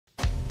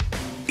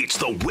It's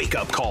the Wake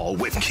Up Call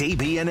with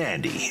KB and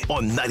Andy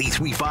on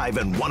 93.5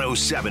 and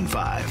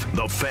 107.5.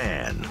 The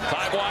Fan.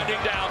 Time winding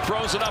down,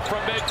 throws it up from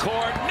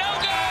midcourt. No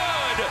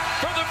good!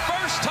 For the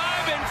first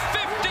time in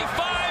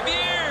 55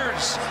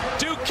 years,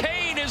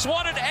 Duquesne has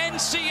won an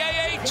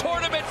NCAA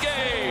tournament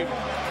game.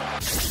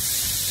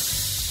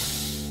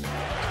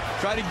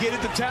 Try to get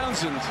it to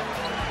Townsend.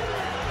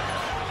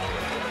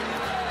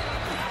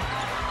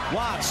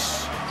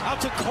 Watts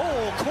out to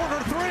Cole, corner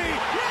three.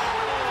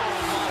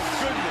 Oh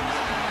my goodness.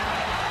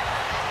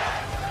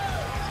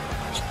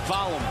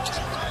 Foul him.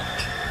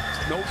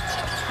 Nope.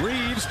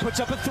 Reeves puts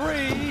up a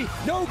three.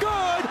 No good.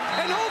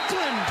 And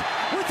Oakland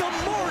with a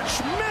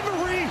March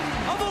memory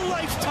of a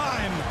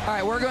lifetime. All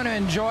right, we're going to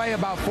enjoy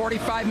about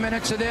 45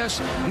 minutes of this,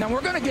 and then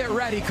we're going to get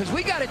ready because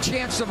we got a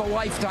chance of a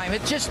lifetime.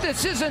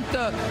 This isn't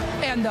the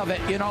end of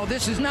it, you know.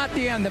 This is not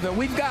the end of it.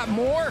 We've got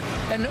more,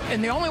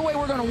 and the only way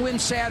we're going to win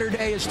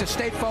Saturday is to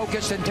stay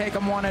focused and take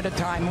them one at a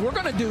time. And we're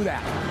going to do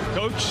that.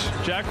 Coach,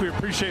 Jack, we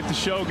appreciate the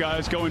show,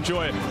 guys. Go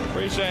enjoy it.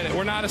 Appreciate it.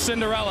 We're not a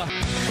Cinderella.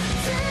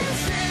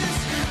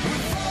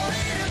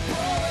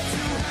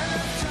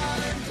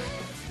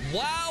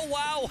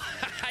 Wow.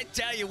 I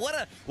tell you, what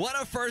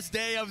a first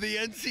day of the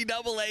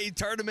NCAA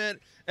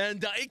tournament.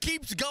 And it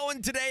keeps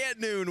going today at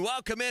noon.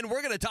 Welcome in.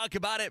 We're going to talk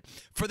about it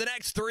for the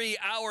next 3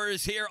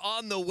 hours here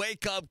on the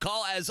Wake Up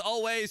Call. As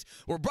always,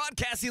 we're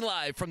broadcasting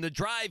live from the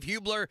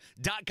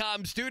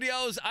DriveHubler.com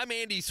studios. I'm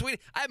Andy Sweeney.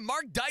 I have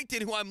Mark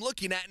Dykton, who I'm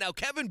looking at. Now,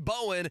 Kevin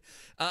Bowen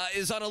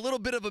is on a little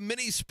bit of a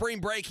mini spring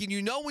break. And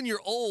you know when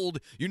you're old,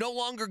 you're no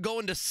longer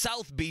going to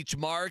South Beach,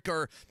 Mark,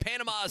 or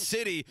Panama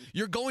City.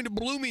 You're going to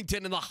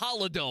Bloomington in the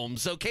Holodome.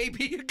 So,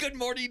 KB, good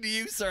morning to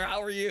you, sir.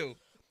 How are you?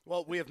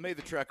 Well, we have made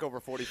the trek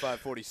over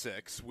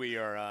 45-46. We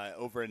are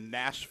over in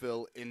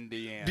Nashville,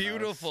 Indiana.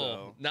 Beautiful.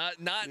 So, not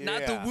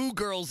the Woo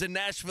Girls in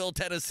Nashville,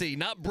 Tennessee.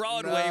 Not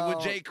Broadway with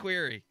Jay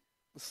Query.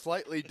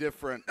 Slightly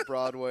different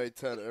Broadway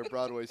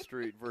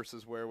Street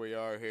versus where we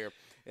are here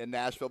in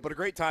Nashville. But a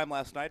great time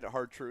last night at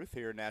Hard Truth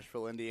here in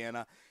Nashville,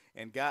 Indiana,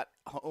 and got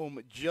home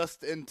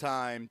just in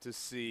time to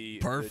see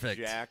the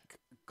Jack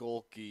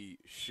Golke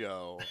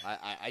show.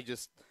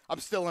 I'm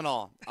still in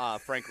awe,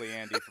 frankly,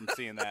 Andy, from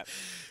seeing that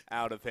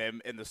out of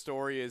him. And the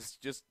story is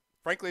just,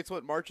 frankly, it's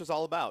what March is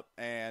all about.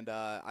 And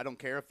I don't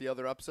care if the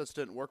other upsets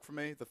didn't work for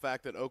me. The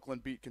fact that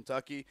Oakland beat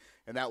Kentucky,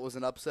 and that was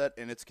an upset,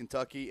 and it's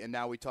Kentucky, and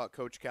now we talk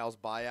Coach Cal's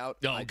buyout.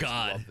 Oh,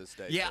 God. Love this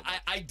day. Yeah, so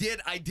I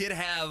did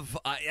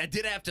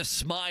have to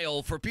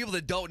smile. For people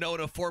that don't know in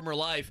a former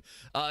life,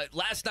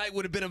 last night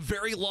would have been a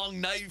very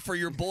long night for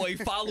your boy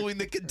following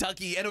the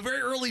Kentucky, and a very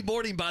early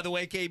morning, by the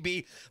way,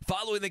 KB,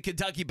 following the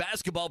Kentucky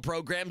basketball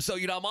program. So,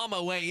 I'm on my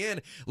way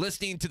in,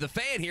 listening to the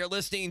Fan here,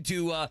 listening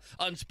to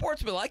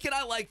Unsportsmanlike, and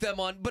I like them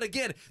on. But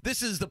again,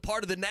 this is the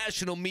part of the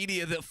national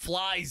media that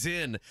flies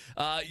in,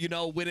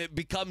 when it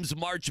becomes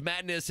March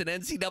Madness and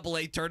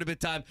NCAA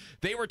tournament time.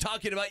 They were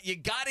talking about you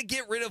got to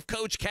get rid of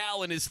Coach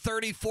Cal and his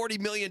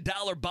 $30-40 million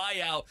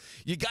buyout.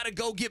 You got to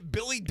go get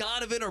Billy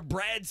Donovan or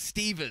Brad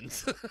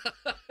Stevens.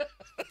 I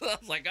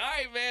was like, all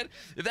right, man,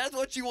 if that's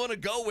what you want to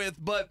go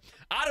with. But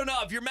I don't know.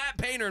 If you're Matt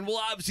Painter, and we'll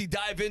obviously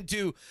dive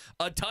into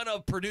a ton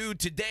of Purdue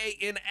today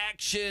in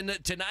action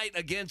tonight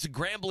against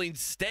Grambling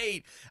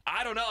State.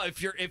 I don't know. If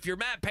you're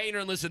Matt Painter,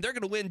 and listen, they're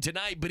going to win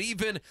tonight, but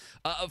even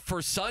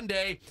for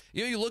Sunday,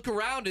 you look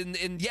around,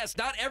 and yes,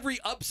 not every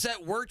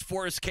upset worked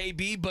for us,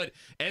 KB, but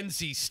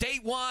NC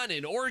State won,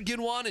 and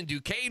Oregon won, and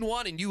Duquesne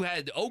won, and you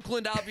had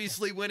Oakland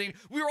obviously winning.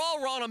 We were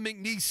all wrong on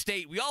McNeese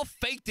State. We all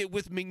faked it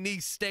with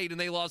McNeese State, and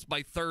they lost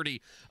by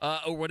 30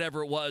 or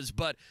whatever it was.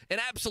 But an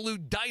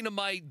absolute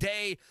dynamite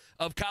day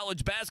of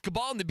college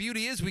basketball, and the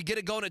beauty is we get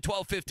it going at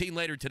 12:15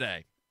 later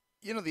today.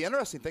 The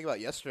interesting thing about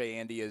yesterday,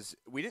 Andy, is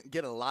we didn't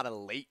get a lot of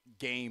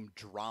late-game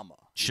drama.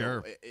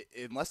 Sure.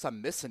 Unless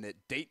I'm missing it,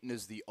 Dayton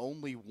is the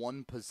only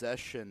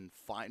one-possession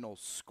final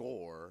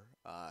score.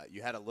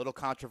 You had a little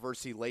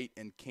controversy late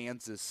in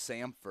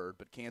Kansas-Samford,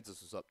 but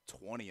Kansas was up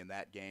 20 in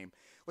that game.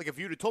 Like, if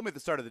you'd have told me at the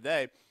start of the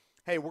day,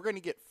 hey, we're going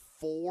to get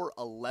 4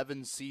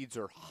 11 seeds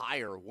or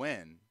higher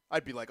win,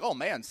 I'd be like, oh,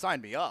 man,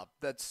 sign me up.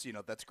 That's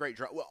great.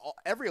 Well,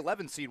 every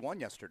 11 seed won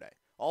yesterday.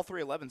 All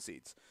 3 11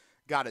 seeds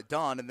got it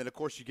done, and then, of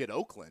course, you get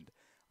Oakland.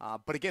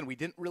 But, again, we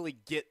didn't really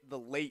get the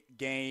late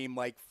game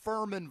like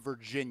Furman,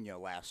 Virginia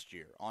last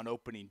year on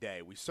opening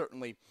day. We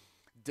certainly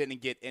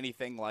didn't get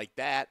anything like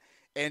that.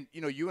 And,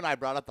 you and I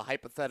brought up the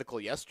hypothetical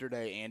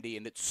yesterday, Andy,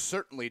 and it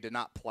certainly did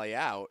not play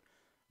out.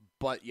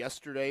 But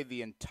yesterday,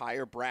 the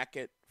entire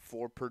bracket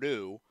for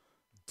Purdue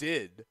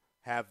did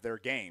have their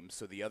games.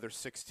 So the other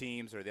 6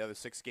 teams, or the other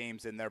 6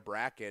 games in their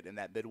bracket in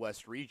that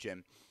Midwest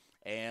region,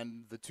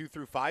 and the 2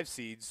 through 5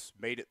 seeds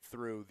made it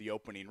through the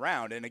opening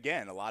round. And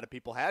again, a lot of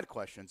people had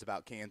questions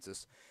about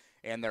Kansas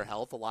and their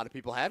health. A lot of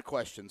people had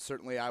questions.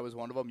 Certainly I was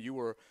one of them. You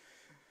were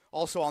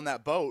also on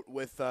that boat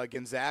with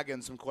Gonzaga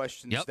and some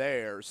questions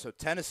there. So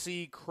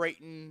Tennessee,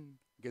 Creighton,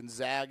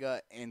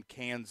 Gonzaga, and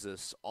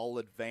Kansas all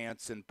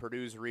advance in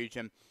Purdue's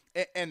region.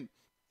 And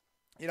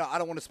I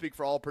don't want to speak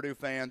for all Purdue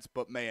fans,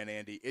 but, man,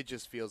 Andy, it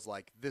just feels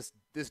like this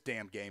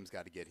damn game's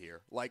got to get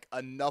here. Like,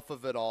 enough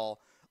of it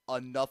all,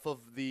 enough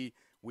of the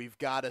We've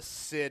got to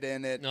sit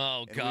in it.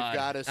 Oh, and God. We've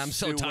got to I'm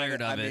so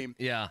tired of it. I mean,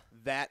 yeah.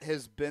 That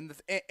has been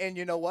and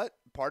you know what?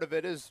 Part of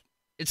it is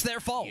it's their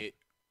fault.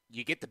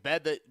 You get the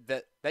bed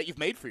that you've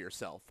made for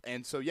yourself.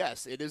 And so,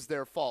 yes, it is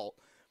their fault.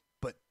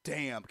 But,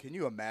 damn, can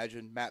you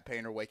imagine Matt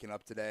Painter waking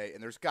up today?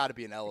 And there's got to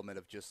be an element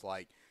of just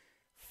like,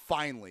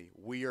 finally,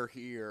 we are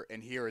here,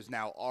 and here is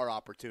now our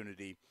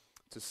opportunity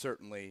to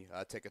certainly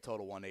take a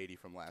total 180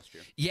 from last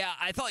year. Yeah,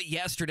 I thought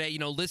yesterday,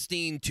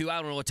 listening to, I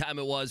don't know what time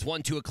it was,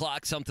 1, 2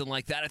 o'clock, something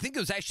like that. I think it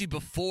was actually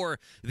before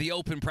the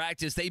open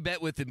practice. They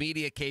met with the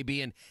media,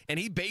 KB, and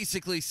he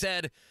basically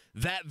said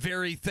that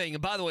very thing.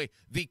 And by the way,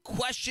 the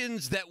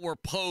questions that were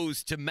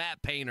posed to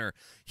Matt Painter,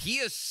 he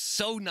is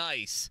so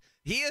nice.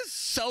 He is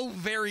so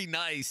very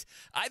nice.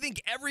 I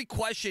think every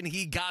question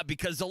he got,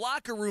 because the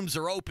locker rooms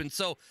are open,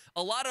 so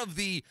a lot of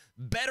the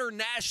better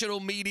national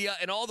media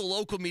and all the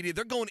local media,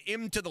 they're going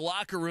into the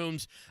locker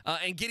rooms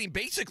and getting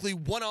basically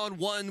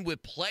one-on-one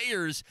with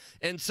players.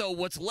 And so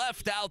what's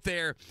left out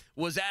there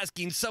was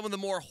asking some of the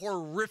more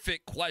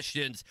horrific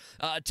questions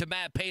to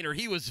Matt Painter.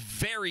 He was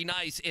very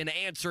nice in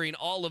answering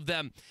all of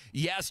them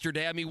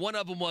yesterday. I mean, one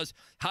of them was,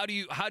 how do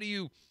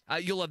you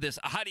you'll love this.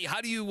 How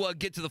do you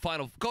get to the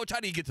Final? Coach, how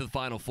do you get to the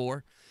Final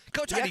Four?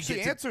 Coach, how do you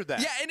get to? Answered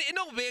that. Yeah, and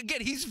no, again,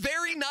 he's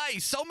very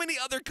nice. So many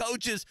other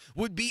coaches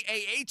would be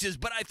AHs,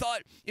 but I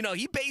thought,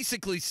 he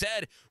basically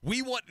said,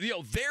 we want,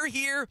 they're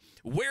here,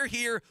 we're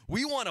here,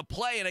 we want to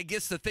play. And I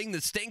guess the thing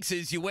that stinks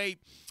is you wait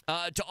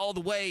to all the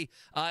way,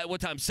 at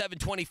what time,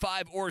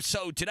 7:25 or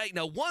so tonight.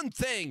 Now, one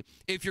thing,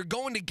 if you're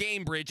going to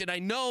Gamebridge, and I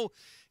know,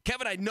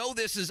 Kevin, I know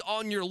this is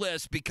on your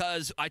list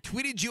because I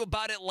tweeted you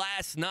about it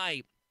last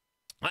night.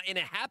 And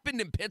it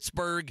happened in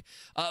Pittsburgh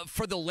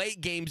for the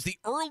late games. The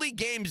early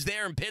games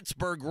there in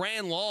Pittsburgh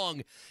ran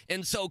long.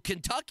 And so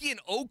Kentucky and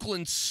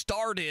Oakland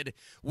started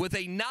with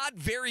a not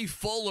very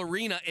full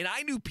arena. And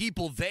I knew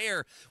people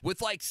there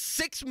with like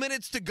 6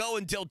 minutes to go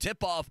until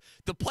tip-off.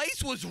 The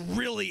place was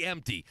really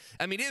empty.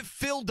 I mean, it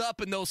filled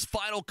up in those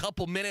final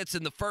couple minutes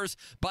in the first.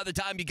 By the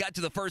time you got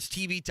to the first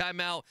TV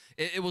timeout,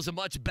 it was a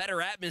much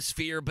better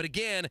atmosphere. But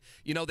again,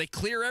 they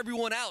clear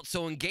everyone out.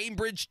 So in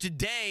Gamebridge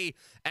today,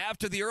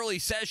 after the early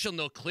session,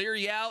 they'll clear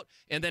you out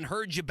and then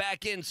herd you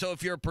back in. So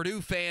if you're a Purdue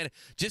fan,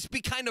 just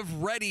be kind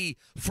of ready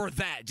for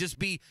that. Just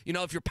be,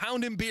 if you're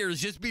pounding beers,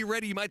 just be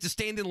ready. You might have to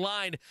stand in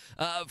line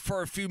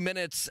for a few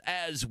minutes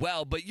as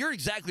well. But you're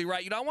exactly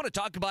right. I want to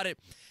talk about it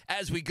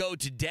as we go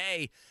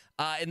today.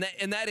 And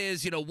that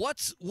is,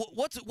 what's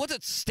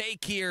at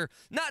stake here?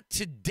 Not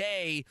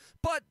today,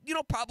 but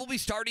probably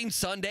starting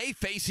Sunday,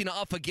 facing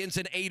off against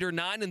an 8 or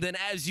 9, and then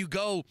as you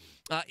go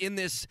in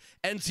this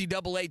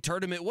NCAA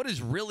tournament, what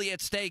is really at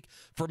stake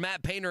for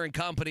Matt Painter and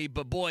company?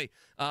 But boy,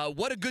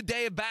 what a good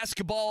day of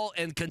basketball!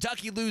 And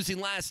Kentucky losing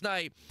last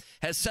night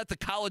has set the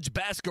college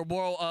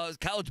basketball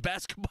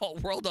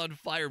world on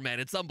fire,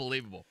 man. It's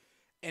unbelievable.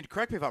 And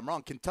correct me if I'm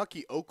wrong,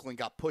 Kentucky-Oakland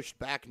got pushed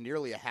back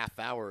nearly a half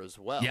hour as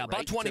well. Yeah, about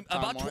right? 20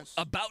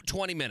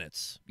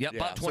 minutes. Yep,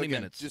 about 20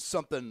 minutes. Just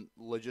something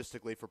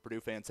logistically for Purdue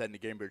fans heading to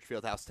Gamebridge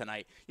Fieldhouse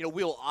tonight.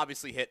 We'll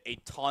obviously hit a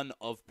ton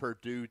of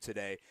Purdue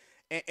today.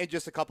 And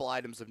just a couple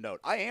items of note.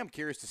 I am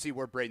curious to see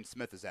where Braden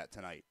Smith is at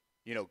tonight.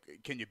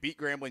 Can you beat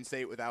Grambling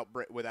State without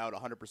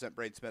 100%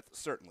 Braden Smith?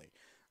 Certainly.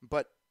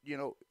 But,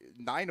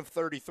 9 of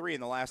 33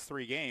 in the last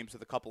 3 games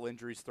with a couple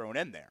injuries thrown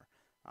in there.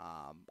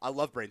 I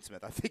love Braden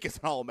Smith. I think he's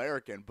an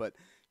All-American, but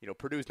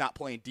Purdue's not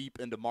playing deep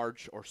into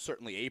March or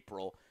certainly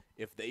April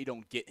if they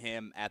don't get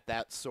him at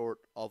that sort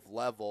of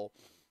level.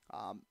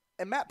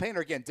 And Matt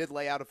Painter, again, did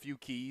lay out a few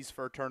keys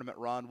for a tournament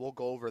run. We'll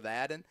go over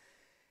that. And,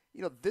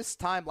 this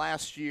time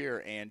last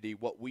year, Andy,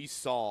 what we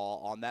saw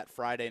on that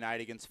Friday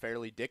night against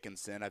Fairleigh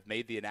Dickinson, I've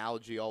made the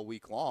analogy all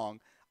week long,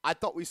 I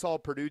thought we saw a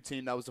Purdue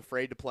team that was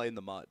afraid to play in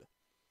the mud.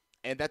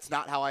 And that's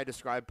not how I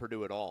describe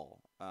Purdue at all.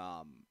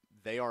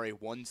 They are a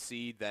 1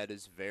 seed that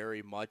is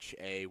very much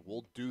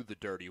we'll do the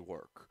dirty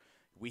work.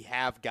 We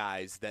have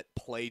guys that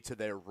play to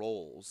their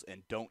roles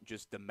and don't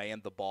just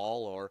demand the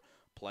ball or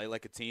play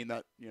like a team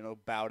that,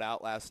 bowed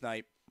out last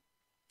night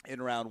in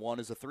round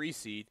 1 as a 3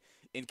 seed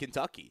in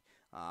Kentucky.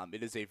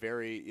 It is a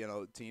very,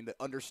 team that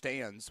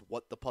understands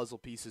what the puzzle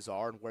pieces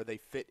are and where they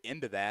fit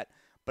into that.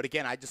 But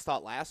again, I just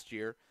thought last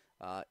year,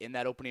 in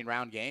that opening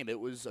round game, it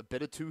was a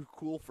bit of too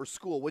cool for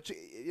school, which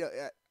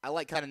I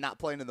like kind of not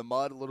playing in the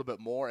mud a little bit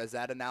more as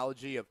that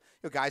analogy of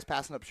guys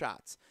passing up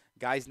shots,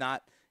 guys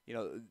not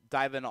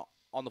diving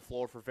on the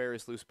floor for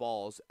various loose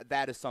balls.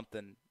 That is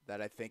something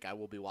that I think I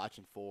will be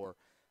watching for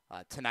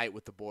tonight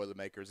with the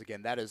Boilermakers.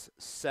 Again, that is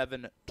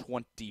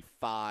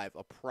 7:25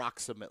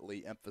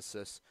 approximately,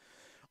 emphasis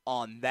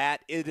on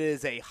that. It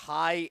is a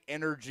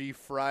high-energy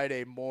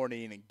Friday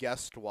morning, and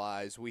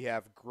guest-wise, we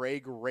have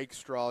Greg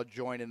Rakestraw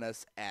joining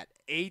us at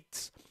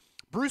 8.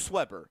 Bruce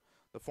Weber,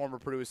 the former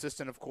Purdue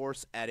assistant, of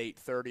course, at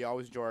 8:30.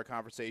 Always enjoy our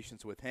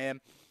conversations with him.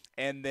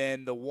 And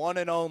then the one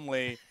and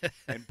only,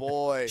 and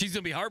boy. She's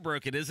going to be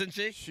heartbroken, isn't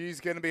she? She's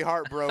going to be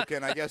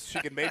heartbroken. I guess she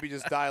can maybe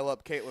just dial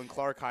up Caitlin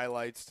Clark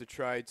highlights to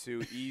try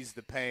to ease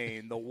the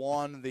pain. The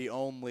one, the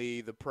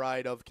only, the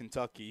pride of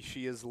Kentucky.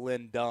 She is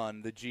Lin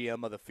Dunn, the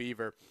GM of the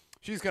Fever.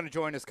 She's going to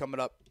join us coming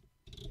up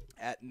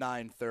at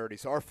 9:30.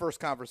 So our first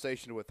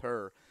conversation with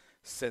her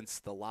since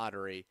the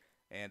lottery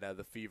and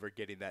the Fever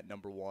getting that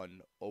number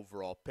 1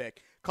 overall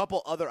pick.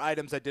 Couple other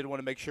items I did want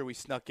to make sure we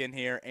snuck in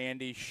here.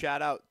 Andy,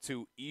 shout out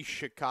to East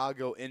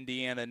Chicago,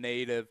 Indiana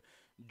native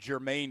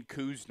Jermaine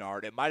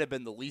Couisnard. It might have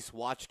been the least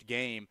watched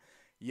game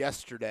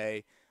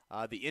yesterday.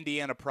 The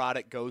Indiana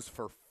product goes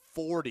for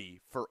 40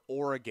 for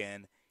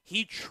Oregon.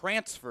 He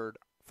transferred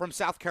from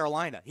South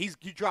Carolina. He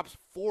drops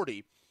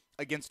 40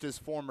 against his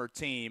former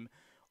team.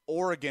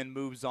 Oregon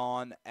moves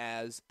on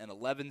as an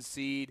 11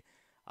 seed.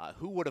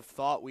 Who would have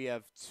thought we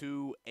have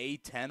 2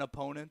 A10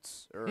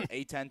 opponents, or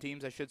A10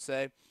 teams, I should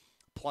say,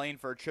 playing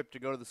for a trip to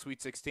go to the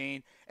Sweet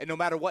 16? And no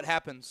matter what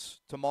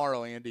happens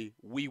tomorrow, Andy,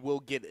 we will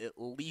get at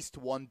least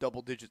one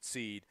double-digit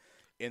seed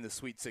in the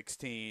Sweet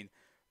 16,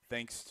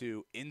 thanks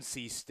to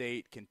NC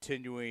State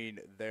continuing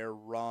their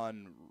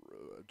run,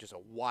 just a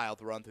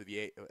wild run through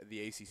the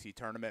ACC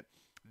tournament.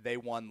 They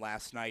won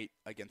last night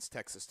against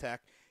Texas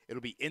Tech.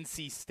 It'll be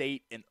NC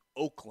State and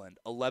Oakland,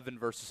 11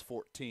 versus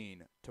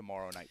 14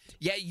 tomorrow night.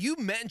 Yeah, you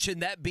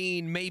mentioned that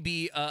being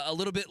maybe a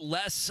little bit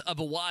less of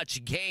a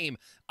watch game.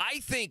 I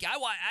think I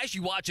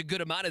actually watch a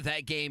good amount of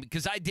that game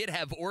because I did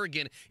have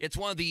Oregon. It's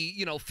one of the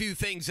few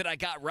things that I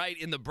got right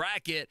in the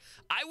bracket.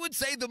 I would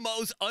say the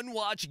most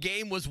unwatched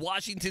game was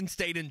Washington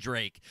State and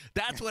Drake.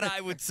 That's what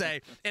I would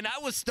say. And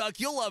I was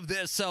stuck. You'll love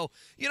this. So,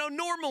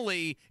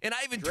 normally, and I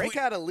even Drake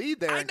had a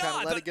lead there and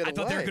kind of let it get away. I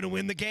thought they were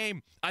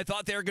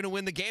going to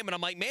win the game. And I'm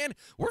like, man,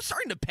 we're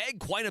starting to peg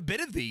quite a bit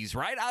of these,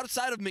 right?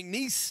 Outside of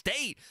McNeese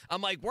State,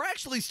 I'm like, we're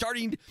actually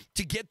starting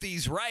to get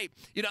these right.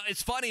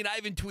 It's funny, and I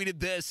even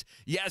tweeted this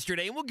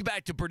yesterday, and we'll get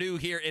back to Purdue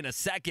here in a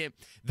second,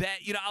 that,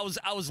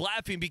 I was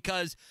laughing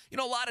because,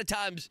 a lot of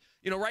times,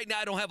 right now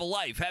I don't have a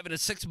life, having a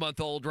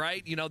 6-month-old,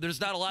 right? There's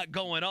not a lot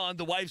going on.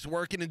 The wife's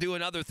working and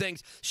doing other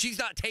things. She's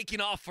not taking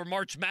off for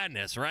March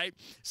Madness, right?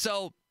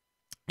 So,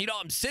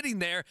 I'm sitting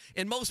there,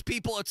 and most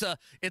people, it's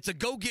a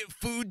go get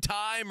food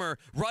time or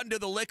run to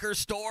the liquor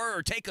store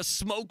or take a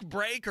smoke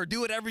break or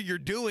do whatever you're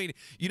doing.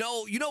 You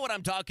know what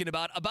I'm talking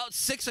about. About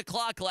 6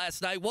 o'clock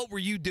last night, what were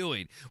you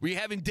doing? Were you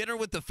having dinner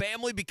with the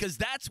family? Because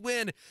that's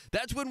when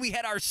we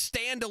had our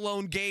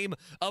standalone game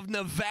of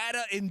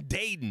Nevada and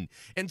Dayton.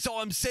 And so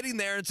I'm sitting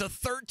there, it's a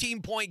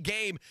 13-point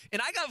game,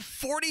 and I got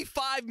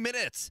 45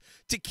 minutes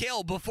to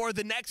kill before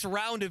the next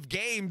round of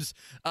games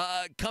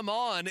come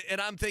on, and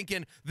I'm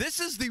thinking, this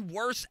is the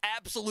worst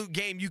absolute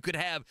game you could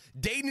have.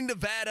 Dayton,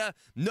 Nevada,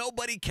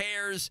 nobody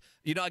cares.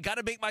 I got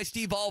to make my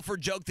Steve Alford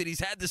joke that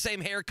he's had the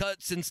same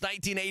haircut since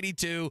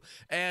 1982,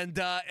 and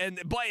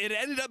boy, it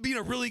ended up being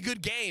a really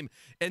good game,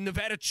 and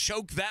Nevada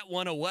choked that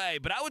one away.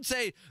 But I would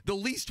say the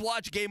least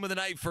watched game of the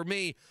night for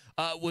me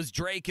was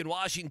Drake and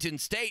Washington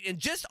State. And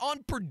just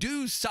on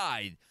Purdue's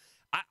side,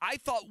 I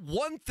thought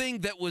one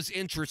thing that was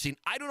interesting,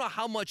 I don't know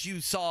how much you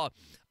saw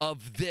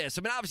of this.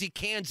 I mean, obviously,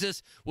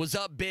 Kansas was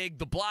up big.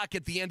 The block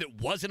at the end,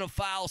 it wasn't a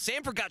foul.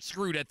 Samford got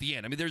screwed at the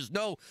end. I mean, there's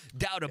no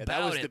doubt about it.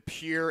 That was the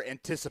pure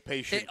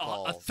anticipation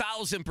call.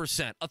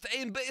 1,000%.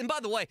 And by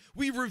the way,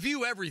 we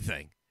review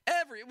everything.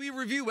 We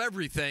review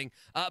everything,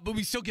 but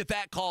we still get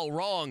that call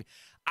wrong.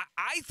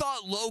 I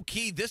thought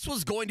low-key this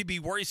was going to be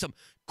worrisome.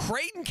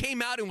 Creighton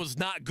came out and was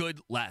not good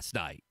last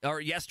night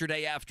or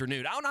yesterday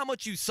afternoon. I don't know how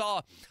much you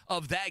saw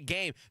of that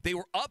game. They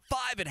were up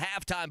 5 at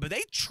halftime, but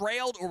they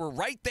trailed or were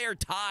right there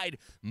tied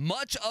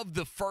much of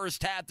the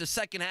first half. The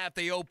second half,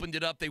 they opened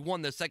it up. They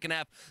won the second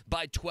half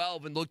by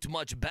 12 and looked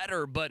much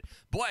better. But,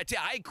 boy, I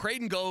tell you, I had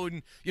Creighton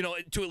going,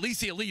 to at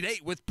least the Elite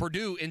Eight with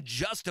Purdue in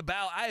just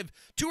about. I have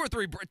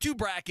two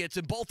brackets,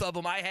 and both of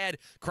them I had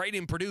Creighton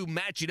and Purdue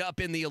match it up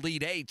in the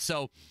Elite Eight.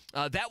 So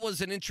that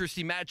was an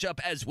interesting matchup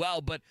as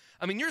well. But,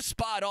 I mean, you're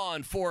spot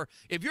on for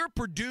if you're a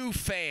Purdue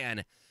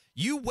fan,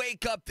 you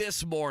wake up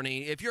this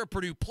morning, if you're a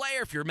Purdue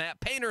player, if you're Matt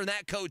Painter and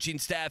that coaching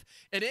staff,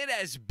 and it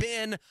has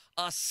been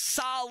a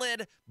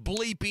solid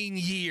bleeping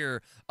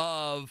year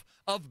of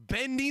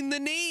bending the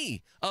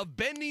knee,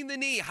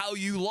 how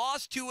you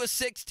lost to a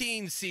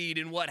 16 seed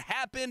and what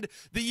happened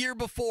the year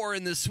before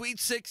in the Sweet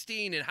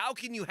 16, and how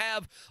can you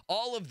have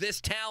all of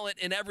this talent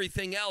and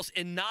everything else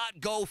and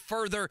not go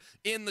further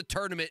in the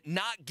tournament,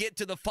 not get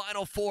to the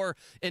Final Four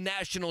and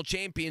national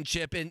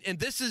championship. And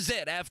this is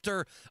it.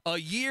 After a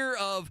year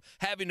of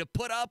having to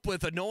put up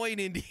with annoying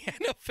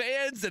Indiana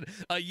fans and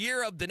a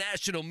year of the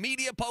national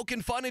media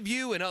poking fun of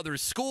you and other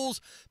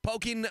schools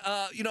poking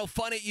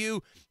fun at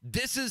you,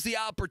 this is the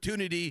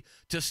opportunity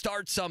to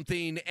start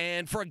something.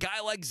 And for a guy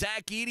like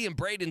Zach Edey and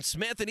Braden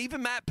Smith and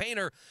even Matt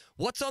Painter,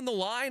 what's on the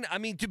line? I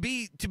mean, to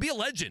be a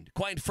legend,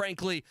 quite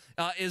frankly,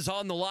 is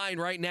on the line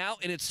right now,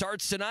 and it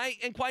starts tonight.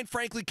 And quite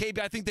frankly, KB,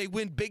 I think they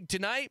win big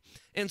tonight,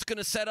 and it's going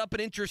to set up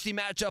an interesting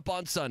matchup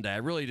on Sunday. I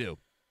really do.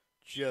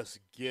 Just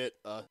get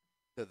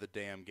to the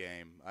damn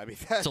game. I mean,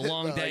 it's a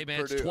long day,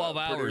 man. Purdue, it's 12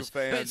 hours.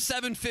 It's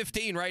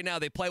 7:15 right now.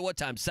 They play what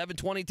time?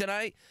 7:20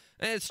 tonight?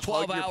 And it's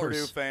 12 hours.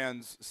 Purdue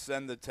fans,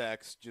 send the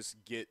text. Just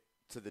get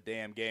to the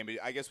damn game.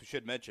 I guess we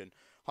should mention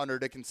Hunter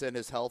Dickinson,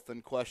 his health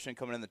in question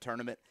coming in the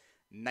tournament.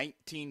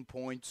 19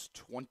 points,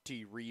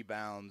 20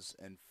 rebounds,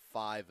 and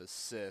 5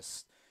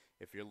 assists.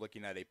 If you're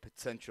looking at a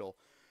potential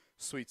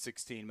Sweet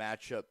 16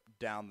 matchup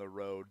down the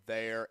road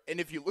there. And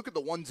if you look at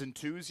the 1s and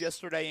 2s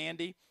yesterday,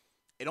 Andy,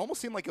 it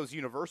almost seemed like it was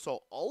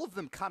universal. All of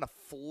them kind of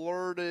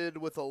flirted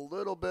with a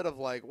little bit of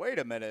like, wait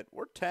a minute,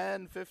 we're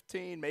 10,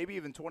 15, maybe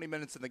even 20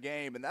 minutes in the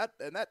game, and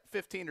that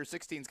 15 or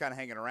 16 is kind of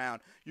hanging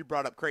around. You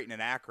brought up Creighton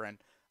and Akron.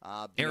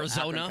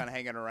 Arizona kind of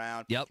hanging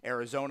around. Yep.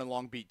 Arizona,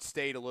 Long Beach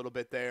State a little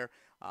bit there.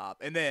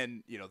 And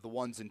then, the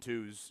 1s and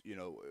 2s,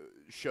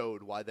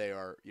 showed why they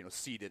are,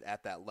 seated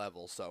at that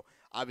level. So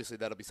obviously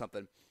that'll be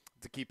something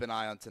to keep an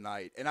eye on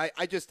tonight. And I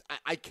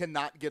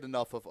cannot get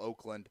enough of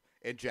Oakland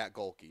and Jack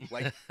Golke.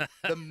 Like,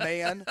 the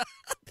man.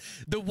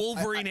 The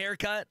Wolverine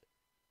haircut.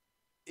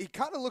 He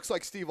kind of looks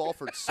like Steve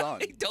Alford's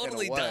son. He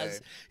totally in a way.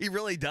 does. He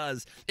really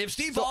does. If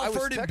Steve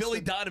Alford and Billy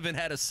Donovan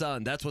had a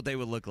son, that's what they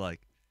would look like.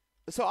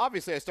 So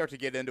obviously I start to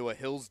get into a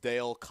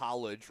Hillsdale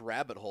College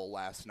rabbit hole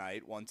last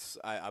night once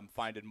I'm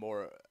finding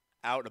more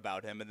out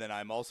about him. And then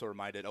I'm also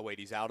reminded, oh, wait,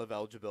 he's out of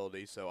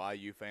eligibility, so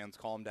IU fans,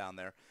 calm down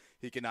there.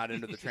 He cannot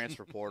enter the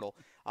transfer portal.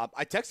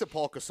 I texted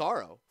Paul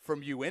Casaro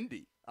from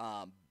UIndy.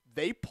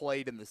 They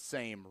played in the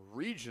same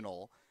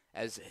regional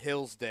as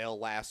Hillsdale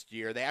last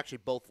year. They actually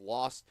both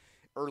lost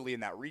early in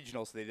that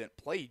regional, so they didn't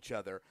play each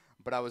other.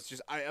 But I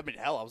was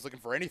looking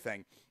for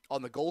anything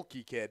on the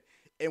Golke kid.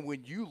 And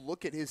when you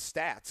look at his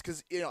stats,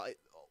 because,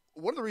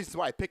 one of the reasons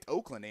why I picked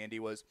Oakland, Andy,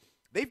 was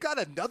they've got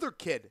another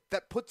kid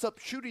that puts up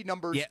shooting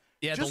numbers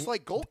just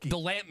like Golke. The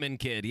Lampman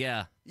kid,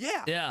 yeah.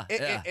 Yeah.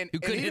 And who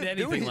couldn't hit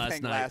anything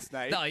last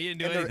night. No, he didn't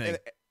do anything.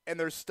 And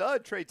their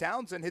stud, Trey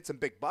Townsend, hit some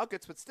big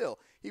buckets, but still,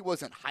 he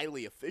wasn't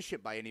highly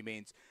efficient by any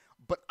means.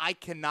 But I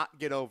cannot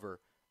get over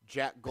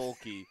Jack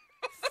Golke.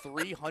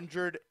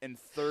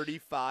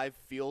 335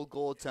 field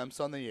goal attempts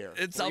on the year.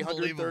 It's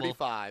unbelievable.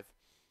 335.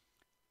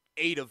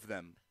 8 of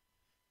them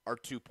are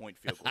 2-point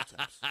field goal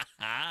attempts.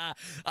 I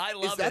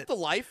love it. Is that the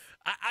life?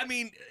 I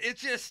mean,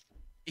 it's just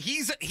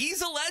he's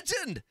a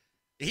legend.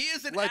 He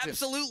is an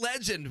absolute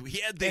legend. He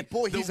had the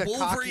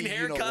Wolverine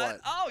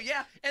haircut. Oh,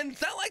 yeah. And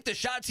it's not like the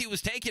shots he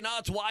was taking,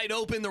 it's wide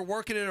open. They're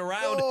working it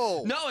around.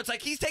 No, it's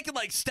like he's taking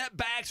like step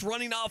backs,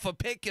 running off a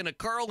pick and a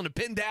curl and a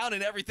pin down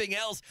and everything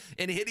else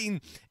and hitting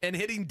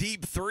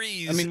deep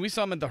threes. I mean, we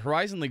saw him at the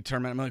Horizon League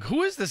tournament. I'm like,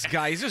 who is this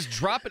guy? He's just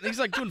dropping. He's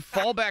like doing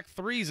fallback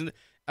threes and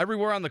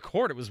everywhere on the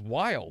court. It was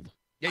wild.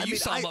 Yeah, you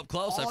saw him up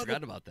close. I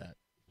forgot about that.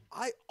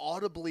 I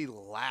audibly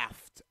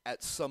laughed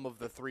at some of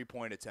the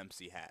 3-point attempts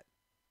he had.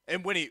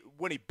 And when he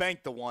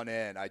banked the one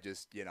in, I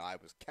just, I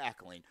was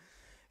cackling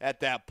at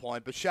that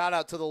point. But shout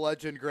out to the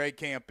legend, Greg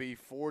Campy,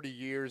 40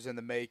 years in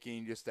the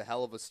making, just a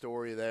hell of a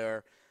story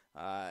there.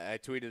 I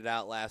tweeted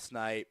out last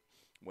night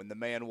when the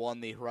man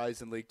won the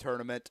Horizon League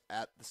tournament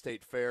at the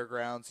state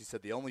fairgrounds. He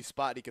said the only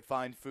spot he could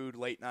find food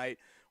late night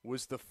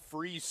was the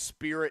Free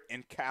Spirit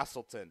in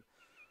Castleton.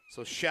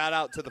 So shout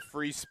out to the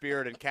Free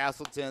Spirit in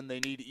Castleton. They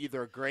need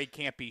either a Greg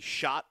Campy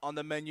shot on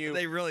the menu.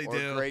 They really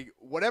do.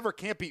 Whatever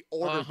Campy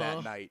ordered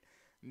that night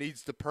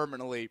needs to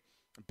permanently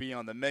be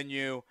on the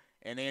menu.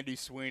 And Andy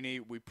Sweeney,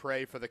 we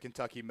pray for the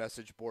Kentucky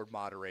message board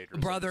moderators.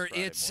 Brother,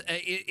 it's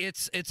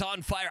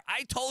on fire.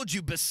 I told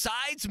you,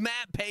 besides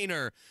Matt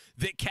Painter,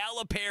 that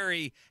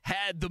Calipari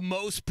had the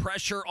most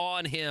pressure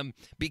on him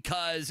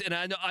because, and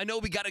I know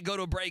we got to go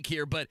to a break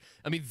here, but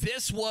I mean,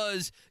 this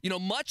was,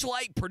 much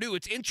like Purdue.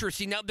 It's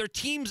interesting. Now, their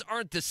teams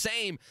aren't the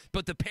same,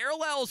 but the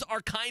parallels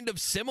are kind of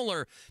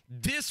similar.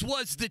 This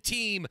was the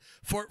team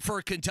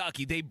for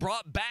Kentucky. They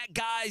brought back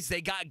guys. They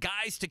got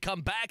guys to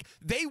come back.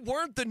 They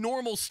weren't the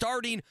normal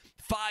starting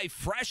 5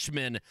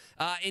 freshmen.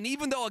 And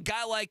even though a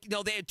guy like,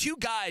 they had 2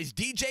 guys,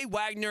 DJ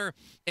Wagner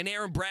and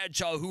Aaron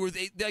Bradshaw, who were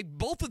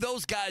both of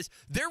those guys,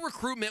 their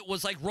recruitment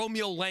was like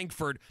Romeo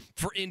Langford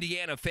for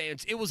Indiana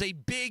fans. It was a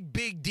big,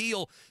 big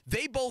deal.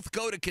 They both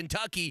go to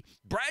Kentucky.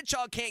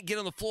 Bradshaw can't get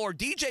on the floor.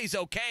 DJ's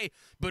okay,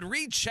 but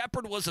Reed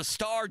Shepherd was a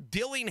star.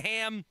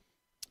 Dillingham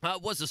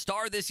was a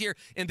star this year,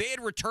 and they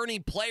had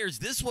returning players.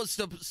 This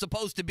was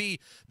supposed to be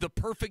the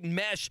perfect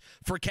mesh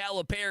for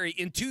Calipari.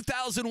 In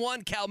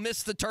 2001, Cal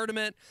missed the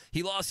tournament.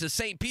 He lost to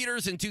St.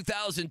 Peter's in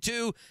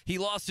 2002. He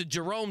lost to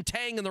Jerome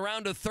Tang in the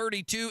round of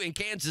 32 in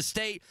Kansas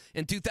State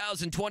in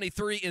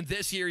 2023, and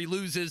this year he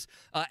loses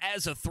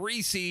as a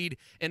 3 seed.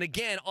 And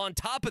again, on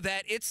top of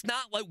that, it's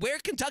not like where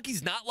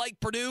Kentucky's not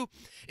like Purdue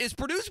is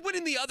Purdue's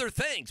winning the other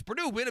things.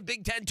 Purdue win a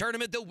Big Ten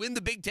tournament. They'll win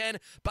the Big Ten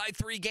by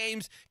 3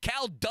 games.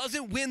 Cal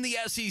doesn't win the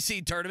SEC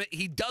tournament.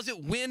 He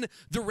doesn't win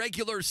the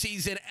regular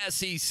season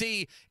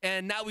SEC,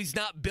 and now he's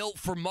not built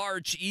for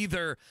March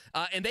either.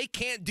 And they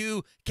can't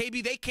do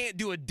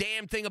a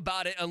damn thing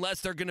about it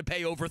unless they're going to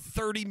pay over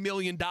 $30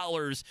 million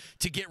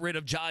to get rid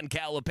of John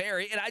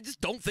Calipari, and I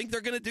just don't think they're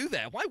going to do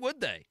that. Why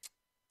would they?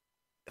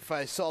 If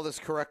I saw this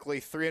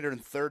correctly,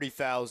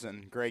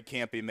 $330,000 Greg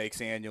Campy makes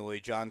annually.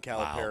 John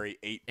Calipari,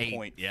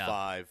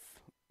 $8.5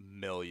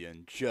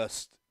 million.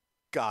 Just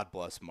God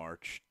bless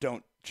March.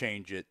 Don't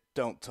change it.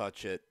 Don't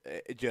touch it.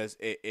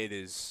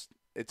 It's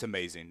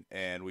amazing.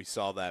 And we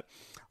saw that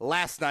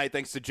last night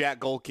thanks to Jack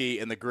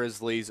Golke and the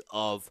Grizzlies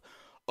of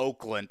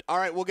Oakland. All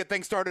right, we'll get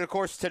things started, of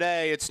course,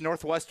 today. It's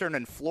Northwestern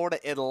and Florida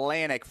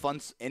Atlantic.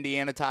 Fun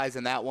Indiana ties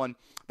in that one.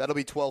 That'll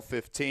be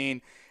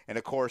 12:15. And,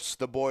 of course,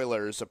 the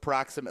Boilers,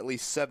 approximately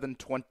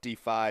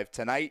 7:25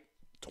 tonight.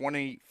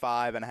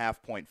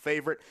 25.5-point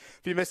favorite.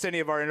 If you missed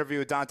any of our interview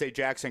with Dante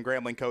Jackson,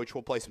 Grambling coach,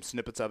 we'll play some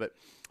snippets of it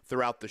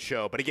throughout the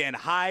show. But again,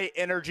 High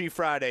Energy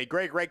Friday.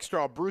 Greg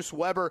Rakestraw, Bruce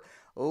Weber,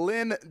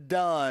 Lin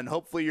Dunn.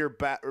 Hopefully your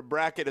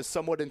bracket is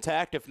somewhat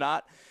intact. If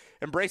not,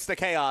 embrace the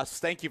chaos.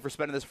 Thank you for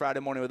spending this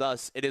Friday morning with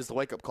us. It is the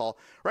Wake Up Call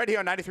right here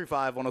on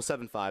 93.5,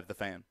 107.5, The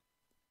Fan.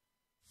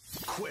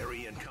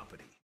 Query and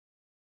Company.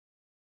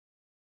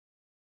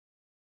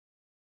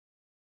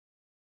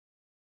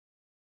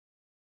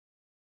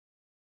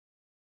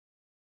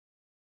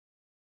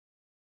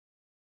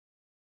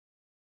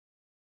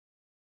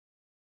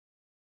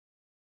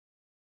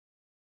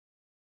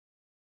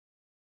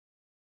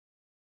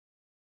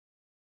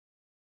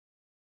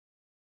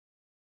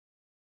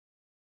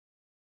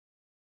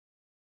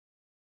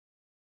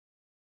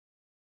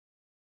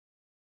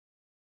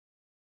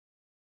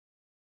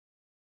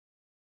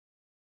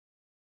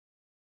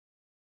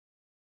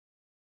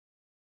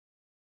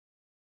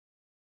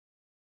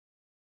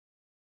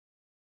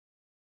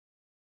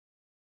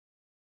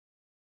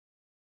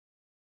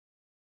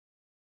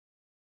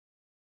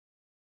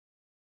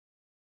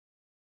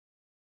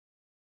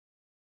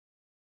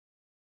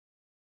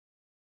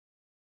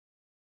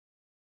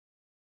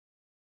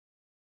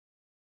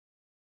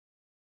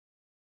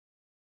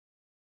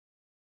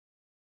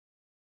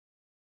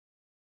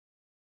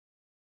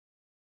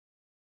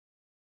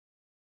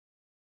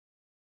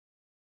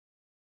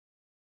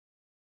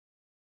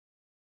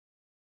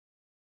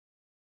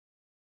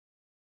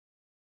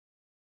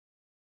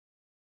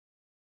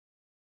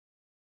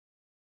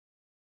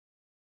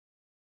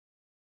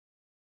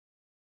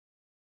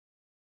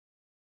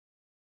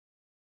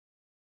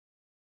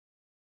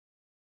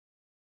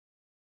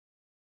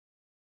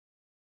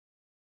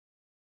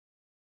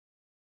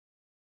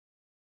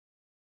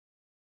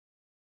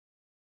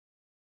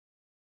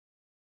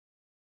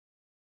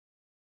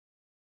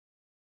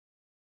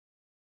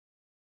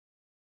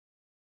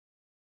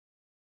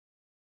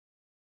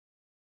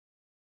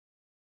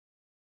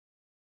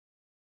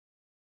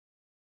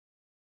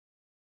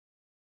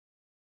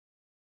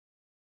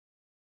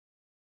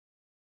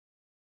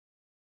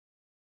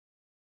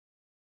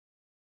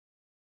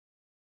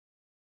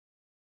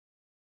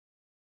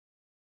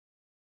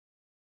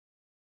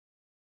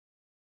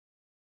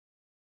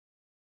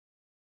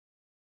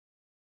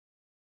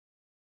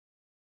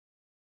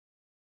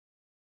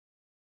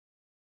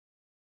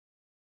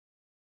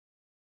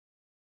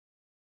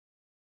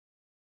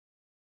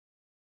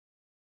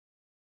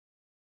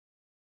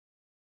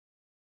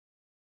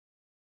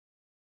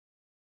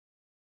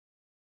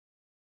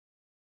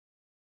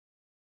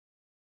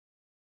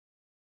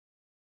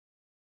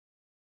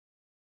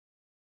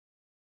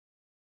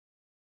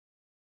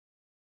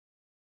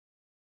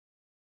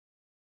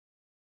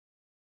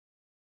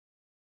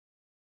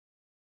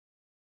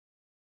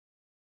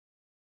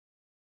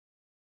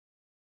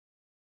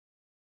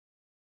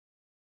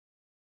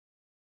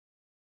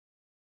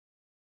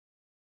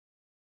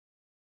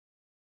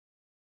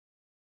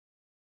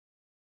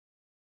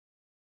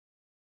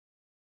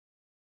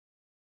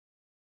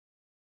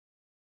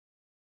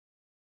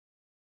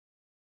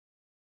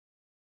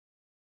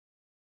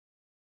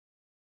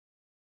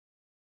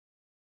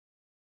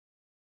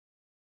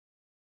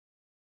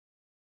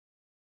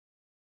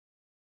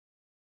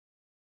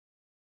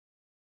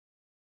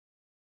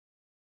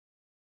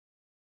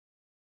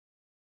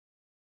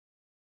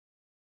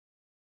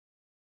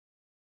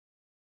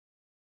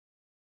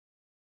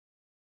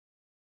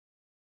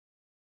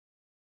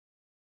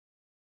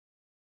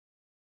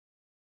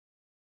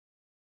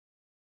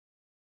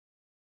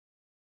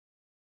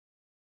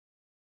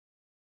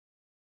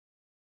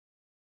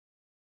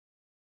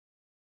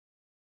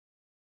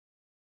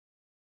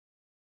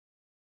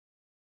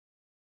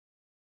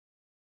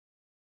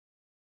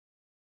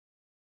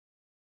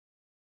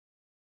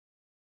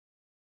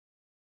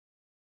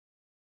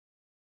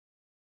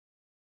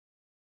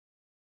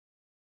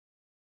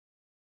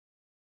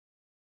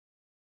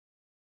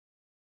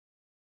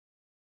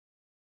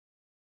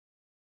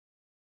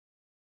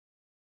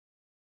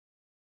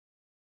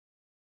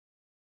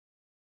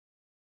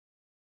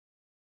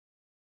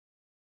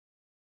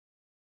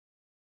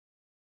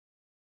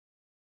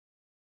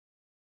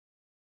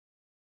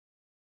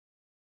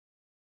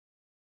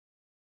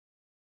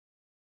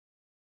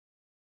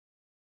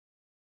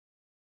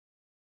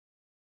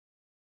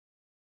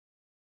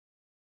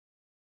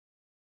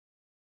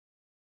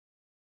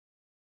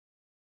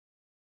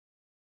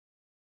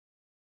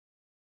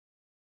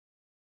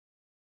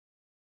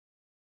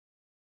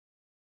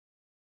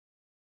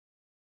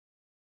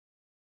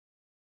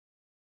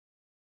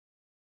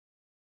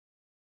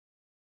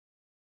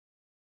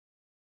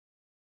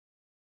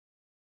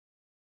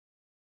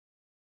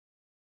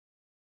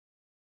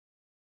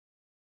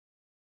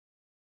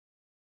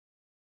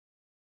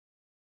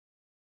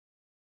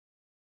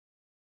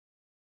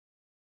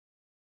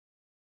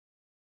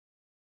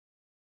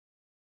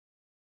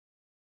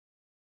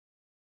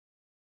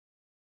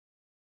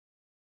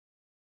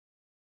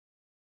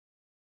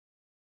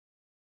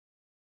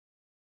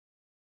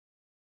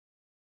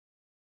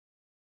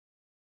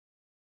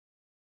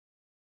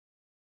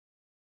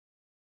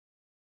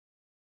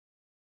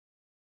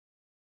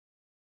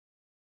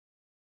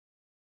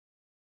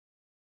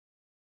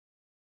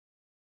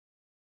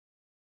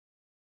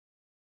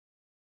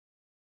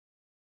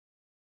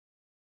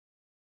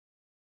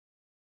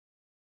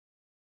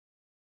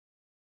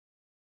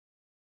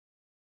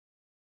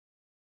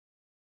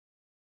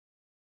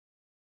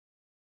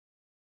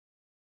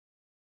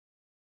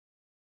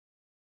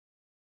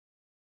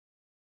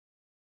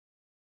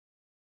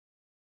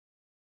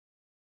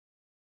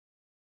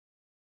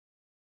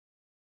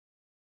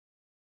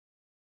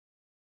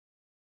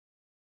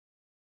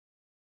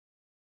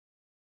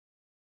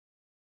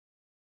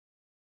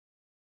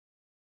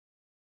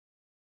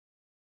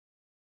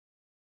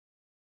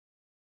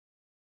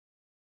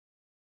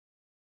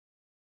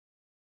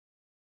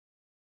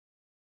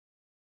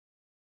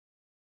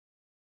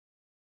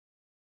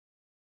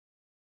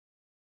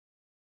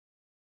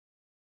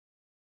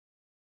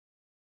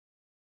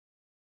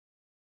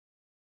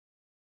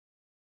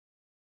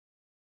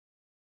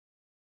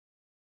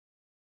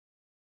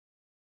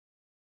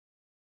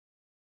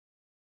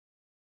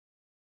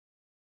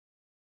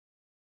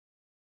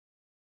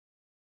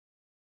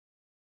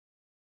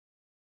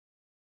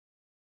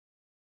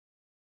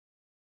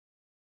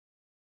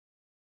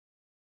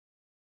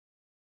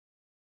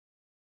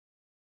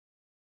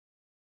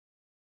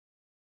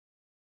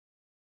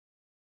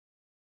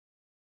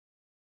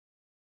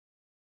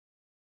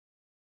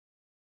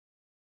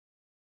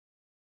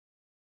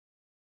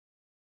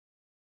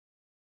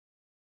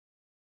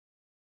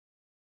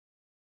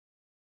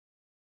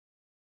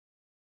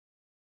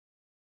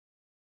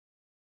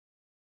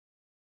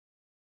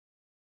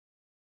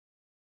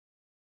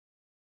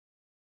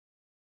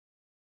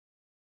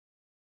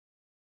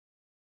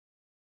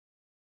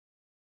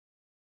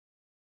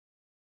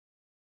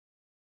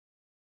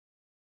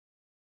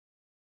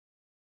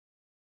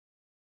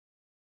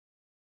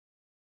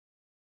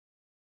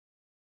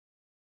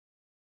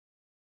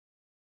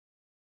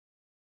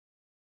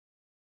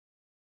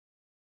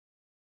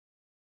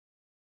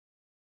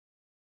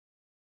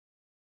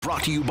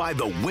 Brought to you by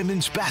the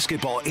Women's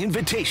Basketball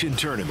Invitation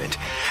Tournament.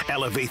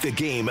 Elevate the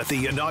game at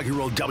the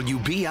inaugural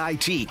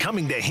WBIT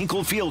coming to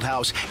Hinkle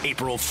Fieldhouse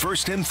April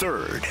 1st and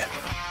 3rd.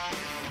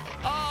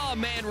 Oh,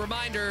 man,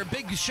 reminder,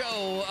 big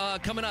show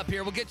coming up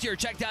here. We'll get to your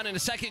check down in a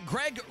second.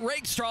 Greg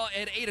Rakestraw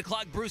at 8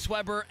 o'clock, Bruce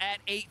Weber at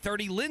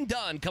 8:30. Lin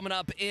Dunn coming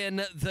up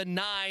in the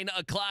 9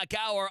 o'clock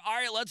hour. All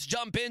right, let's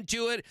jump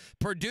into it.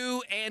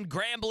 Purdue and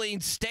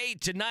Grambling State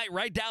tonight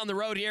right down the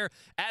road here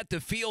at the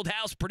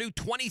Fieldhouse. Purdue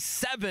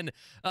 27.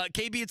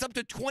 KB, it's up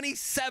to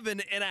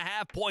 27 and a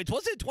half points.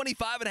 Wasn't it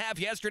 25 and a half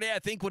yesterday, I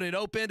think, when it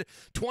opened?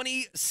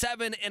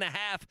 27 and a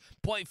half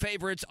point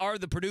favorites are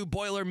the Purdue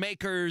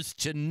Boilermakers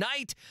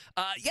tonight.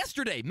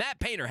 Yesterday, Matt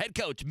Painter, head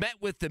coach, met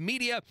with the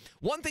media.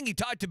 One thing he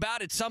talked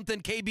about, it's something,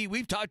 KB,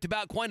 we've talked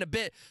about quite a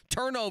bit,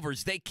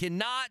 turnovers. They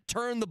cannot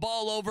turn the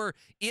ball over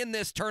in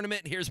this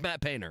tournament. Here's Matt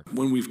Painter.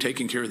 When we've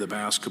taken care of the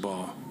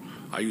basketball,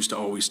 I used to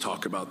always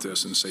talk about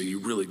this and say, you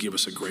really give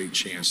us a great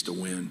chance to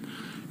win.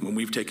 When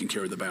we've taken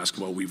care of the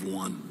basketball, we've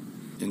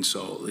won. And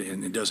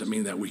it doesn't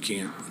mean that we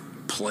can't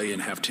play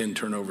and have 10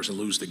 turnovers and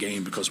lose the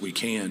game, because we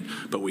can,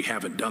 but we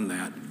haven't done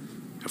that.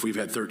 If we've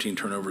had 13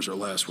 turnovers or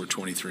less, we're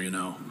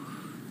 23-0.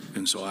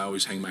 And so I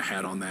always hang my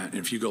hat on that. And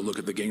if you go look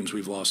at the games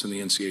we've lost in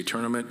the NCAA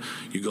tournament,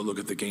 you go look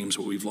at the games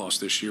that we've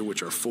lost this year,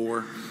 which are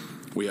 4,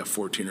 we have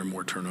 14 or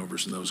more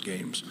turnovers in those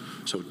games.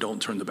 So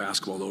don't turn the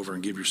basketball over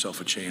and give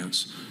yourself a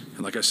chance.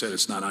 And like I said,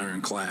 it's not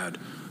ironclad,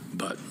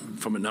 but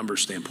from a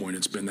numbers standpoint,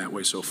 it's been that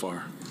way so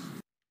far.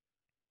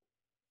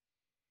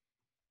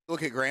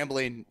 Look at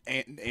Grambling,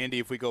 Andy,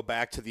 if we go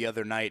back to the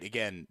other night,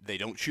 again, they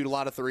don't shoot a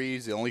lot of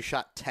threes. They only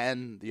shot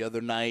 10 the other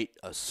night,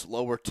 a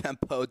slower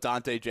tempo.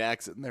 Dante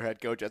Jackson, their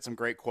head coach, had some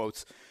great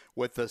quotes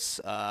with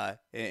us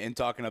in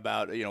talking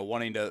about,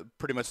 wanting to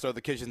pretty much throw the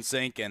kitchen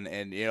sink and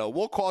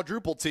we'll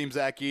quadruple team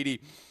Zach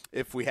Edey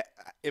if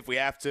we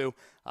have to.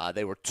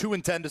 They were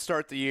 2-10 to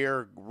start the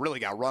year, really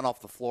got run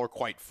off the floor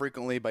quite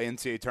frequently by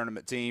NCAA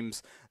tournament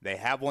teams. They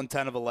have won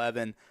 10 of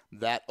 11.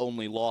 That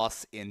only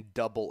loss in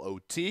double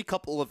OT.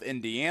 Couple of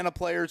Indiana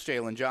players,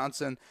 Jalen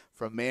Johnson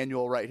from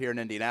Manual right here in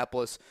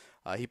Indianapolis.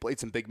 He played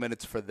some big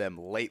minutes for them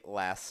late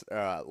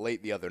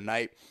the other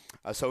night.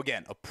 So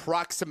again,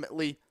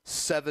 approximately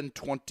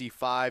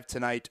 7:25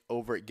 tonight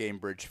over at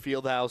Gamebridge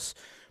Fieldhouse.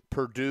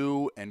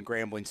 Purdue and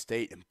Grambling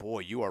State, and boy,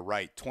 you are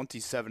right,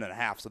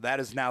 27.5. So that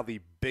is now the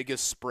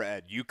biggest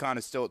spread. UConn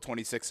is still at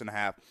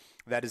 26.5.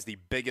 That is the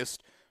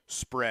biggest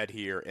spread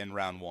here in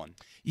round one.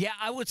 Yeah,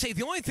 I would say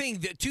the only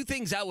thing, two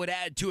things I would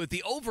add to it,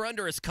 the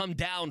over-under has come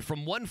down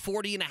from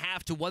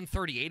 140.5 to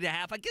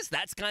 138.5. I guess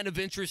that's kind of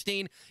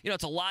interesting.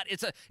 It's a lot.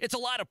 It's a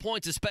lot of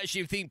points, especially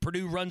if you think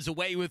Purdue runs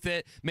away with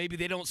it. Maybe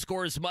they don't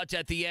score as much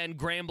at the end.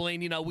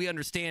 Grambling, we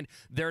understand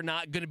they're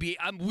not going to be.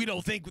 We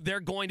don't think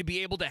they're going to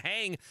be able to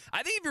hang.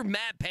 I think if you're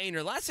Matt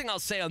Painter, last thing I'll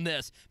say on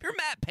this, if you're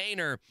Matt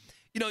Painter,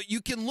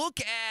 you can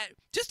look at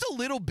just a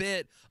little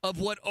bit of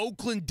what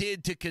Oakland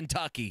did to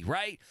Kentucky,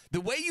 right?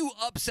 The way you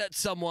upset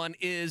someone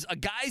is a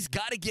guy's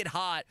got to get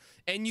hot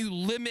and you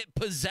limit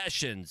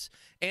possessions.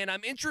 And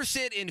I'm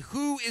interested in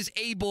who is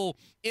able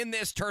in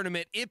this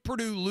tournament, if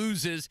Purdue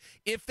loses,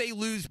 if they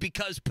lose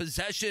because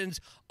possessions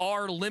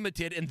are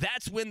limited. And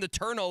that's when the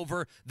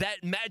turnover,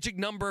 that magic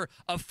number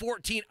of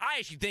 14, I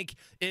actually think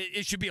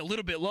it should be a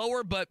little bit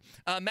lower, but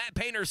Matt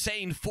Painter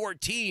saying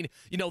 14,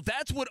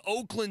 that's what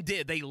Oakland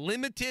did. They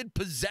limited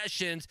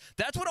possessions.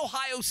 That's what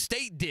Ohio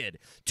State did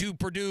to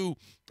Purdue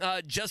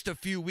just a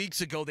few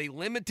weeks ago. They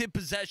limited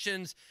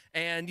possessions,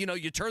 and,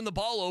 you turn the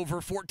ball over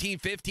 14,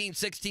 15,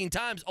 16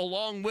 times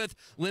along with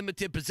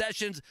limited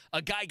possessions.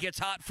 A guy gets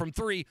hot from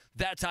 3.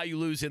 That's how you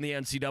lose in the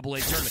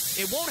NCAA tournament.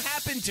 It won't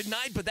happen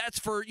tonight, but that's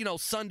for,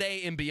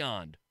 Sunday and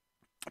beyond.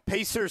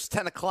 Pacers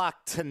 10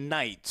 o'clock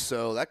tonight,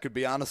 so that could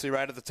be honestly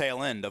right at the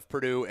tail end of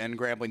Purdue and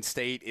Grambling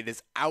State. It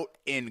is out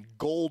in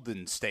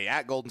Golden State,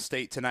 at Golden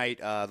State tonight.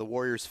 The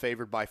Warriors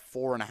favored by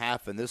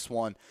 4.5 in this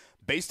one.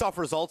 Based off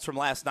results from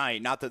last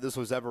night, not that this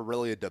was ever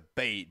really a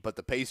debate, but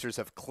the Pacers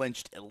have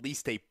clinched at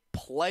least a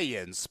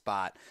play-in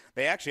spot.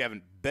 They actually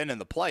haven't been in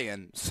the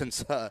play-in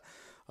since the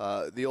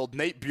old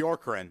Nate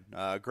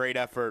Bjorkgren. Great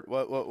effort.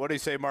 What did he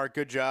say, Mark?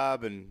 Good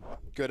job and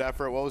good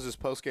effort. What was his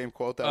post-game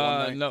quote that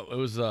one night? No, it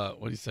was,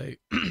 what did he say?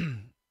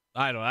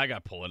 I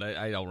got to pull it.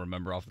 I don't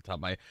remember off the top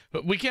of my head.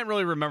 But we can't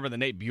really remember the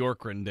Nate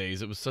Bjorkgren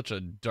days. It was such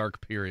a dark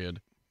period.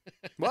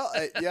 Well,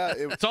 yeah.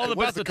 It's all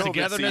about the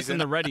togetherness season.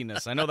 And the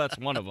readiness. I know that's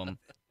one of them.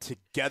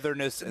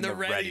 Togetherness and the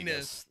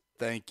readiness.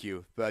 Thank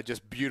you.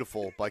 Just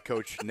beautiful by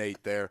Coach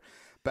Nate there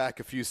back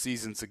a few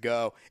seasons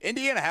ago.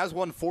 Indiana has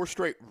won 4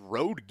 straight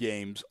road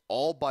games,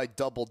 all by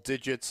double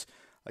digits.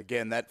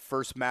 Again, that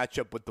first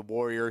matchup with the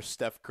Warriors,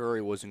 Steph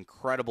Curry was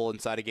incredible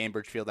inside of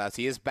Gamebridge Fieldhouse.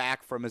 He is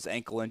back from his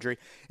ankle injury.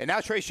 And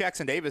now Trayce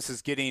Jackson-Davis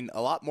is getting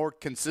a lot more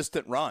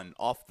consistent run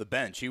off the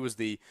bench. He was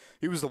the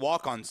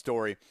walk-on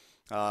story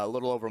a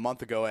little over a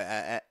month ago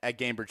at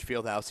Gamebridge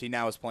Fieldhouse. He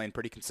now is playing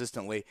pretty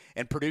consistently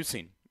and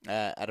producing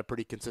at a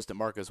pretty consistent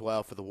mark as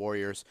well for the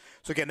Warriors.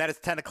 So, again, that is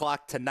 10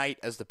 o'clock tonight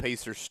as the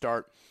Pacers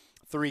start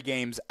 3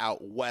 games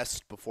out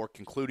west before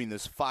concluding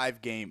this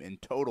 5-game in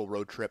total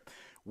road trip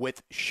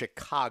with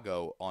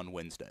Chicago on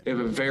Wednesday. They have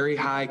a very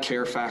high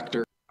care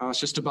factor. It's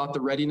just about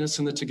the readiness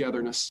and the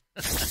togetherness.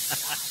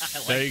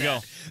 There you go.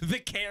 The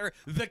care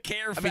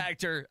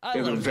factor. They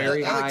have a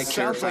very high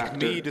care Sounds like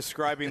factor. me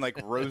describing like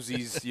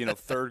Rosie's,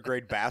 third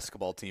grade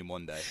basketball team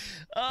one day.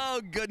 Oh,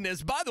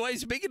 goodness. By the way,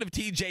 speaking of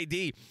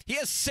TJD, he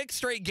has 6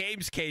 straight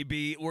games,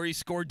 KB, where he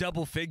scored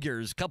double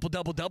figures. Couple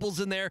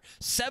double-doubles in there.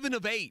 7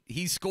 of 8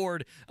 he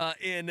scored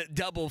in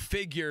double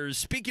figures.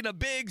 Speaking of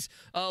bigs,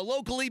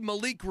 locally,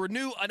 Malik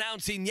Renew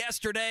announcing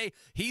yesterday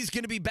he's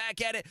going to be back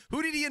at it.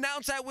 Who did he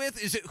announce that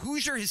with? Is it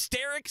Hoosier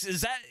Hysterics?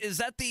 Is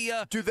that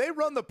the... Do they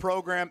run the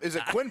program? Is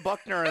it Quinn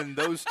Buckner and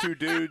those two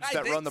dudes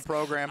that run the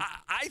program?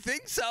 I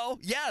think so,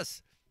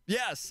 yes.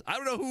 Yes. I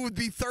don't know who would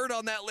be third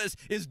on that list.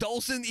 Is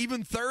Dolson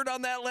even third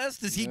on that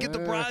list? Does he get the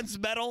bronze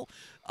medal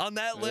on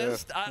that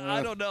list?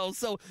 I don't know.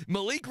 So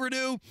Malik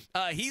Renew,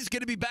 he's going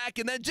to be back.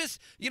 And then just,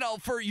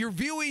 for your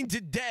viewing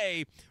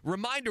today,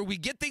 reminder, we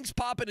get things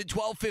popping at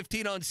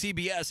 12:15 on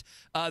CBS.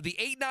 The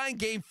 8-9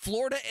 game,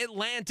 Florida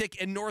Atlantic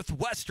and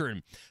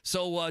Northwestern.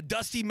 So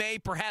Dusty May,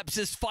 perhaps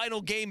his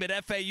final game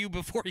at FAU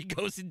before he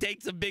goes and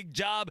takes a big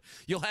job.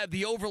 You'll have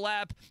the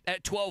overlap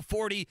at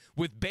 12:40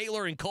 with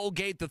Baylor and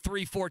Colgate, the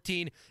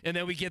 3:14. And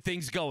then we get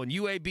things going.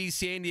 UAB,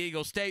 San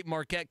Diego State,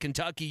 Marquette,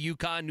 Kentucky,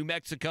 UConn, New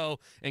Mexico,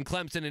 and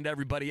Clemson and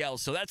everybody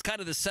else. So that's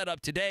kind of the setup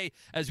today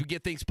as we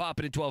get things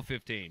popping at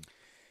 12:15.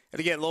 And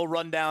again, a little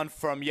rundown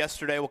from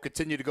yesterday. We'll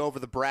continue to go over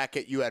the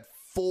bracket. You had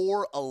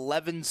 4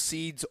 11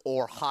 seeds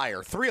or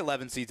higher. 3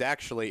 11 seeds,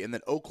 actually. And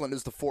then Oakland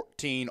is the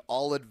 14,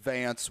 all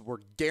advance. We're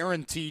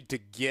guaranteed to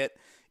get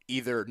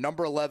either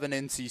number 11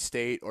 NC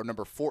State or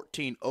number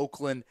 14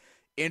 Oakland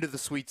into the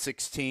Sweet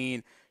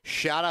 16.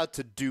 Shout out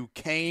to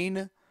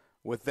Duquesne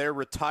with their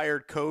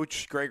retired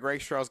coach. Greg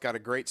Rakestraw's got a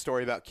great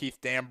story about Keith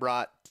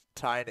Dambrot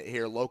tying it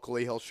here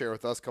locally. He'll share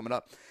with us coming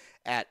up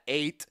at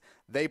 8.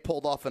 They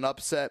pulled off an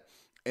upset.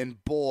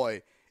 And,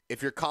 boy,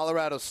 if you're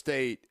Colorado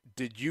State,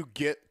 did you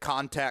get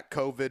contact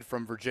COVID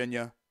from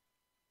Virginia?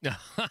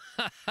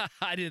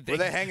 I didn't think.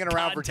 Were they hanging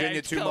around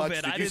Virginia too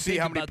much? Did you see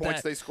how many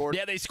points they scored?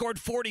 Yeah, they scored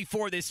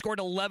 44. They scored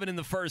 11 in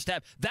the first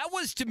half. That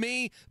was, to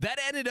me, that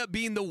ended up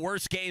being the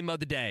worst game of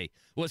the day,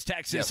 was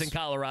Texas and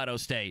Colorado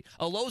State.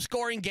 A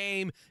low-scoring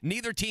game.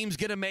 Neither team's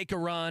going to make a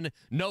run.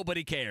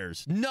 Nobody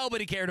cares.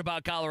 Nobody cared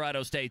about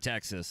Colorado State,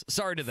 Texas.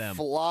 Sorry to them.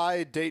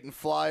 Dayton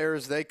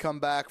Flyers, they come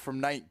back from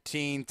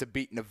 19 to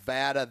beat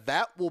Nevada.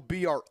 That will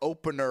be our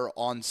opener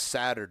on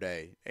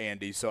Saturday,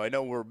 Andy. So I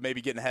know we're maybe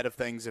getting ahead of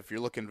things if you're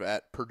looking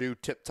at Purdue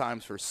tip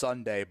times for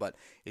Sunday, but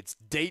it's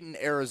Dayton,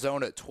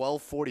 Arizona at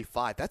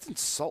 12:45. That's in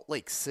Salt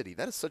Lake City.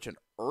 That is such an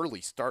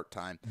early start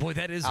time. Boy,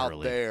 that is out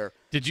early. There.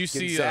 Did you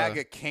see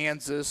Gonzaga,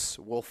 Kansas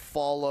will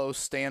follow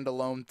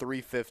standalone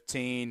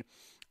 3:15,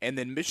 and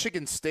then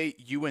Michigan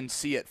State,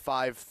 UNC at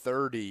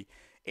 5:30.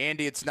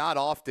 Andy, it's not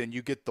often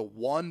you get the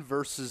 1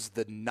 versus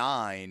the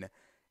 9.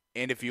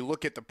 And if you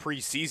look at the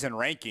preseason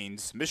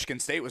rankings,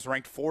 Michigan State was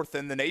ranked 4th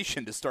in the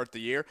nation to start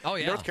the year. Oh,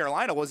 yeah. North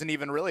Carolina wasn't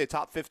even really a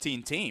top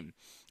 15 team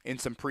in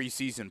some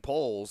preseason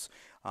polls.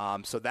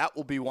 So that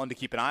will be one to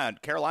keep an eye on.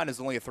 Carolina's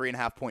only a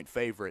 3.5-point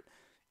favorite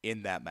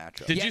in that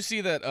matchup. Did you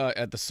see that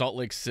at the Salt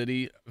Lake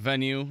City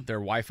venue, their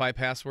Wi-Fi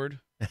password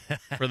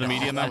for the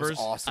media members?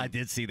 Awesome. I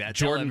did see that.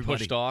 Jordan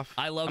pushed off.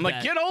 I love I'm that.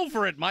 like, get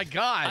over it, my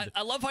God.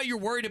 I love how you're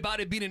worried about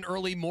it being an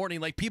early morning.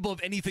 Like, people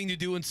have anything to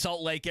do in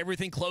Salt Lake.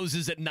 Everything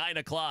closes at 9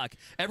 o'clock.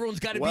 Everyone's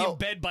got to be in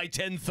bed by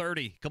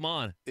 10:30. Come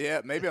on.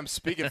 Yeah, maybe I'm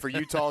speaking for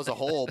Utah as a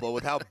whole, but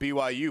with how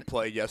BYU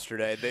played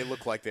yesterday, they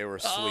looked like they were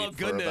asleep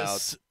for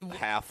about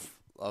half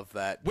of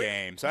that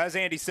game. So as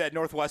Andy said,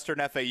 Northwestern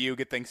FAU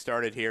get things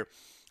started here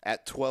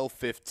at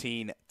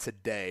 12:15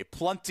 today.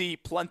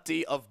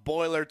 Plenty of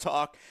Boiler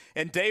talk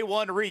and day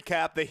one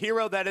recap. The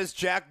hero that is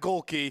Jack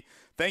Golke.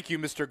 Thank you,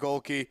 Mr.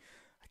 Golke.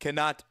 I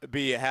cannot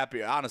be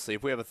happier. Honestly,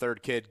 if we have a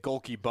third kid,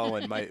 Golke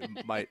Bowen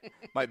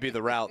might be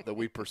the route that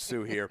we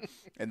pursue here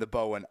in the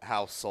Bowen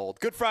household.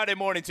 Good Friday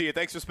morning to you.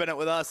 Thanks for spending it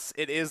with us.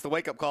 It is the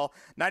Wake Up Call,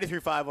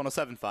 93.5,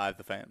 107.5,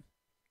 The Fan.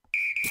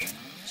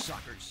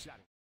 Soccer Saturday.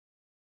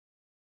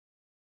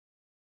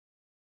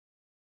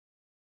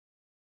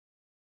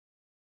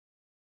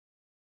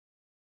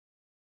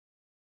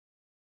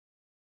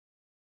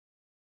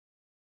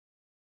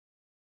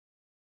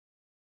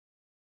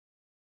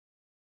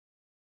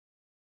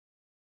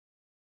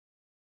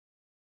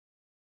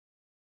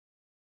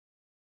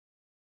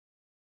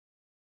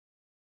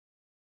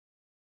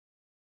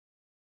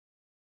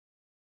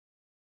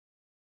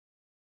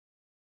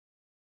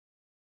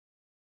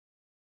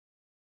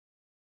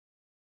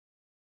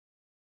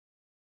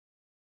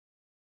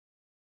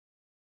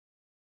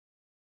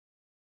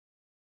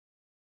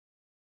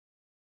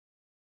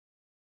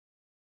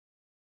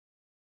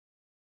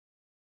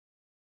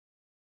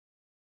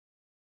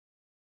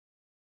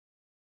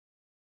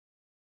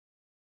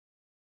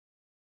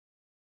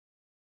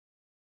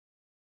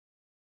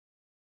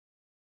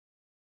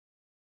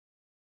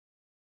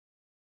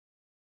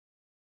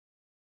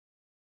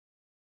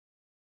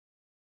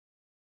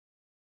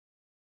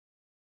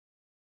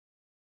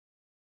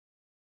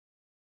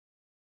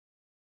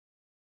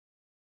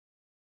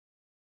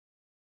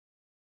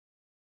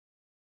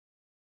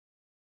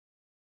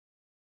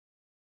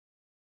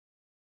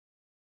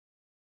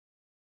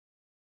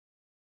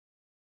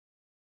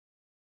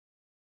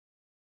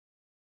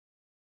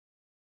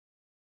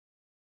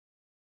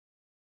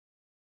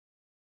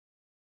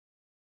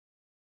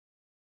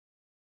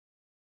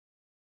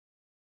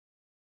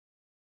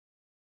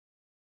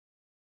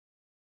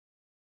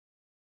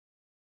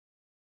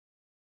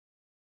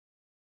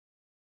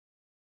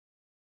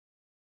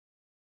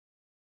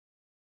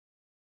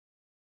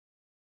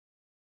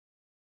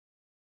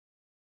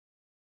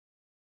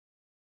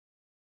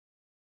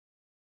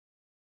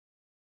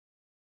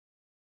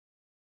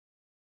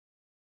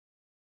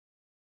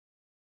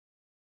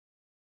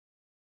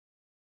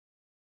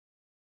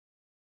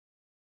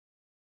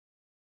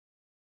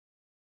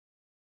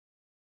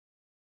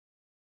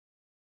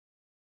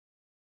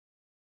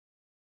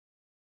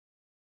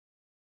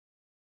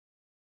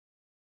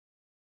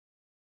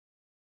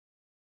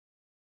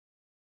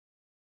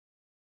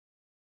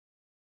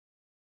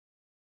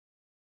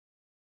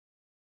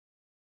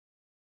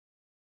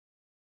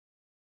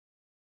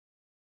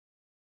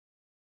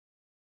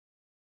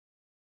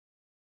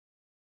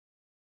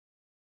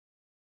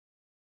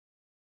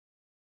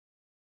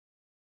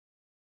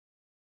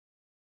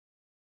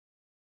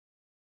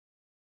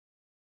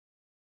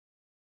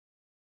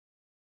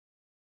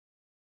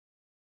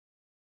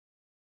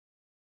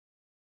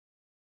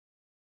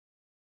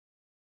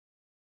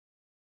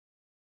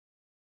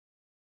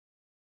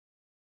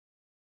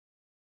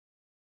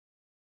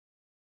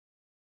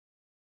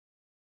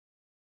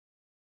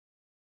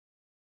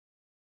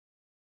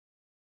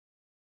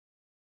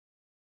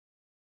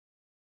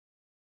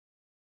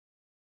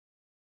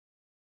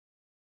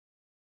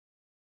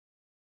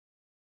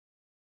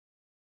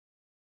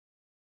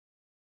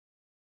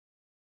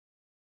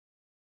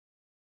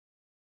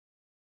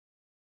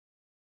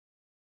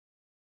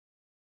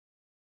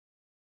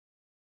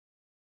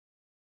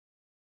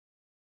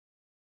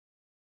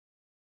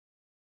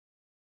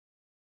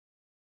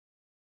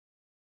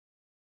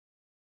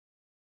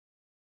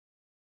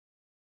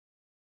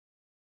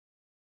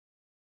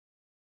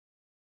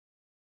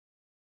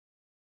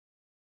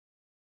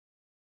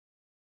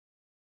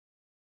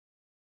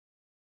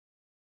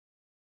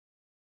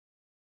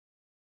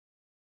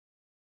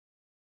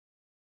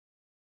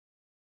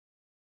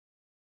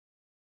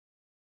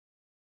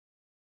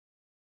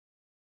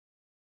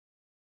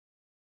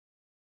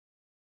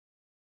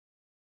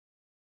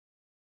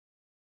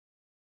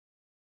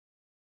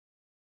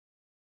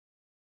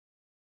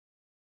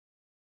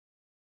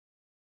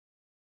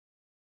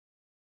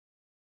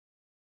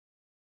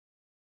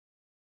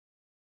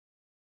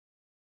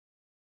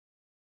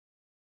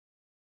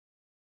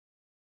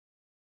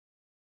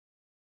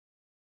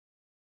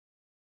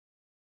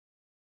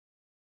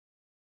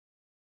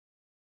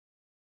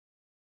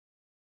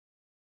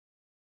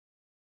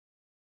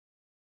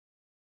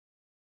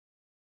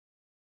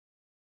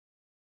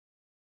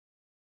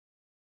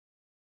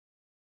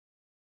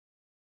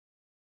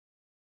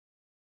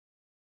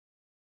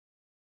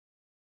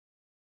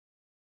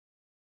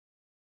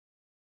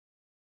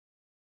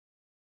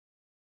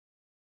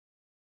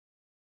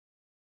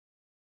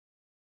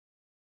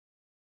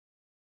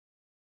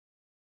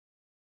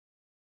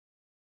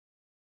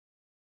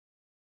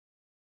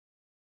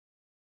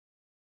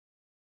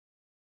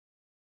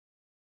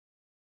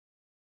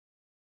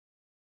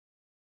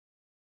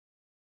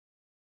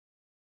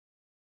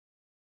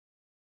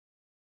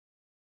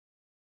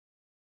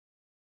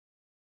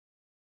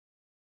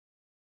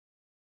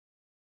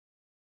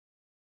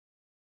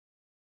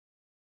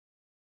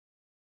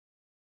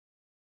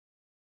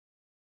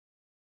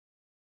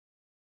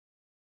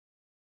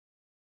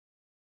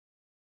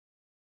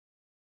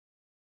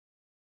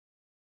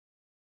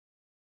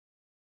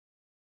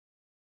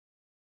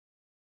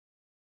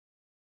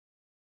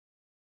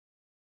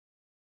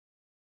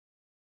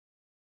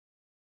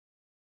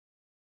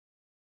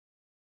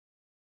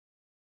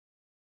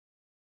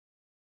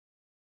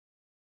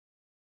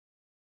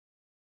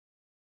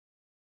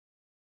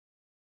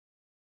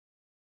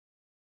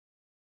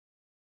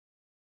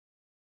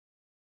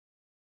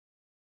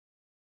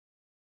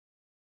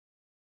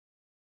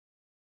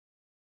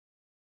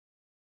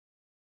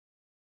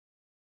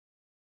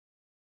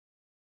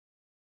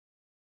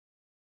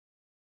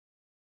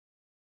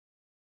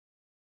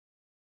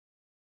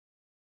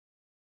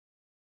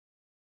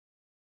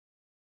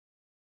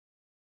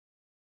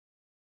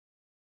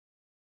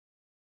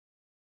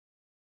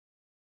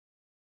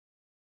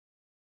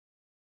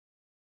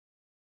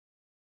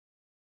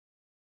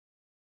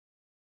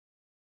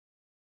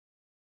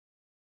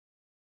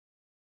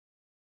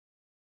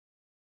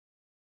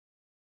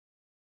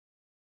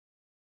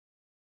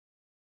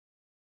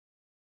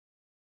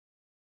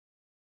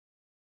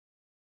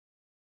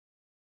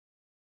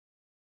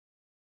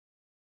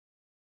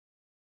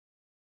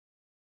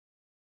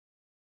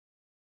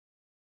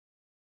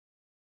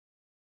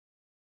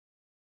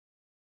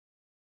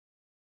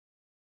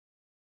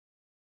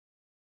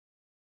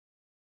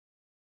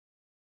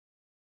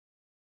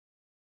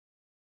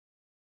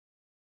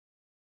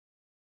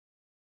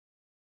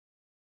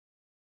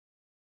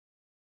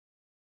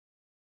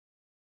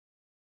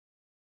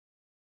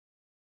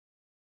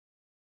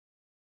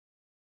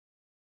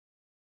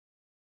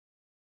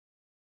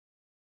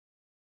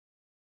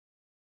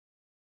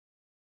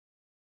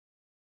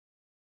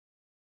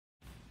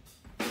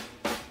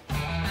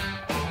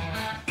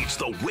 It's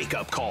the Wake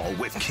Up Call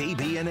with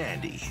KB and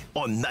Andy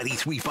on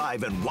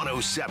 93.5 and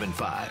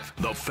 107.5.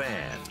 The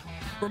Fan.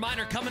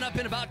 Reminder, coming up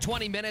in about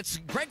 20 minutes,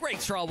 Greg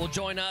Rakestraw will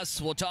join us.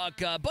 We'll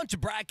talk a bunch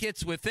of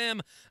brackets with him,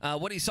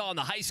 what he saw in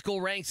the high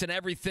school ranks and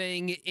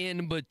everything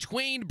in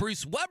between.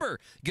 Bruce Weber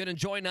going to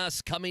join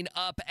us coming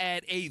up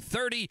at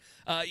 8:30.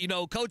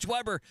 Coach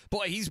Weber,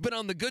 boy, he's been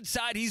on the good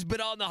side. He's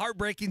been on the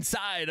heartbreaking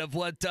side of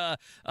what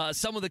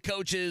some of the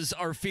coaches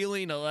are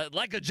feeling,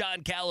 like a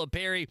John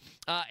Calipari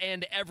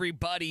and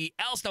everybody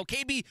else. Now,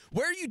 KB,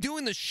 where are you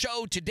doing the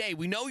show today?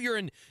 We know you're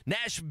in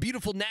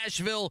beautiful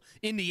Nashville,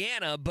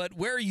 Indiana, but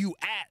where are you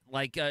at?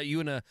 Like, you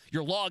in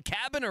your log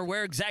cabin, or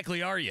where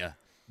exactly are you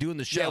doing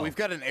the show? Yeah, we've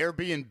got an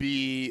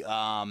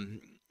Airbnb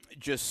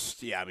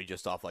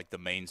just off like the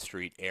Main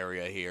Street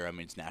area here. I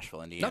mean, it's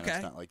Nashville, Indiana. Okay.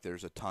 It's not like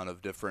there's a ton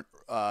of different,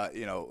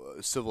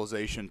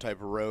 civilization type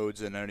of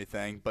roads and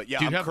anything. But yeah,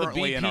 Do you I'm have the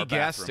currently in our BP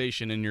gas bathroom.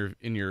 station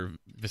in your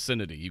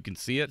vicinity? You can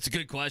see it. It's a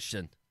good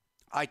question.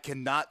 I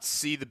cannot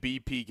see the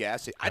BP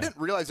gas station. I didn't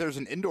realize there was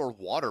an indoor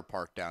water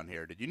park down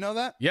here. Did you know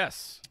that?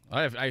 Yes,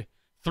 I have.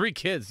 3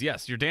 kids.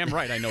 Yes, you're damn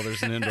right. I know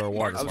there's an indoor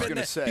water I was park.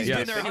 going to say, He's been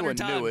if there anyone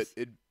 100 knew times.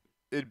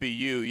 it'd be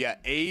you. Yeah,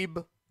 Abe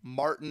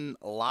Martin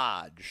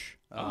Lodge.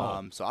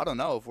 So I don't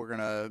know if we're going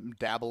to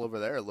dabble over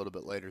there a little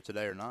bit later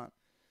today or not.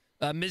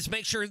 Just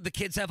make sure the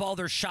kids have all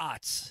their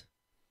shots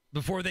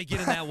before they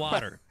get in that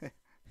water.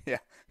 Yeah.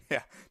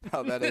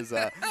 No, that is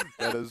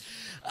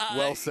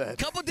well said.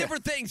 Couple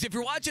different things. If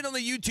you're watching on the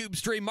YouTube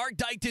stream, Mark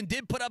Dykton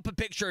did put up a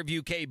picture of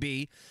you,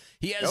 KB.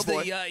 He has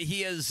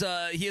he has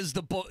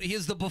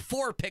the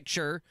before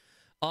picture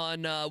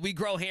on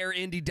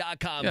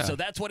WeGrowHairIndy.com. Yeah. So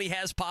that's what he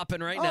has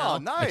popping right now. Oh,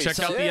 nice. I checked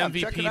out the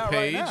MVP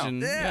page,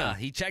 and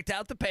he checked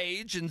out the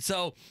page, and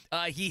so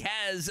he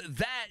has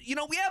that.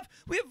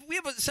 We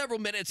have several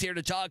minutes here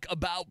to talk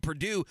about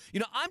Purdue.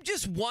 I'm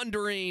just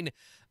wondering.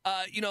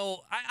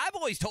 I've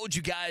always told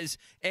you guys,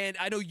 and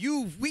I know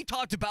we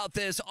talked about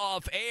this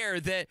off air,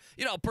 that,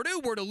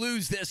 Purdue were to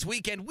lose this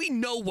weekend, we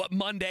know what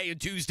Monday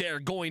and Tuesday are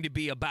going to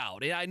be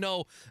about. And I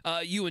know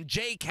you and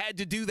Jake had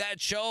to do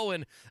that show,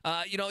 and,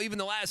 even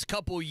the last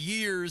couple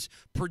years,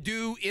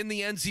 Purdue in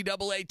the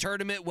NCAA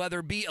tournament,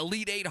 whether it be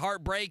Elite Eight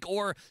heartbreak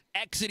or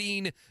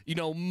exiting,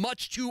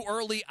 much too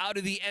early out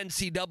of the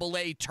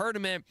NCAA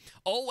tournament,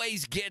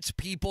 always gets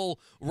people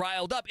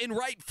riled up, and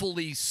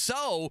rightfully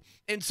so.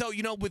 And so,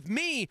 with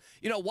me,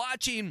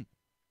 watching,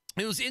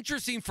 it was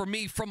interesting for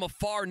me from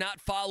afar, not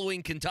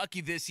following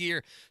Kentucky this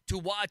year, to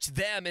watch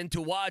them and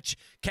to watch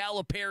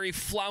Calipari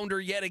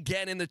flounder yet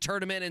again in the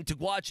tournament, and to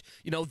watch,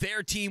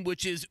 their team,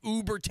 which is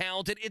uber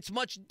talented. It's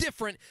much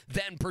different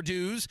than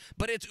Purdue's,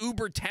 but it's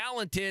uber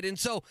talented. And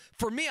so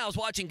for me, I was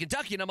watching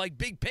Kentucky, and I'm like,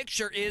 big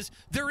picture is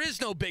there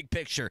is no big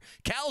picture.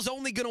 Cal's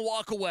only going to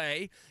walk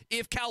away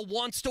if Cal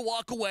wants to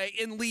walk away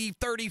and leave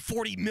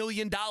 $30-40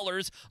 million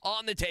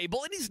on the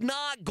table, and he's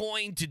not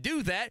going to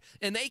do that,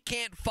 and they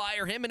can't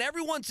fire him, and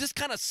everyone's just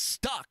kind of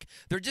stuck.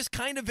 They're just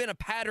kind of in a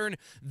pattern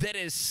that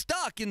is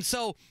stuck, and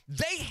so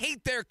they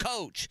hate their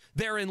coach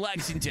there in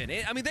Lexington.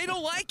 I mean, they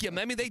don't like him.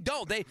 I mean, they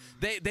don't. They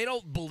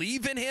don't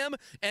believe in him,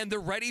 and they're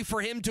ready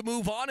for him to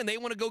move on, and they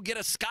want to go get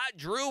a Scott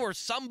Drew or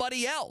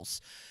somebody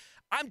else.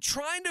 I'm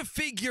trying to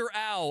figure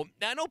out,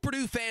 I know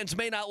Purdue fans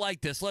may not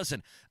like this.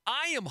 Listen,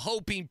 I am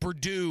hoping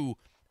Purdue,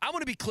 I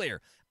want to be clear,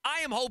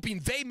 I am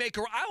hoping they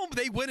I hope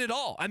they win it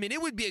all. I mean,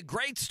 it would be a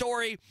great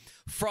story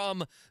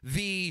from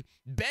the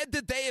bed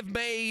that they have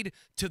made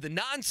to the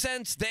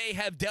nonsense they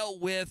have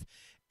dealt with,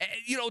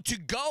 to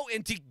go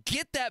and to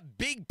get that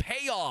big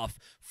payoff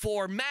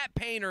for Matt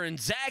Painter and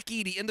Zach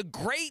Edey and the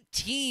great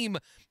team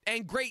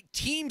and great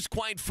teams,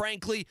 quite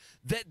frankly,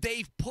 that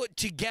they've put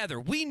together.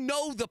 We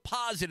know the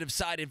positive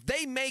side. If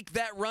they make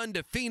that run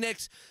to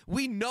Phoenix,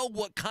 we know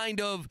what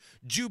kind of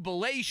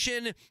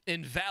jubilation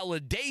and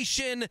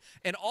validation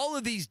and all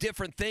of these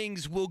different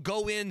things will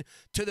go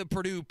into the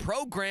Purdue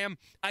program.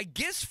 I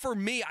guess for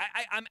me,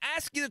 I'm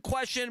asking the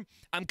question,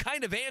 I'm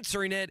kind of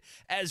answering it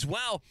as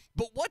well,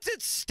 but what's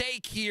at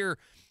stake here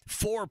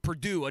for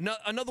Purdue? In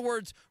other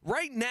words,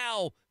 right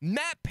now,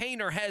 Matt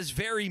Painter has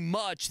very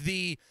much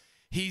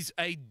he's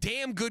a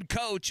damn good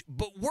coach,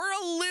 but we're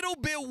a little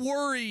bit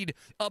worried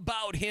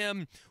about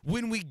him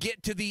when we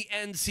get to the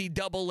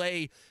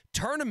NCAA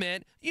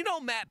tournament.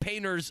 Matt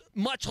Painter's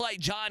much like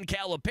John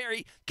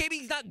Calipari. KB,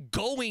 he's not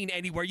going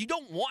anywhere.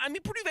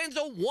 Purdue fans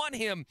don't want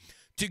him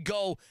to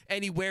go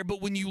anywhere,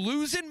 but when you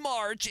lose in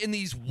March in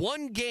these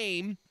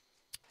one-game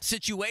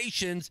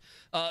situations,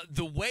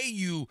 the way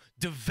you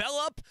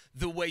develop,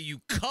 the way you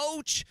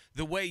coach,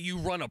 the way you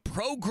run a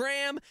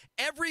program,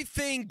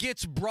 everything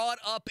gets brought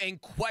up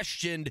and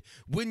questioned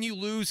when you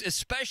lose,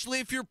 especially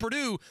if you're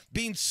Purdue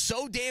being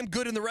so damn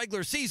good in the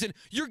regular season.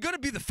 You're going to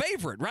be the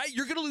favorite, right?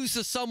 You're going to lose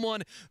to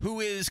someone who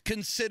is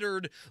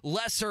considered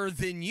lesser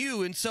than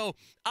you. And so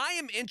I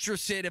am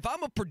interested, if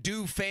I'm a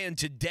Purdue fan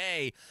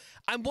today,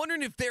 I'm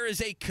wondering if there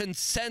is a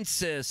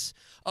consensus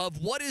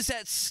of what is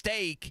at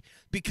stake,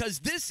 because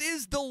this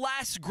is the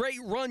last great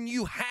run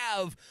you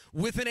have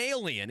with an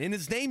alien, and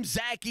his name's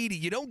Zach Edey.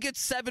 You don't get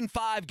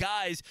 7'5"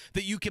 guys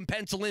that you can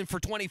pencil in for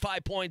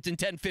 25 points and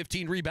 10,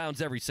 15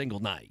 rebounds every single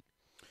night.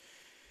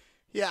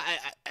 Yeah,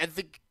 I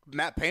think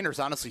Matt Painter's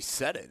honestly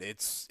said it.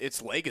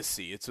 It's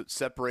legacy. It's what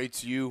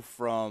separates you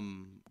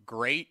from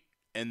great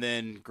and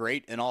then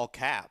great in all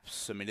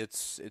caps. I mean,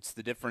 it's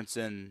the difference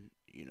in,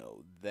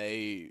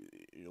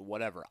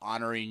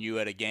 honoring you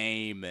at a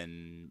game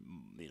and,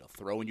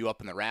 throwing you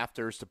up in the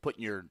rafters to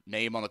putting your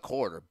name on the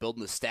court or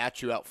building a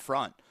statue out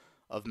front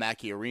of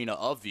Mackey Arena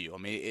of you. I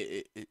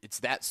mean, it's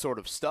that sort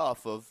of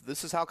stuff of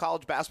this is how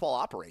college basketball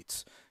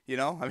operates. I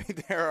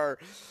mean, there are,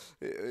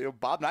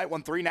 Bob Knight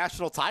won 3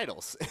 national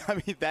titles. I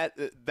mean,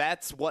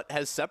 that's what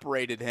has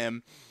separated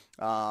him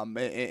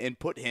and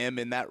put him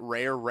in that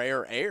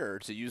rare air,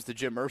 to use the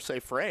Jim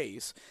Irsay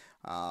phrase.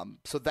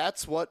 So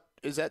that's what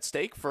is at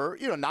stake for,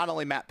 not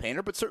only Matt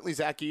Painter, but certainly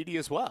Zach Edey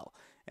as well.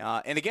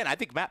 And again, I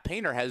think Matt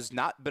Painter has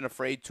not been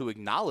afraid to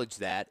acknowledge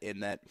that,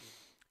 in that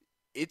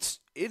it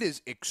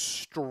is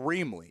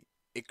extremely,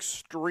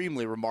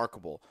 extremely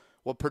remarkable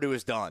what Purdue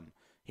has done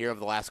here over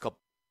the last couple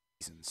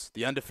seasons.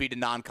 The undefeated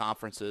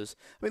non-conferences.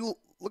 I mean,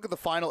 look at the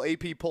final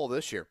AP poll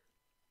this year.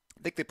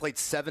 I think they played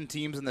 7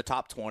 teams in the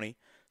top 20,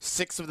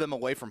 6 of them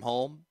away from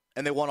home,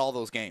 and they won all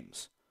those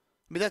games.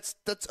 I mean,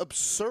 that's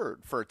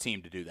absurd for a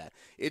team to do that.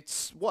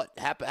 It's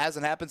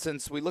hasn't happened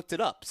since we looked it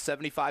up,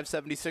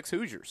 75-76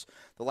 Hoosiers,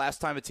 the last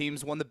time a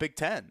team's won the Big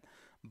Ten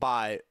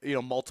by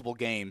multiple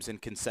games in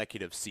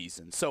consecutive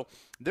seasons. So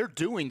they're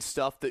doing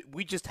stuff that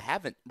we just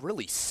haven't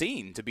really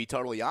seen, to be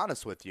totally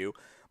honest with you.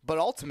 But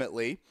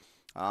ultimately,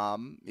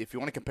 if you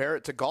want to compare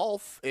it to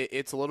golf,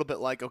 it's a little bit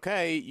like,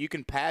 okay, you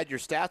can pad your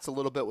stats a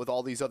little bit with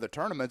all these other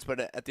tournaments, but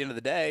at the end of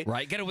the day,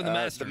 right, get it with the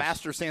Masters. The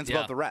Masters stands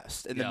above the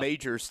rest, and the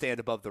majors stand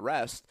above the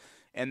rest,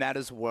 and that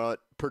is what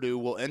Purdue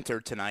will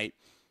enter tonight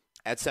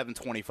at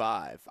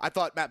 7:25. I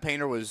thought Matt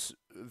Painter was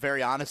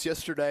very honest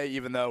yesterday,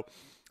 even though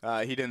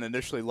he didn't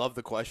initially love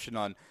the question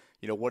on,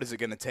 what is it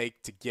going to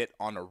take to get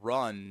on a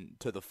run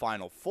to the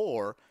Final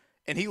Four,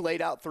 and he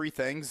laid out 3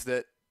 things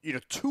that,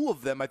 2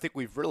 of them I think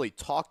we've really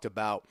talked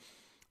about.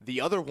 The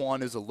other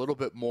one is a little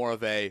bit more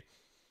of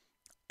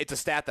it's a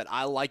stat that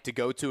I like to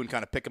go to and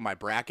kind of pick in my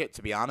bracket,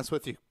 to be honest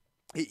with you.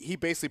 He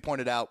basically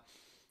pointed out,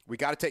 we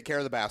got to take care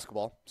of the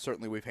basketball.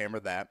 Certainly we've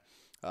hammered that.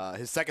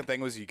 His second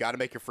thing was you got to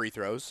make your free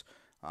throws.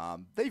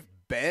 They've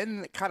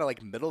been kind of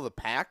like middle of the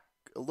pack,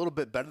 a little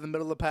bit better than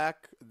middle of the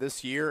pack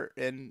this year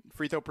in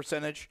free throw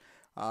percentage.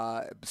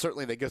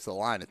 Certainly they get to the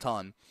line a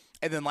ton.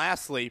 And then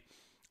lastly,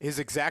 his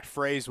exact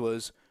phrase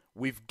was,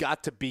 we've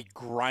got to be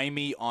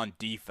grimy on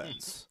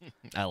defense.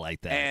 I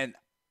like that. And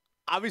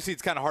obviously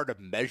it's kind of hard to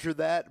measure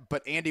that,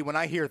 but Andy, when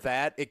I hear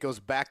that, it goes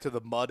back to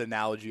the mud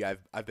analogy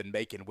I've been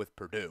making with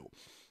Purdue.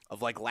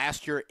 Of like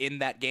last year in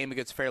that game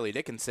against Fairleigh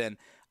Dickinson,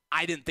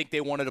 I didn't think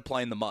they wanted to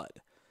play in the mud.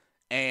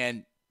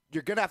 And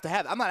you're going to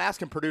have I'm not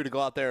asking Purdue to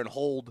go out there and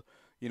hold,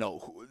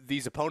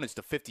 these opponents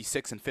to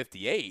 56 and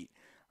 58,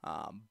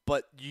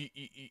 but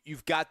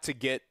you've got to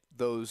get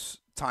those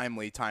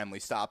timely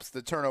stops.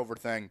 The turnover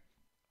thing,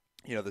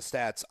 the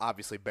stats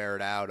obviously bear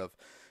it out of,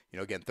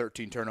 again,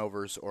 13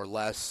 turnovers or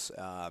less.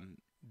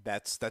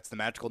 That's the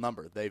magical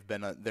number.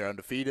 They're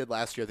undefeated.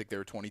 Last year I think they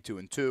were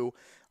 22-2,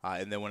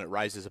 and then when it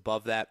rises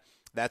above that,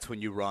 that's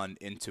when you run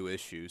into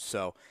issues.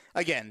 So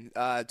again,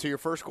 to your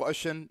first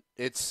question,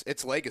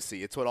 it's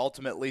legacy. It's what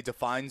ultimately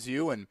defines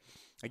you. And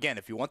again,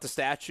 if you want the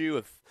statue,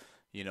 if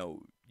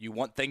you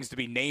want things to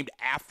be named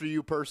after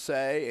you per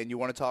se, and you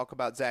want to talk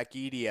about Zach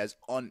Edey as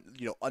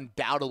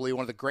undoubtedly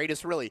one of the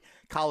greatest really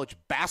college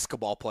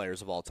basketball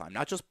players of all time,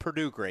 not just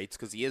Purdue greats,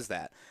 because he is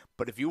that,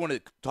 but if you want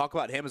to talk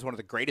about him as one of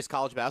the greatest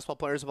college basketball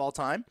players of all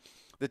time,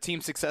 the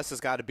team's success has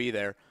got to be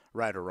there,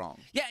 right or wrong.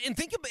 Yeah, and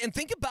think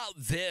about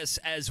this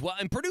as well.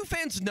 And Purdue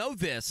fans know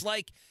this.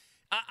 Like,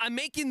 I'm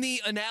making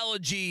the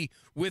analogy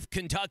with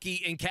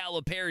Kentucky and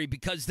Calipari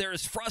because there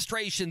is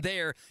frustration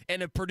there,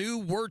 and if Purdue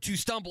were to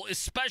stumble,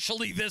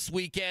 especially this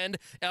weekend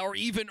or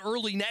even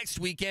early next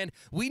weekend,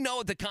 we know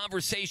what the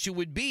conversation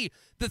would be.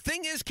 The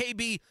thing is,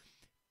 KB,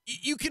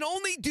 you can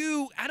only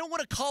do, I don't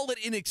want to call it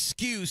an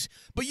excuse,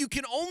 but you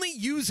can only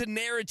use a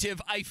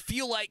narrative, I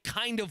feel like,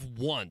 kind of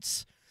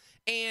once.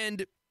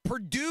 And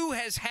Purdue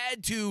has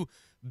had to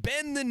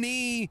bend the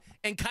knee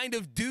and kind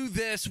of do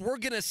this. We're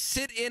going to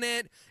sit in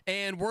it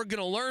and we're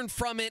going to learn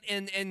from it.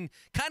 And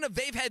kind of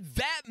they've had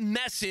that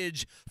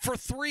message for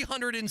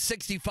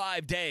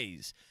 365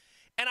 days.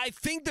 And I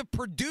think the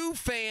Purdue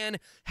fan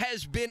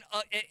has been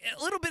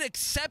a little bit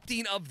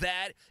accepting of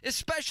that,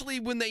 especially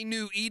when they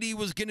knew Edey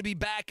was going to be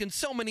back and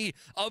so many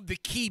of the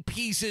key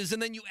pieces.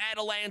 And then you add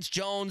a Lance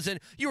Jones, and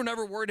you were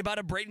never worried about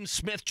a Braden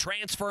Smith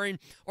transferring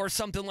or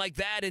something like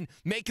that and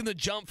making the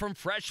jump from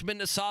freshman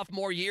to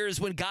sophomore years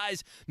when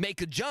guys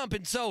make a jump.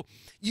 And so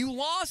you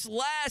lost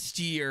last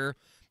year,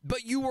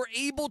 but you were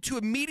able to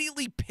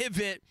immediately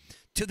pivot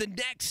to the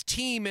next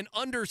team and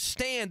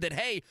understand that,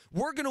 hey,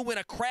 we're going to win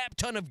a crap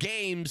ton of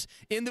games.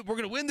 We're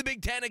going to win the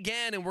Big Ten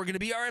again, and we're going to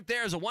be right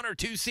there as a 1 or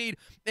 2 seed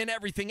and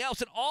everything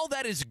else. And all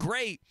that is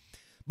great,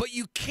 but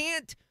you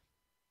can't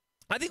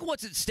 – I think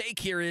what's at stake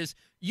here is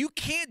you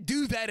can't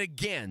do that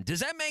again.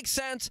 Does that make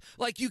sense?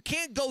 Like, you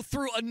can't go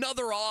through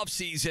another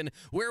offseason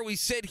where we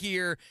sit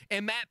here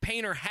and Matt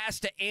Painter has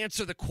to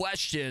answer the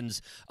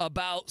questions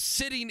about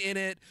sitting in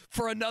it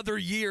for another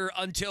year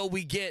until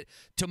we get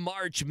to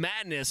March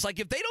Madness. Like,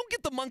 if they don't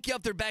get the monkey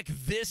off their back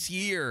this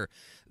year,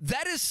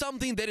 that is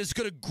something that is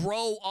going to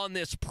grow on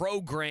this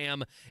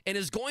program and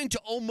is going to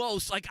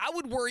almost, like, I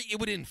would worry it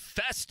would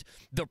infest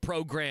the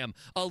program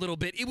a little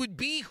bit. It would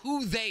be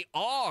who they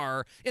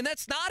are, and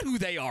that's not who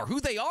they are. Who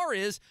they are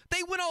is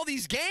they win all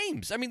these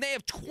games. I mean, they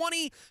have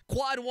 20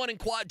 quad 1 and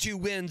quad 2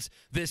 wins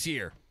this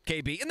year,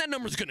 KB. And that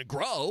number's going to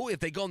grow. If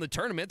they go in the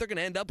tournament, they're going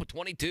to end up with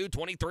 22,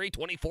 23,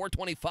 24,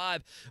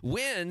 25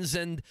 wins.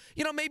 And,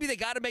 you know, maybe they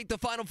got to make the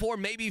Final Four.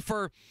 Maybe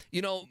for,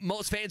 you know,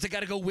 most fans, they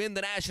got to go win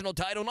the national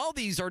title. And all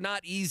these are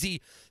not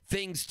easy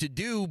things to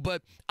do.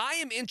 But I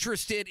am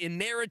interested in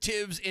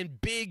narratives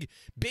and big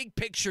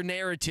picture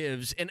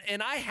narratives.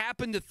 And I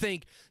happen to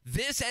think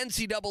this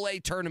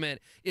NCAA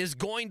tournament is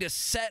going to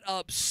set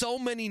up so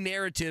many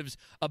narratives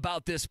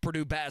about this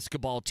Purdue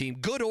basketball team,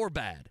 good or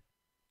bad.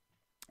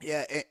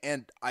 Yeah,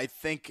 and I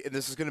think and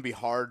this is going to be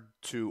hard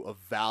to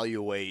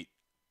evaluate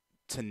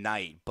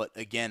tonight, but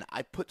again,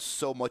 I put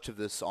so much of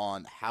this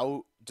on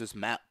how does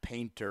Matt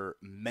Painter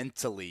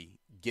mentally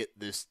get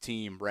this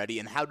team ready,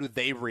 and how do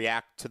they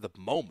react to the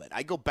moment?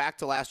 I go back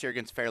to last year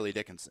against Fairleigh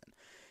Dickinson,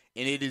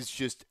 and it is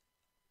just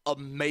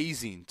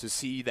amazing to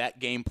see that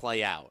game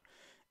play out.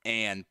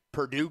 And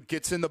Purdue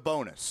gets in the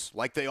bonus,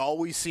 like they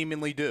always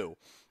seemingly do.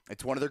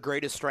 It's one of their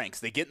greatest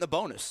strengths. They get in the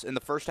bonus in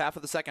the first half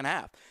of the second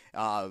half.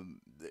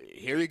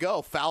 Here you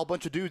go. Foul a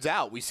bunch of dudes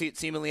out. We see it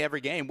seemingly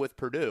every game with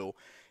Purdue.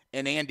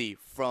 And Andy,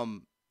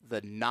 from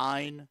the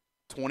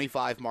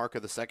 9:25 mark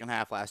of the second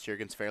half last year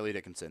against Fairleigh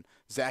Dickinson,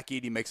 Zach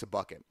Edey makes a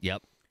bucket.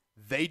 Yep.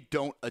 They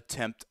don't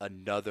attempt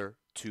another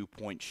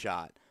 2-point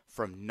shot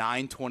from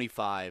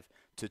 9:25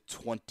 to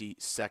 20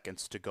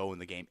 seconds to go in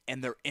the game.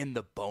 And they're in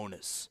the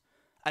bonus.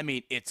 I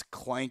mean, it's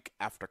clank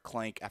after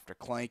clank after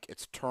clank.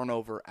 It's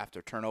turnover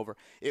after turnover.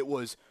 It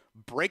was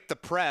break the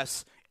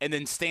press and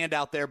then stand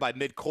out there by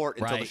midcourt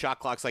until the shot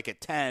clock's like at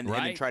 10 and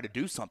then try to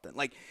do something.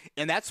 Like,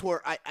 and that's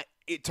where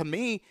to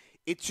me,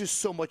 it's just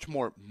so much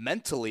more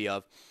mentally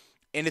of,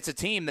 and it's a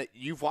team that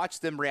you've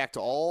watched them react to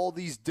all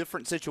these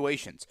different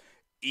situations.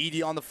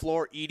 Edey on the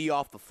floor, Edey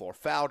off the floor,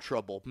 foul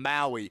trouble,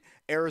 Maui,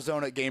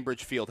 Arizona at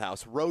Gainbridge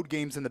Fieldhouse, road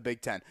games in the Big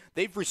Ten.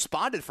 They've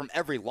responded from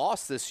every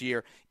loss this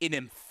year in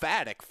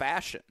emphatic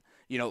fashion.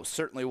 You know,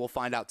 certainly we'll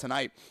find out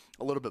tonight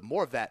a little bit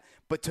more of that.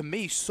 But to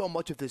me, so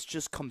much of this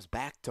just comes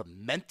back to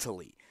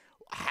mentally.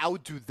 How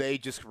do they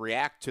just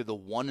react to the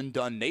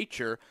one-and-done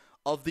nature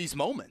of these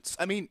moments?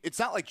 I mean, it's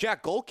not like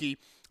Jack Golke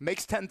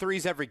makes 10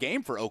 threes every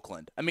game for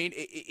Oakland. I mean,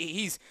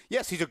 he's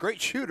a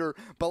great shooter,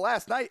 but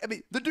last night, I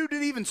mean, the dude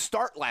didn't even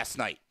start last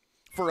night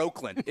for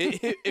Oakland.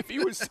 If he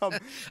was some,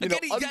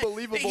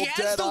 unbelievable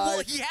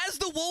Jedi. He has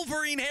the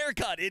Wolverine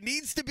haircut. It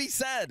needs to be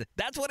said.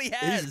 That's what he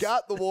has. He's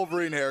got the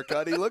Wolverine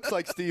haircut. He looks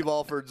like Steve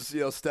Alford's,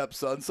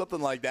 stepson,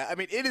 something like that. I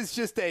mean, it is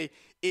just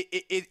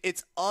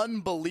it's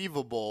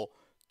unbelievable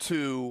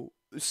to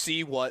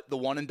see what the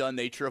one-and-done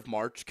nature of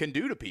March can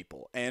do to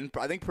people. And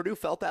I think Purdue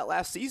felt that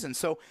last season.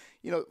 So,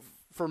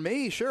 for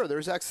me, sure,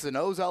 there's X's and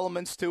O's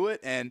elements to it.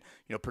 And,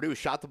 Purdue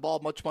shot the ball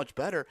much, much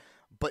better.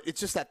 But it's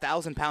just that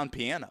 1,000-pound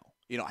piano.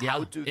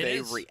 How do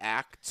they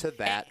react to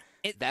that?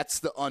 That's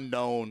the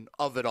unknown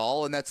of it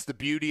all, and that's the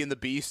beauty and the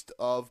beast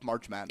of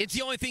March Madness. It's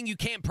the only thing you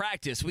can't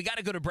practice. We got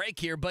to go to break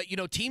here, but,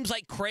 teams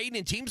like Creighton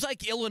and teams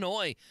like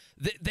Illinois,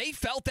 they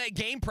felt that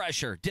game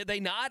pressure, did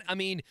they not? I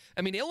mean,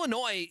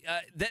 Illinois,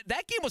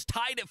 that game was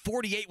tied at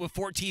 48 with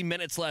 14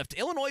 minutes left.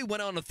 Illinois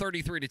went on a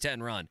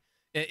 33-10 run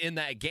in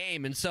that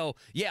game. And so,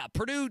 yeah,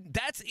 Purdue,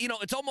 that's,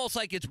 it's almost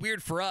like it's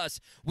weird for us.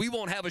 We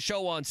won't have a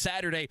show on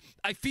Saturday.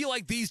 I feel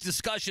like these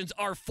discussions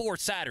are for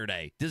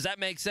Saturday. Does that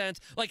make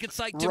sense? Like, it's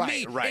like, to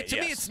me,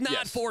 it's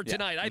not for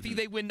tonight. I think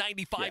they win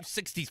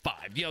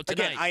 95-65, tonight.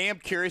 Again, I am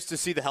curious to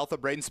see the health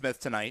of Braden Smith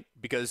tonight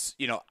because,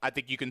 I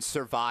think you can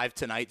survive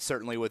tonight,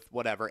 certainly with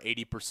whatever,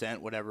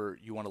 80%, whatever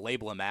you want to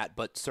label him at,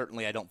 but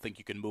certainly I don't think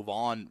you can move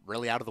on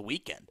really out of the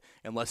weekend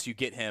unless you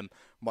get him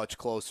much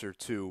closer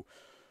to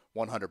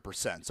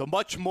 100%. So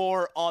much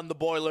more on the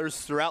Boilers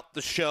throughout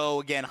the show.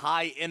 Again,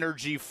 High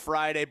Energy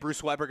Friday.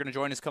 Bruce Weber going to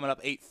join us coming up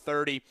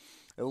 8:30.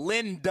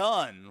 Lin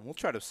Dunn. We'll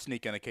try to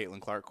sneak in a Caitlin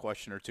Clark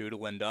question or two to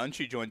Lin Dunn.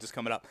 She joins us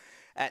coming up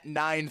at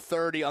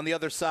 9:30. On the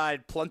other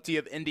side, plenty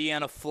of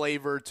Indiana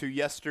flavor to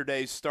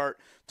yesterday's start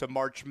to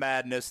March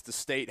Madness. The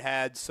state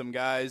had some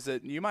guys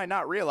that you might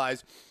not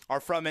realize are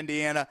from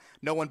Indiana.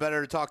 No one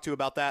better to talk to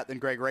about that than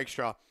Greg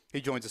Rakestraw.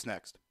 He joins us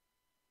next.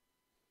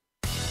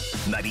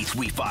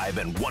 93.5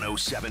 and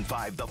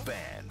 107.5 The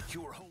Fan.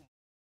 Your home.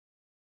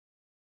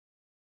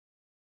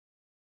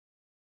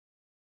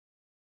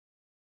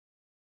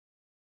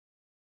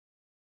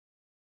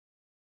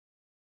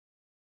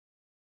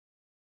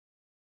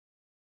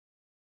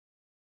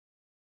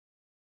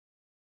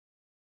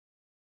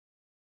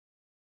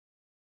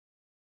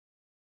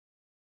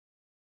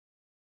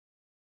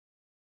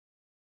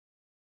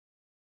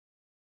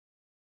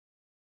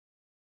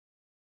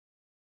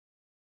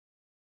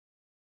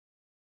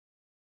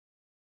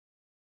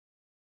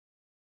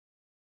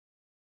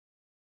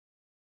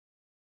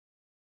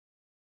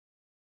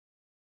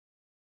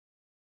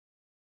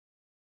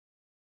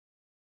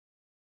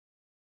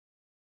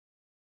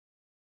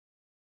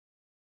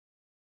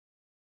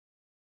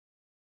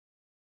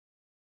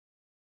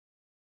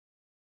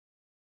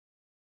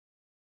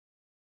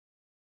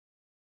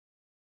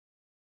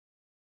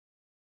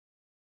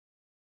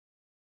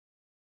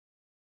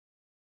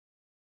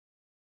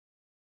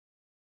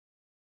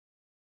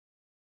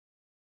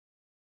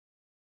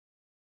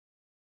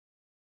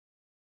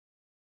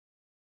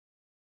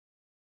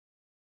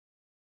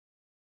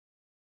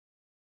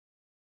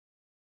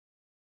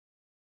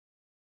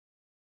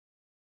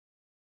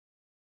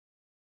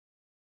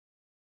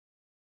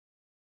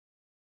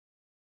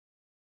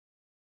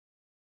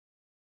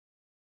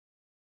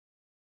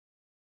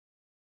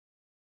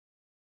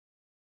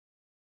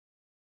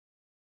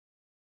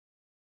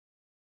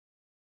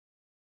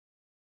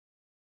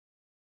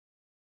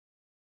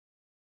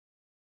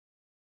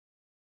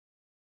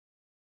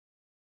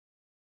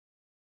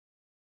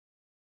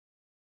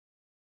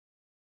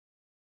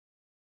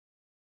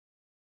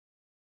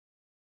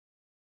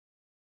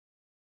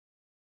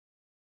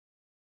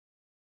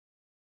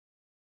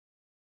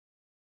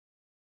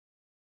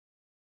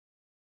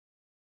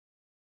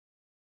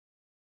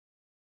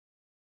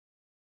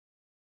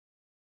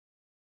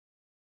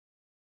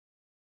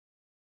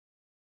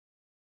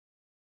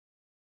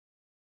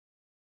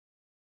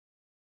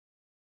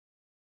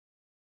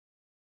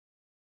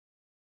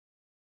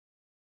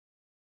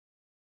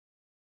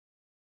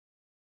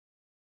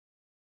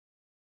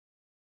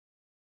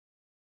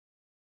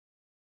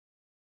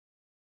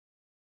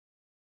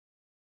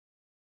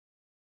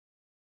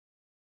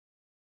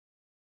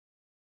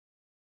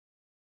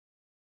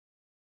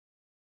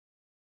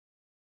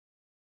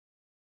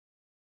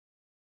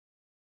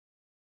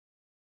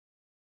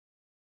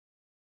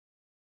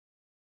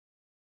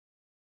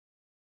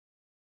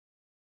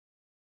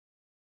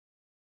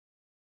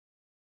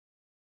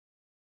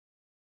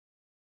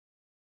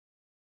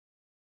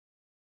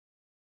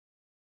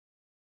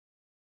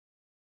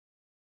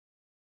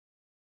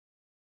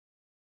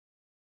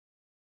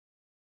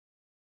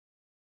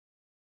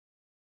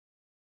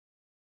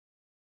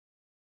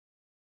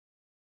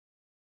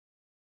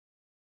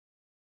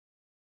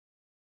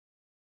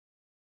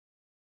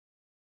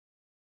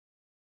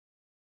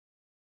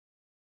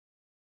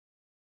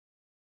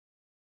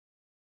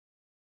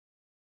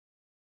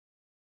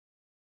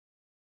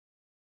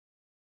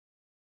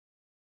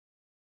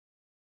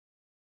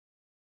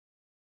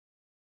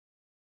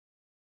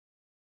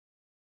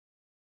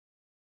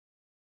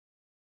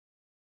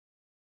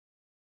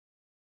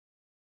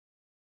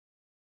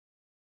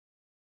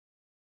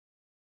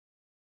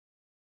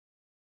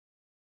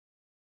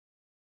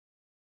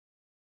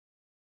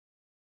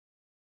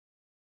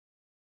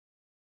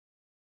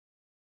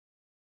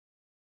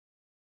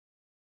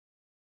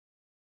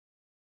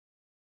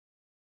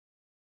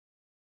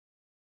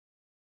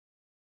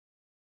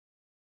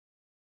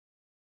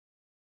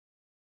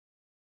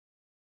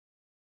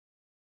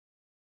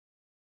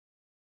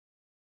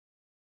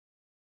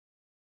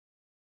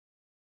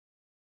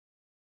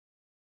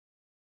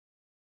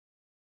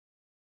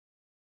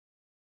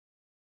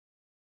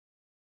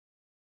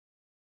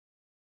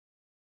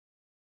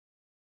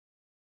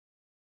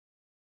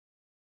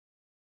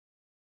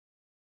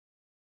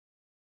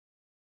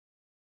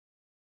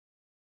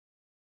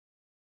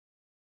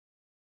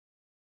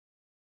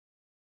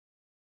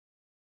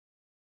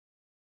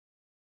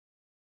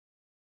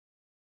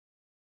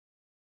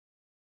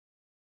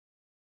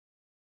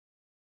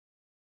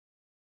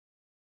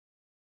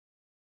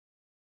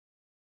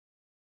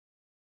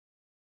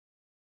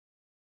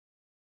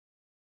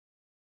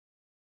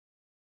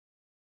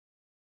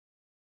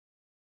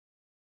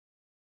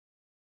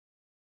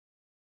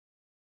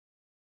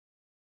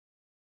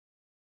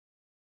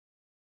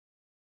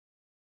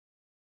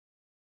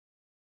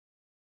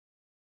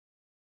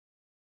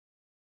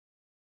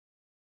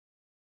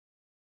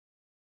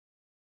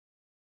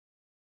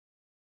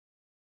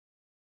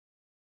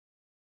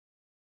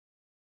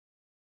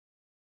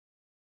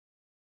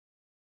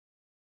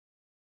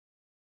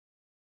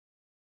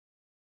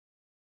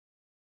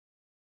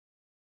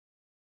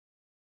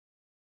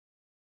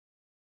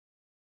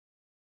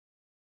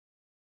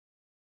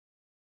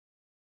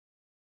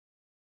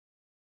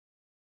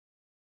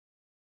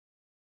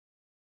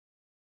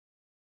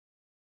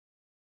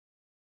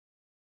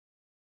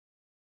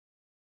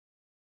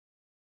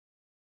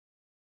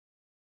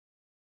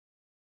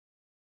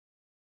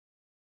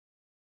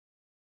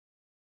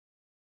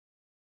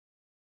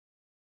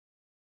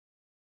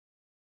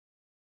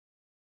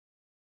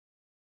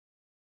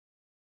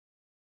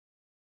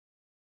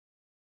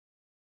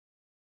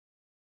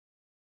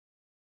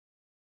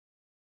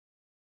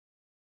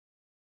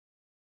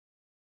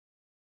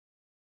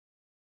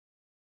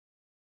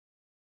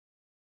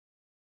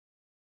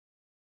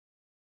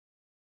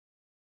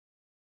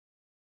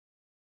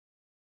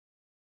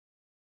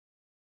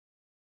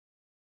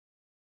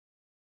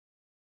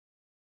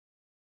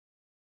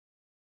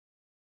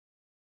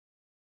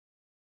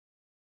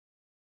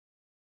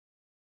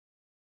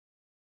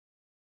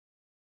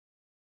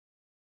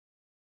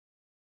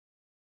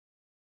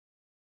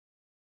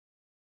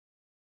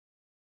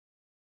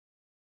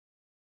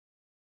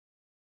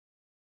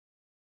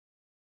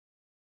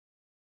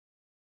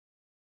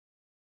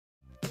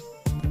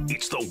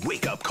 It's the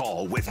Wake Up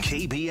Call with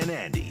KB and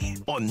Andy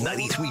on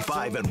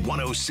 93.5 and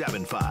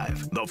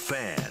 107.5. The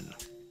Fan.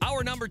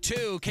 Hour number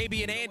 2,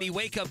 KB and Andy,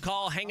 Wake Up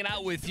Call, hanging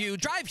out with you.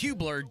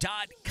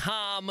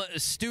 DriveHubler.com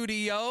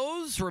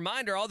studios.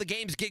 Reminder, all the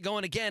games get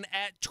going again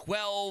at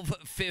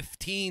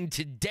 12:15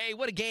 today.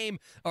 What a game,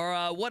 or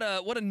what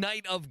a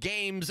night of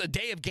games, a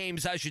day of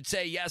games, I should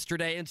say,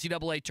 yesterday.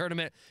 NCAA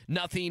tournament,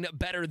 nothing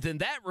better than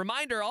that.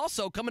 Reminder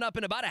also, coming up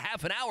in about a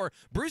half an hour,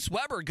 Bruce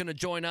Weber going to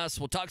join us.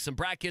 We'll talk some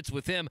brackets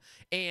with him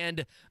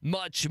and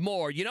much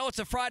more. You know, it's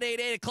a Friday at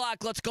 8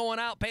 o'clock. Let's go on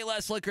out.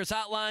 Payless Liquors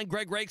Hotline.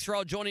 Greg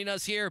Rakestraw joining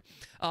us here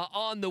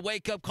on the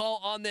Wake Up Call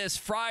on this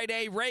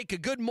Friday. Rake, a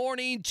good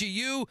morning to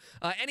you.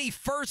 Any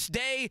first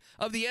day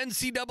of the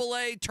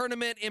NCAA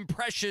tournament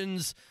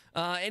impressions?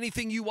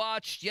 Anything you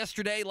watched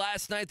yesterday,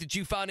 last night that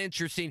you found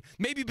interesting?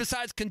 Maybe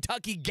besides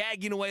Kentucky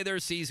gagging away their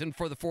season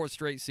for the 4th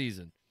straight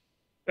season.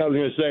 I was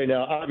going to say,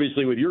 now,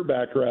 obviously, with your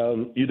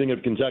background, you think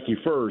of Kentucky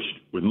first.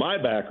 With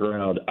my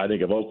background, I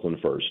think of Oakland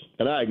first.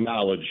 And I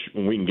acknowledge,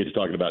 when we can get to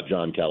talking about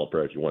John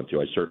Calipari if you want to,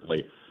 I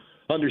certainly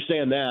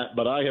understand that,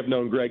 but I have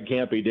known Greg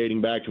Kampe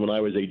dating back to when I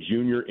was a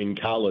junior in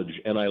college,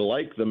 and I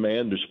like the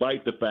man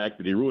despite the fact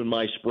that he ruined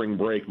my spring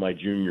break my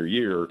junior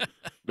year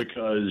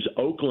because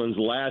Oakland's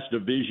last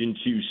Division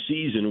II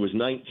season was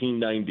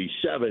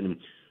 1997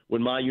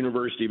 when my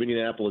University of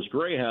Indianapolis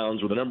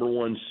Greyhounds were the number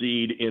 1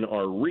 seed in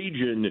our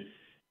region,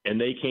 and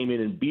they came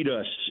in and beat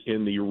us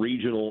in the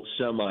regional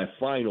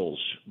semifinals.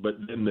 But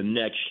then the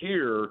next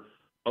year,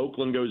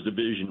 Oakland goes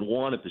Division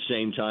I at the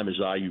same time as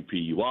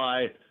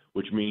IUPUI,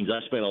 which means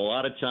I spent a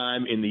lot of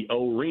time in the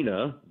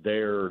O-Arena,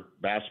 their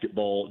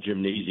basketball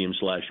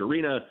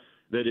gymnasium/arena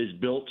that is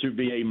built to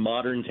be a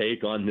modern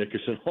take on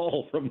Nickerson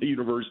Hall from the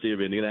University of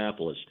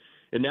Indianapolis.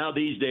 And now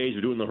these days, we're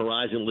doing the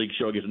Horizon League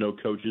show, I get to know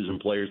coaches and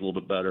players a little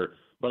bit better,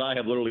 but I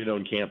have literally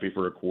known Kampe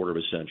for a quarter of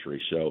a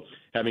century. So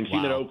having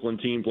seen an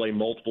Oakland team play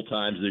multiple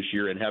times this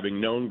year and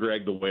having known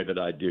Greg the way that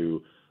I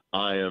do,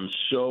 I am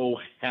so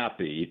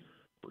happy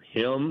for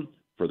him,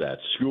 for that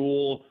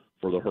school,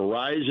 for the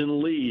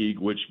Horizon League,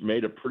 which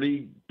made a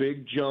pretty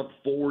big jump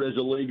forward as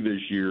a league this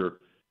year.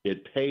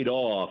 It paid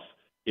off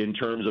in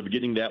terms of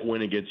getting that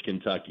win against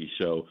Kentucky.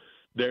 So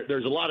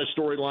there's a lot of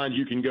storylines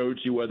you can go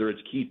to, whether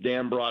it's Keith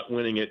Dambrot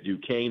winning at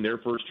Duquesne, their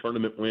first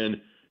tournament win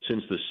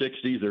since the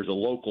 60s. There's a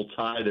local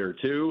tie there,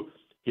 too.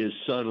 His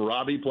son,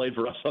 Robbie, played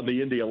for us on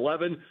the Indy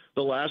 11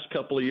 the last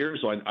couple of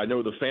years, so I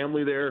know the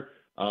family there.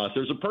 So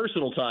there's a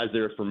personal ties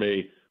there for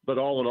me. But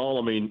all in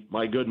all, I mean,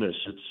 my goodness,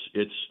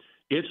 it's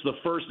the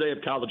first day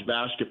of college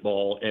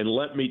basketball, and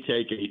let me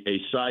take a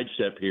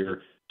sidestep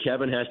here.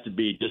 Kevin has to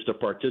be just a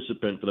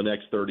participant for the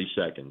next 30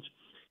 seconds.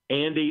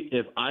 Andy,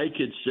 if I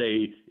could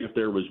say if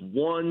there was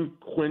one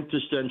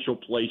quintessential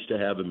place to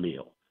have a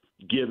meal,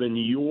 given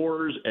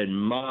yours and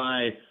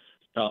my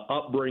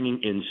upbringing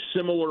in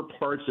similar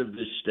parts of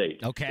this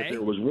state, okay, if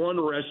there was one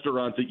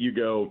restaurant that you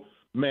go,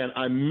 man,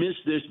 I miss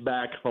this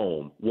back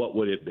home, what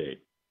would it be?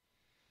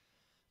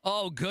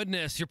 Oh,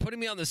 goodness. You're putting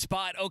me on the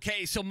spot.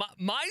 Okay, so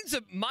mine's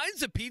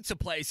a pizza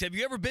place. Have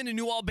you ever been to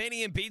New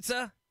Albanian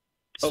Pizza?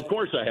 Of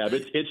course I have.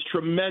 It's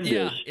tremendous.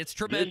 Yeah, it's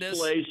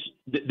tremendous.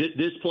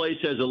 This place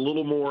has a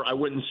little more, I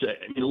wouldn't say,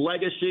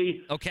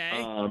 legacy. Okay.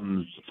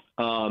 And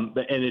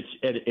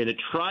it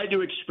tried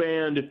to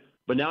expand,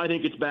 but now I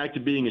think it's back to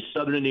being a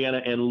Southern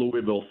Indiana and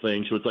Louisville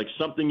thing. So it's like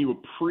something you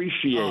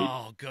appreciate.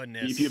 Oh,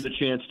 goodness. If you have the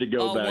chance to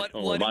go back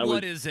home.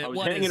 What is it? I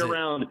was hanging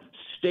around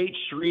State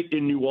Street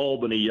in New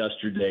Albany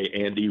yesterday,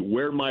 Andy.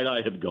 Where might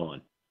I have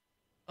gone?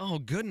 Oh,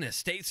 goodness.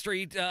 State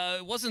Street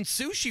wasn't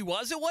sushi,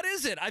 was it? What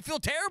is it? I feel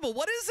terrible.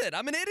 What is it?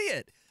 I'm an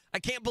idiot. I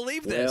can't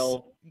believe this.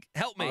 Well,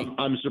 help me.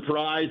 I'm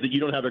surprised that you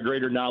don't have a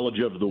greater knowledge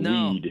of the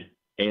weed,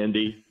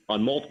 Andy,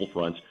 on multiple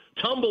fronts.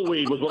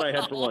 Tumbleweed was what I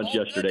had for lunch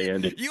yesterday,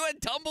 Andy. You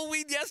had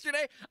tumbleweed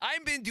yesterday? I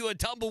haven't been to a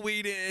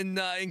tumbleweed in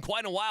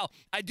quite a while.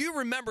 I do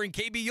remember, and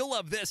KB, you'll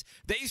love this,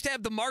 they used to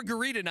have the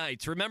margarita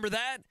nights. Remember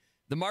that?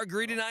 The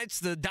margarita nights,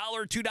 the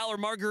 $1, $2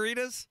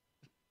 margaritas?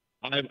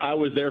 I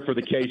was there for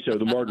the queso.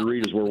 The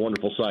margaritas were a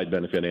wonderful side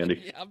benefit,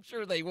 Andy. Yeah, I'm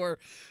sure they were.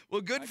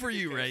 Well, good for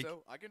you, Ray.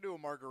 I can do a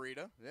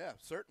margarita. Yeah,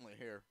 certainly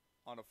here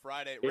on a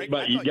Friday.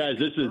 But you guys,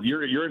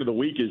 your end of the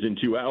week is in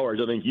 2 hours.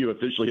 I think you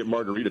officially hit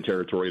margarita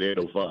territory at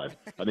 8:05.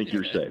 I think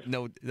you're safe.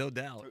 No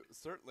doubt.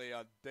 Certainly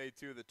on day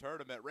 2 of the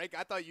tournament. Rake,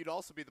 I thought you'd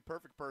also be the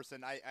perfect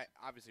person. I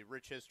obviously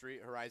rich history,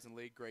 Horizon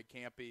League, Greg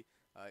Kampe,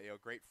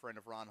 great friend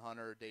of Ron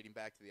Hunter, dating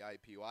back to the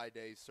IPUI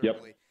days.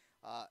 Certainly. Yep.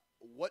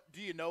 What do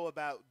you know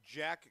about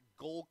Jack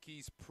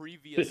Golke's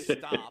previous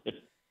stop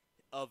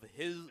of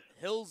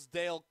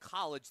Hillsdale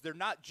College? They're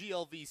not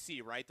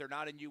GLVC, right? They're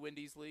not in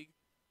UIndy's league?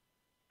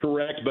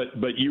 Correct, but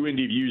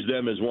UIndy views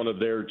them as one of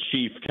their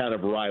chief kind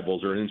of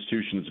rivals, or an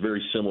institution that's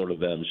very similar to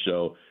them.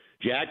 So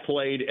Jack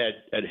played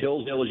at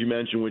Hillsdale, as you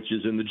mentioned, which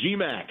is in the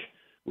GMAC,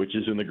 which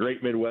is in the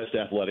Great Midwest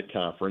Athletic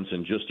Conference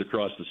and just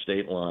across the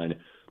state line.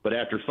 But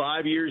after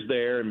 5 years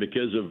there, and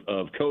because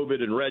of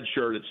COVID and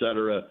redshirt, et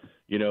cetera,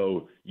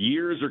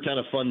 years are kind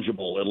of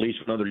fungible, at least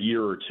for another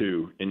year or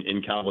two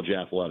in college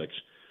athletics.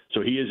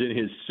 So he is in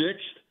his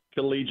 6th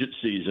collegiate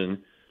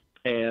season.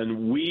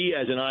 And we,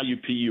 as an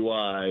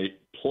IUPUI,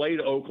 played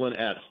Oakland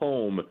at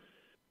home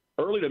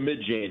early to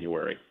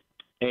mid-January.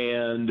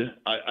 And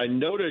I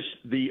noticed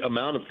the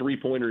amount of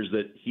three-pointers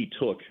that he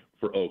took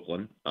for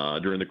Oakland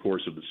during the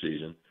course of the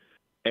season.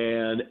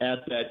 And at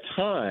that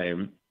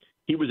time,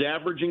 he was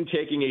averaging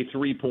taking a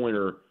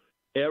three-pointer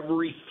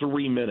every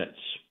 3 minutes.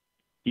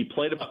 He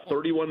played about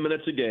 31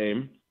 minutes a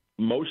game,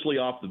 mostly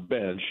off the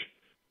bench.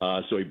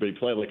 So he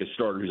played like a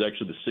starter. He's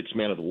actually the sixth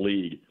man of the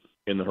league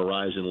in the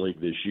Horizon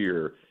League this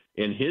year.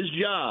 And his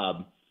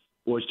job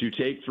was to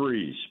take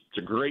threes.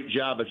 It's a great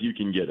job if you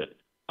can get it.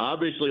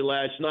 Obviously,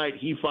 last night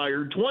he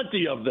fired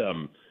 20 of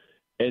them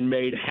and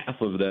made half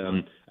of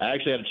them. I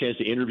actually had a chance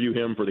to interview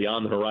him for the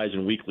On the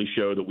Horizon weekly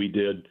show that we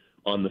did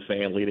on the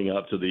Fan leading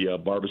up to the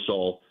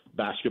Barbasol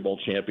basketball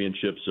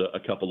championships a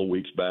couple of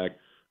weeks back.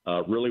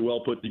 Really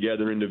well put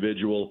together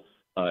individual.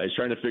 Is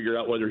trying to figure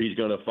out whether he's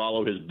going to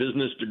follow his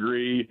business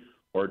degree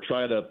or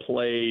try to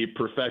play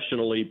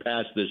professionally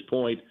past this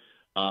point.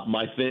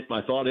 My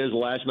thought is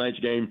last night's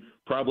game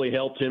probably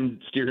helped him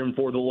steer him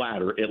for the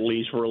latter, at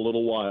least for a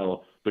little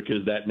while,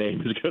 because that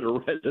name is going to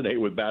resonate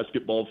with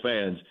basketball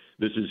fans.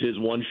 This is his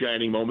one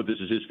shining moment. This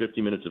is his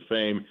 50 minutes of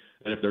fame.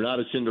 And if they're not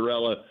a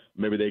Cinderella,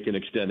 maybe they can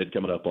extend it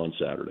coming up on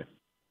Saturday.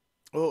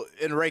 Well,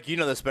 and Rake, you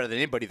know this better than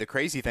anybody. The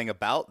crazy thing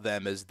about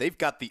them is they've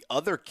got the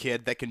other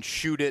kid that can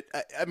shoot it.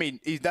 I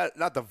mean, he's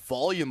not the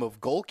volume of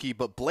Golke,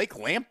 but Blake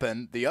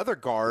Lampin, the other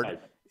guard,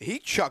 he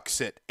chucks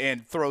it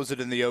and throws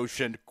it in the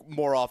ocean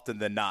more often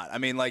than not. I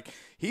mean, like,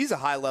 he's a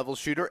high-level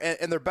shooter,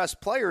 and their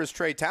best player is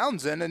Trey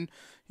Townsend. And,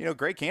 you know,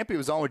 Greg Campy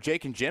was on with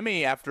Jake and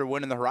Jimmy after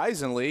winning the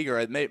Horizon League, or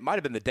it might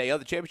have been the day of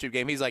the championship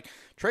game. He's like,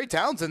 Trey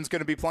Townsend's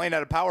going to be playing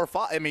at a Power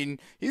 5. I mean,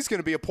 he's going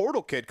to be a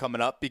portal kid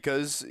coming up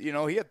because, you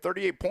know, he had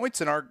 38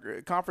 points in our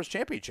conference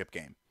championship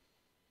game.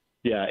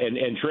 Yeah, and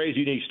Trey's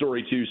unique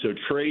story, too. So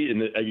Trey,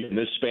 again,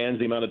 this spans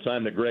the amount of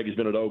time that Greg has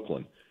been at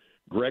Oakland.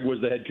 Greg was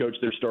the head coach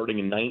there starting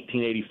in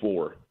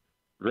 1984.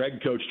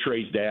 Greg coached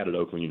Trey's dad at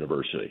Oakland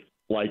University,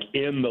 like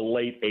in the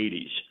late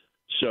 80s.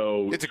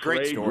 So it's a great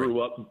Trey story.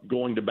 grew up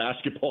going to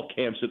basketball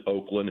camps at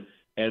Oakland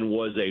and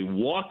was a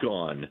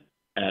walk-on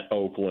at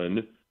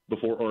Oakland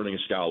before earning a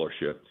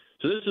scholarship.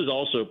 So this is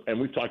also, and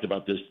we've talked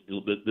about this,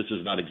 this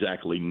is not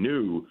exactly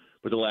new,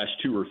 but the last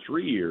 2 or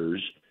 3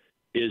 years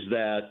is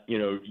that, you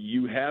know,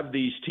 you have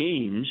these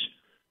teams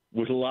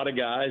with a lot of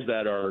guys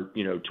that are,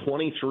 you know,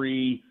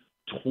 23,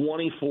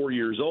 24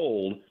 years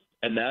old,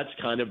 and that's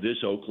kind of this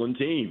Oakland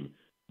team.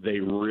 They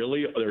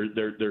really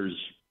there's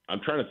I'm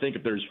trying to think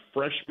if there's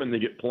freshmen that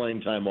get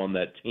playing time on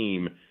that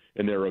team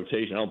in their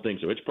rotation. I don't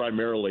think so. It's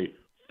primarily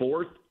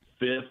 4th,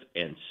 5th,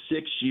 and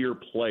 6th-year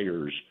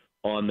players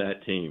on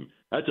that team.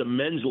 That's a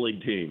men's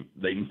league team.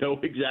 They know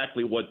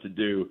exactly what to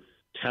do.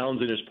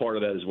 Townsend is part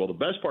of that as well. The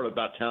best part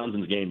about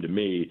Townsend's game to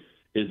me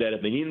is that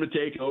if they need him to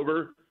take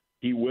over,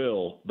 he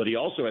will. But he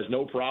also has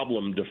no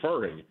problem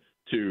deferring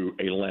to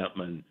a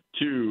Lampman,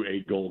 to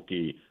a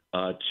Golke,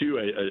 to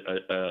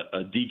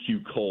a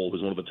DQ Cole,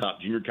 who's one of the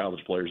top junior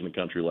college players in the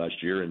country last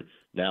year and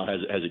now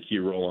has a key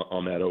role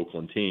on that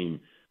Oakland team.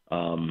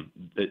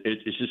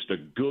 It's just a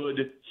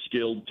good,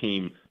 skilled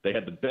team. They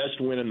had the best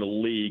win in the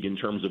league in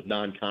terms of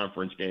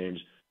non-conference games.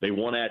 They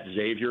won at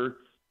Xavier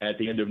at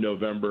the end of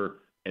November,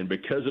 and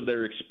because of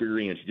their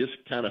experience, just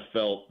kind of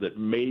felt that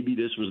maybe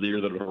this was the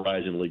year that a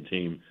Horizon League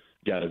team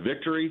got a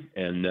victory,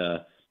 and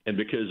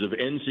because of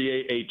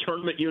NCAA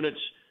tournament units,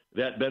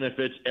 that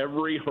benefits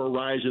every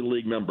Horizon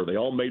League member. They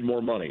all made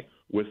more money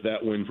with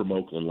that win from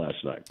Oakland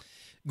last night.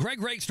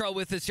 Greg Rakestraw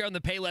with us here on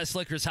the Payless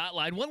Liquors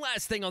hotline. One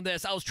last thing on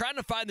this. I was trying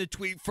to find the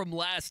tweet from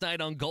last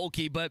night on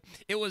Golke, but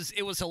it was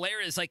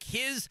hilarious. Like,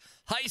 his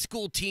high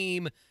school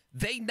team,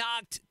 they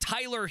knocked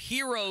Tyler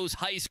Hero's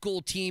high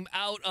school team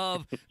out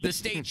of the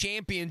state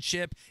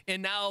championship,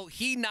 and now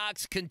he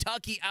knocks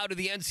Kentucky out of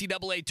the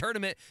NCAA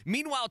tournament.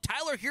 Meanwhile,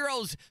 Tyler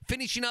Hero's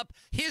finishing up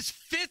his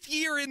 5th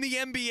year in the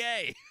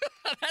NBA.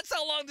 That's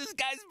how long this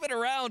guy's been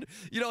around.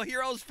 You know,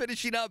 Hero's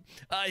finishing up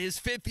his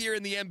 5th year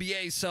in the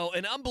NBA. So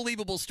an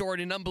unbelievable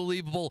story, an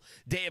unbelievable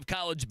day of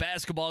college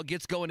basketball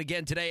gets going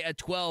again today at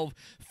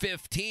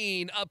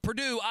 12:15.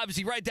 Purdue,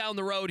 obviously right down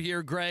the road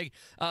here, Greg.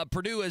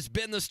 Purdue has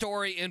been the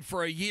story, and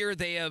for a year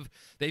they've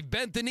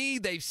bent the knee,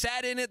 they've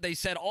sat in it, they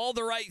said all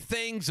the right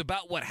things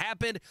about what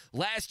happened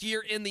last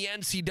year in the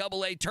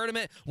NCAA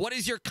tournament. What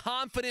is your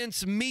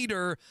confidence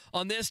meter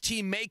on this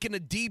team making a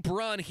deep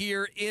run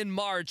here in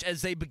March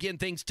as they begin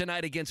things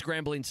tonight against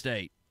Grambling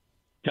State?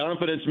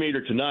 Confidence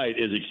meter tonight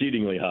is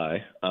exceedingly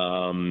high.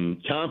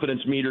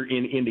 Confidence meter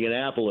in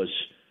Indianapolis,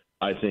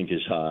 I think,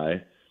 is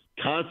high.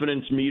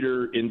 Confidence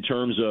meter in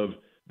terms of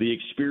the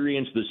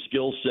experience, the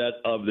skill set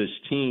of this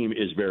team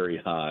is very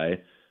high.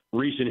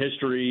 Recent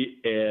history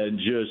and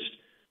just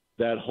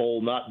that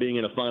whole not being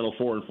in a Final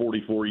Four in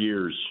 44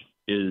 years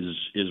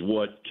is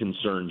what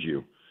concerns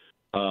you.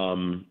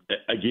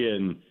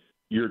 Again,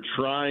 you're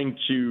trying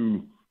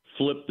to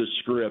flip the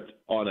script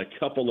on a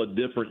couple of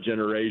different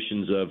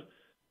generations of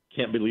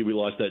can't believe we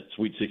lost that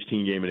Sweet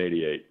 16 game in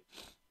 '88.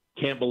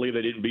 Can't believe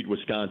they didn't beat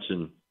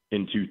Wisconsin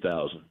in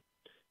 2000.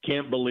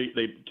 can't believe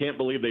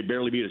they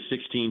barely beat a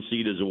 16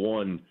 seed as a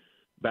 1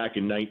 back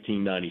in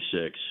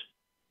 1996.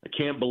 I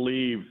can't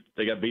believe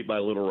they got beat by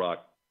Little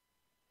Rock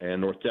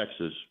and North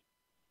Texas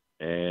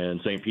and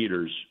St.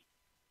 Peter's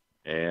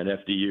and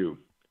FDU.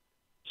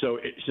 So,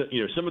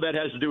 some of that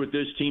has to do with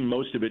this team.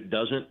 Most of it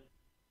doesn't.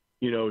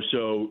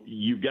 So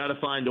you've got to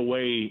find a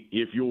way,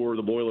 if you're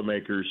the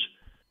Boilermakers,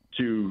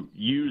 to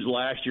use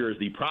last year as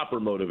the proper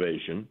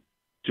motivation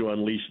to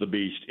unleash the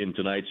beast in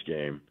tonight's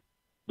game.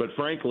 But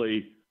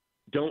frankly,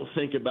 don't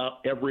think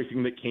about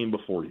everything that came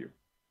before you.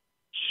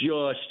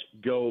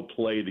 Just go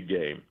play the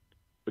game.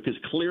 Because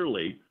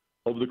clearly,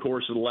 over the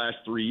course of the last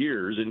 3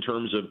 years, in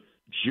terms of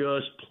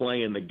just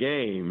playing the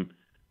game,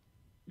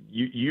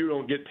 you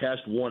don't get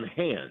past one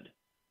hand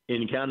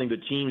in counting the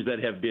teams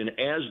that have been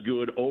as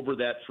good over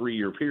that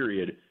 3-year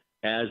period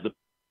as the.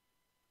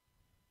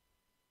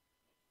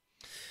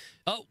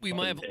 Oh, we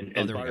might have.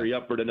 And fire you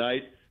up for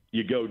tonight,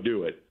 you go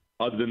do it.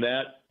 Other than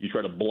that, you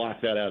try to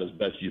block that out as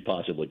best you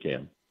possibly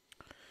can.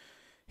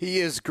 He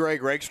is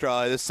Greg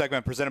Rakestraw. This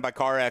segment presented by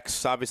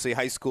CarX. Obviously,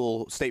 high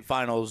school state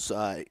finals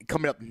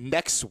coming up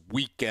next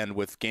weekend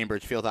with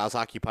Gainbridge Fieldhouse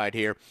occupied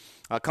here.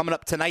 Coming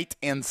up tonight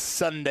and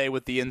Sunday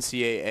with the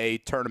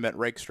NCAA tournament.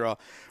 Rakestraw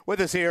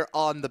with us here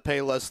on the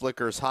Payless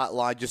Liquors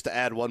hotline. Just to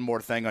add one more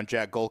thing on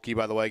Jack Golke,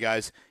 by the way,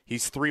 guys.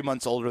 He's 3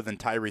 months older than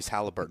Tyrese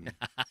Halliburton.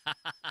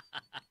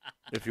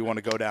 If you want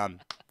to go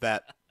down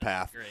that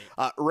path.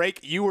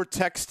 Rake, you were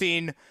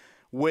texting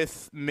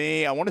with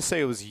me, I want to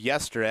say it was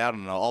yesterday. I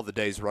don't know. All the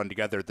days run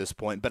together at this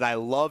point. But I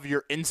love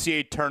your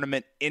NCAA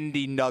tournament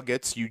Indy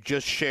Nuggets. You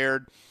just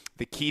shared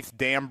the Keith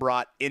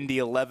Dambrot Indy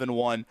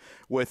 11-1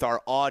 with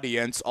our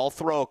audience. I'll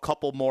throw a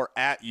couple more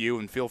at you,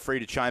 and feel free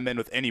to chime in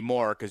with any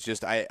more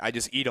because I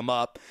just eat them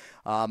up.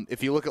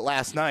 If you look at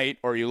last night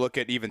or you look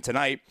at even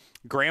tonight,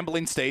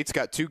 Grambling State's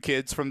got 2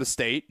 kids from the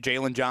state.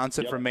 Jalen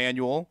Johnson from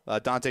Manual.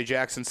 Dante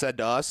Jackson said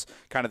to us,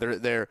 kind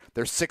of their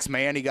 6th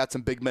man. He got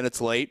some big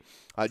minutes late.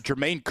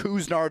 Jermaine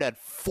Couisnard had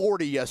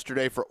 40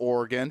 yesterday for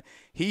Oregon.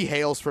 He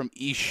hails from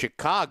East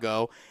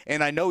Chicago,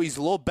 and I know he's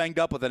a little banged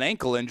up with an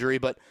ankle injury,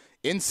 but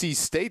NC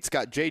State's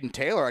got Jaden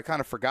Taylor. I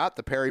kind of forgot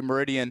the Perry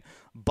Meridian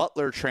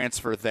Butler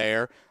transfer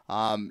there.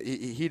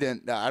 He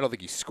didn't. I don't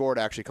think he scored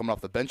actually coming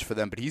off the bench for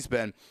them, but he's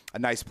been a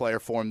nice player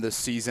for him this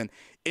season.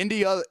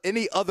 Any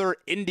other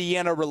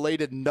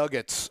Indiana-related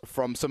nuggets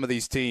from some of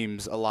these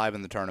teams alive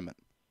in the tournament?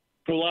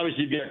 Well,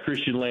 obviously, you've got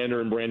Christian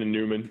Lander and Brandon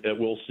Newman that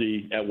we'll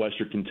see at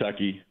Western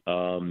Kentucky.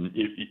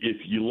 If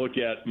you look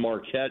at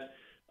Marquette,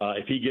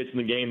 if he gets in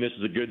the game, this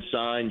is a good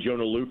sign.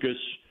 Jonah Lucas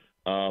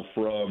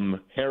from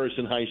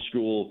Harrison High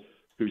School,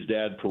 whose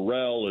dad,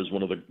 Perrell, is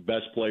one of the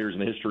best players in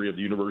the history of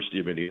the University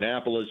of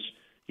Indianapolis.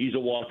 He's a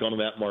walk-on of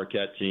that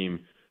Marquette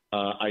team.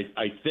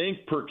 I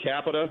think per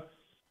capita,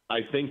 I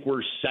think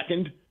we're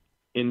second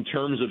in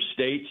terms of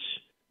states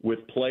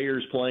with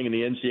players playing in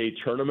the NCAA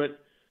tournament.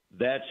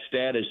 That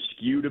stat is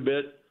skewed a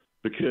bit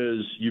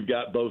because you've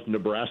got both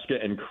Nebraska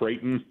and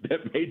Creighton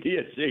that made the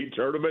NCAA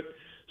tournament.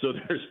 So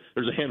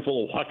there's a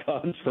handful of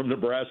walk-ons from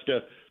Nebraska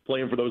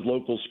playing for those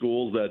local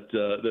schools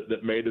that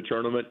made the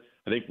tournament.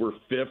 I think we're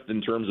 5th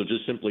in terms of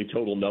just simply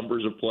total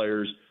numbers of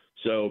players.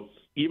 So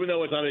even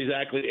though it's not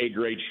exactly a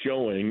great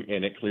showing,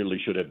 and it clearly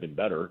should have been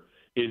better,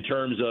 in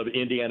terms of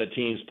Indiana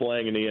teams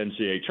playing in the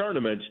NCAA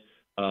tournament,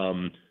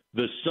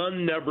 the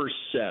sun never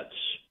sets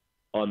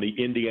on the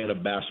Indiana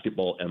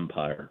basketball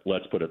empire.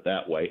 Let's put it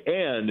that way.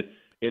 And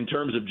in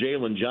terms of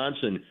Jalen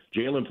Johnson,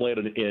 Jalen played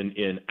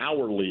in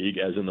our league,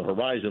 as in the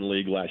Horizon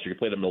League last year. He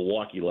played in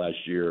Milwaukee last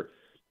year.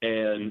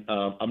 And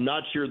I'm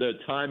not sure that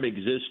time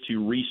exists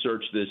to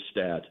research this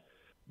stat,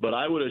 but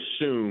I would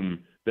assume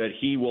that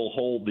he will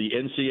hold the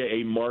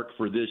NCAA mark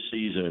for this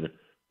season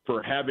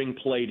for having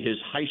played his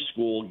high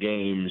school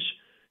games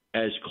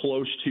as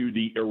close to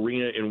the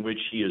arena in which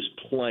he is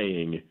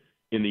playing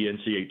in the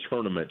NCAA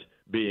tournament,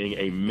 being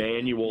a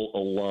Manual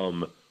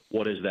alum.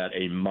 What is that,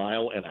 a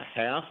mile and a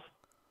half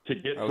to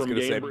get from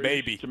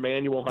Cambridge to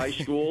Manual High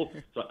School?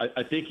 So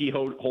I think he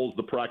holds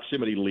the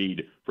proximity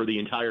lead for the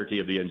entirety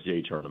of the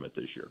NCAA tournament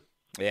this year.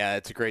 Yeah,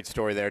 it's a great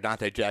story there.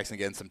 Dante Jackson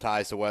getting some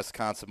ties to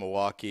Wisconsin,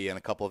 Milwaukee, and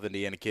a couple of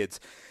Indiana kids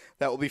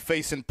that will be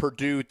facing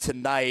Purdue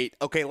tonight.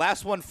 Okay,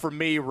 last one for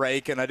me,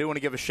 Rake, and I do want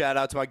to give a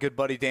shout-out to my good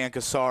buddy Dan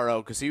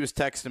Casaro because he was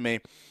texting me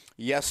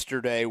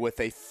yesterday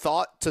with a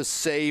thought to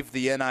save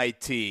the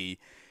NIT.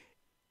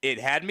 It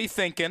had me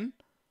thinking.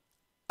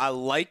 I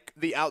like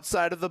the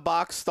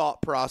outside-of-the-box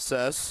thought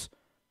process.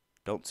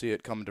 Don't see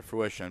it coming to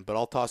fruition, but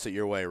I'll toss it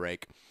your way,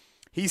 Rake.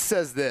 He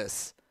says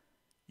this: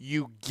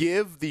 you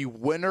give the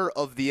winner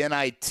of the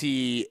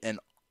NIT an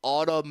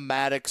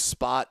automatic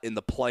spot in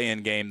the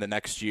play-in game the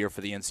next year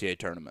for the NCAA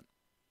tournament.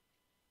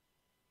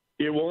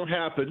 It won't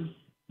happen,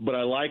 but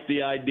I like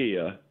the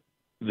idea.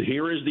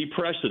 Here is the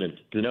precedent.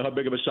 You know how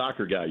big of a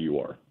soccer guy you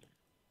are.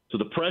 So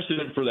the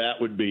precedent for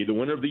that would be the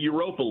winner of the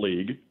Europa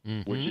League,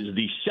 which is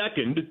the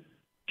second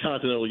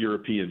Continental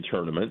European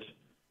tournament,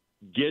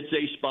 gets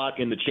a spot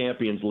in the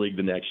Champions League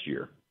the next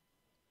year.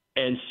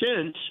 And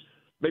since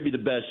maybe the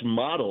best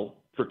model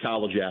for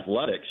college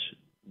athletics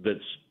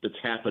that's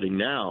happening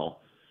now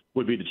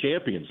would be the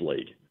Champions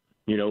League.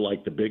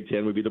 Like the Big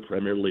Ten would be the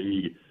Premier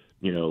League.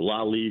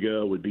 La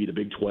Liga would be the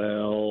Big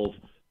 12.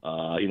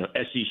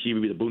 SEC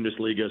would be the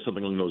Bundesliga,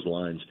 something along those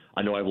lines.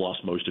 I know I've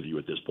lost most of you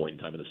at this point in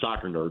time, and the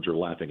soccer nerds are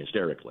laughing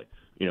hysterically,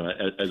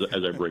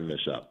 as I bring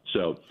this up.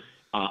 So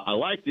I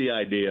like the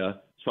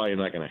idea. It's probably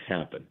not going to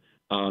happen.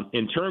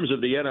 In terms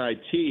of the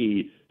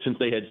NIT, since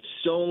they had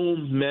so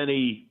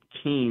many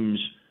teams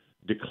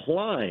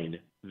decline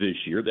this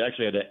year, they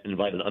actually had to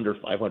invite an under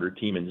 500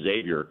 team in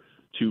Xavier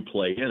to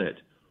play in it.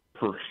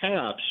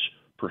 Perhaps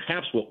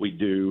what we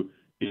do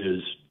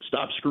is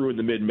stop screwing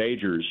the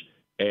mid-majors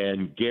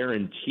and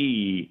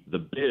guarantee the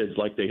bids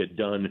like they had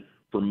done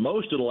for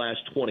most of the last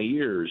 20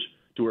 years,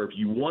 to where if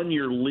you won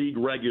your league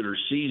regular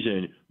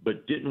season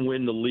but didn't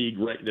win the league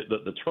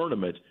the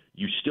tournament,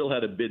 you still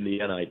had a bid in the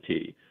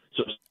NIT.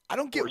 So I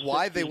don't get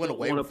why they went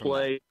away from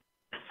that.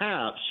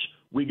 Perhaps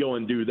we go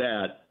and do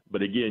that.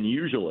 But again,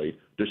 usually,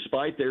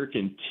 despite their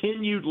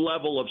continued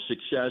level of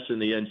success in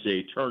the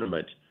NCAA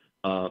tournament,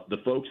 the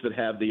folks that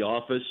have the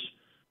office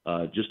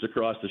just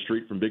across the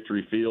street from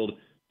Victory Field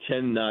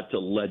tend not to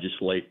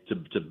legislate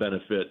to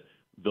benefit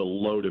the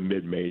low to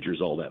mid majors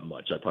all that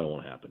much. That probably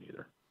won't happen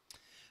either.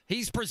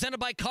 He's presented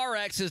by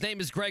CarX. His name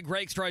is Greg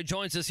Rakestraw. He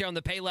joins us here on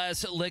the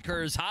Payless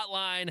Liquors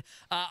hotline.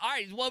 All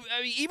right, well,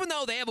 even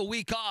though they have a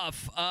week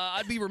off,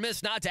 I'd be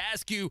remiss not to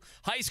ask you,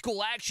 high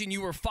school action,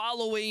 you were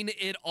following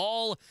it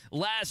all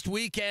last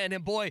weekend.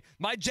 And, boy,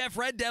 my Jeff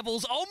Red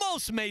Devils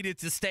almost made it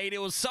to state.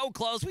 It was so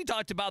close. We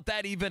talked about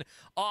that even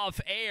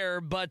off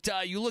air. But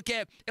you look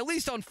at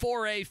least on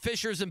 4A,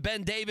 Fishers and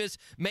Ben Davis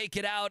make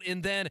it out.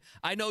 And then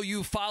I know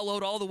you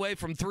followed all the way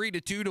from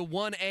 3-2 to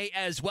 1A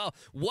as well.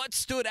 What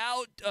stood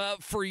out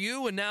for you?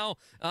 And now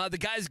the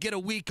guys get a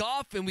week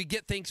off, and we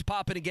get things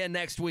popping again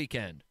next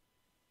weekend.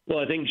 Well,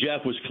 I think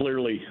Jeff was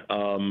clearly,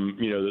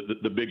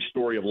 the big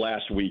story of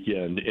last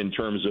weekend in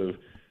terms of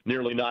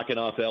nearly knocking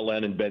off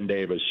LN and Ben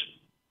Davis,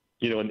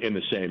 in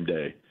the same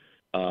day.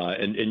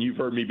 And you've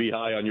heard me be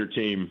high on your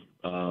team,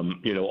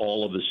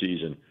 all of the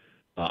season.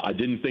 I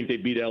didn't think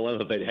they'd beat LN,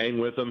 that they'd hang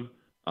with them,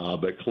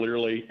 but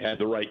clearly had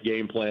the right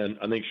game plan.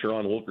 I think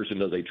Sharon Wilkerson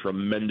does a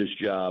tremendous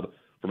job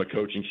from a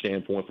coaching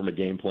standpoint, from a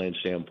game plan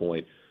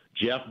standpoint.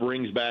 Jeff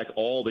brings back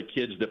all the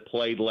kids that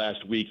played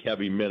last week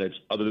heavy minutes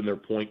other than their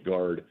point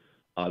guard.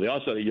 They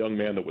also had a young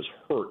man that was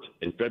hurt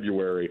in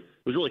February. It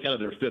was really kind of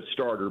their fifth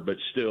starter, but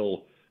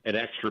still an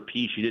extra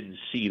piece you didn't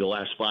see the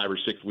last 5 or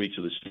 6 weeks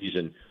of the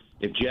season.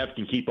 If Jeff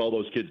can keep all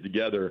those kids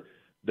together,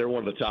 they're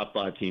one of the top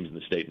 5 teams in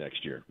the state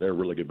next year. They're a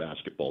really good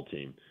basketball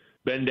team.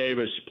 Ben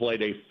Davis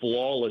played a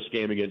flawless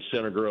game against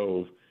Center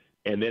Grove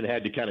and then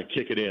had to kind of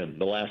kick it in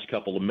the last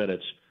couple of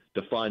minutes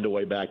to find a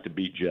way back to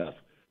beat Jeff.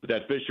 But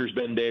that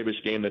Fishers-Ben Davis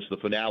game, that's the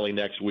finale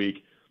next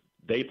week,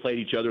 they played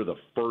each other the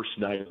first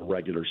night of the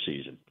regular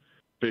season.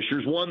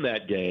 Fishers won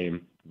that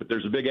game, but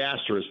there's a big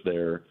asterisk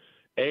there.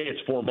 A, it's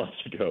 4 months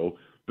ago,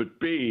 but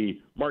B,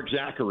 Mark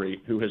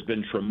Zachary, who has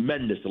been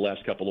tremendous the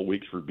last couple of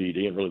weeks for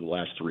BD and really the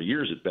last 3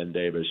 years at Ben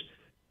Davis,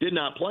 did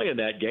not play in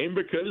that game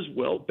because,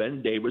 well,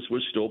 Ben Davis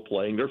was still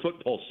playing their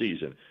football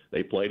season.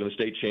 They played in the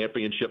state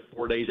championship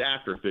 4 days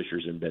after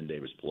Fishers and Ben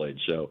Davis played.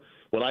 So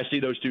when I see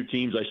those two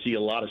teams, I see a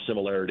lot of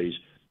similarities,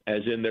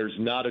 as in there's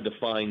not a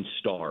defined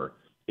star.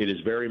 It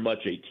is very much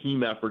a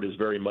team effort, is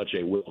very much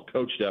a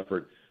well-coached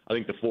effort. I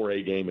think the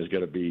 4A game is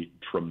going to be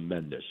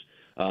tremendous.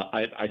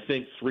 I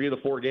think 3 of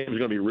the 4 games are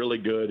going to be really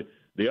good.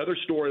 The other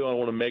story that I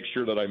want to make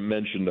sure that I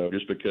mention, though,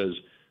 just because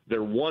they're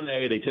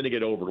 1A, they tend to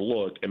get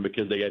overlooked, and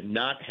because they had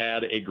not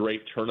had a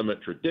great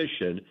tournament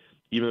tradition,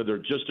 even though they're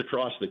just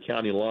across the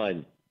county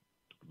line,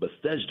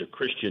 Bethesda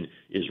Christian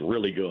is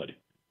really good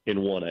in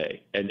 1A,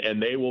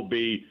 and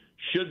they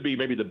should be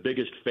maybe the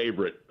biggest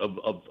favorite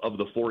of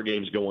the 4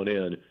 games going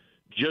in,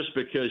 just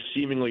because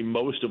seemingly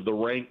most of the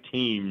ranked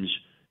teams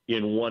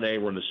in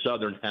 1A were in the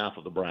southern half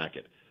of the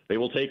bracket. They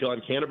will take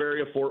on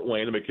Canterbury of Fort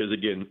Wayne, and because,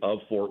 again, of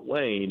Fort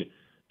Wayne,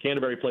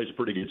 Canterbury plays a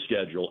pretty good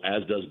schedule,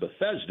 as does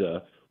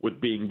Bethesda,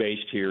 with being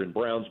based here in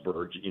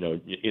Brownsburg,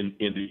 in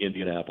the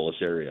Indianapolis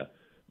area.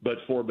 But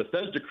for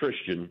Bethesda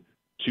Christian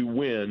to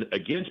win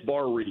against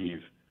Bar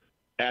Reeve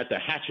at the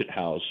Hatchet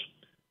House,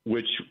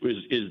 which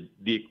is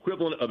the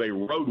equivalent of a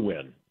road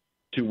win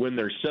to win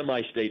their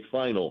semi-state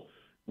final,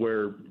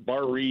 where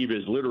Bar Reeve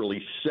is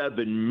literally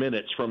 7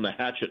 minutes from the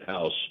Hatchet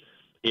House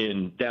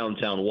in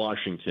downtown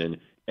Washington,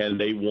 and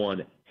they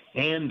won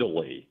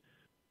handily.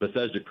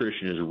 Bethesda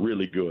Christian is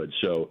really good.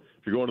 So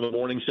if you're going to the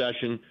morning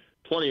session,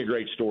 plenty of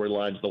great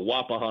storylines. The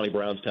Wapahani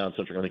Brownstown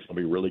Central, I think, is going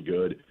to be really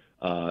good.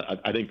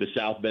 I think the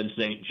South Bend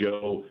St.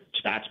 Joe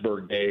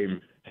Statsburg game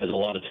has a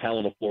lot of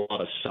talent on the floor, a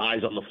lot of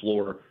size on the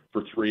floor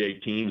for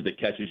 3A teams that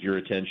catches your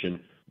attention.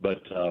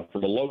 But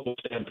from a local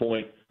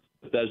standpoint,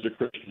 Bethesda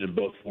Christian and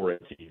both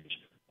 4A teams,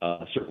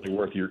 certainly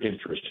worth your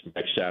interest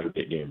next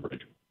Saturday at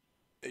Gamebridge.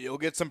 You'll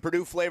get some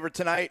Purdue flavor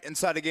tonight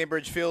inside of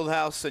Gamebridge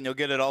Fieldhouse, and you'll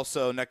get it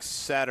also next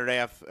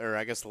Saturday, or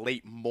I guess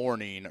late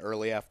morning,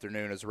 early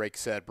afternoon, as Rake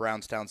said.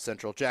 Brownstown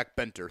Central, Jack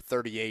Benter,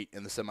 38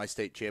 in the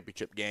semi-state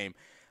championship game.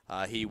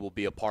 He will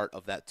be a part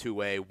of that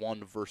 2A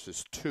 1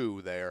 versus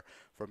 2 there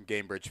from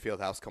Gamebridge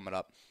Fieldhouse coming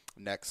up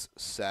next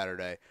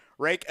Saturday.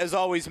 Rake, as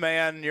always,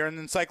 man, you're an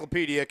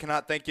encyclopedia.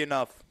 Cannot thank you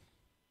enough.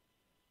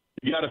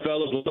 You got it,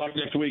 fellas. We'll talk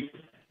next week.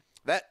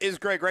 That is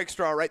Greg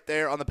Rakestraw right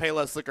there on the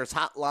Payless Liquors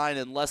hotline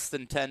in less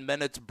than 10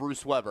 minutes.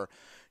 Bruce Weber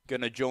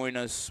going to join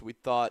us. We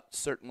thought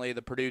certainly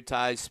the Purdue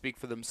ties speak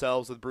for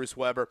themselves with Bruce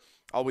Weber.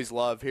 Always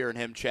love hearing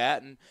him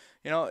chat. And,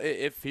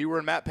 if he were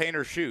in Matt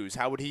Painter's shoes,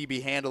 how would he be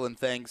handling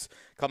things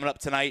coming up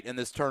tonight in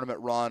this tournament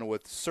run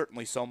with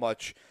certainly so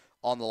much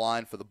on the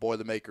line for the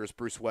Boilermakers?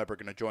 Bruce Weber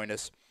going to join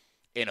us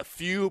in a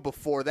few.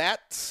 Before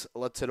that,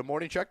 let's hit a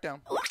morning check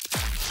down.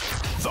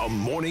 The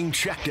Morning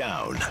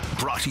Checkdown,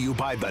 brought to you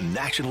by the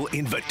National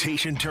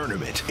Invitation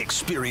Tournament.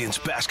 Experience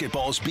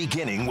basketball's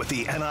beginning with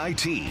the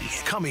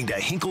NIT. Coming to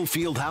Hinkle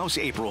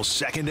Fieldhouse April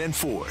 2nd and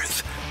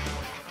 4th.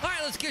 All right,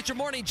 let's get your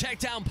morning check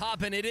down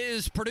popping. It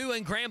is Purdue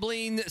and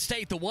Grambling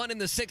State, the 1 and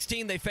the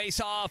 16. They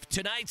face off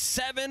tonight,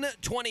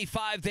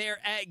 7:25 there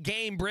at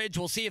Gamebridge.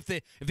 We'll see if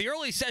the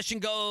early session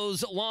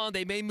goes long.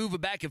 They may move it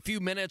back a few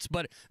minutes,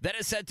 but that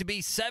is set to be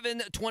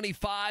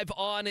 7:25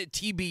 on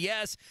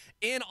TBS.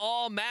 In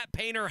all, Matt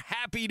Painter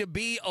happy to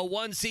be a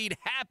 1 seed,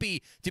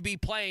 happy to be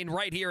playing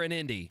right here in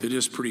Indy. It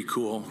is pretty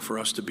cool for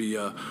us to be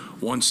a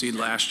 1 seed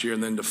last year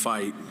and then to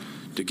fight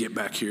to get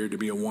back here, to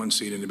be a 1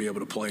 seed and to be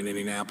able to play in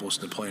Indianapolis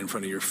and to play in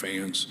front of your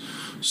fans.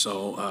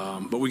 So,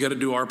 but we got to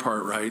do our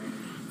part, right?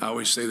 I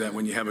always say that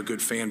when you have a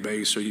good fan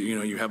base or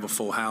you have a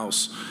full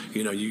house,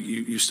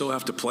 you still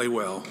have to play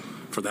well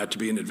for that to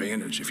be an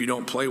advantage. If you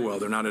don't play well,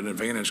 they're not an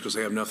advantage because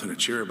they have nothing to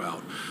cheer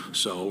about.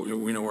 So,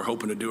 we're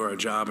hoping to do our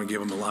job and give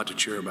them a lot to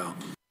cheer about.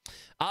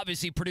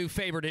 Obviously, Purdue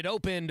favored. It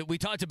opened, we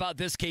talked about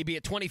this, KB,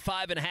 at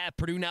 25.5.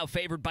 Purdue now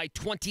favored by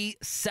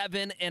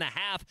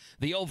 27.5.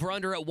 The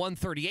over-under at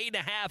 138.5.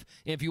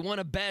 And if you want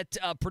to bet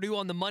Purdue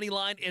on the money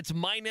line, it's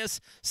minus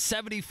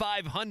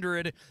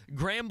 7,500.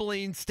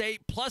 Grambling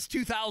State plus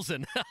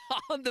 2,000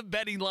 on the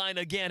betting line.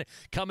 Again,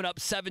 coming up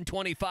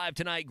 7:25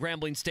 tonight,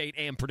 Grambling State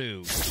and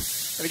Purdue.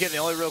 And again, the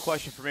only real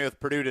question for me with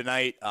Purdue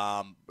tonight,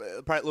 probably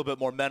a little bit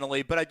more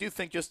mentally, but I do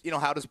think just,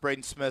 how does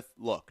Braden Smith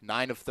look?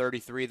 9 of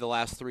 33 the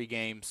last 3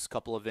 games,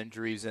 couple of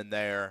injuries in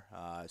there.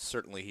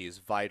 Certainly he is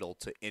vital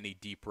to any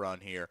deep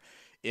run here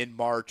in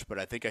March, but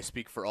I think I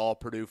speak for all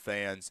Purdue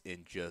fans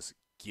in just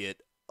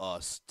get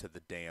us to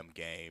the damn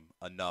game.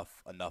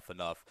 Enough.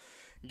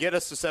 Get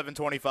us to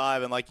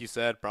 7:25, and like you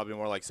said, probably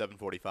more like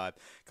 7:45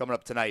 coming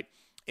up tonight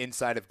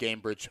inside of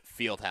Gamebridge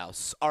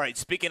Fieldhouse. All right,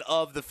 speaking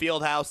of the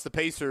Fieldhouse, the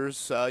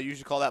Pacers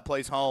usually call that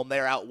place home.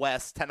 They're out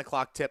west, 10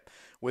 o'clock tip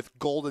with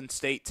Golden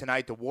State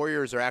tonight. The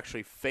Warriors are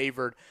actually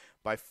favored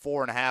by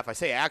 4.5. I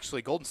say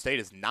actually, Golden State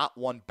has not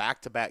won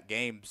back-to-back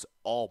games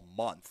all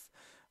month.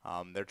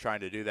 They're trying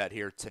to do that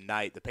here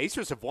tonight. The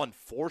Pacers have won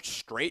 4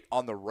 straight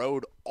on the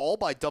road, all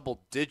by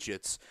double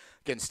digits.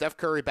 Again, Steph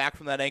Curry back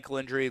from that ankle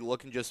injury,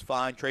 looking just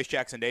fine. Trace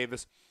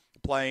Jackson-Davis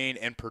playing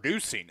and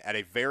producing at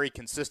a very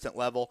consistent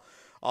level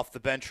off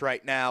the bench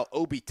right now.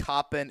 Obi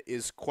Toppin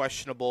is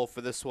questionable for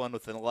this one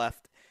with a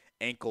left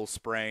ankle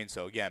sprain.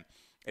 So, again,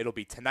 it'll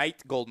be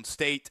tonight, Golden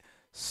State,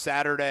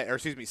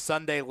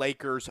 Sunday,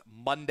 Lakers,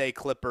 Monday,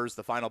 Clippers,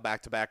 the final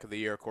back-to-back of the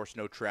year. Of course,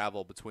 no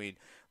travel between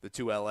the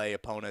 2 L.A.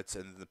 opponents,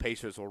 and the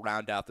Pacers will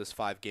round out this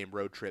 5-game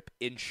road trip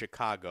in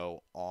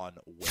Chicago on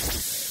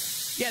Wednesday.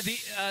 Yeah,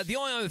 the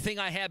only other thing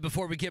I had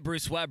before we get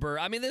Bruce Weber,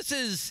 I mean, it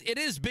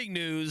is big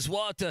news.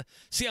 We'll have to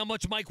see how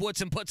much Mike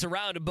Woodson puts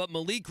around him, but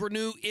Malik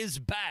Reneau is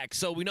back.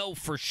 So we know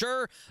for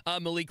sure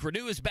Malik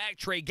Reneau is back.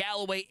 Trey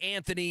Galloway,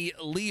 Anthony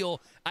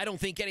Leal. I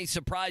don't think any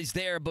surprise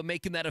there, but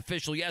making that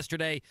official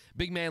yesterday,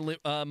 big man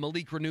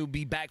Malik Reneau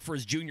be back for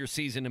his junior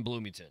season in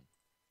Bloomington.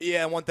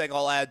 Yeah, and one thing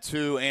I'll add,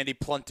 too, Andy,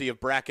 plenty of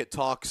bracket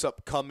talks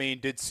upcoming.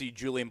 Did see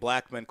Julian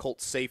Blackmon,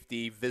 Colts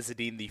safety,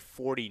 visiting the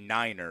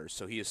 49ers.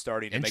 So he is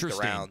starting to make the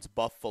rounds.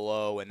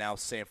 Buffalo and now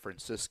San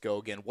Francisco.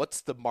 Again, what's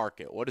the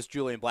market? What does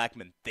Julian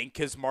Blackmon think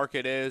his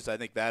market is? I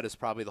think that is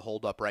probably the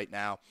holdup right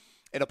now.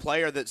 And a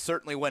player that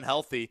certainly, when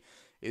healthy,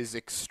 is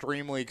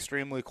extremely,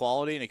 extremely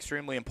quality and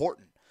extremely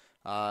important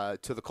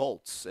to the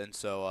Colts. And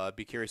so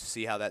be curious to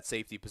see how that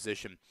safety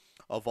position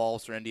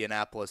evolves for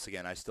Indianapolis.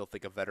 Again, I still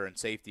think a veteran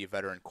safety, a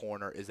veteran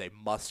corner is a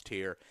must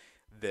here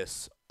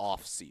this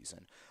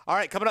offseason. All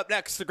right, coming up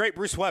next, the great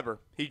Bruce Weber.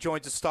 He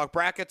joins us to talk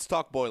brackets,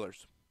 talk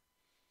Boilers.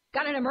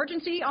 Got an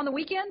emergency on the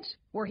weekend?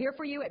 We're here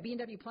for you at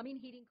B&W Plumbing,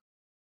 Heating.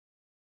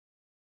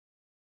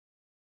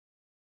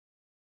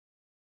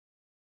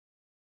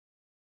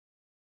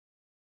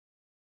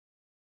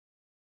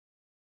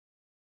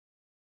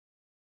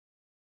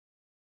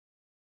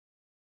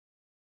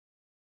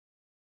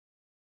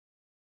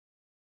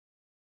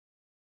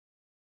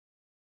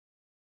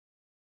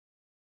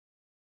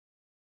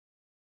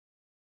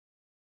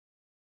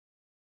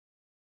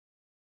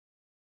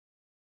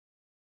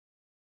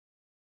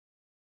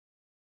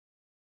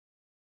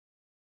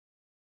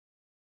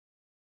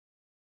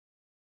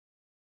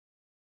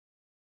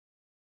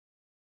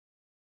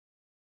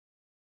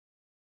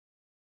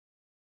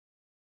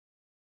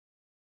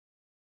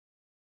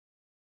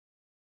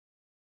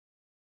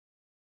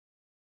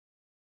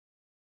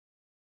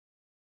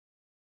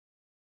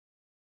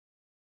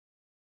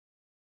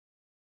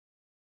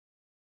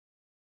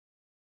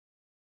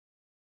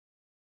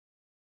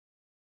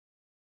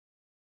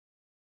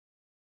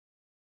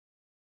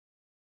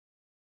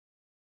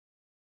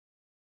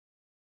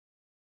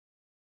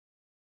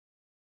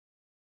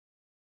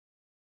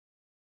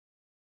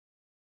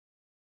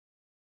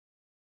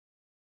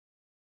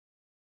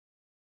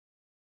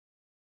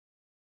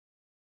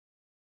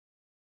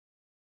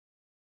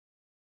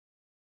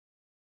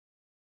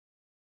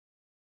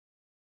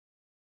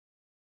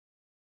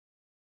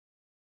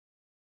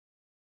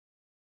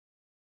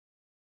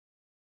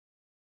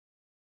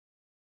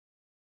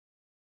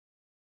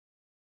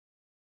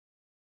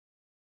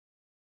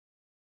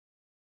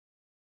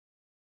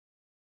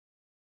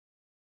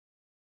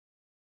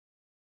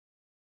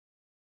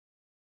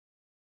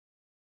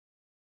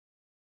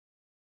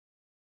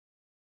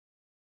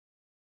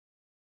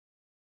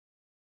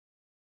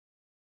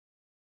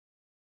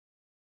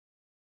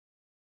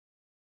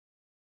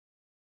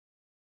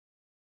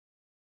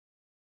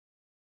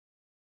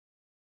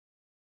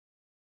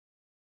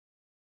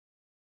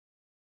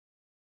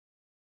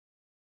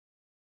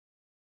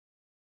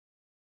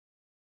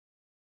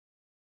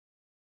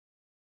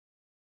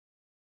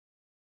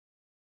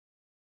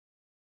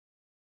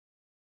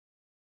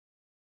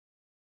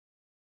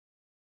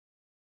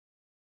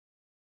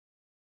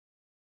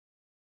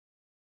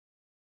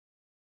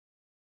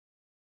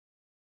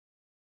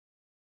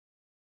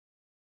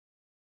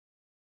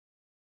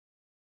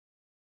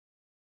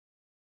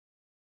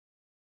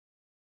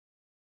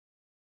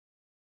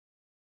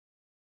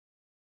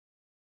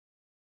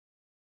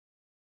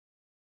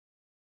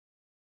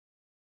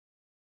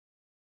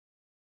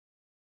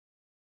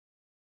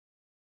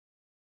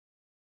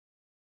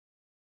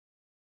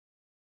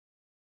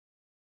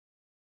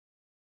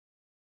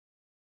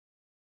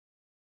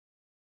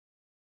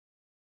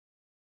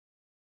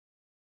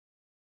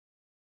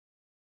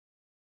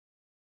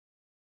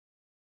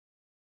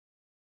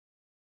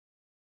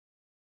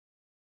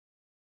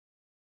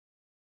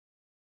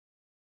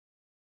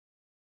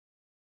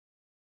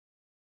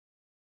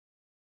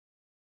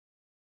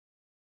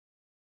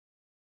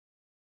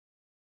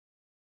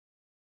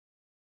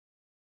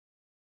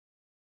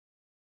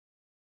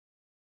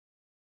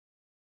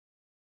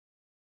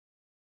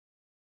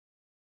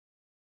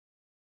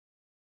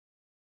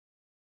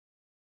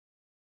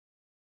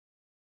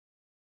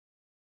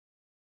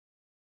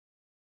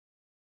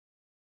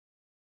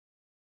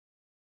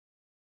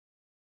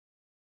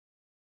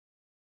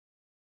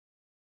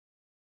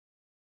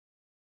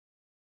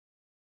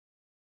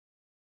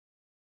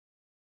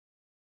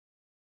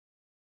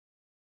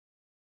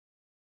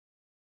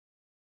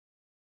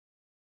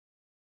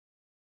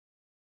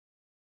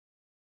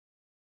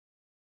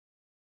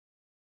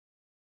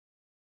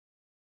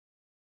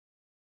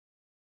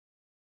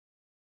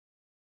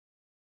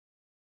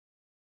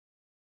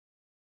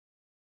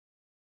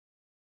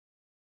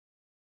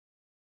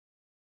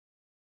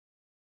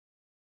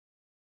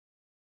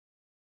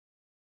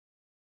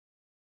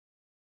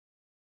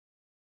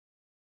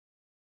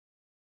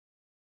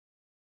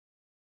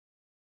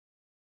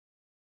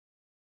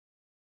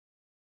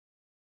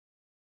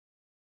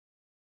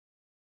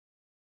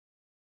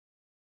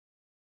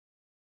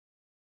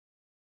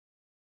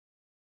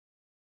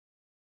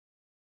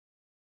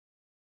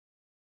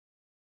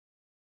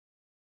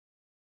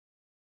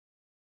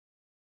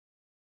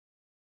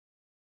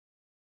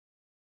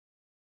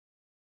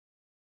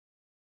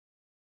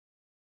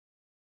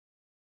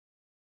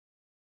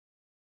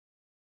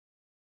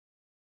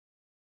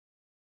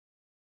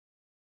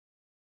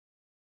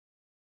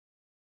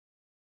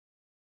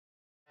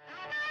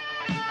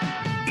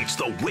 It's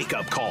the Wake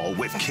Up Call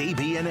with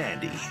KB and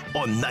Andy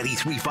on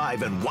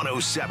 93.5 and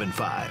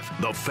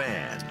 107.5. The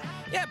Fan.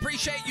 Yeah,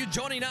 appreciate you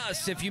joining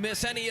us. If you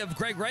miss any of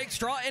Greg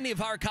Rakestraw, any of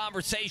our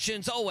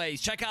conversations, always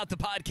check out the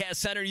Podcast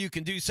Center. You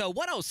can do so,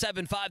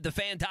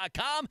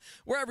 1075thefan.com,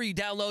 wherever you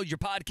download your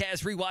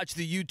podcast, rewatch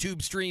the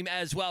YouTube stream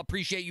as well.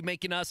 Appreciate you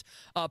making us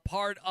a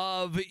part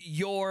of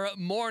your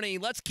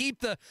morning. Let's keep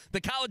the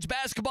college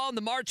basketball and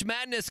the March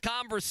Madness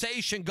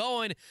conversation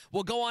going.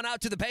 We'll go on out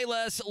to the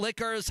Payless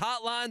Liquors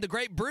hotline. The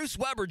great Bruce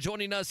Weber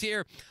joining us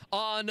here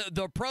on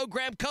the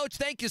program. Coach,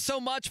 thank you so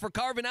much for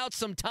carving out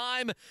some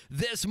time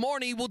this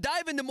morning. We'll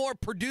dive into more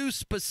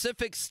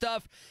Purdue-specific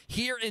stuff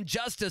here in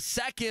just a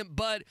second,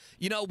 but,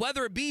 you know,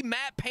 whether it be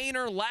Matt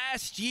Painter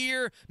last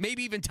year,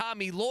 maybe even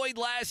Tommy Lloyd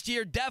last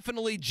year,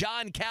 definitely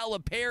John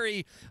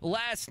Calipari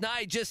last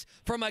night, just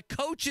from a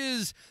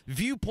coach's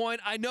viewpoint,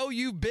 I know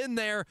you've been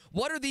there.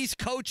 What are these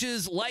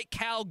coaches like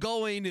Cal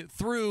going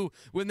through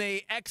when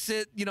they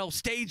exit, you know,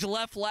 stage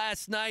left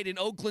last night and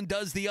Oakland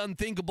does the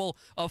unthinkable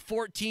of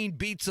 14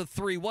 beats of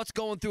 3? What's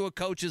going through a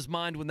coach's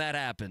mind when that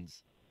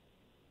happens?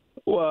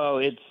 Well,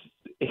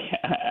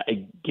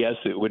 I guess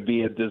it would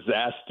be a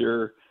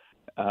disaster.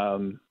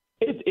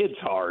 It's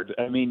hard.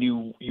 I mean,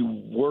 you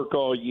work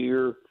all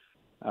year.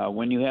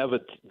 When you have a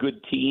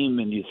good team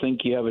and you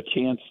think you have a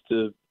chance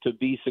to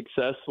be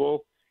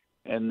successful,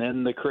 and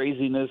then the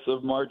craziness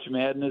of March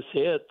Madness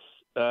hits,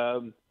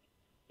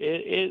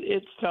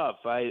 it's tough.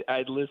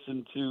 I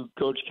listened to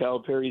Coach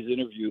Calipari's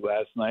interview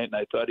last night, and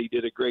I thought he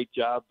did a great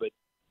job, but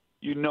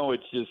you know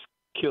it's just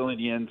killing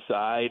you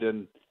inside.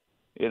 And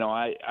you know,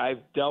 I've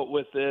dealt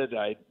with it.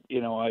 I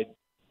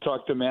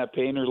talked to Matt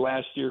Painter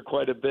last year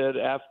quite a bit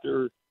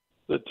after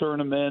the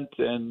tournament,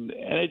 and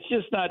it's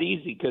just not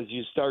easy because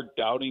you start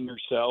doubting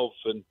yourself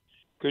and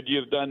could you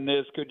have done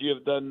this? Could you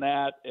have done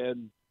that?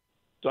 And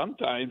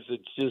sometimes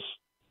it's just,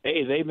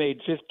 hey, they made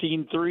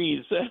 15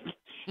 threes.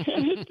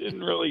 And it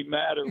didn't really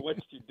matter what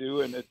you do,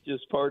 and it's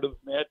just part of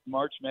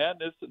March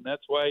Madness, and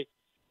that's why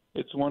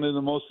it's one of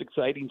the most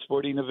exciting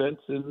sporting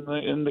events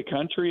in the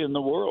country and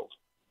the world.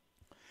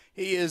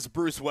 He is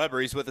Bruce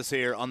Weber. He's with us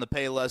here on the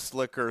Payless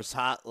Liquors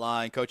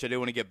hotline. Coach, I do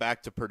want to get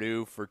back to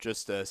Purdue for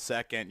just a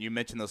second. You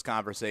mentioned those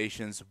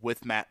conversations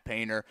with Matt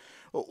Painter.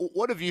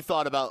 What have you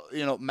thought about,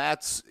 you know,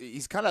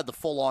 he's kind of the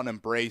full-on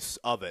embrace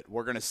of it.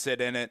 We're going to sit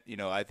in it. You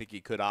know, I think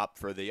he could opt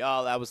for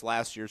that was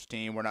last year's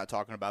team. We're not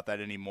talking about that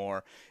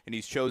anymore. And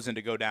he's chosen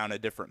to go down a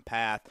different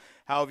path.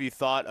 How have you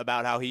thought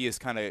about how he has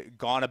kind of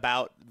gone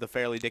about the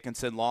Fairleigh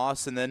Dickinson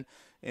loss? And then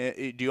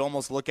do you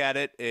almost look at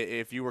it,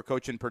 if you were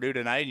coaching Purdue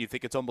tonight, and you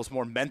think it's almost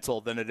more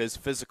mental than it is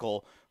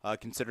physical,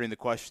 considering the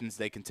questions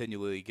they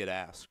continually get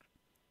asked?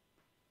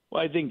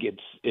 Well, I think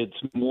it's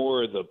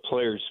more the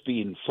players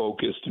being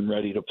focused and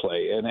ready to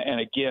play. And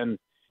again,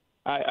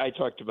 I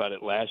talked about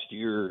it last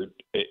year.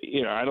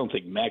 You know, I don't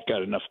think Matt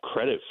got enough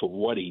credit for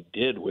what he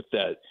did with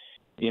that.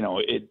 You know,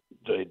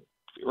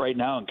 right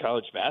now in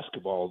college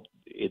basketball,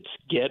 it's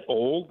get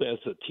old as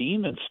a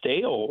team and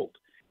stay old.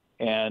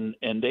 And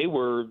they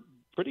were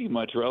pretty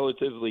much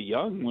relatively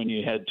young when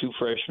you had two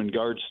freshman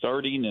guards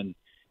starting, and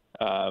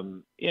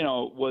you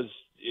know,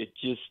 it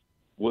just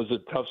was a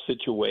tough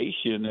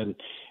situation,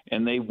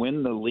 and they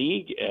win the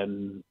league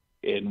and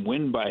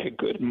win by a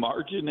good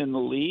margin in the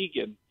league,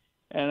 and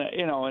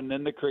you know, and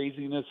then the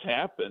craziness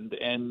happened,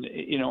 and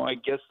you know, I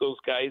guess those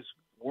guys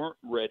weren't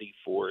ready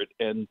for it,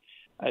 and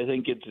I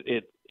think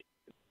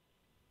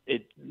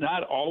it's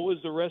not always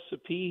a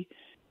recipe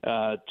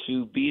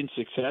to being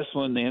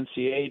successful in the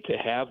NCAA to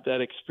have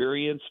that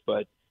experience.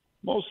 But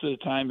most of the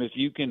time, if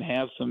you can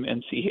have some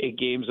NCAA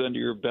games under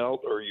your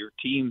belt, or your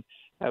team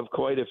have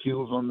quite a few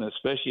of them,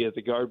 especially at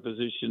the guard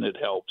position, it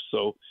helps.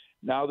 So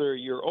now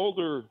you're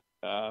older.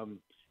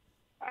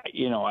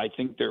 You know, I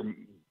think they're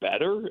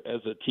better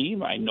as a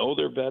team. I know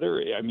they're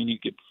better. I mean, you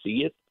could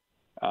see it.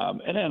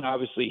 And then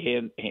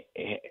obviously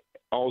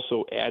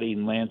also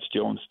adding Lance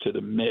Jones to the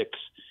mix,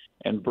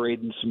 and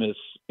Braden Smith's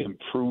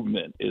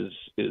improvement is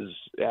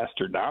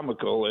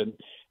astronomical. And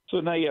so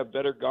now you have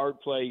better guard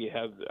play, you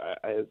have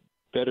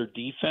better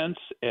defense,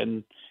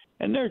 and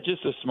they're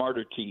just a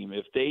smarter team.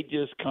 If they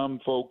just come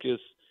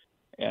focused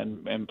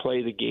and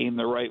play the game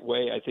the right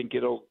way, I think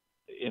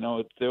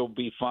they'll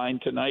be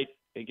fine tonight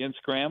against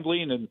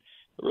Grambling, and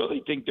I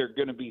really think they're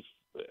going to be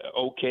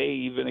okay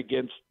even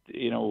against,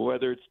 you know,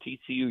 whether it's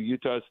TCU,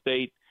 Utah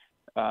State,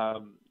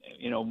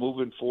 you know,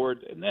 moving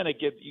forward. And then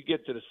you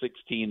get to the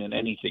 16 and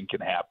anything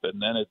can happen.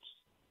 Then it's,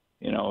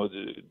 you know,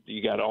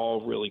 you got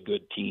all really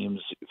good teams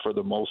for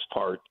the most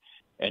part,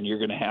 and you're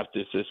going to have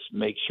to just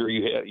make sure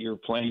you're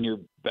playing your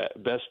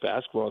best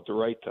basketball at the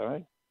right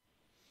time.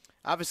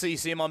 Obviously, you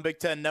see him on Big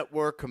Ten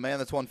Network, a man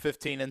that's won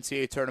 15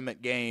 NCAA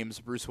tournament games.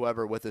 Bruce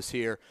Weber with us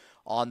here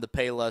on the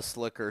Payless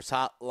Liquors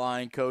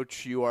hotline.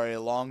 Coach, you are a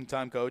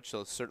longtime coach,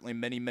 so certainly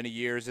many, many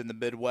years in the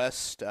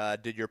Midwest.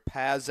 Did your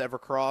paths ever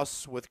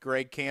cross with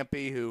Greg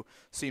Kampe, who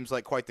seems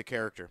like quite the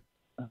character?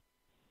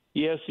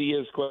 Yes, he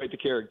is quite the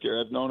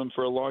character. I've known him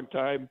for a long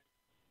time.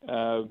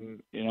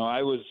 You know,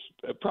 I was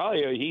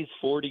he's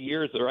 40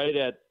 years right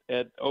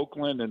at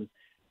Oakland, and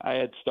I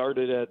had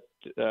started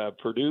at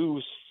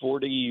Purdue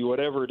 40,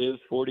 whatever it is,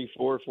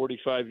 44,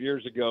 45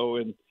 years ago.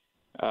 And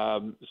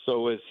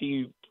so as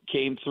he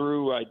came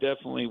through,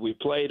 we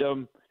played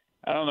him.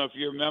 I don't know if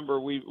you remember,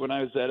 when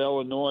I was at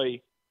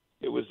Illinois,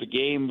 it was the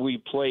game we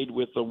played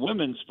with the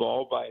women's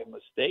ball by a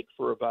mistake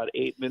for about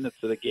 8 minutes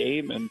of the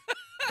game, and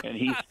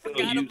he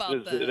still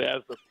uses it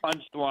as the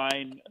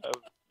punchline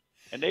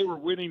and they were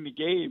winning the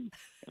game.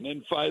 And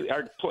then finally,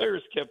 our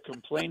players kept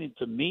complaining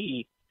to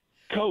me,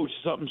 "Coach,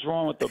 something's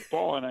wrong with the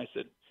ball." And I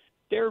said,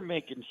 "They're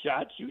making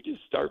shots. You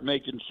just start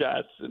making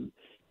shots." And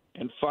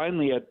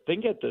finally, I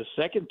think at the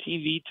second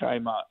TV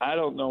timeout, I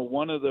don't know,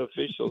 one of the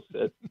officials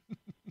said,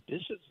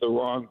 "This is the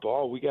wrong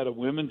ball. We got a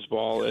women's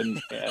ball,"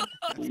 and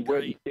we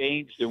went and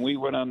changed, and we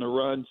went on the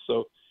run.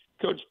 So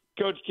Coach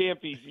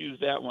Campy's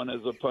used that one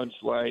as a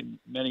punchline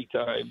many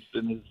times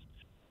since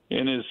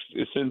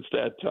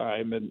that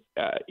time. And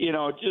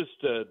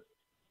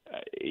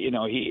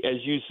he,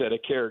 as you said, a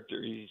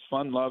character. He's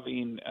fun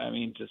loving. I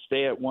mean, to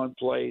stay at one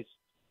place,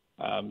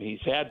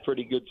 he's had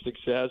pretty good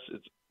success.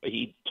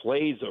 He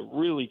plays a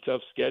really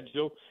tough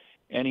schedule,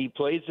 and he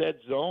plays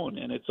that zone,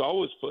 and it's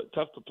always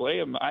tough to play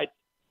him. I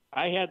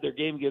had their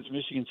game against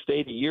Michigan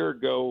State a year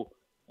ago,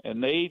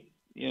 and it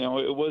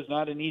was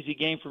not an easy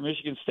game for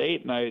Michigan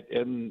State.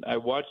 And I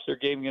watched their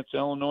game against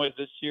Illinois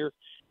this year.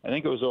 I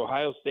think it was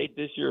Ohio State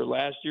this year or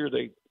last year.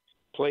 They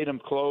played them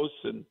close,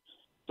 and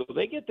so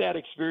they get that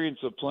experience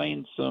of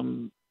playing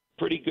some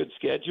pretty good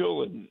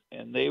schedule,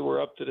 and they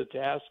were up to the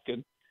task.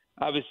 And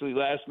obviously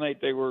last night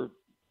they were,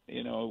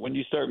 when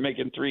you start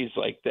making threes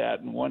like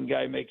that and one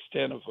guy makes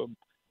 10 of them,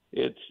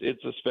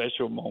 it's a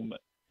special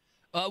moment.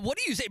 What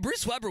do you say,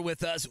 Bruce Weber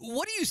with us,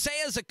 what do you say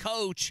as a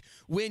coach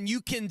when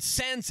you can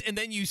sense and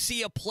then you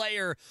see a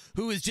player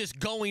who is just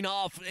going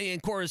off and,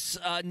 of course,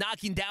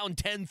 knocking down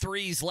 10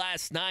 threes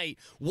last night?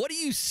 What do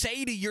you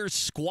say to your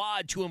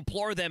squad to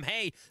implore them,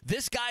 hey,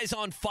 this guy's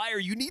on fire,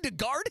 you need to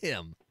guard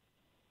him?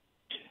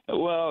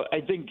 Well,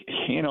 I think,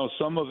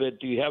 some of it,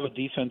 do you have a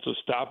defensive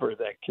stopper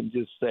that can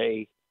just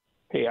say,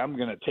 hey, I'm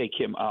going to take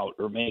him out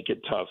or make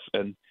it tough?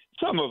 And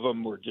some of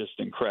them were just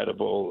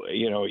incredible.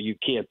 You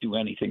can't do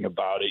anything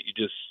about it. You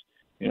just,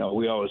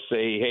 we always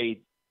say, hey,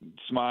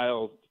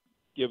 smile,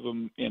 give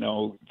him,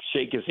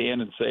 shake his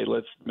hand and say,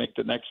 let's make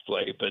the next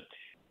play. But,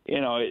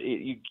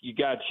 you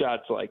got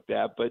shots like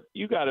that, but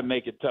you got to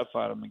make it tough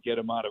on him and get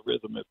him out of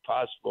rhythm if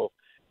possible.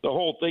 The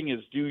whole thing is,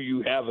 do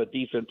you have a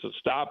defensive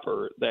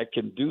stopper that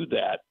can do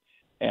that?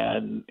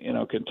 And,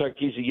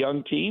 Kentucky's a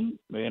young team.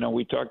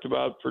 We talked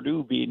about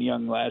Purdue being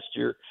young last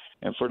year,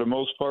 and for the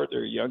most part,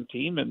 they're a young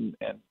team and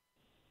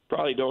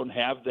probably don't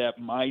have that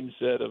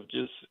mindset of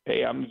just,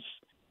 hey,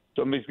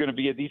 somebody's going to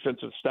be a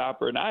defensive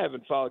stopper. And I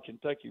haven't followed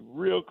Kentucky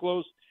real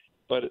close,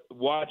 but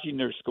watching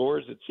their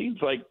scores, it seems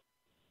like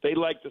they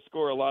like to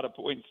score a lot of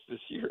points this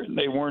year, and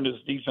they weren't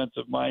as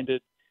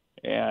defensive-minded.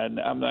 And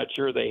I'm not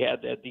sure they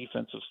had that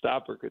defensive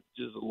stopper could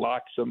just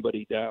lock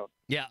somebody down.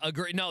 Yeah,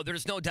 agree. No,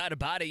 there's no doubt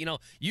about it.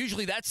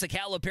 Usually that's the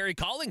Calipari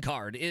calling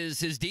card is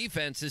his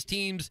defense. His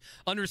teams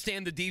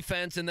understand the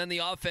defense, and then the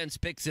offense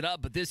picks it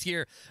up. But this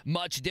year,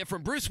 much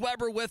different. Bruce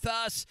Weber with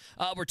us.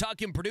 We're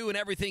talking Purdue and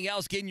everything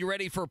else, getting you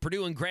ready for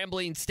Purdue and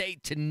Grambling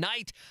State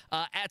tonight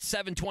at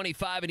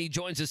 7:25, and he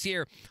joins us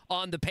here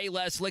on the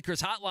Payless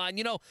Liquors Hotline.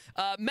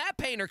 Matt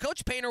Painter,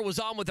 Coach Painter was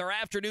on with our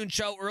afternoon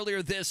show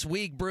earlier this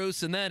week,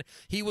 Bruce, and then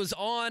he was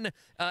on.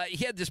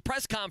 He had this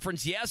press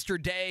conference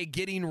yesterday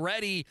getting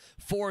ready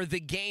for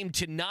the game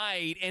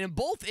tonight, and in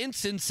both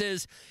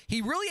instances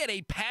he really had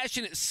a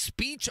passionate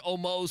speech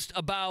almost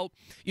about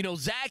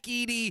Zach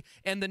Edey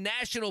and the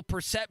national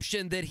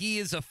perception that he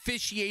is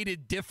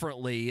officiated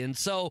differently. And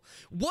so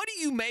what do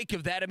you make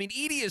of that? I mean,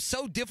 Edey is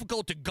so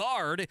difficult to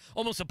guard,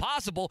 almost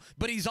impossible,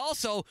 but he's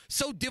also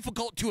so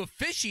difficult to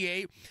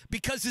officiate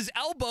because his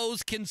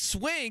elbows can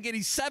swing, and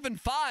he's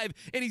 7'5",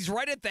 and he's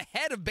right at the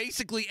head of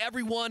basically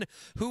everyone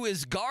who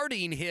is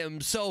guarding him.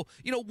 So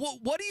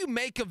what do you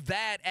make of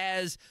that?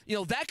 As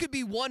that could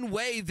be one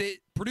way that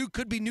Purdue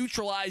could be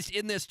neutralized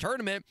in this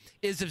tournament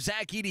is if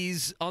Zach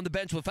Edey's on the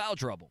bench with foul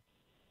trouble.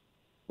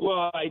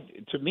 Well,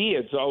 to me,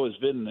 it's always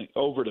been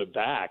over the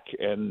back,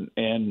 and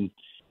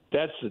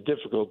that's the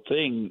difficult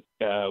thing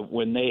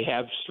when they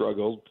have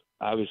struggled.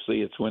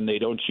 Obviously, it's when they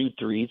don't shoot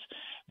threes,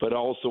 but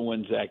also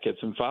when Zach gets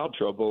in foul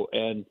trouble.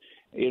 And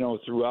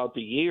throughout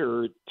the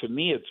year, to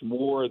me, it's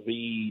more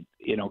the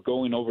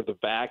going over the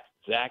back.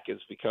 Zach has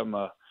become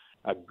a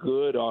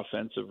good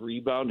offensive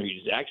rebounder.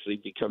 He's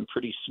actually become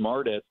pretty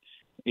smart at,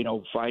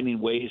 finding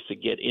ways to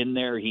get in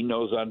there. He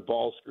knows on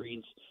ball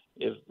screens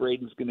if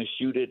Braden's going to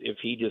shoot it. If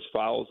he just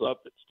fouls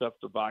up, it's tough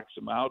to box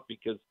him out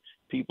because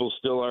people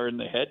still are in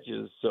the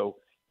hedges. So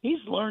he's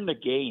learned the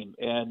game,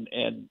 and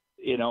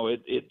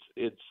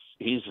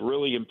he's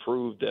really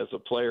improved as a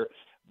player.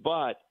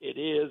 But it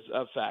is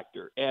a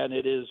factor, and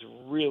it is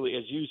really,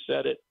 as you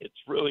said it's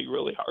really,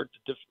 really hard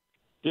to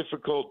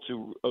difficult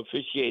to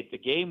officiate the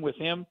game with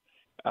him.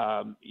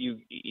 You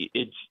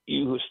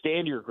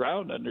stand your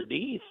ground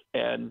underneath,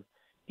 and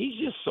he's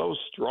just so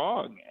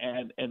strong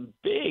and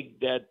big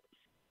that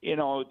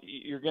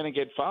you're going to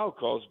get foul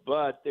calls,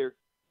 but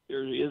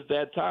there is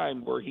that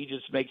time where he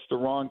just makes the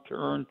wrong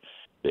turn.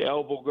 The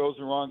elbow goes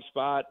in the wrong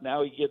spot.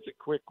 Now he gets a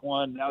quick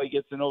one. Now he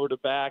gets an over the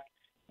back,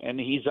 and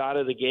he's out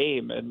of the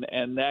game.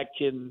 And that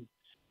can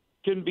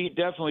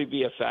definitely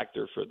be a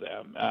factor for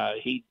them.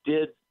 He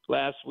did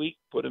last week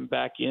put him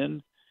back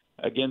in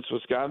against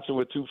Wisconsin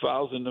with 2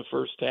 fouls in the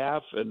first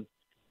half. And,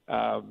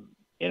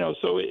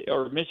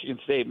 or Michigan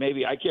State,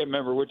 maybe. I can't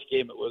remember which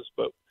game it was,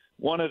 but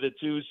one of the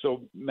two.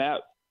 So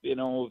Matt,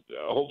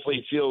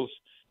 hopefully feels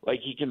like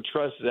he can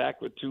trust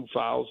Zach with 2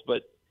 fouls,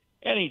 but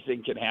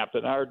anything can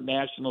happen. Our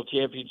national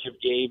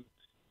championship game,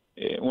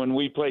 when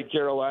we played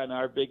Carolina,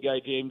 our big guy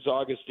James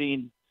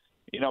Augustine,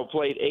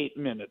 played 8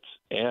 minutes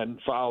and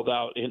fouled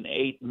out in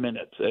 8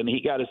 minutes. And he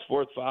got his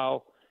 4th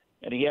foul,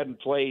 and he hadn't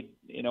played,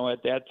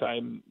 at that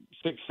time,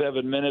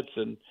 6-7 minutes.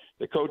 And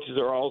the coaches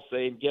are all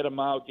saying, get him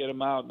out.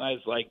 And I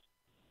was like,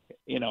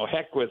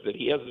 heck with it.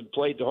 He hasn't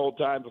played the whole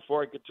time.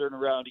 Before I could turn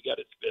around, he got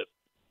his 5th.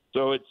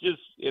 So it's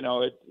just,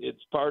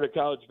 it's part of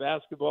college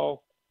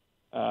basketball.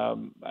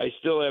 I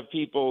still have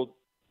people,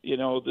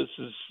 this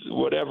is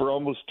whatever,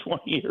 almost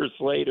 20 years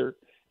later,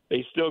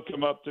 they still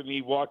come up to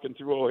me walking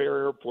through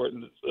O'Hare Airport,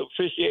 and the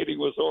officiating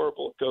was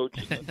horrible, Coach,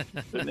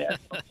 the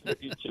national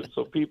championship.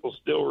 So people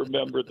still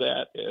remember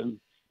that, and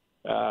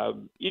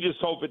you just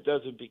hope it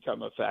doesn't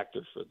become a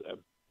factor for them.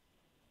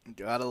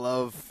 Gotta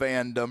love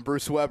fandom.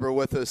 Bruce Weber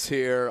with us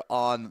here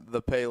on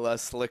the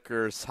Payless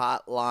Liquors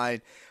hotline.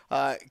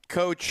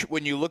 Coach,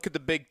 when you look at the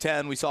Big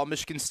Ten, we saw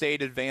Michigan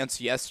State advance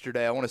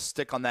yesterday. I want to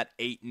stick on that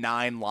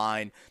 8-9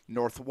 line.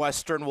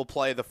 Northwestern will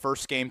play the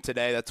first game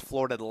today. That's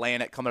Florida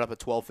Atlantic coming up at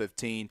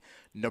 12:15.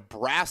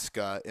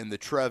 Nebraska in the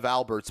Trev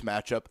Alberts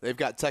matchup. They've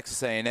got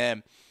Texas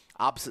A&M.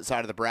 Opposite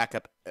side of the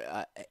bracket,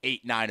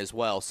 8-9 as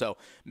well. So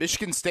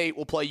Michigan State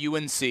will play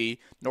UNC.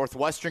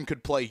 Northwestern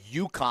could play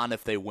UConn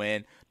if they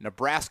win.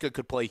 Nebraska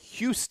could play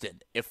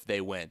Houston if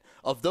they win.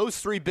 Of those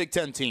 3 Big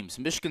Ten teams,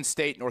 Michigan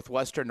State,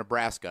 Northwestern,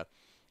 Nebraska,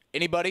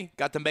 anybody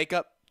got the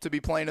makeup to be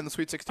playing in the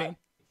Sweet 16?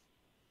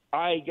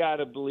 I got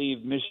to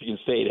believe Michigan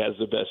State has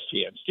the best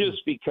chance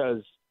just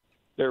because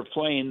they're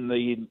playing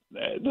the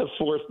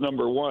 4th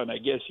number 1, I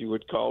guess you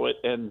would call it.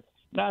 And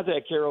not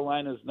that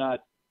Carolina's not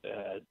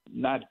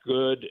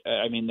good.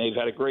 I mean, they've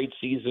had a great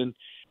season,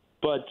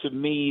 but to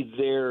me,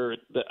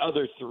 the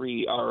other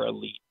 3 are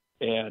elite,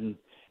 and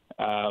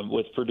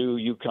with Purdue,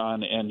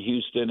 UConn, and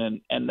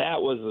Houston, and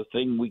that was the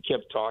thing we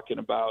kept talking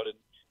about,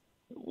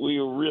 and we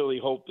were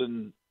really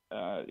hoping,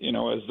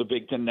 as the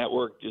Big Ten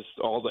Network, just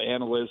all the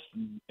analysts,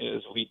 and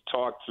as we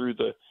talked through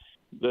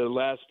the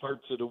last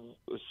parts of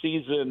the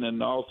season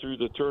and all through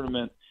the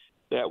tournament,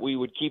 that we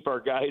would keep our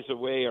guys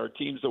away, our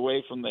teams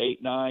away from the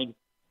 8-9.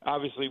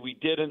 Obviously, we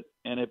didn't,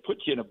 and it puts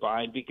you in a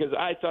bind because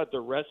I thought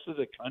the rest of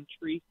the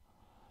country,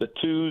 the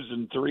 2s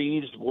and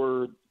 3s,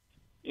 were,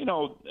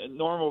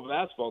 normal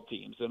basketball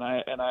teams, and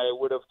I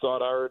would have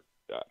thought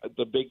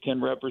the Big Ten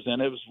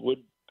representatives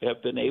would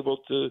have been able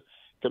to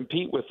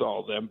compete with all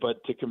of them,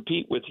 but to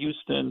compete with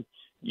Houston,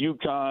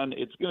 UConn,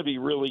 it's going to be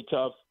really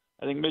tough.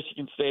 I think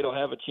Michigan State will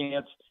have a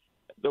chance.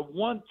 The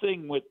one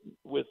thing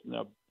with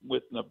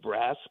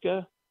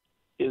Nebraska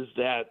is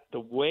that the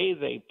way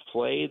they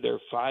play their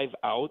 5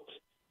 out.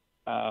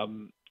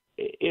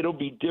 It'll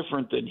be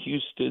different than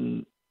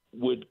Houston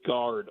would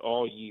guard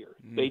all year.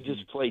 Mm-hmm. They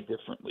just play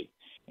differently,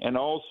 and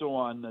also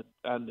on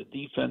the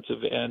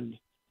defensive end,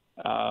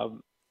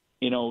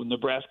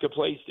 Nebraska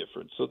plays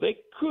different, so they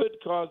could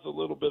cause a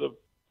little bit of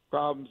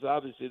problems.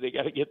 Obviously, they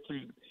got to get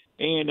through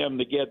A&M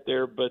to get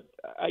there, but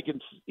I can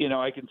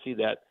see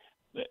that.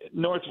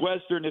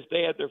 Northwestern, if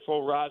they had their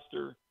full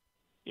roster,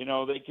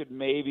 they could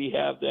maybe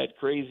have that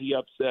crazy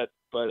upset,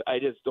 but I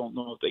just don't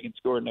know if they can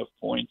score enough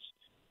points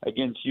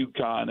against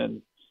UConn.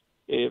 And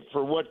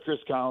for what Chris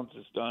Collins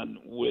has done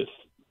with,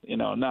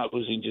 not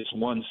losing just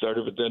one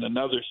starter, but then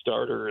another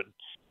starter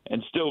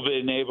and still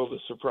being able to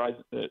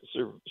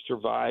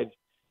survive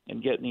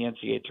and get in the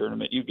NCAA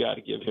tournament, you got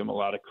to give him a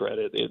lot of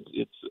credit.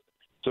 It's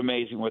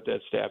amazing what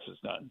that staff has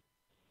done.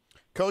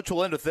 Coach,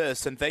 we'll end with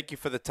this, and thank you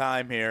for the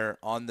time here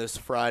on this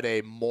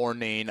Friday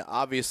morning.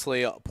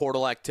 Obviously,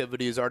 portal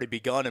activity has already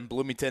begun in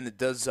Bloomington. It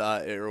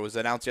was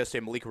announced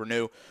yesterday Malik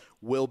Renew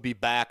will be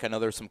back. I know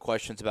there's some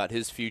questions about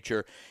his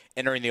future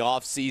entering the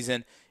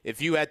offseason.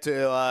 If you had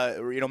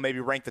to, maybe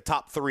rank the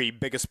top 3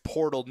 biggest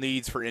portal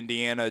needs for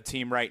Indiana, a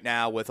team right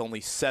now with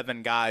only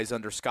 7 guys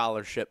under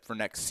scholarship for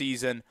next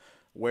season,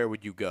 where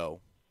would you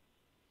go?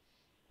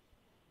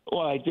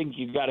 Well, I think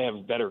you've got to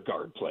have better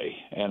guard play,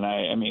 and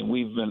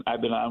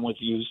I've been on with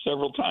you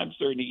several times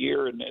during the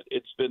year, and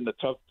it's been the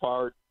tough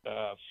part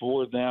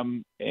for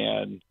them,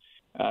 and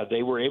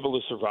they were able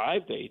to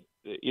survive.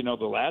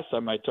 The last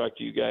time I talked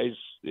to you guys,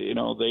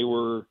 they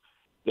were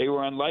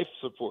on life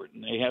support,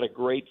 and they had a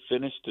great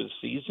finish to the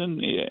season.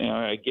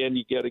 Again,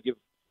 you got to give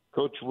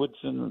Coach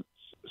Woodson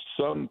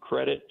some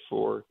credit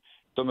for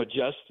some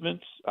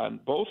adjustments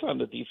on both on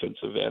the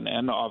defensive end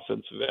and the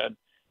offensive end.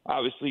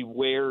 Obviously,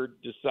 Ware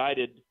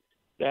decided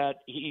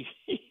that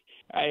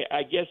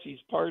I guess he's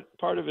part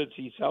of it.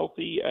 He's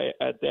healthy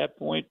at that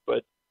point,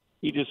 but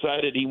he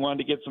decided he wanted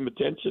to get some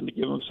attention to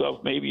give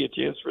himself maybe a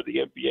chance for the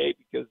NBA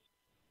because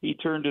he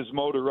turned his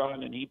motor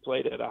on and he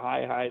played at a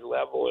high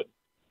level.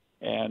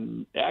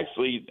 And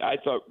actually, I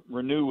thought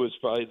Renew was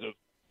probably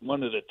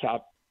one of the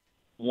top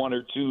one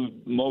or two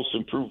most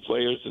improved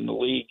players in the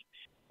league.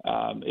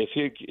 If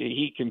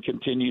he can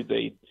continue,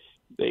 they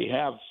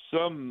have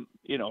some,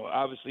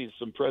 obviously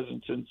some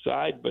presence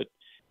inside, but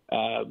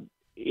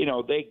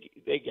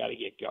they got to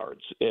get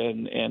guards,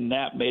 and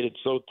that made it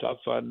so tough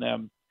on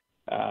them.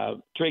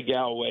 Trey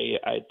Galloway,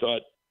 I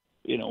thought,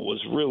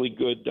 was really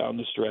good down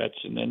the stretch,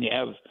 and then you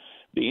have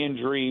the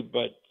injury,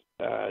 but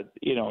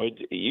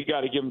you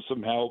got to give him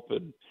some help,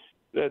 and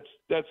that's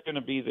going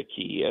to be the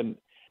key. And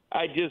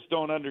I just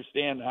don't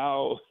understand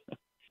how.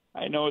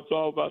 I know it's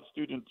all about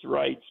students'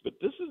 rights, but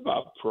this is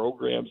about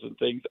programs and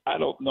things. I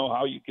don't know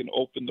how you can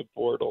open the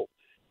portal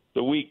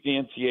the week the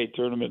NCAA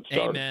tournament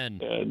starts. Amen.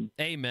 And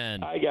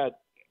Amen. I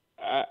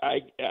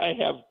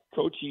have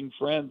coaching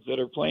friends that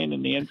are playing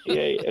in the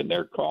NCAA, and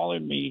they're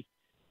calling me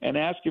and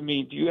asking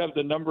me, "Do you have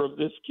the number of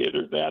this kid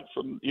or that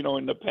from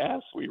in the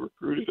past we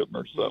recruited him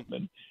or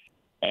something?"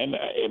 And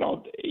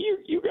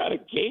you got a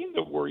game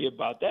to worry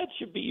about. That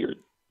should be your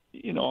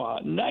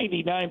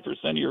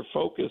 99% of your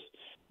focus,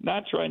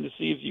 not trying to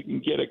see if you can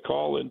get a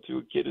call into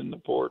a kid in the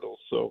portal.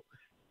 So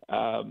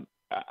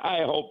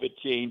I hope it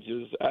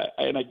changes.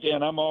 And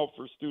again, I'm all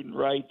for student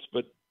rights,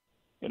 but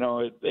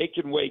they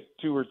can wait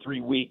 2 or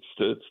 3 weeks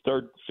to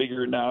start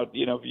figuring out.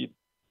 It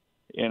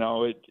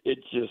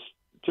just,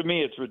 to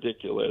me, it's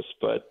ridiculous.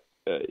 But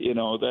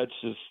that's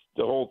just,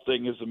 the whole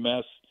thing is a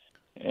mess,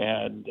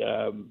 and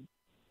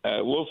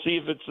we'll see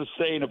if it's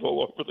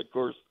sustainable over the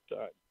course of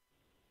time.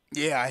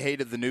 Yeah, I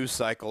hated the news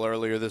cycle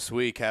earlier this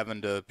week,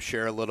 having to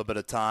share a little bit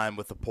of time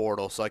with the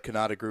portal, so I could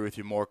not agree with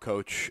you more,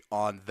 Coach,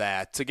 on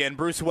that. Again,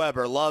 Bruce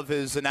Weber, love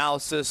his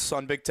analysis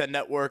on Big Ten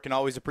Network and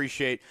always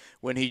appreciate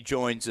when he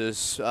joins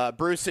us.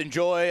 Bruce,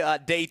 enjoy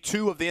day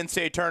 2 of the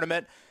NCAA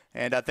tournament,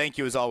 and thank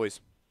you as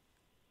always.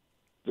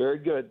 Very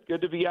good.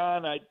 Good to be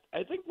on. I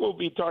think we'll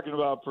be talking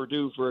about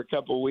Purdue for a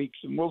couple of weeks,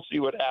 and we'll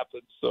see what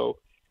happens. So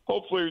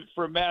hopefully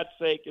for Matt's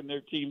sake and their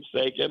team's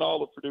sake and all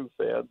the Purdue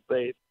fans,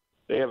 they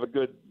have a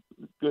good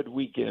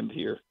weekend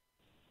here.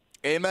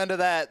 Amen to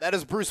that. That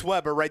is Bruce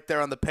Weber right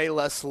there on the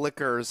Payless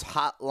Liquors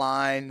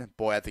hotline.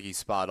 Boy, I think he's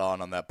spot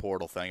on that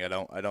portal thing. I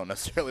don't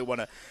necessarily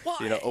want to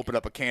open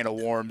up a can of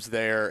worms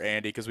there,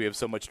 Andy, because we have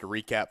so much to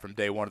recap from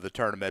day 1 of the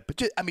tournament. But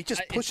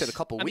just push it a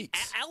couple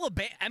weeks.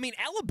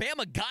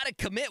 Alabama got to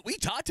commit. We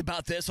talked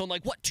about this on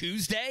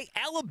Tuesday.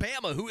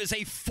 Alabama, who is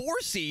a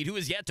 4 seed, who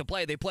is yet to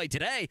play. They play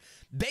today.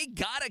 They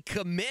got to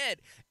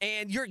commit.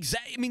 And you're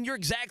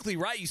exactly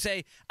right. You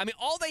say,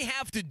 all they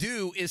have to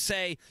do is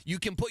say you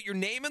can put your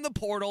name in the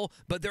portal,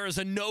 but there is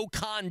a no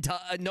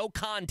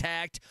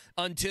contact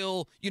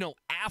until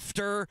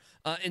after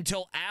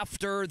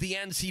the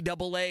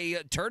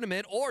NCAA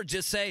tournament, or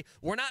just say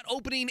we're not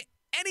opening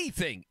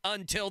anything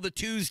until the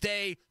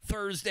Tuesday,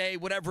 Thursday,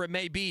 whatever it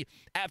may be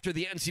after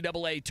the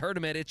NCAA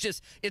tournament.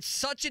 It's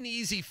such an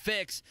easy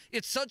fix.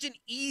 It's such an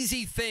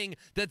easy thing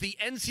that the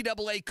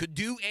NCAA could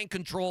do and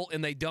control,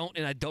 and they don't,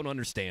 and I don't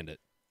understand it.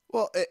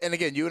 Well, and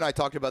again, you and I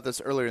talked about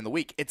this earlier in the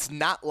week. It's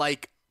not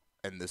like,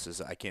 and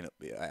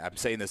I'm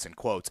saying this in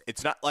quotes,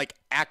 it's not like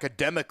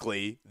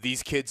academically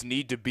these kids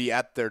need to be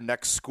at their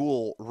next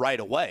school right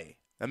away.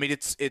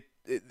 It's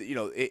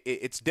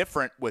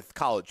different with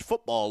college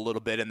football a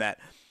little bit in that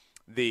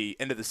the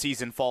end of the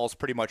season falls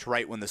pretty much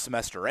right when the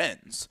semester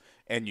ends,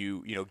 and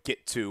you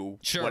get to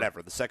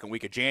the second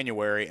week of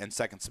January and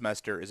second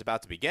semester is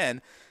about to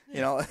begin.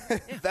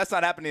 That's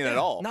not happening at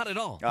all. Not at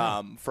all.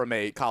 From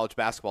a college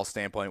basketball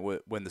standpoint,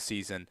 when the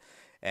season.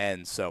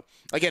 And so,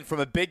 again, from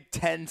a Big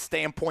Ten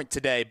standpoint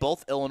today,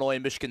 both Illinois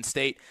and Michigan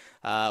State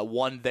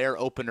won their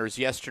openers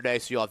yesterday.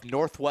 So you'll have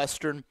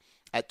Northwestern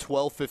at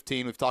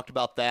 12:15. We've talked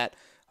about that.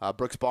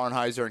 Brooks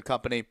Barnheiser and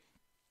company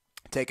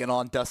taking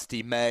on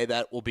Dusty May.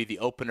 That will be the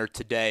opener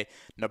today.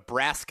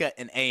 Nebraska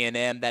and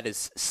A&M, that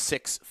is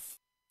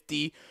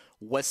 6:50.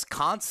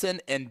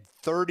 Wisconsin and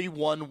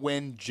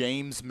 31-win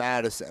James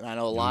Madison. I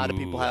know a lot of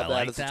people have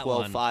that as a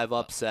 12-5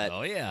 upset.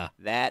 Oh, yeah.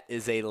 That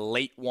is a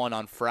late one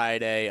on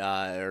Friday,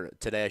 or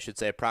today I should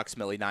say,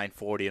 approximately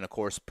 9:40. And, of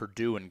course,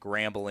 Purdue and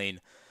Grambling,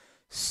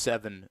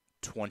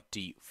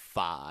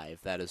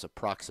 7:25. That is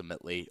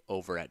approximately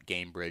over at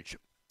Gamebridge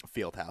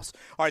Fieldhouse.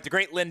 All right, the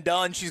great Lin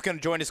Dunn, she's going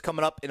to join us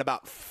coming up in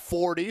about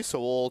 40,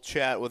 so we'll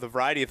chat with a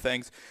variety of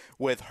things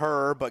with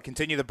her, but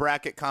continue the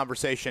bracket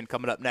conversation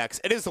coming up next.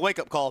 It is the Wake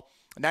Up Call,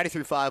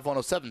 93.5,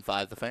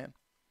 107.5, The Fan.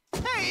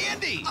 Hey,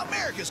 Andy,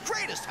 America's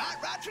greatest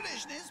hot rod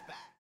tradition is back.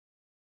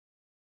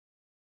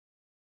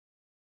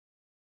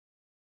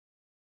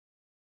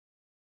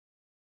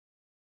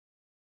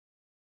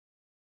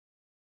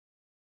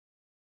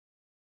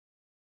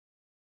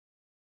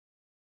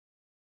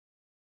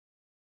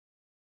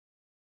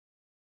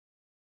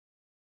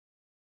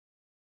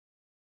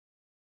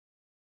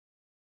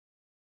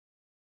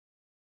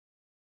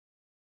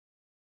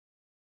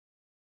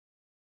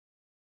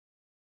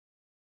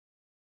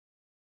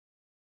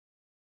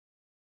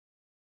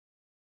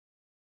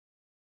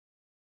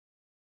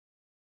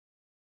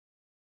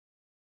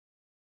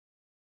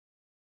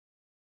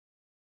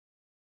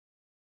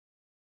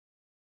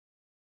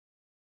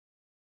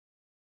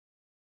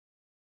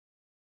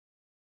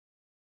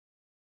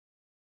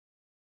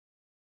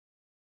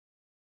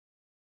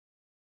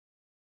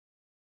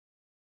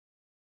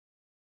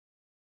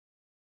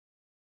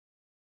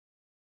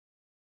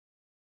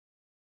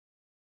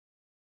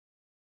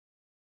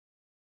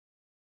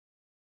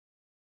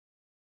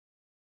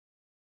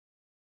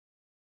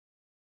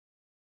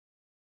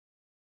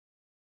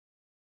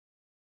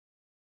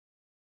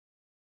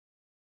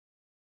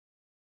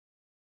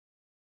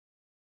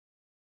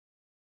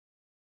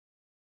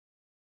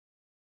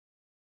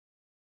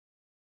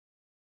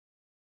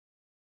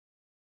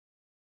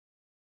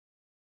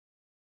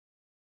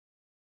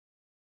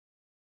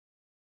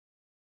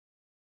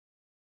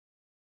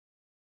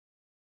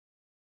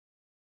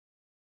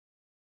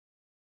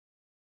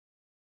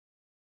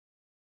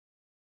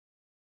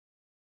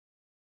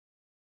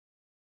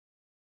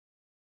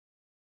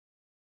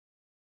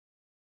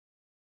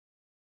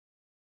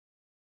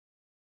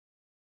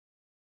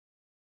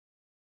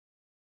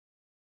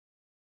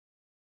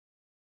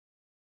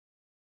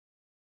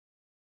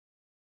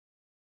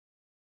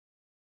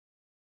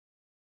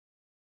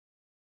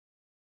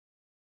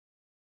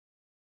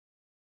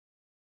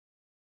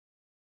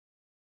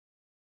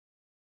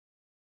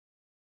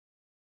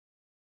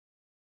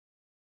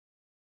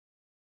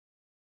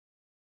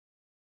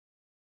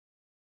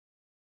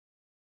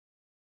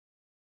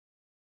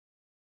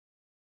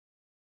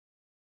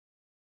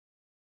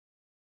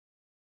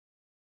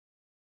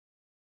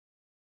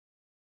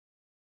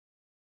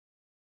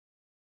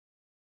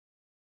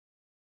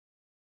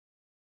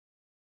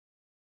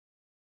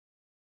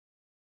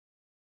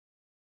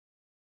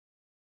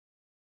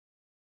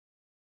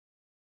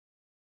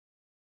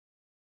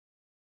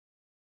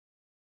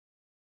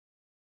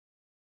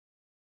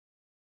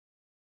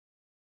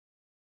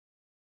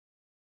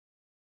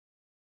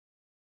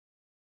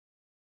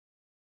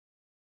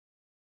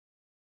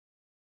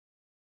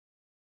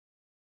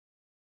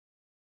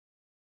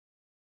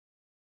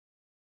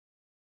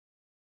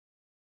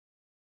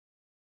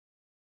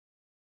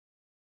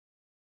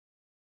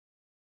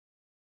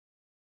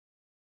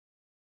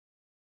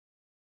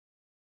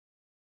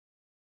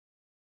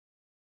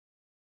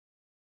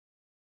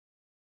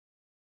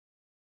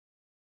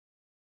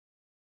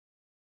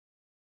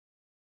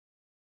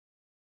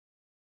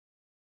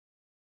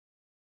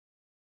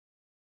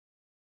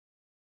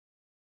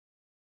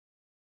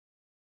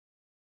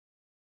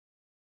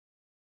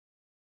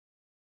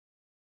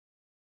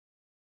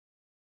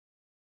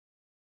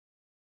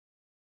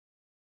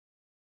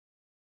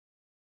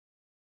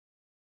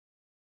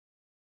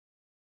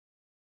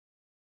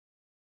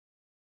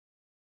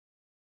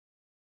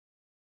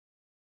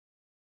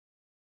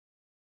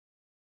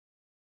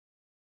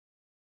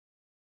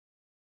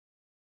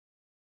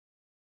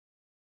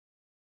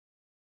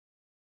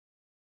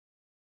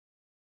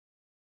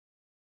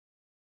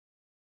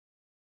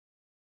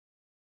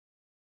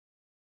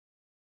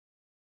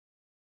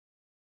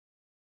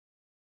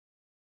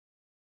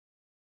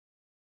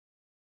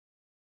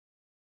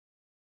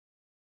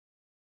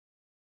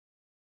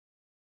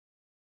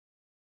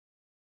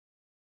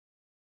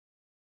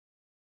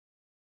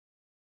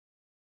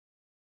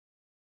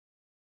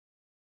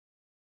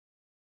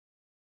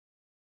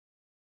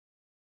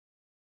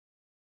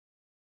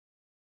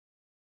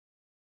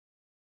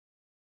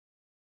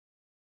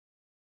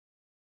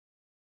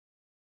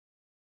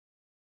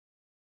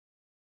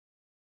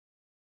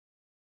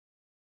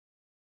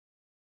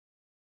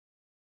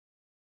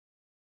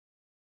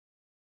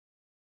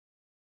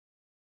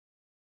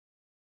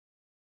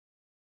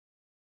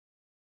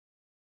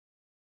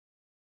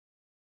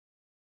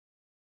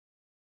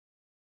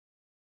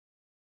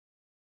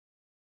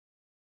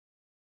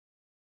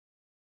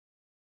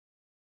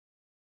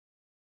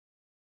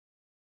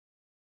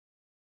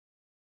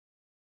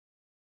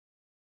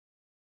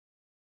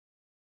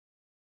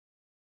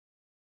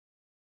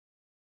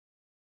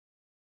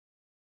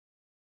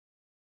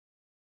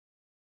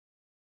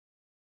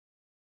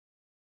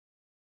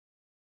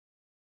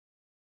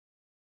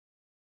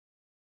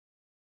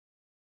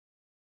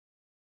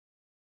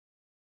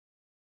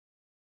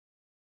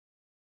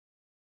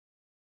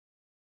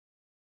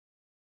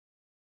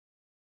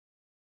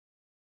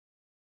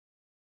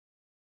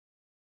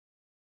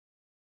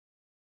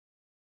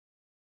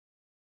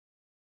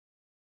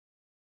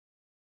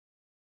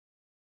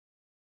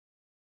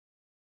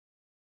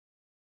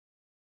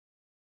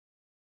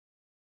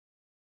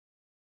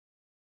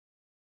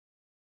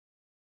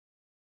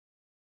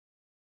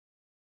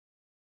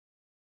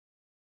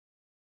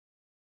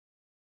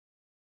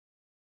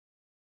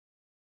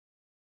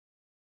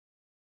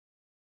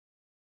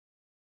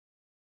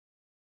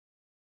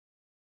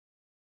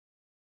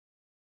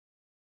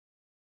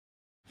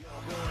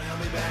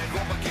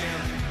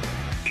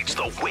 It's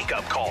the Wake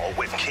Up Call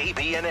with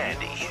KB and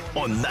Andy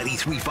on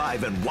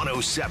 93.5 and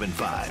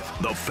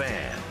 107.5. The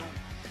Fan.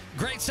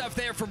 Great stuff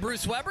there from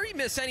Bruce Weber. You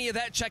miss any of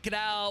that, check it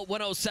out,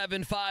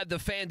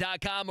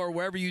 1075thefan.com or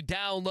wherever you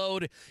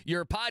download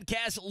your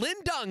podcast. Lin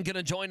Dunn going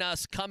to join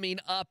us coming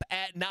up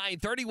at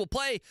 9:30. We'll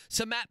play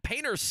some Matt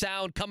Painter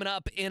sound coming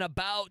up in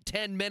about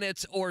 10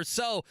 minutes or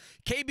so.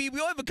 KB, we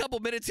only have a couple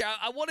minutes here.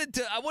 I wanted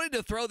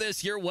to throw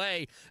this your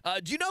way.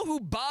 Do you know who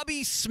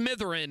Bobby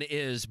Smitherin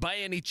is by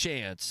any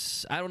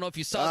chance? I don't know if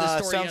you saw this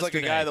story Sounds yesterday.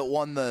 like a guy that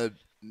won the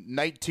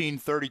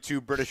 1932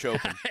 British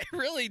Open. It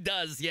really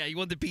does. Yeah, he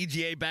won the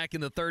PGA back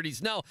in the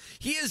 30s. No,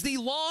 he is the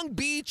Long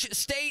Beach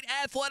State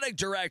Athletic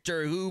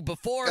Director who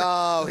before...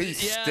 Oh, he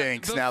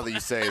stinks now that you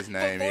say his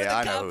name. Yeah,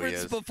 I know who he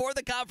is. Before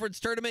the conference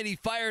tournament, he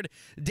fired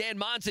Dan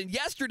Monson.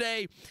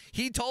 Yesterday,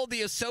 he told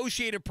the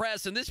Associated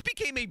Press, and this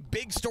became a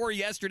big story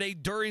yesterday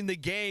during the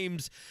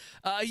games,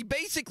 he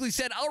basically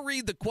said, I'll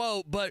read the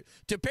quote, but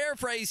to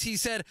paraphrase, he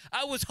said,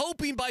 I was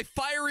hoping by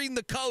firing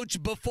the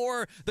coach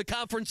before the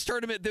conference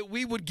tournament that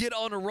we would get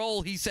on a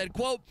roll. He said,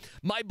 quote,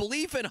 my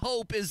belief and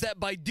hope is that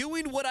by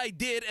doing what I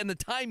did and the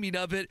timing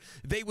of it,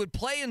 they would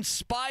play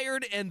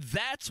inspired, and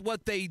that's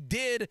what they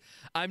did.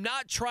 I'm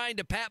not trying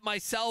to pat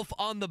myself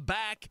on the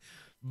back,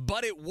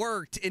 but it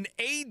worked. And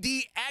AD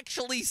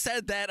actually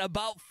said that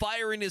about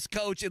firing his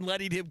coach and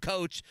letting him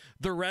coach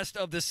the rest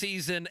of the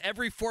season.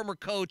 Every former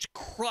coach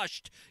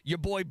crushed your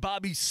boy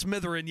Bobby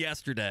Smitherin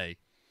yesterday.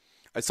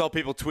 I saw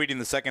people tweeting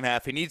the second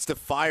half. He needs to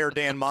fire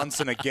Dan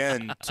Monson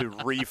again to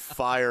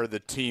refire the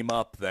team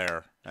up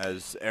there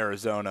as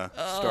Arizona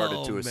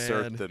started to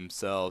assert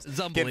themselves. It's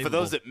unbelievable. Again, for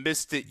those that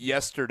missed it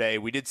yesterday,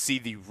 we did see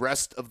the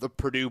rest of the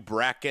Purdue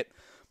bracket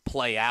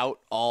play out,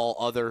 all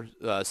other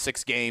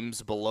 6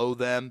 games below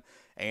them,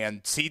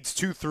 and seeds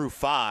 2 through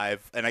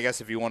 5. And I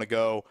guess if you want to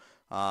go,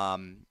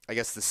 I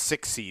guess the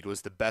 6th seed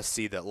was the best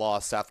seed that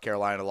lost. South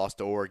Carolina lost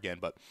to Oregon,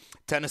 but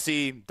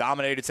Tennessee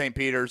dominated St.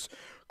 Peter's.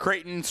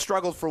 Creighton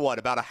struggled for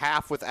about a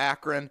half with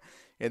Akron,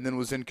 and then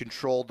was in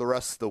control the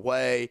rest of the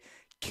way.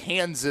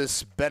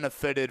 Kansas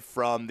benefited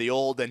from the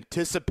old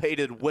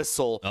anticipated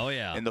whistle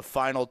in the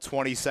final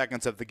 20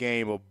 seconds of the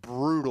game, a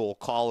brutal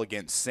call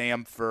against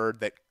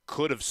Samford that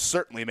could have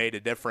certainly made a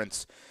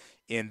difference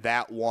in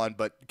that one,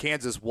 but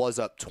Kansas was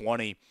up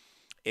 20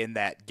 in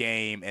that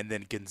game, and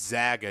then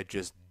Gonzaga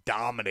just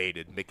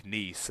dominated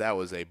McNeese. That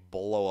was a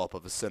blow-up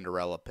of a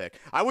Cinderella pick.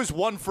 I was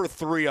 1 for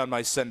 3 on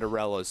my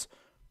Cinderellas.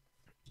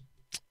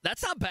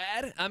 That's not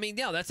bad. I mean,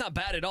 that's not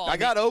bad at all. I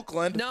got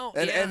Oakland. No,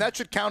 and that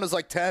should count as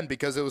like 10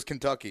 because it was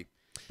Kentucky.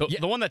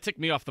 The one that ticked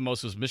me off the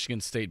most was Michigan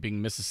State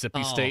being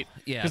Mississippi State.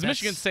 Yeah, because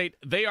Michigan State,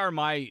 they are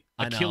my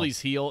Achilles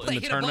heel in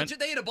the tournament.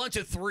 They hit a bunch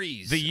of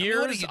threes. The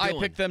years I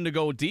pick them to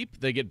go deep,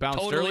 they get bounced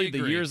Totally early.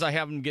 agree. The years I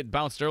have them get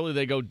bounced early,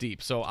 they go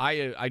deep. So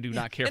I do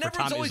not care for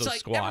Tom Izzo's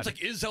squad. Everyone's like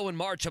Izzo in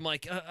March. I'm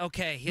like,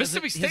 okay.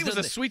 Mississippi State was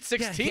a Sweet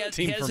 16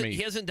 team for me.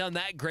 He hasn't done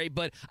that great,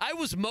 but I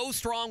was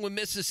most wrong with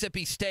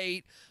Mississippi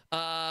State.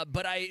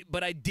 But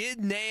I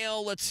did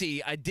nail. Let's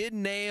see. I did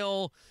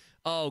nail.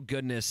 Oh,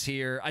 goodness,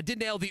 here. I did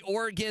nail the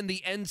Oregon,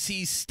 the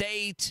NC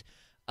State.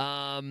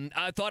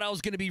 I thought I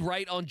was going to be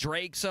right on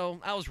Drake, so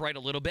I was right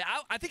a little bit.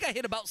 I think I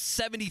hit about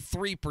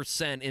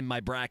 73% in my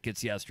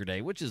brackets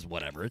yesterday, which is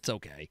whatever. It's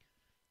okay.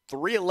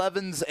 3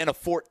 11s and a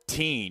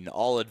 14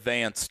 all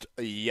advanced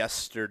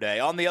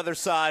yesterday. On the other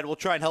side, we'll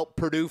try and help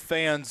Purdue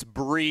fans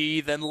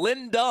breathe. And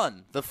Lin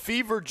Dunn, the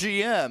Fever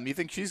GM, you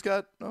think she's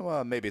got,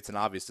 maybe it's an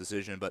obvious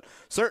decision, but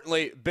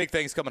certainly big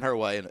things coming her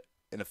way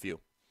in a few.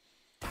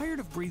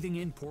 Tired of breathing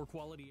in poor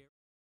quality air?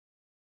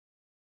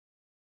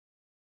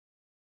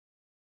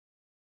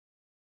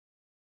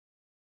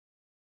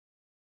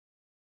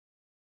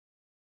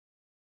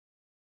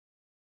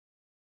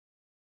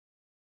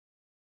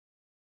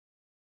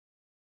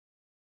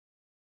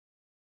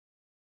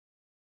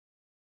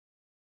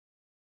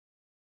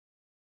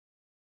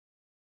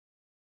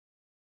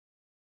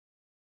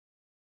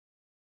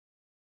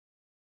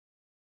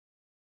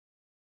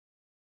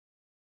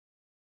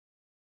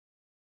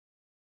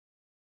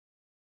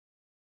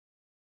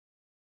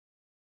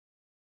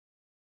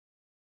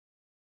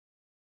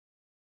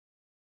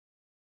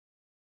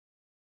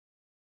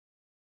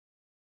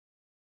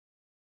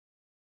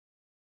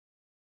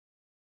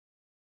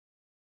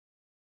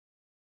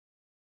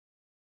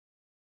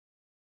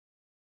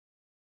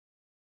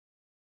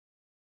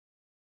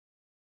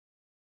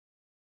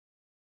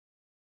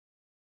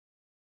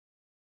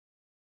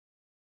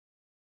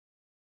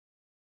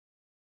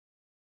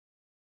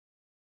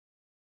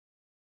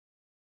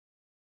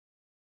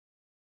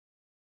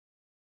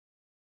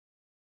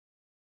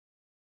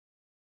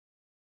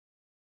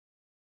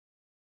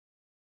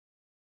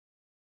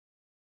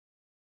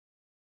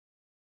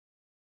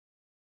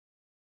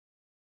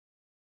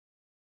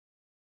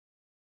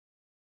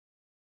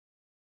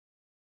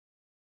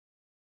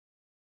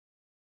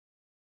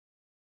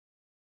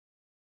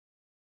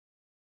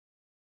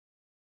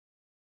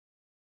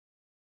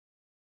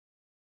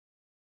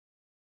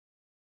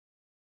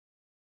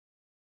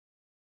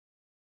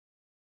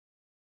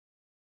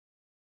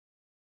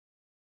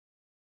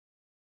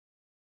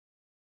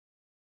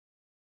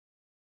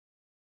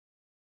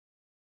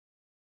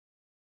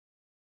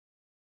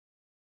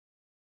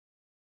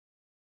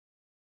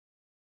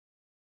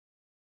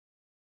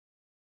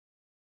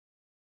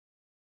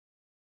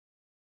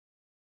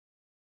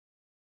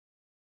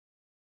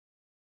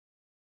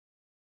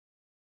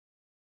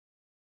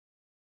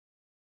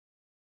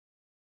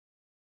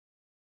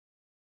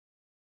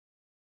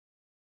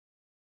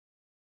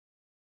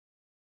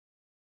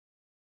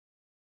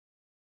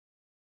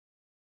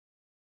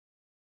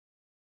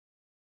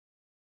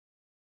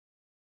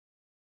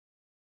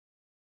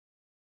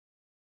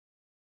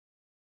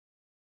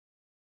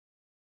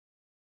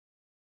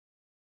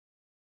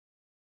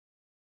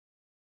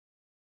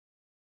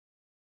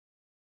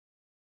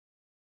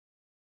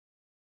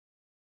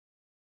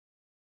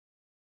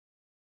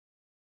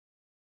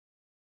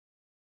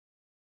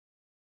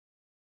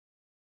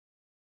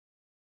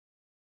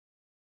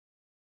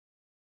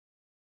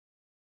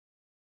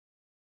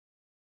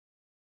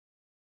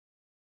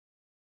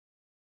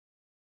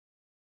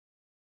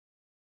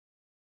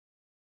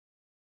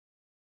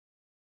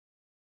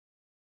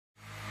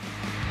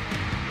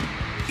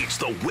 It's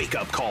the Wake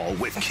Up Call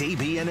with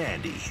KB and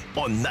Andy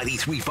on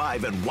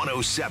 93.5 and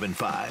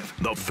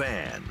 107.5. The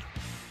Fan.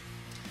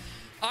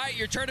 All right,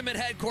 your tournament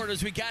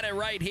headquarters. We got it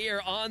right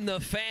here on The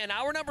Fan.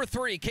 Hour number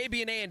 3,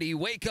 KB and Andy,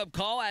 Wake Up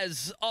Call,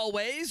 as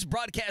always,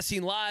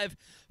 broadcasting live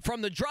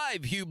from the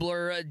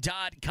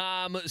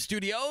DriveHubler.com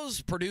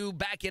studios. Purdue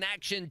back in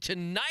action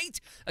tonight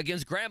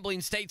against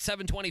Grambling State,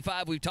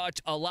 7:25. We've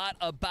talked a lot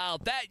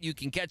about that. You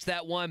can catch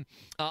that one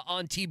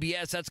on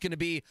TBS. That's going to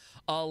be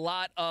a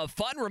lot of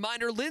fun.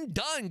 Reminder, Lin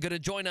Dunn going to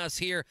join us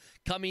here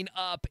coming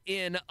up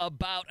in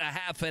about a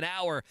half an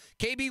hour.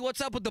 KB, what's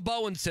up with the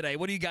Bowens today?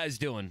 What are you guys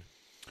doing?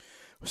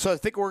 So I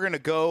think we're going to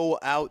go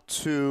out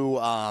to,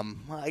 I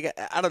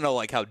don't know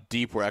like how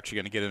deep we're actually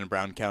going to get into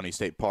Brown County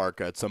State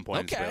Park at some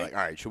point. Okay. It's like, all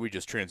right, should we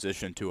just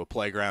transition to a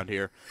playground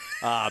here?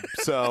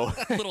 So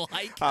A little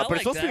hike. but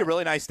it's supposed to be a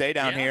really nice day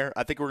down here.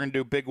 I think we're going to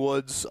do Big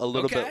Woods a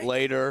little bit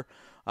later.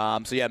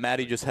 So yeah,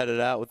 Maddie just headed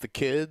out with the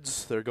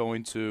kids. They're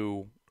going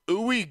to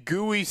Ooey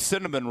Gooey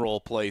Cinnamon Roll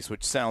place,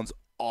 which sounds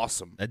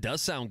awesome. That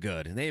does sound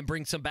good. And they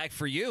bring some back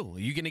for you. Are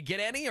you going to get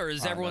any, or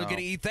is everyone going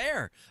to eat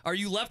there? Are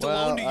you left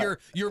alone to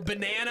your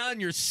banana and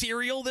your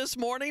cereal this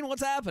morning?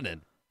 What's happening?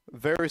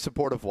 Very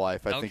supportive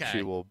wife. I think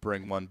she will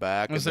bring one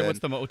back. I was like, what's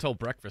the motel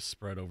breakfast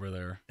spread over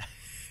there?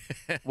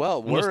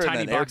 Well, we're in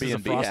an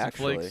Airbnb,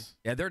 actually. Flakes?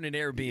 Yeah, they're in an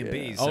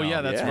Airbnb. Oh, yeah,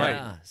 that's right.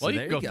 Yeah. Well,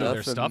 you can go through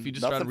their stuff. You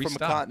just try to nothing restock.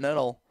 from a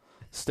continental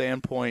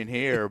standpoint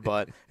here,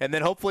 and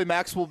then hopefully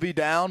Max will be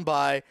down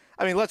by.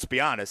 I mean, let's be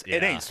honest.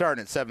 It ain't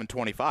starting at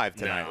 7:25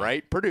 tonight,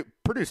 right? Purdue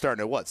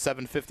starting at what,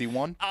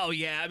 7:51? Oh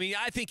yeah, I mean,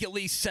 I think at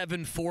least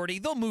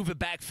 7:40. They'll move it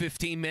back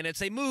 15 minutes.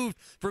 They moved,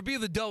 for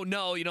people that don't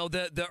know,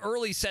 the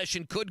early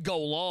session could go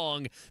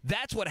long.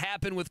 That's what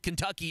happened with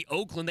Kentucky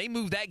Oakland. They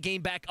moved that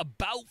game back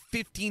about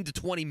 15 to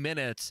 20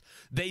 minutes.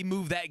 They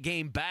moved that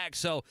game back.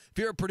 So if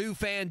you're a Purdue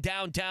fan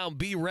downtown,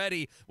 be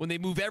ready when they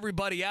move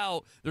everybody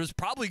out. There's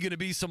probably going to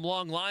be some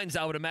long lines,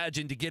 I would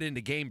imagine, to get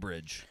into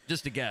Gamebridge.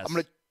 Just a guess.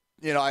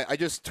 I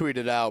just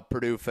tweeted out,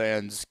 Purdue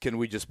fans, can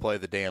we just play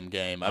the damn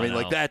game? I mean,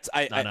 like that's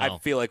I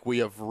feel like we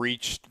have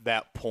reached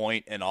that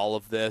point in all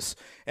of this.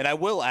 And I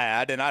will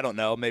add, and I don't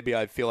know, maybe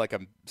I feel like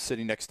I'm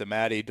sitting next to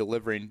Maddie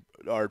delivering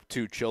our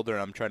 2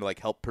 children. I'm trying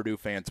to help Purdue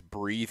fans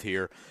breathe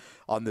here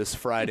on this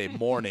Friday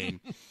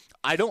morning.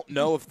 I don't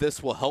know if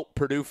this will help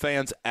Purdue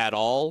fans at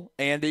all,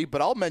 Andy,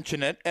 but I'll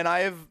mention it. And I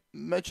have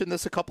mentioned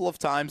this a couple of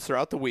times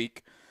throughout the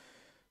week.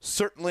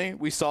 Certainly,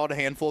 we saw it a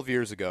handful of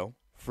years ago.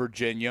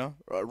 Virginia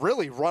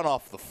really run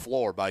off the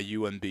floor by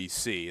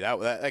UMBC. That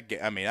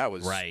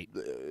was right.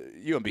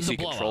 UMBC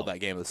controlled that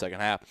game in the second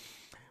half.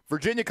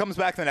 Virginia comes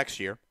back the next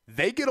year.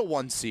 They get a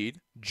 1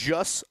 seed,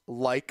 just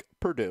like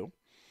Purdue.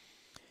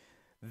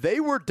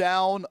 They were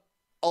down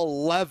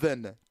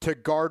 11 to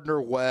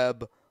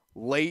Gardner-Webb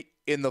late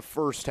in the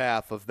first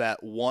half of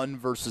that 1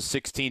 versus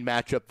 16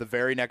 matchup the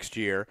very next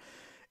year.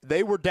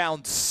 They were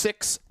down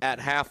 6 at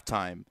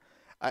halftime.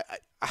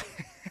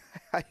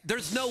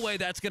 There's no way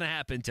that's going to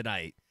happen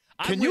tonight.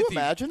 Can you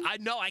imagine?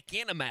 I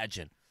can't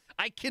imagine.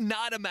 I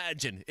cannot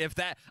imagine if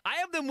that. I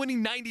have them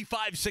winning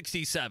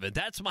 95-67.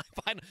 That's my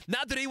final.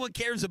 Not that anyone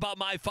cares about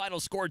my final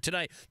score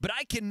tonight, but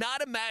I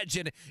cannot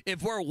imagine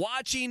if we're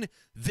watching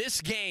this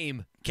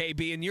game,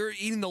 KB, and you're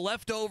eating the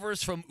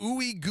leftovers from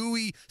Ooey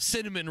Gooey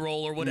Cinnamon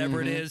Roll or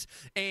whatever it is,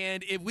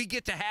 and if we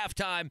get to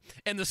halftime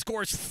and the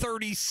score's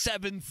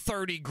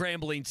 37-30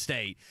 Grambling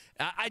State.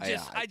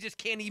 I just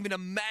can't even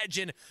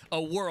imagine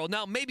a world.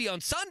 Now, maybe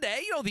on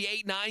Sunday, the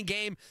 8-9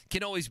 game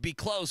can always be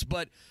close,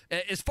 but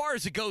as far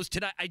as it goes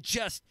tonight,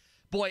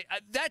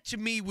 that to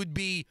me would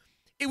be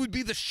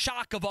the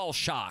shock of all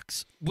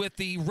shocks with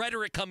the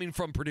rhetoric coming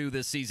from Purdue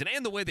this season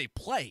and the way they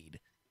played.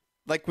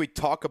 Like we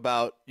talk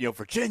about,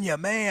 Virginia,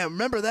 man,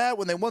 remember that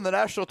when they won the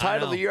national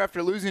title the year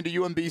after losing to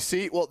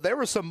UMBC? Well, there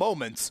were some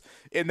moments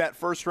in that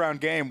first-round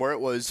game where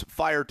it was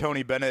fire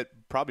Tony Bennett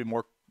probably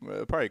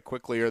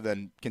quicker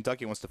than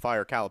Kentucky wants to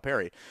fire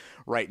Calipari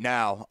right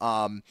now.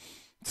 I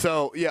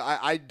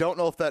don't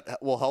know if that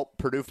will help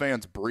Purdue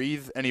fans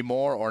breathe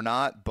anymore or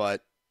not,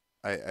 but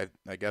I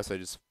guess I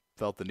just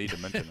felt the need to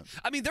mention it.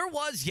 I mean, there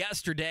was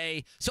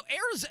yesterday. So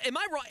am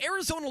I wrong?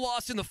 Arizona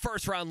lost in the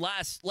first round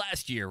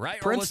last year, right?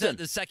 Princeton. Or was that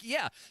the second?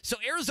 Yeah. So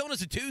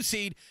Arizona's a 2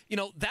 seed.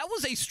 That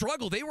was a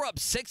struggle. They were up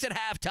 6 at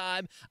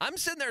halftime. I'm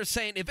sitting there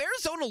saying, if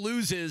Arizona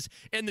loses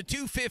in the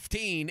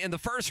 2-15 in the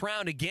first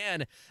round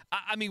again,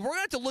 I mean, we're going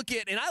to have to look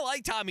at, and I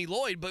like Tommy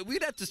Lloyd, but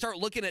we'd have to start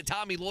looking at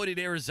Tommy Lloyd at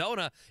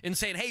Arizona and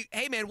saying,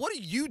 hey, man, what are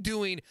you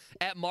doing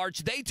at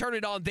March? They turn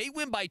it on. They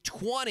win by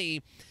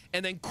 20.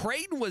 And then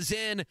Creighton was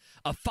in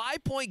a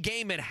 5-point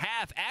game at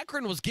half.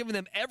 Akron was giving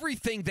them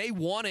everything they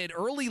wanted.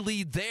 Early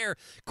lead there.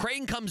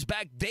 Creighton comes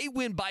back. They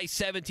win by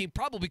 17.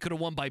 Probably could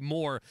have won by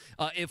more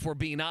if we're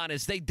being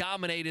honest. They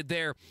dominated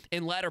there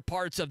in latter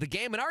parts of the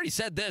game. And I already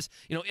said this,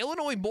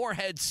 Illinois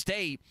Morehead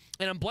State,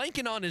 and I'm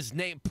blanking on his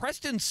name,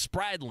 Preston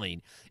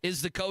Spradling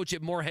is the coach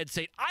at Morehead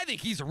State. I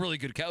think he's a really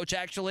good coach,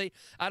 actually.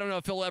 I don't know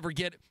if he'll ever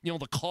get,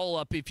 the call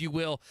up, if you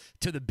will,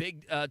 to the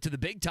big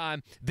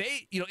time.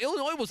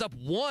 Illinois was up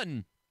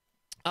 1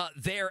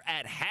 there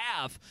at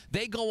half.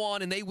 They go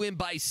on and they win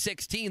by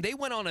 16. They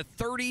went on a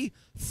 33-10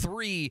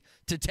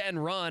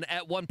 run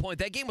at one point.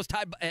 That game was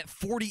tied at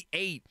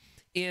 48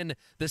 in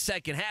the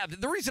second half.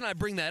 The reason I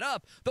bring that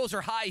up, those are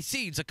high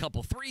seeds, a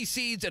couple 3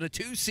 seeds and a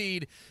 2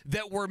 seed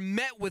that were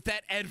met with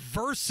that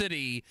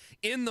adversity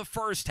in the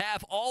first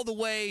half all the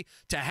way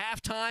to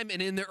halftime and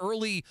in the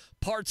early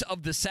parts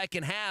of the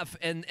second half,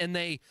 and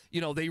they, they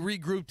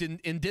regrouped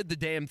and did the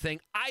damn thing.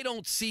 I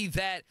don't see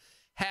that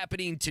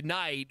happening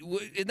tonight,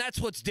 and that's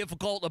what's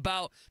difficult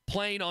about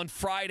playing on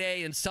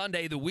Friday and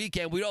Sunday, the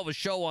weekend. We don't have a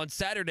show on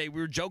Saturday.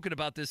 We were joking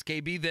about this,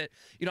 KB, that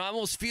I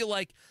almost feel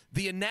like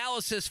the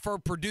analysis for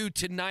Purdue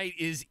tonight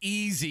is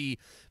easy,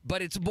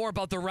 but it's more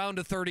about the round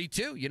of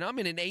 32. An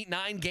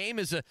 8-9 game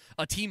is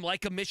a team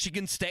like a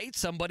Michigan State,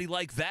 somebody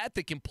like that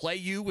can play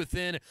you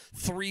within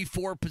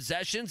 3-4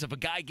 possessions. If a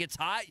guy gets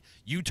hot,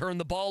 you turn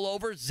the ball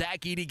over,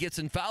 Zach Edey gets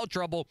in foul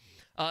trouble,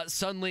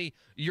 suddenly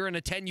you're in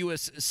a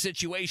tenuous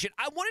situation.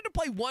 I wanted to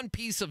play one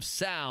piece of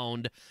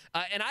sound,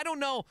 and I don't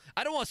know,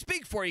 I don't want to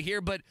speak for you here,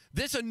 but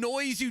this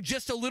annoys you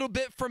just a little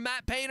bit from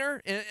Matt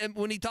Painter and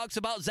when he talks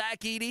about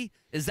Zach Edey.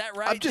 Is that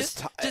right?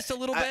 Just a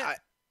little bit?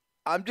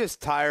 I'm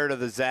just tired of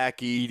the Zach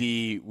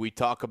Edey. We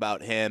talk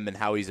about him and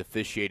how he's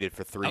officiated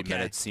for 3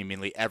 minutes,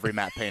 seemingly every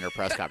Matt Painter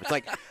press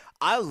conference.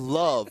 I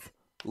love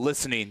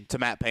listening to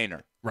Matt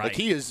Painter. Right.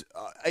 He is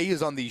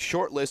on the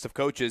short list of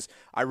coaches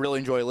I really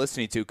enjoy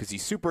listening to because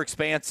he's super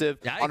expansive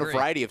on a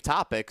variety of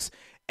topics.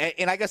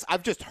 And I guess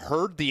I've just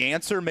heard the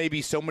answer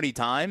maybe so many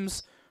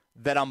times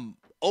that I'm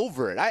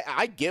over it.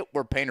 I get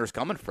where Painter's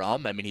coming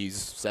from. I mean, he's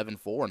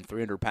 7'4" and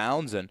 300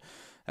 pounds, and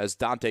as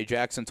Dante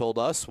Jackson told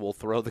us, we'll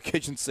throw the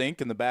kitchen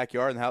sink in the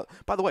backyard. And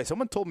by the way,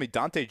 someone told me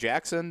Dante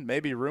Jackson may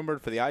be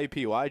rumored for the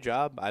IUPUI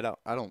job. That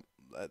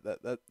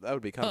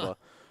would be kind of a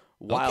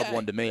wild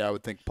one to me. I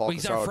would think Paul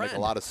Cassaro would make a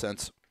lot of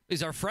sense.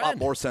 He's our friend. A lot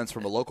more sense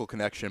from a local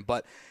connection.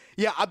 But,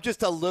 yeah, I'm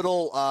just a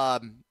little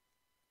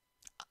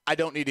I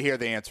don't need to hear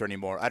the answer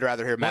anymore. I'd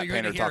rather hear Matt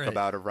Painter talk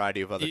about a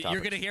variety of other topics.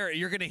 You're going to hear it.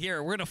 You're going to hear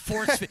it. We're going to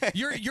force feed.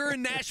 You're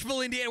in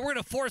Nashville, Indiana. We're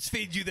going to force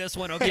feed you this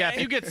one, okay? Yeah,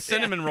 if you get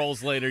cinnamon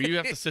rolls later, you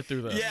have to sit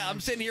through this. Yeah, I'm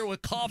sitting here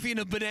with coffee and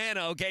a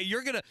banana, okay?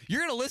 You're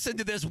gonna listen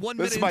to this 1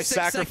 minute This is my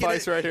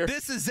sacrifice right here.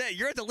 This is it.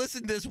 You're going to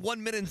listen to this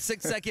 1 minute and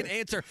 6 second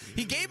answer.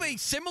 He gave a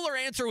similar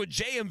answer with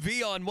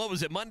JMV on, what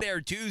was it, Monday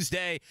or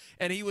Tuesday,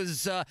 and he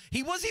wasn't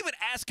even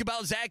asked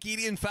about Zach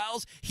Edey and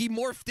fouls. He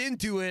morphed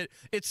into it.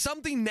 It's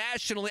something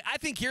nationally. I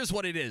think here's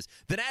what it is.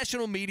 The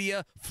national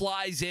media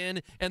flies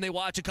in and they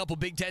watch a couple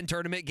Big Ten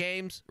tournament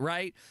games,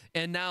 right?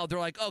 And now they're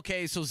like,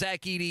 okay, so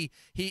Zach Edey,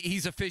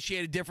 he's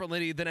officiated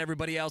differently than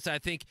everybody else. I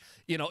think,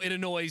 it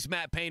annoys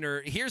Matt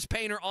Painter. Here's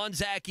Painter on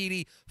Zach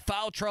Edey,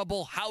 foul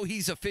trouble, how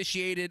he's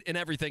officiated, and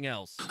everything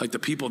else. Like the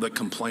people that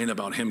complain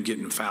about him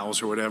getting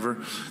fouls or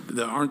whatever,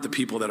 they aren't the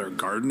people that are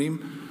guarding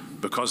him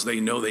because they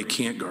know they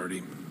can't guard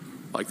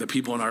him. Like the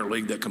people in our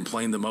league that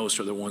complain the most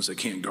are the ones that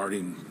can't guard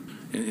him.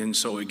 And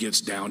so it gets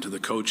down to the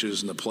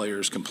coaches and the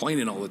players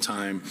complaining all the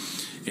time,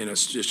 and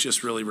it's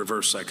just really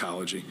reverse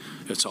psychology.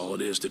 That's all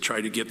it is, to try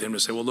to get them to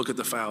say, well, look at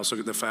the fouls, look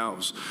at the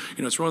fouls.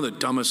 It's one of the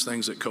dumbest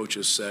things that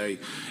coaches say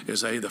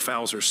is, hey, the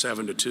fouls are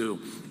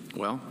 7-2.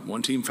 Well,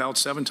 one team fouled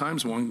 7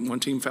 times, one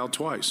team fouled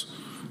twice.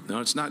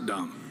 No, it's not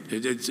dumb.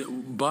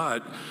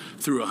 But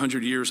through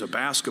 100 years of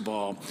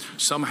basketball,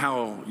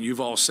 somehow you've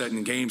all sat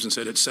in games and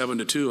said it's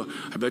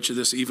 7-2. I bet you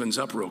this evens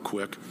up real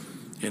quick.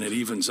 And it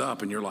evens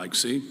up, and you're like,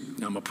 see,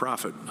 I'm a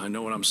prophet. I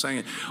know what I'm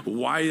saying.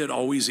 Why it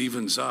always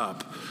evens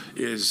up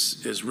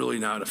is really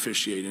not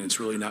officiating. It's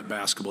really not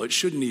basketball. It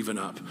shouldn't even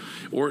up,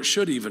 or it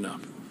should even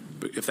up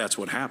if that's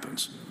what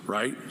happens,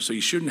 right? So you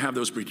shouldn't have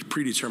those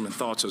predetermined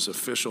thoughts as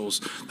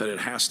officials that it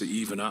has to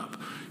even up.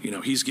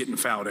 He's getting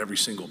fouled every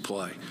single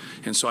play.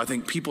 And so I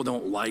think people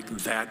don't like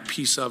that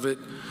piece of it,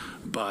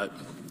 but,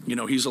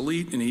 he's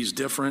elite and he's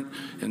different,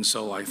 and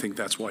so I think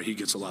that's why he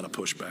gets a lot of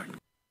pushback.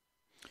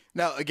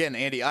 Now, again,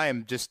 Andy, I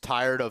am just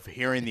tired of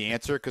hearing the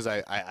answer because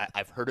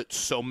I've heard it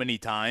so many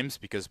times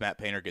because Matt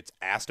Painter gets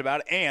asked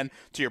about it. And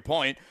to your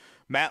point,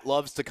 Matt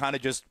loves to kind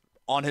of just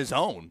on his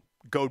own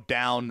go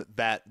down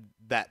that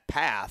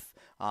path.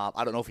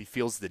 I don't know if he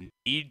feels the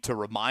need to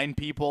remind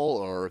people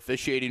or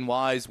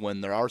officiating-wise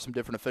when there are some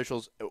different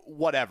officials,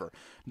 whatever,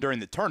 during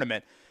the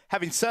tournament.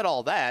 Having said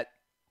all that,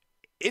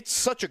 it's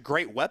such a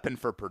great weapon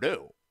for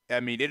Purdue.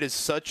 I mean, it is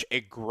such a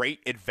great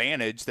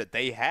advantage that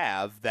they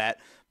have that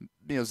 –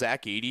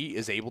 Zach Edey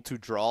is able to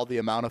draw the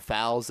amount of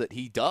fouls that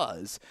he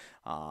does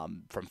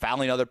from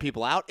fouling other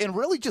people out and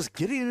really just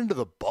getting into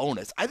the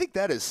bonus. I think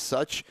that is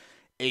such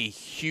a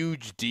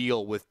huge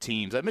deal with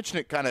teams. I mentioned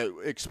it kind of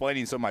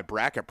explaining some of my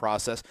bracket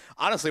process.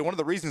 Honestly, one of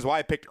the reasons why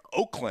I picked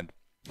Oakland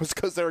was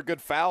because they're a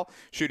good foul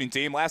shooting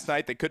team. Last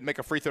night, they couldn't make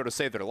a free throw to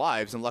save their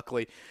lives, and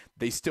luckily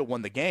they still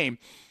won the game.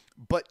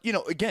 But,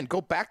 again, go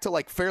back to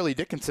like Fairleigh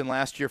Dickinson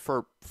last year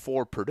for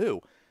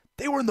Purdue.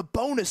 They were in the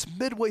bonus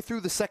midway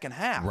through the second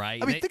half.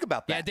 Right. I mean, think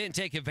about that. Yeah, didn't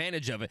take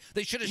advantage of it.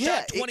 They should have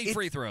shot 20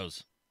 free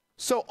throws.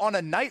 So on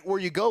a night where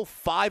you go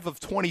 5 of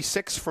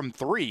 26 from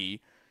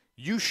 3,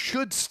 you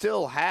should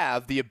still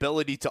have the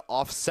ability to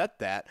offset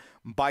that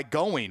by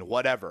going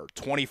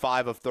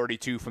 25 of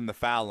 32 from the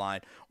foul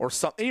line or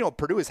something.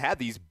 Purdue has had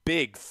these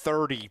big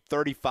 30,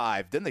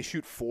 35. Didn't they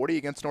shoot 40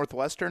 against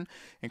Northwestern?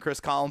 And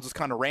Chris Collins was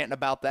kind of ranting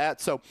about that.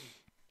 So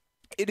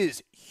it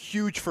is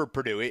huge for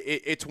Purdue.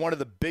 It's one of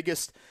the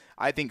biggest,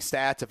 I think,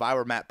 stats, if I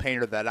were Matt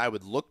Painter, that I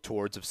would look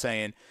towards of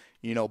saying,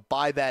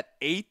 by that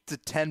 8 to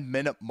 10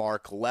 minute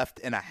mark left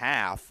in a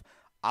half,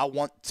 I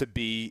want to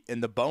be in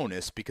the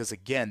bonus because,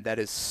 again, that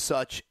is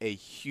such a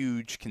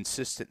huge,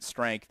 consistent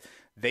strength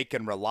they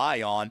can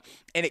rely on,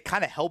 and it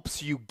kind of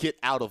helps you get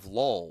out of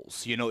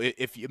lulls.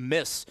 If you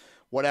miss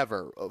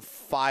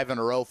 5 in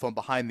a row from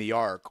behind the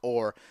arc,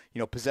 or,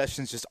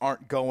 possessions just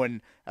aren't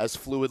going as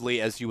fluidly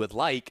as you would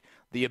like,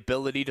 the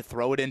ability to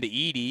throw it into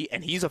Edey,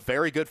 and he's a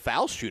very good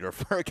foul shooter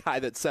for a guy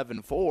that's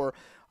 7'4",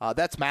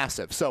 that's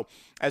massive. So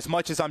as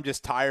much as I'm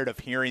just tired of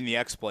hearing the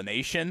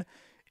explanation,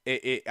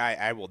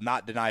 I will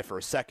not deny for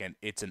a second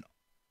it's an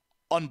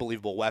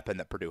unbelievable weapon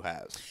that Purdue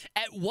has.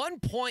 At one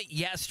point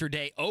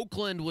yesterday,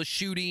 Oakland was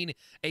shooting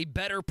a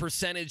better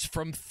percentage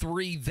from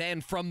three than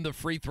from the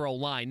free throw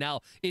line. Now,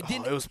 it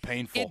was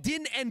painful. It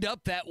didn't end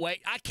up that way.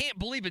 I can't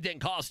believe it didn't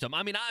cost them.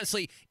 I mean,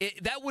 honestly,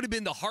 that would have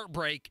been the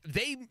heartbreak.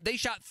 They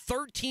shot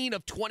 13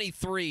 of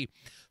 23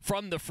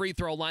 from the free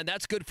throw line.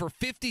 That's good for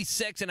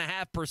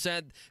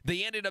 56.5%.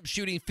 They ended up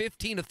shooting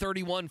 15 of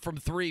 31 from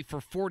three for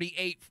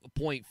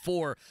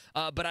 48.4.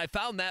 But I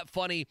found that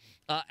funny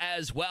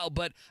as well.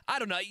 But I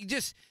don't know.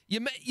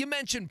 You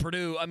mentioned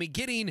Purdue. I mean,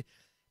 getting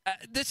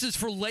this is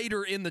for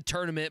later in the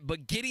tournament,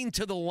 but getting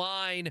to the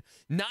line,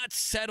 not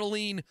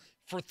settling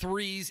for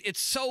threes. It's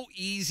so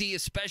easy,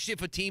 especially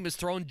if a team is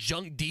throwing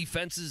junk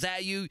defenses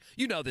at you.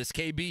 You know this,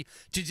 KB,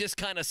 to just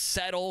kind of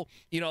settle.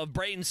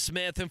 Braden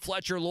Smith and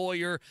Fletcher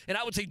Lawyer, and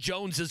I would say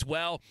Jones as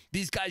well.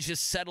 These guys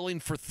just settling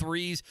for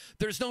threes.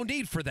 There's no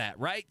need for that,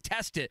 right?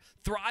 Test it.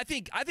 I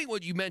think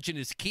what you mentioned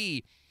is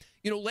key.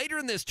 Later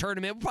in this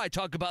tournament, we'll probably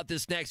talk about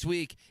this next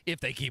week if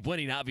they keep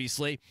winning,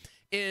 obviously,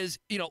 is,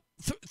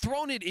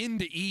 throwing it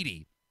into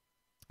Edey.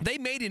 They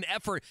made an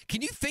effort.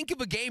 Can you think of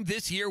a game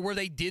this year where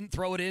they didn't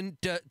throw it in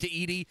to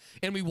Edey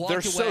and we walked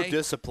away? They're so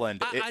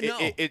disciplined. I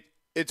know.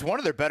 It's one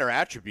of their better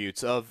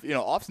attributes of,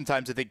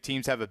 oftentimes I think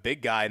teams have a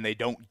big guy and they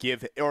don't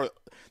give – or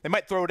they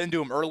might throw it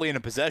into him early in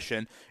a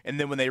possession, and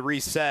then when they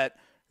reset,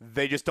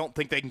 they just don't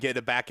think they can get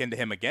it back into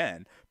him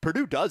again.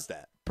 Purdue does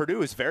that.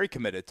 Purdue is very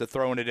committed to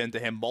throwing it into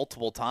him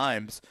multiple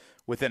times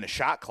within a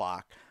shot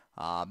clock.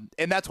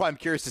 And that's why I'm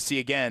curious to see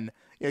again,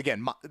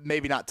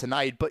 maybe not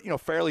tonight, but,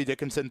 Fairleigh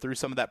Dickinson threw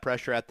some of that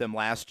pressure at them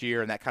last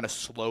year, and that kind of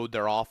slowed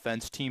their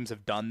offense. Teams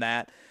have done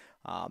that.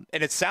 And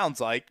it sounds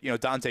like,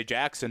 Dante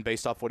Jackson,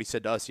 based off what he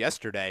said to us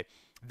yesterday,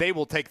 they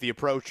will take the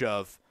approach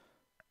of,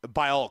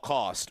 by all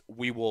cost,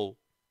 we will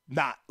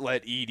not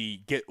let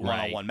Edey get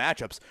one-on-one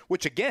matchups,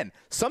 which, again,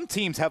 some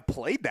teams have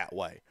played that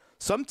way.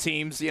 Some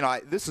teams,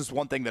 this is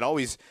one thing that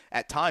always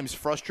at times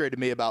frustrated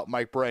me about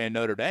Mike Brey and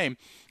Notre Dame.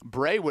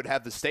 Brey would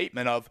have the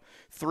statement of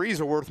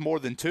threes are worth more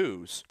than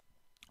twos.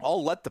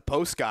 I'll let the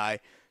post guy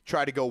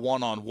try to go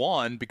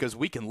one-on-one because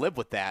we can live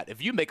with that.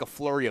 If you make a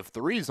flurry of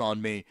threes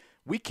on me,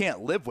 we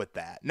can't live with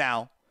that.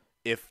 Now,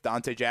 if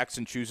Dante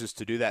Jackson chooses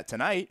to do that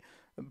tonight,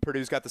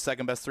 Purdue's got the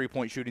second best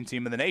three-point shooting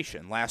team in the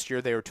nation. Last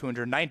year they were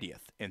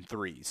 290th in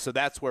threes. So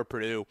that's where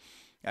Purdue,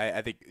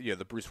 I think,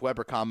 the Bruce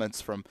Weber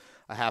comments from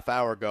a half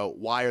hour ago,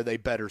 why are they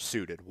better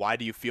suited? Why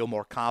do you feel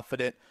more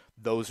confident?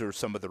 Those are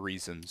some of the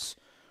reasons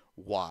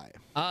why.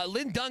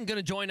 Lin Dunn going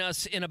to join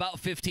us in about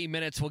 15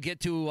 minutes. We'll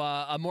get to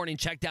a morning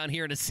check down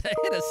here in a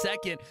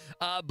second.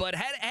 But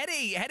had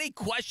a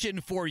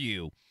question for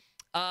you.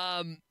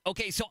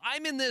 Okay, so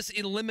I'm in this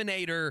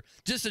eliminator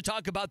just to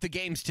talk about the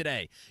games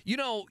today.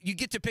 You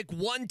get to pick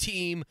one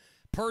team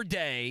per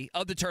day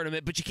of the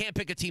tournament, but you can't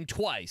pick a team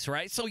twice,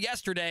 right? So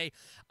yesterday,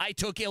 I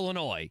took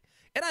Illinois,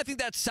 and I think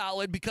that's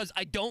solid because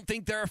I don't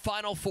think they're a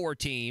Final Four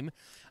team.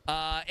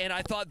 And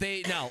I thought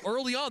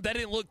early on, that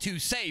didn't look too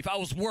safe. I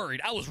was worried.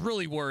 I was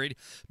really worried.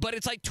 But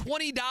it's like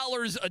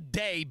 $20 a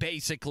day,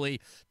 basically,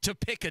 to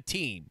pick a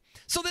team.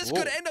 So this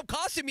could end up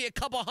costing me a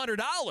couple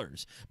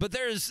 $100. But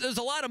there's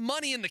a lot of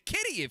money in the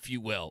kitty, if you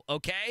will,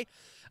 okay?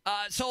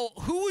 So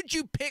who would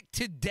you pick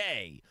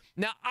today?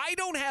 Now, I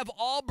don't have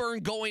Auburn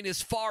going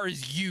as far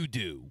as you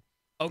do.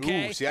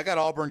 Okay. Ooh, see, I got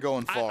Auburn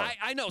going far.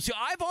 I know. So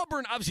I have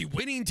Auburn obviously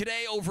winning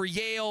today over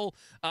Yale.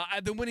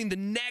 I've been winning the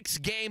next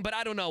game, but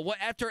I don't know what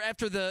after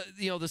the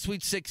the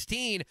Sweet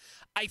 16.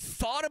 I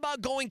thought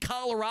about going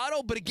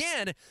Colorado, but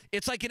again,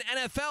 it's like an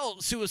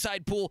NFL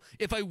suicide pool.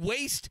 If I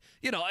waste,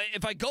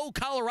 if I go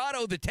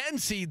Colorado, the 10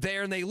 seed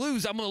there, and they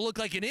lose, I'm going to look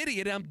like an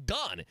idiot. And I'm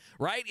done.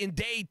 Right in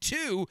day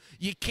 2,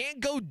 you can't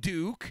go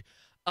Duke.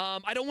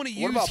 I don't want to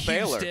use what about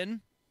Houston. Baylor?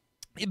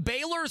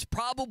 Baylor's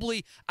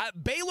probably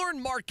Baylor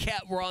and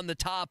Marquette were on the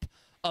top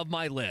of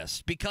my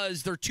list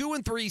because they're 2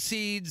 and 3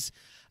 seeds.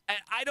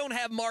 I don't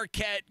have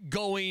Marquette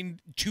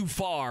going too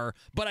far,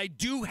 but I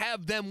do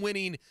have them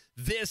winning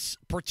this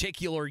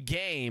particular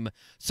game.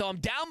 So I'm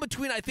down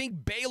between, I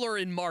think, Baylor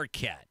and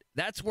Marquette.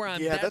 That's where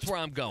I'm. That's where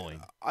I'm going.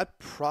 I'd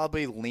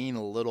probably lean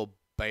a little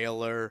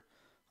Baylor.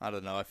 I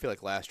don't know. I feel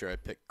like last year I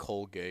picked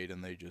Colgate,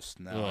 and they just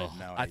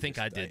I think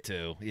I did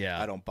too.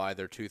 Yeah, I don't buy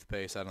their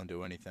toothpaste. I don't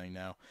do anything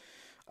now.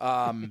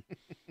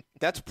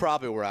 That's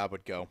probably where I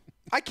would go.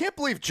 I can't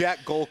believe Jack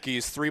Golke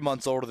is 3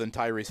 months older than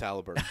Tyrese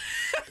Halliburton.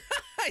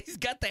 He's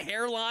got the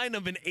hairline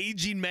of an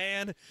aging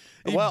man.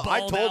 Well, I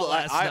told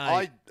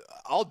him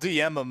I'll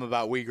DM him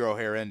about We Grow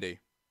Hair Indy.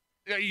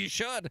 You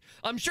should.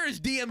 I'm sure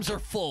his DMs are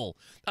full.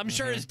 I'm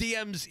sure his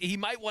DMs, he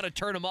might want to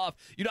turn them off.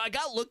 I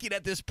got looking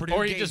at this Purdue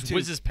game, or he just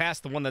whizzes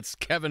past the one that's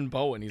Kevin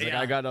Bowen. He's like,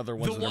 I got other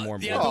ones that are more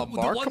important.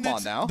 Mark, come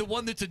on now. The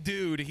one that's a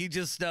dude, he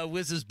just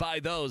whizzes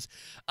by those.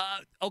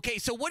 Okay,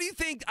 so what do you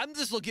think? I'm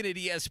just looking at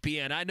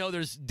ESPN. I know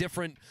there's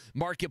different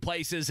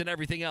marketplaces and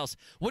everything else.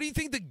 What do you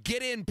think the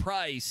get-in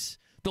price,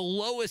 the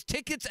lowest,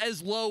 tickets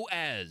as low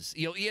as,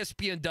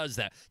 ESPN does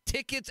that,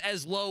 tickets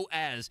as low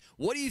as,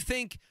 what do you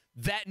think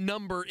that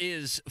number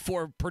is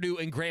for Purdue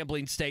and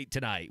Grambling State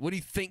tonight? What do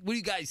you think? What do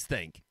you guys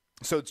think?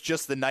 So it's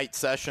just the night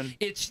session?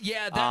 It's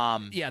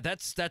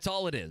that's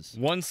all it is.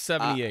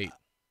 178.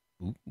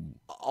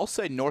 I'll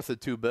say north of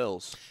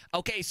 $2.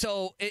 Okay,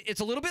 so it's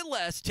a little bit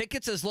less.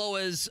 Tickets as low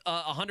as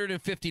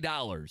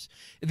 $150.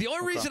 The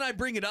only reason I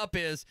bring it up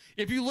is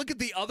if you look at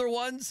the other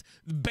ones,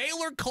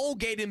 Baylor,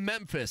 Colgate, and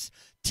Memphis,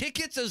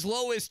 tickets as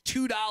low as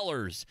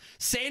 $2.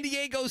 San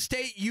Diego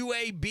State,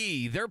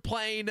 UAB, they're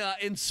playing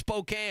in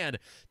Spokane.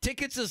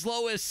 Tickets as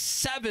low as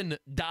 $7.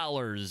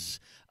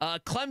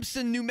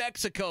 Clemson, New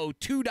Mexico,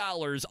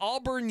 $2.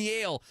 Auburn,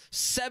 Yale,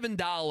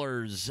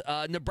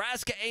 $7.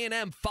 Nebraska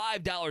A&M,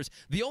 $5.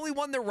 The only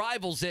one that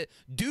rivals it,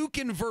 Duke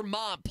and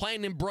Vermont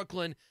playing in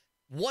Brooklyn,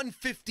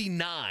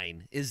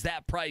 $159 is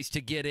that price to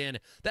get in.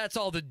 That's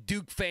all the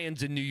Duke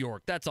fans in New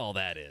York. That's all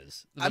that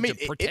is.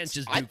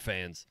 Pretentious Duke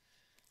fans.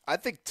 I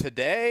think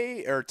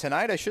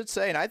tonight, I should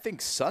say, and I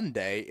think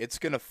Sunday, it's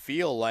going to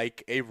feel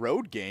like a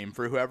road game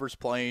for whoever's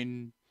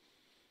playing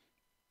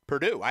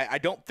Purdue. I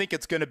don't think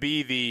it's going to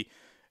be the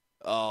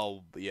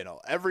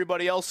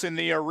everybody else in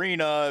the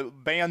arena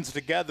bands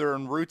together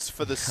and roots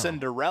for the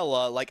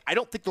Cinderella. Like, I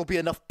don't think there'll be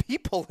enough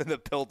people in the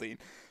building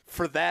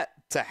for that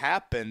to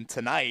happen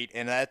tonight,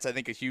 and that's, I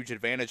think, a huge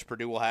advantage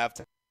Purdue will have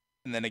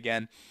and then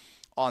again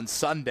on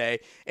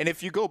Sunday. And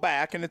if you go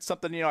back, and it's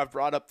something, I've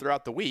brought up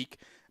throughout the week,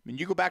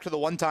 you go back to the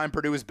one time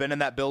Purdue has been in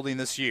that building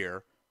this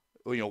year,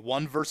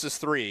 1 versus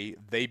 3,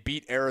 they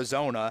beat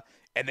Arizona,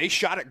 and they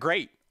shot it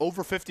great.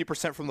 Over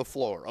 50% from the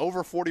floor,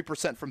 over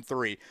 40% from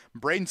 3.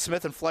 Braden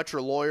Smith and Fletcher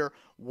Lawyer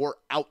were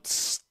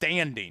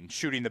outstanding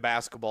shooting the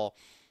basketball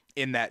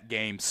in that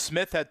game.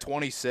 Smith had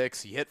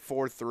 26. He hit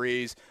 4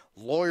 threes.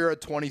 Lawyer had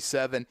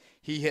 27.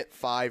 He hit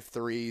 5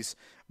 threes.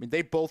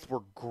 They both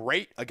were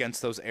great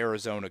against those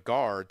Arizona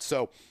guards.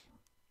 So,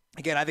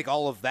 again, I think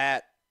all of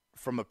that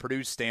from a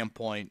Purdue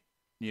standpoint,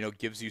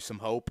 gives you some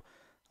hope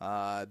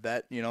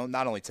that,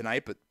 not only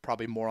tonight, but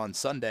probably more on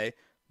Sunday,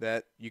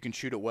 that you can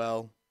shoot it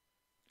well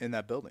in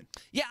that building.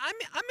 Yeah, I'm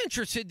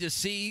interested to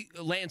see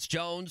Lance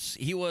Jones.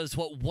 He was,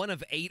 1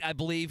 of 8, I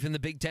believe, in the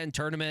Big Ten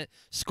tournament,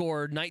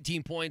 scored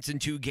 19 points in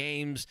 2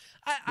 games.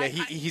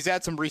 He's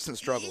had some recent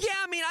struggles.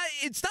 Yeah,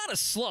 it's not a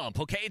slump,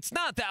 okay? It's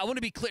not that. I want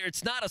to be clear.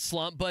 It's not a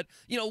slump, but,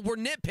 we're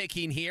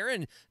nitpicking here,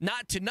 and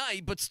not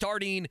tonight, but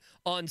starting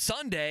on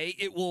Sunday,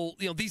 it will,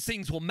 these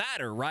things will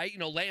matter, right?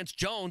 Lance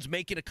Jones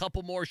making a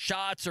couple more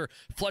shots, or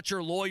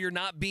Fletcher Lawyer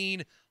not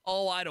being,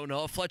 I don't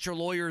know, if Fletcher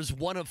Lawyer is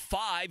 1 of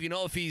 5,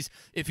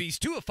 if he's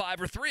 2 of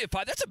 5 or 3 of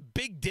 5, that's a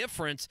big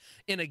difference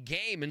in a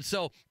game. And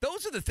so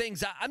those are the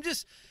things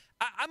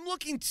I'm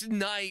looking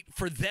tonight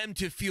for them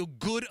to feel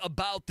good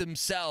about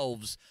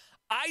themselves.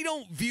 I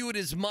don't view it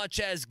as much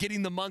as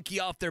getting the monkey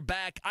off their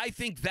back. I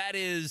think that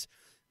is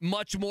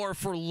much more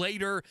for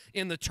later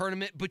in the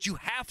tournament, but you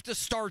have to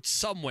start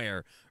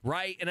somewhere,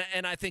 right?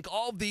 And I think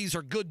all of these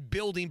are good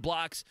building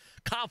blocks,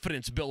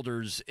 confidence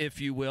builders,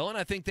 if you will, and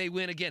I think they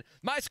win again.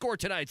 My score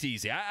tonight's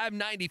easy. I'm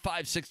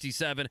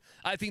 95-67.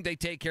 I think they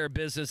take care of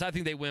business. I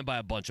think they win by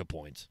a bunch of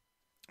points.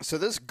 So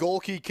this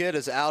Golke kid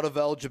is out of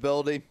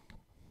eligibility?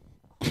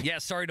 Yeah,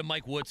 sorry to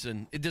Mike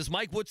Woodson. Does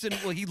Mike Woodson,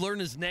 will he learn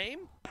his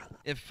name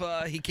if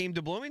he came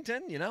to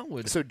Bloomington?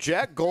 So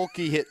Jack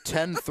Golke hit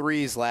 10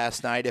 threes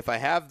last night. If I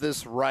have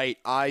this right,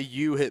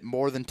 IU hit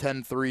more than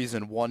 10 threes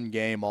in one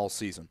game all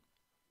season.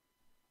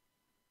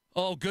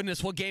 Oh,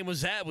 goodness. What game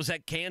was that? Was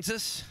that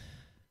Kansas?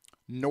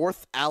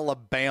 North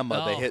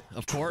Alabama. They hit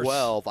of course.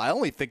 12. I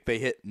only think they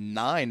hit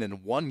 9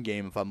 in one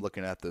game if I'm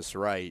looking at this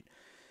right.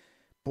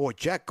 Boy,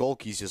 Jack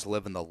Golke's just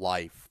living the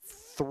life.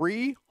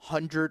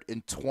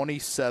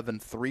 327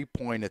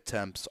 three-point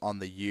attempts on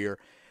the year,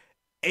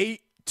 8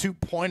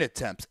 two-point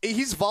attempts.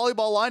 He's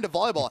volleyball line to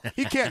volleyball.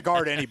 He can't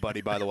guard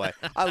anybody, by the way.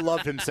 I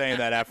loved him saying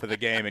that after the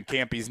game, and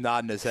Campy's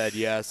nodding his head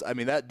yes.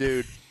 That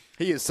dude,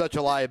 he is such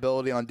a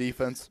liability on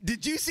defense.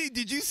 Did you see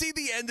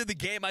the end of the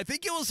game? I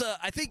think it was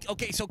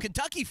so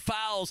Kentucky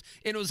fouls,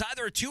 and it was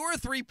either a 2 or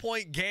 3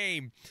 point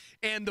game.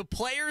 and the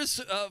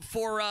players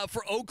for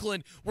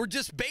Oakland were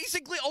just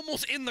basically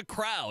almost in the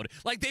crowd.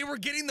 Like, they were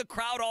getting the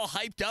crowd all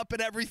hyped up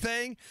and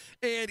everything,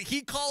 and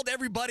he called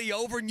everybody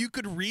over, and you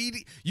could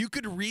read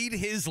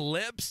his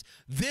lips.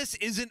 This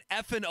isn't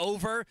effing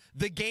over.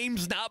 The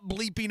game's not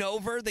bleeping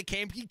over.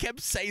 He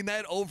kept saying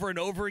that over and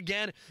over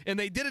again, and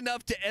they did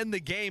enough to end the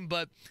game,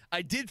 but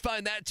I did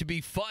find that to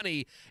be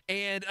funny.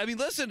 And, I mean,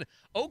 listen,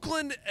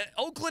 Oakland,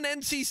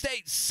 NC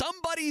State,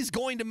 somebody's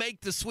going to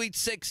make the Sweet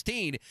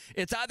 16.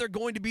 It's either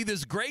going to be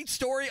this great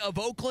story of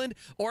Oakland,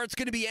 or it's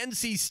going to be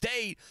NC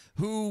State,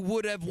 who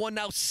would have won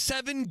now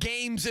 7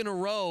 games in a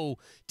row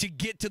to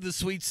get to the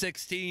Sweet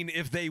 16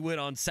 if they win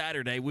on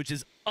Saturday, which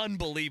is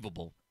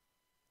unbelievable.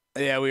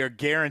 Yeah, we are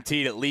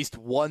guaranteed at least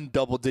one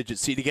double-digit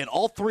seed. Again,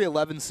 all 3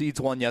 11 seeds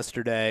won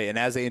yesterday, and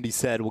as Andy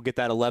said, we'll get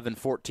that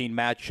 11-14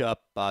 matchup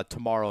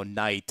tomorrow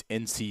night,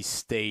 NC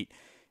State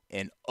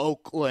and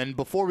Oakland.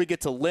 Before we get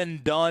to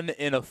Lin Dunn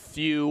in a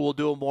few, we'll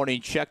do a morning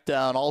check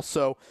down.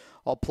 Also,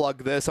 I'll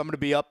plug this. I'm going to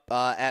be up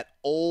at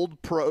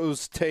Old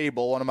Pros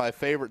Table, one of my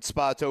favorite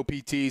spots,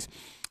 OPTs,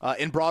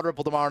 in Broad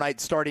Ripple tomorrow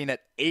night starting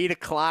at 8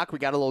 o'clock. We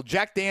got a little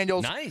Jack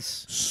Daniels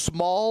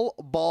small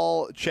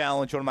ball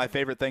challenge, one of my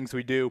favorite things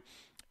we do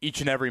each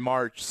and every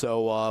March.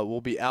 So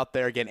we'll be out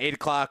there again, 8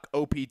 o'clock,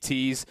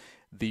 OPTs,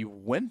 the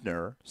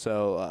winner.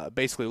 So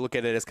basically look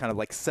at it as kind of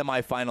like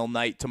semifinal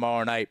night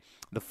tomorrow night.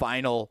 The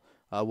final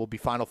will be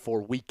Final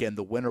Four weekend.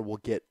 The winner will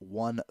get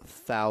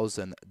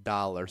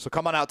 $1,000. So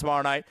come on out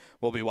tomorrow night.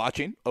 We'll be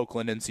watching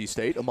Oakland, NC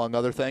State, among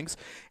other things.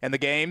 And the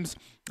games,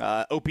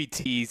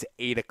 OPTs,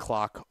 8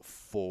 o'clock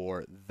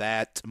for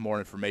that. More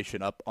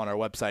information up on our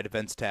website,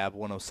 events tab,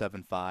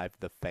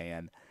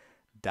 1075thefan.com.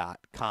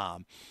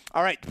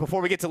 All right,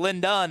 before we get to Lin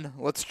Dunn,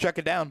 let's check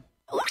it down.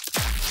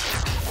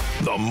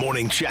 The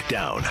Morning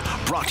Checkdown,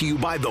 brought to you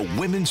by the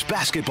Women's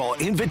Basketball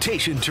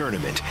Invitation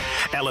Tournament.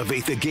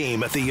 Elevate the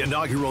game at the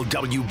inaugural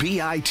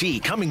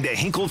WBIT, coming to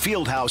Hinkle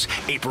Fieldhouse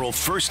April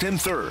 1st and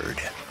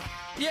 3rd.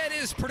 Yeah, it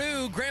is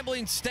Purdue,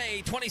 Grambling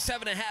State,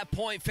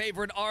 27.5-point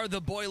favorite are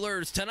the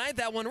Boilers. Tonight,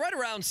 that one right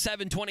around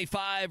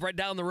 7:25, right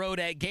down the road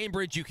at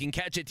Cambridge. You can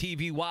catch it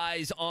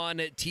TV-wise on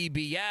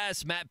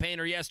TBS. Matt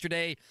Painter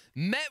yesterday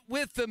met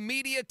with the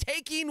media,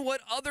 taking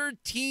what other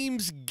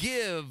teams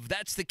give.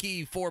 That's the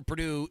key for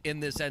Purdue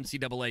in this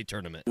NCAA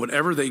tournament.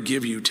 Whatever they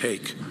give you,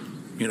 take.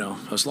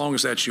 As long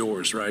as that's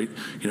yours, right?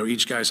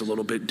 Each guy's a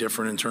little bit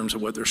different in terms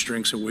of what their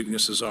strengths and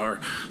weaknesses are.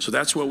 So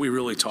that's what we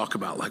really talk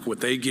about. Like what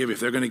they give, if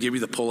they're going to give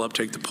you the pull-up,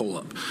 take the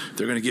pull-up. If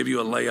they're going to give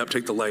you a layup,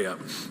 take the layup.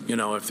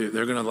 If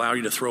they're going to allow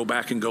you to throw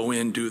back and go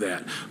in, do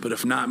that. But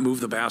if not, move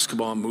the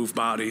basketball and move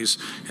bodies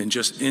and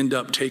just end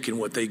up taking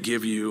what they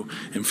give you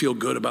and feel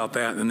good about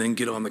that and then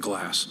get on the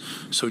glass.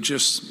 So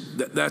just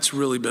that's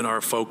really been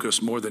our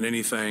focus more than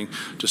anything,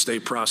 to stay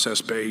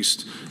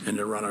process-based and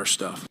to run our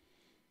stuff.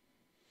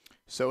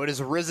 So it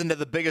has risen to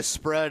the biggest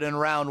spread in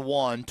round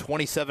one,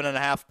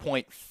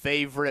 27.5-point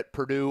favorite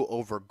Purdue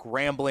over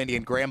Grambling.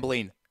 Again,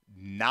 Grambling,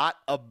 not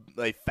a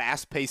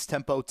fast-paced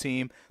tempo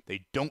team.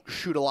 They don't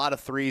shoot a lot of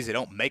threes. They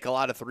don't make a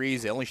lot of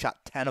threes. They only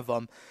shot 10 of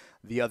them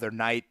the other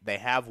night. They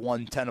have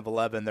won 10 of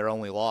 11. Their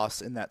only loss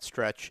in that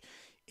stretch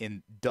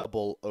in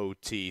double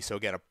OT. So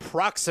again,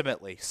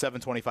 approximately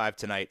 7:25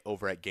 tonight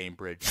over at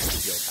Cambridge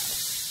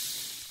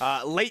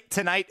Fieldhouse. Late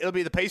tonight, it'll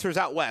be the Pacers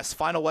out west.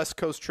 Final West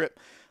Coast trip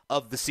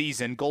of the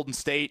season. Golden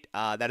State,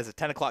 that is a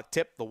 10 o'clock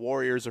tip. The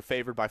Warriors are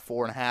favored by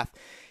 4.5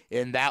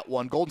 in that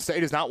one. Golden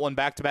State has not won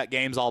back-to-back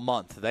games all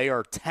month. They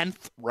are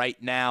 10th right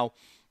now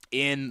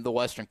in the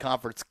Western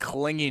Conference,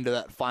 clinging to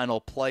that final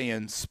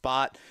play-in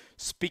spot.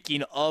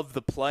 Speaking of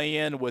the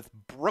play-in, with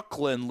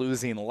Brooklyn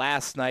losing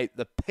last night,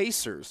 the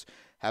Pacers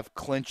have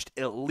clinched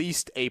at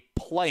least a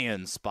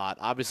play-in spot.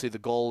 Obviously, the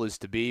goal is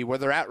to be where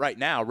they're at right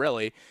now,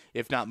 really,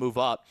 if not move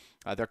up.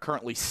 They're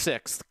currently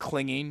 6th,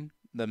 clinging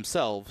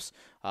themselves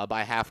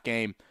by a half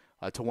game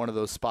to one of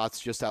those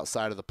spots just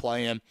outside of the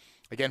play-in.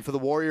 Again, for the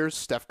Warriors,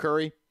 Steph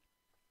Curry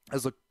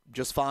has looked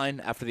just fine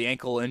after the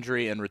ankle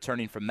injury and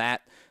returning from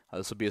that.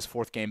 This will be his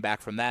 4th game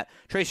back from that.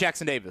 Trayce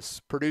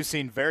Jackson-Davis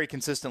producing very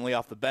consistently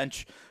off the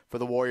bench for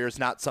the Warriors,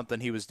 not something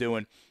he was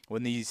doing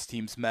when these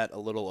teams met a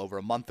little over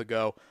a month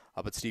ago,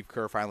 but Steve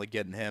Kerr finally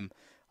getting him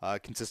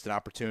consistent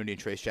opportunity,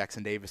 and Trayce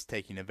Jackson-Davis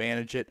taking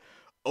advantage of it.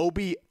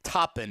 Obi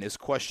Toppin is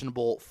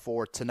questionable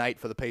for tonight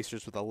for the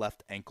Pacers with a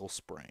left ankle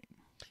sprain.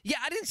 Yeah,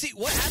 I didn't see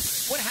what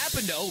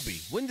happened to Obi.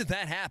 When did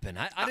that happen?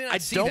 I did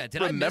not see that.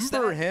 Did I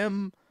remember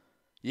him.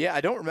 Yeah,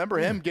 I don't remember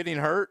him getting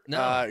hurt. No.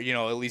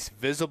 At least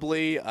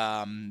visibly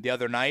the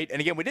other night.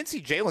 And again, we didn't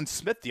see Jalen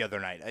Smith the other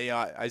night.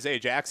 Isaiah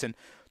Jackson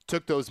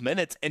took those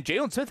minutes, and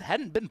Jalen Smith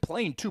hadn't been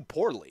playing too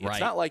poorly. Right.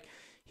 It's not like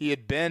he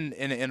had been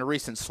in a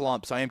recent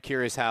slump. So I am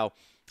curious how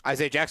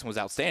Isaiah Jackson was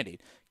outstanding.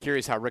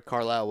 Curious how Rick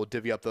Carlisle will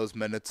divvy up those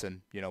minutes.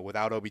 And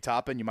without Obi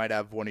Toppin, you might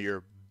have one of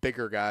your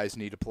bigger guys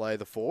need to play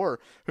the 4.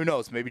 Who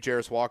knows? Maybe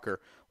Jarris Walker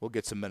will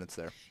get some minutes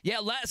there. Yeah,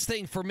 last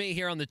thing for me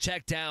here on the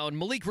check down,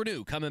 Malik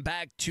Reneau coming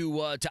back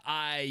to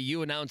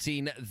IU,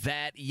 announcing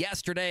that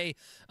yesterday.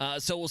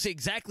 So we'll see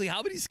exactly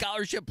how many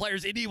scholarship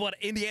players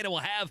Indiana will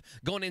have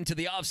going into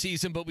the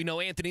offseason, but we know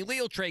Anthony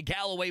Leal, Trey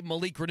Galloway,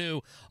 Malik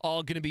Reneau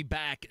all going to be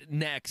back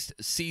next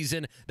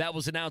season. That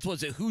was announced.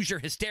 Was it Hoosier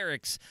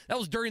Hysterics? That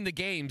was during the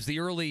games, the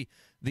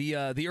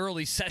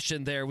early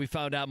session there. We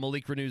found out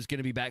Malik Reneau is going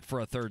to be back for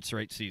a 3rd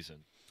straight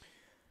season.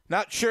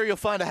 Not sure you'll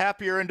find a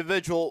happier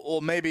individual, well,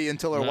 maybe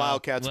until our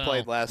Wildcats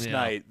played last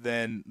night,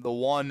 than the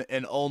one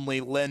and only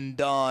Lin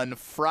Dunn.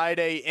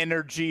 Friday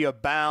energy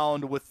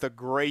abound with the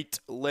great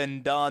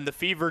Lin Dunn, the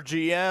Fever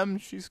GM.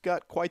 She's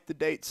got quite the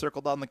date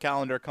circled on the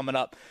calendar coming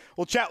up.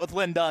 We'll chat with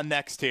Lin Dunn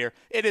next here.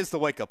 It is the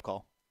Wake Up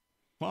Call.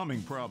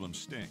 Plumbing problems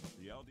stink.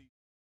 The LD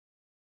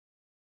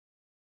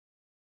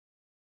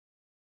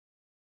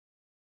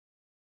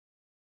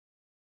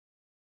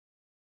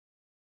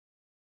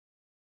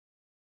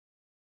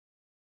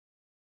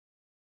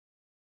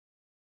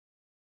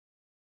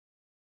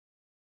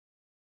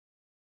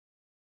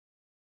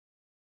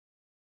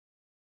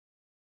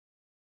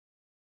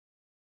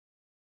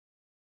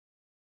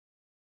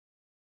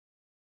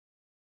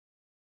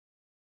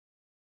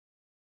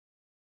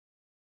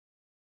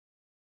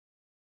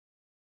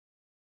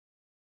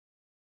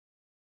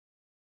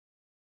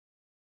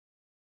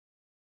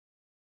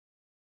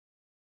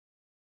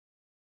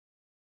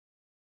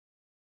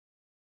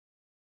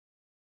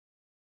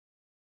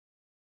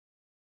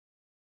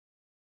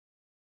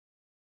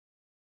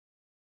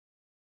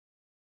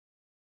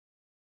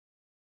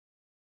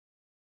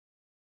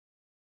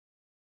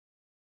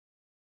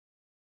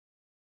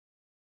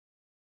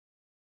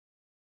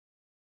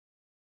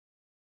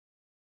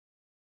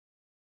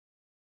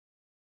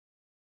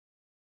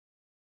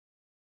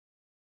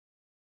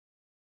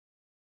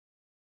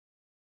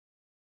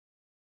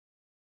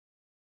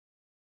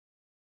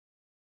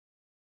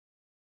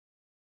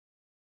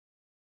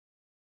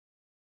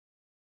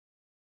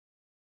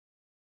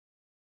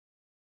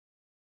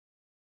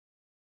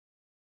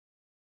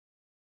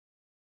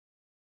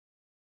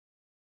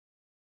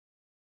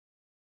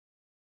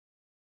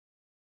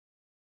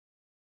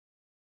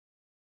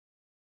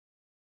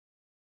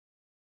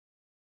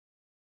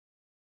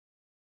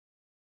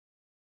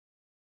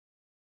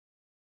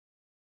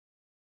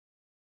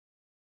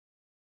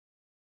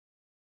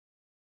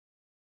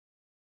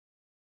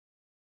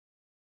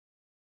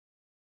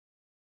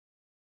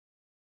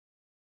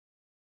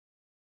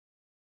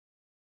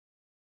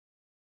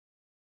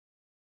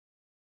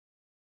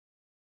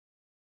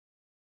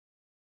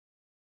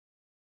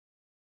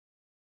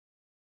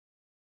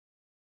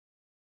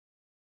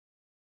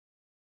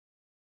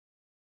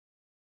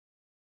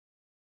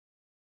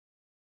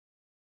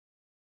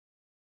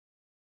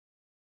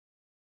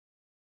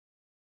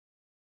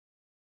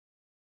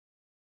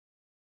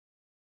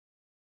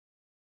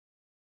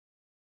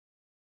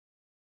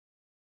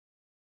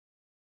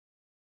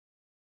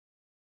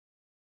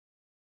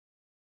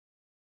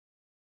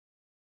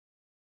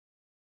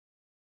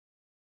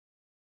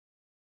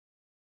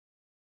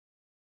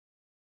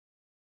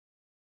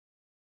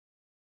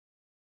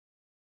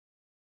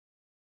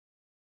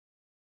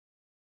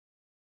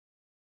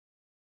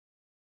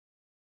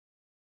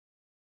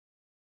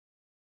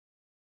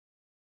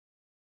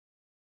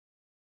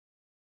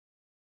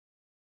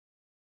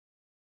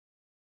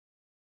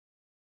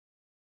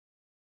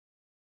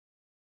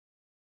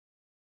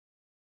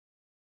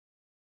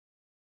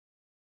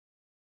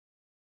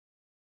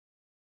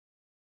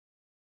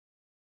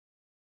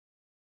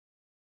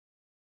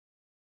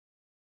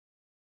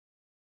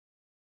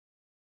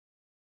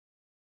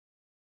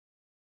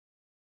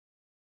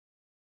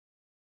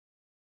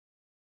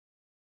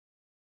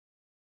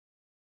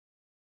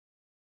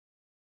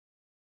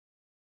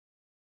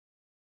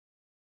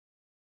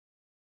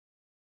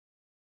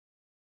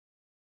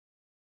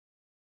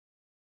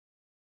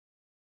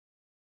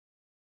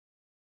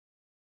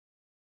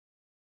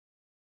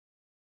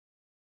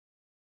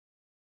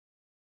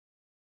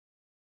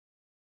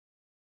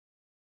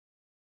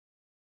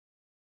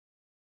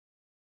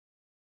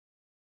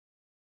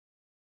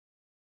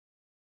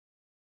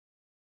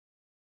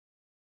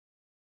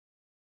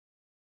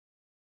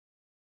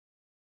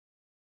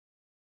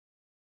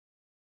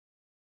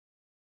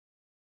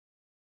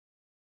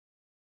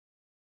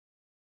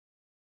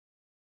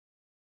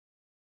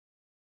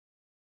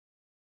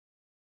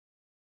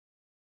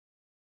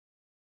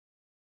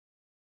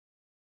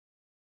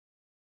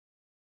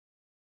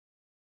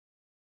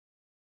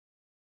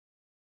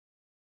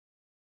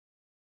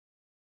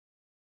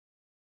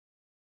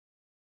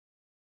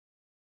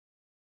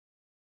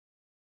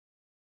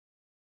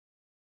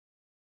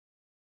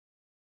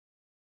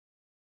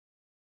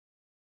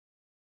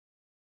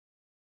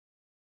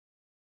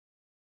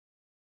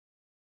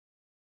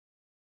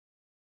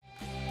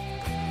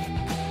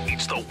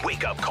It's the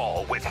Wake Up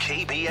Call with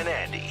KB and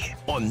Andy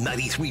on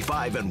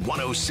 93.5 and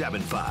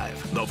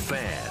 107.5. The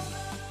Fan.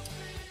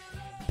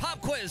 Pop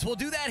pop quiz. We'll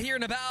do that here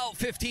in about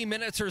 15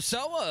 minutes or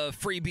so. A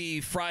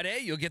freebie Friday.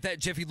 You'll get that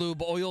Jiffy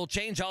Lube oil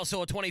change.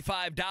 Also a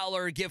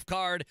 $25 gift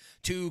card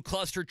to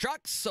Cluster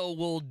Trucks. So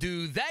we'll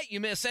do that. You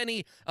miss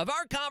any of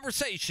our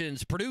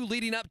conversations. Purdue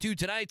leading up to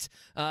tonight's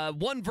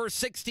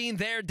 1-16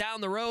 there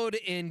down the road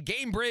in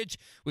Gamebridge.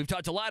 We've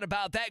talked a lot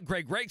about that.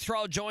 Greg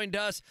Rakestraw joined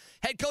us.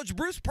 Head coach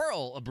Bruce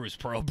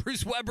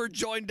Weber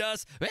joined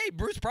us. Hey,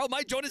 Bruce Pearl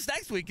might join us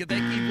next week if they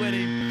keep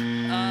winning.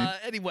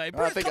 Anyway,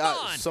 Bruce, come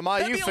on. Some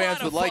IU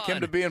fans would like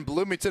him to be in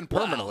Bloomington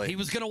permanently. Well, he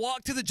was going to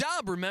walk to the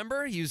job,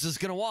 remember? He was just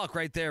going to walk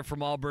right there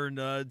from Auburn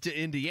to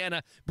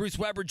Indiana. Bruce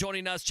Weber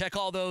joining us. Check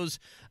all those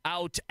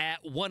out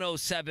at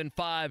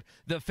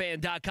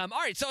 1075thefan.com. All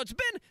right, so it's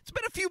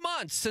been a few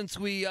months since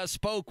we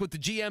spoke with the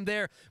GM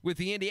there with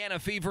the Indiana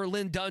Fever.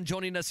 Lin Dunn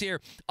joining us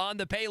here on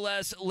the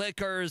Payless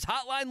Liquors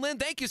Hotline. Lin,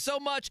 thank you so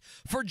much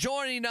for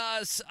joining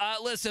us.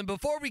 Listen,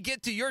 before we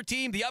get to your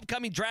team, the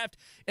upcoming draft,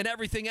 and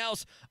everything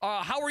else,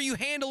 how are you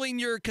handling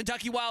your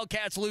Kentucky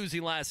Wildcats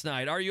losing last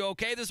night? Are you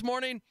okay this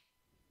morning?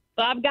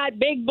 I've got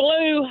Big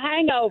Blue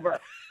hangover.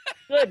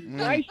 Good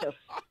gracious.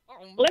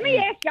 Let me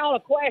ask y'all a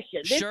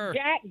question. This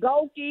Jack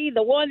Golke,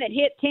 the one that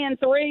hit 10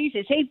 threes,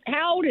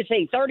 how old is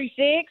he?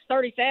 36,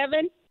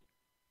 37?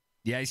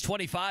 Yeah, he's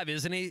 25,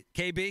 isn't he,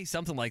 KB?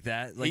 Something like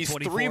that. Like he's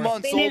 24. 3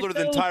 months older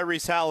than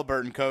Tyrese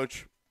Halliburton,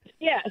 Coach.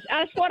 Yes,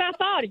 that's what I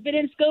thought. He's been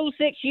in school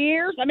 6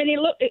 years. I mean, he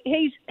looked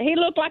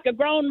like a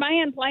grown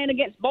man playing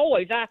against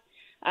boys.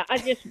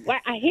 He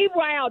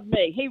wowed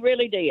me. He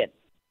really did.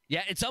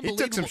 Yeah, it's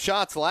unbelievable. He took some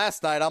shots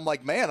last night. I'm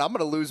like, man, I'm going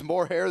to lose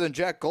more hair than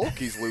Jack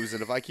Golke's losing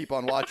if I keep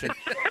on watching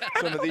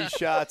some of these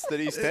shots that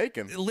he's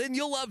taking. Lynn,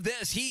 you'll love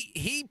this.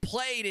 He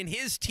played, and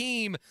his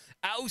team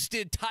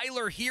ousted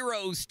Tyler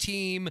Hero's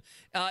team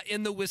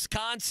in the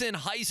Wisconsin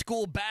high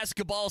school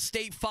basketball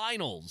state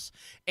finals.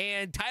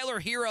 And Tyler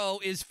Hero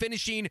is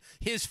finishing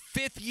his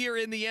 5th year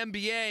in the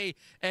NBA,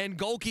 and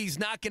Golke's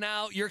knocking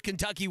out your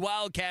Kentucky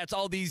Wildcats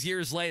all these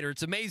years later.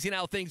 It's amazing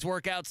how things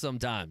work out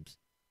sometimes.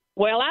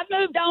 Well, I've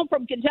moved on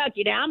from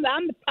Kentucky now.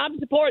 I'm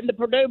supporting the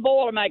Purdue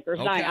Boilermakers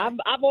now.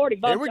 I've already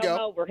voted on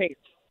over here.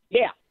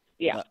 Yeah.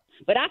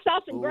 But I saw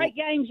some great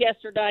games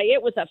yesterday.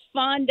 It was a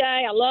fun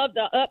day. I loved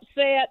the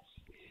upsets.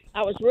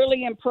 I was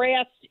really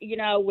impressed,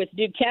 with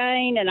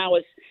Duquesne, and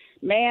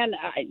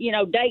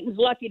Dayton's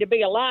lucky to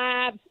be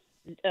alive.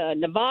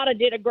 Nevada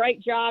did a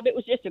great job. It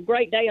was just a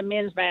great day of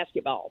men's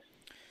basketball.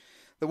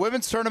 The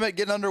women's tournament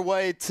getting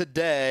underway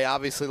today.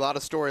 Obviously, a lot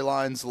of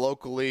storylines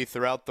locally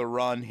throughout the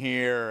run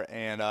here,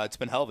 and it's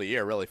been a hell of a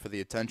year, really, for the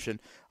attention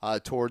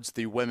towards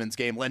the women's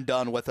game. Lin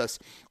Dunn with us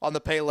on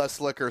the Payless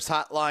Liquors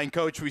Hotline.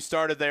 Coach, we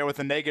started there with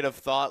a negative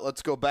thought.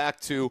 Let's go back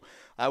to,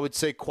 I would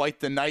say,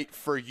 quite the night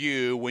for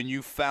you when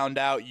you found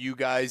out you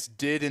guys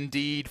did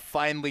indeed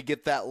finally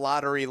get that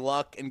lottery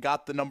luck and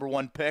got the number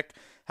 1 pick.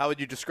 How would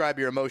you describe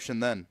your emotion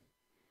then?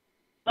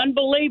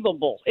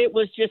 Unbelievable. It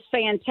was just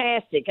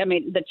fantastic. I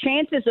mean, the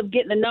chances of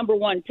getting the number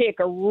 1 pick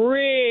are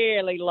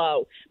really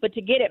low. But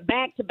to get it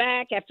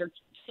back-to-back after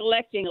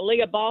selecting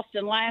Aaliyah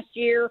Boston last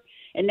year,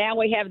 and now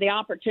we have the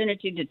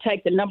opportunity to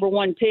take the number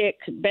 1 pick,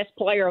 best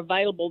player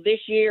available this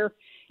year,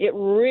 it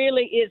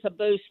really is a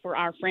boost for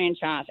our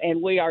franchise,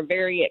 and we are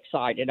very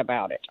excited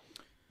about it.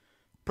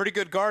 Pretty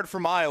good guard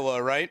from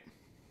Iowa, right?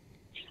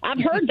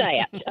 I've heard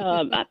that.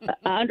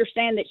 I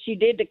understand that she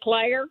did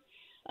declare.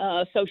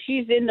 So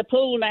she's in the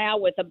pool now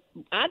with,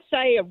 I'd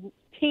say,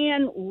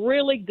 10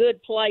 really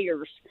good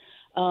players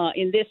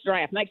in this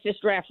draft. Makes this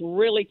draft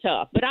really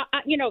tough. But,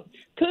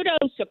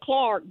 kudos to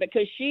Clark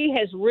because she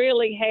has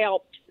really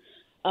helped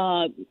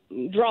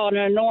draw an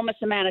enormous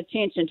amount of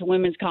attention to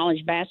women's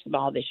college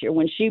basketball this year.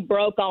 When she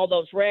broke all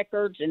those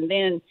records and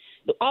then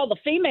all the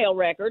female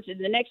records,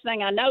 and the next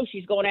thing I know,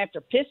 she's going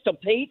after Pistol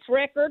Pete's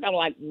record. I'm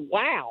like,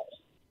 wow.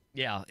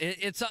 Yeah,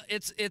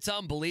 it's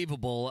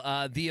unbelievable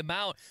the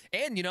amount,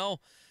 and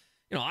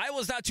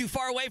Iowa's not too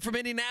far away from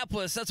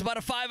Indianapolis. That's about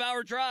a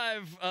 5-hour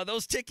drive.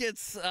 Those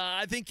tickets,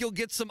 I think you'll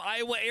get some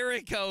Iowa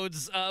area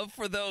codes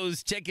for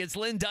those tickets.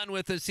 Lin Dunn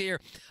with us here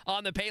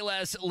on the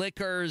Payless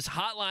Liquors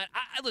Hotline.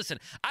 Listen,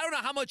 I don't know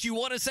how much you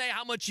want to say,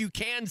 how much you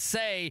can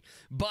say,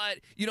 but,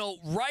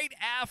 right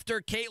after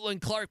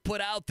Caitlin Clark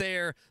put out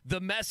there the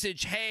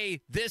message,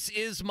 hey, this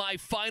is my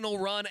final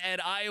run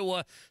at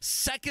Iowa,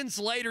 seconds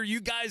later,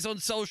 you guys on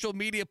social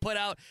media put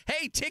out,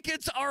 hey,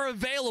 tickets are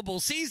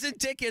available. Season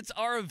tickets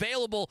are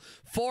available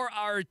for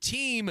our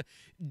team.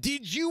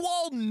 Did you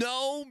all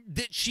know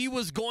that she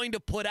was going to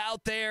put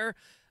out there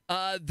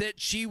that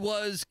she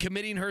was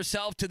committing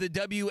herself to the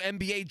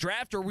WNBA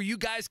draft, or were you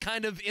guys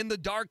kind of in the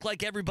dark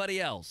like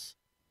everybody else?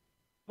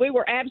 We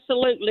were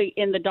absolutely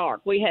in the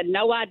dark. We had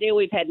no idea.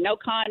 We've had no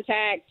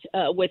contact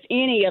with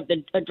any of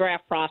the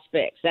draft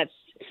prospects. That's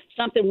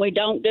something we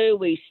don't do.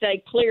 We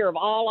stay clear of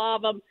all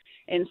of them.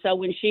 And so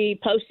when she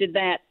posted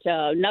that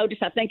notice,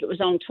 I think it was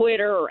on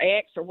Twitter or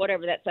X or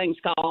whatever that thing's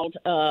called,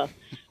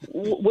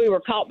 we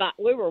were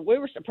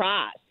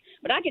surprised.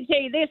 But I can tell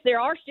you this,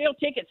 there are still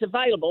tickets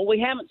available. We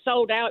haven't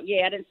sold out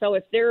yet. And so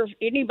if there's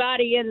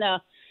anybody in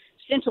the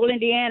central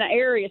Indiana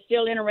area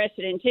still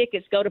interested in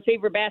tickets, go to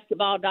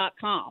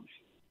feverbasketball.com.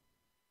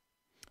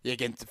 Yeah,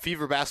 again,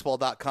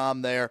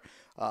 feverbasketball.com there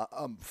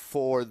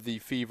for the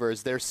Fever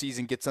as their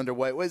season gets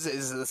underway. What is it?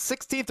 Is it the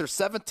 16th or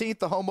 17th,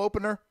 the home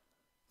opener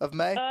of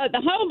May?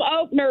 The home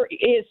opener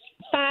is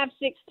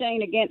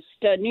 5-16 against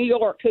New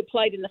York, who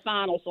played in the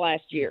finals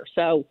last year.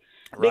 So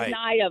big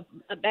night of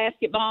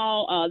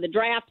basketball. The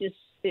draft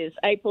is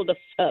April the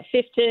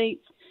 15th.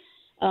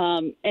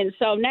 And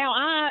so now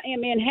I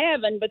am in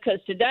heaven because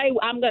today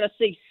I'm going to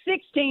see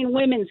 16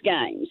 women's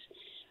games.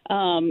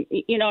 And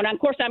of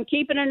course I'm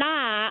keeping an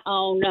eye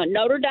on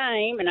Notre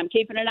Dame, and I'm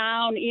keeping an eye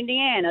on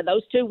Indiana.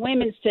 Those two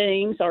women's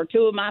teams are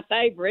two of my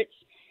favorites,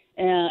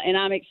 and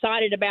I'm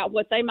excited about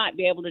what they might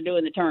be able to do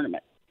in the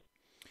tournament.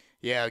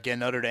 Yeah, again,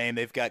 Notre Dame,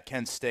 they've got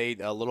Kent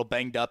State a little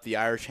banged up. The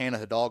Irish, Hannah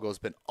Hidalgo, has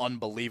been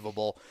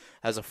unbelievable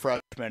as a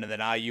freshman, and then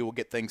IU will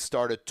get things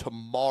started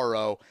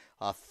tomorrow.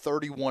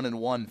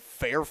 31-1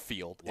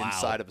 Fairfield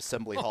inside of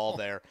Assembly Hall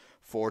there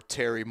for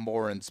Terry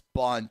Morin's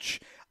bunch.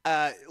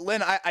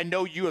 Lynn, I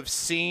know you have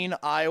seen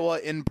Iowa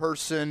in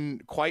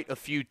person quite a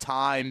few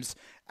times.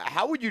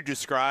 How would you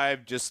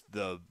describe just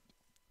the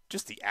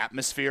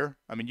atmosphere?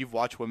 I mean, you've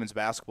watched women's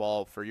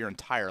basketball for your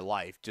entire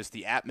life. Just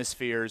the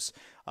atmospheres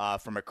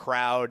from a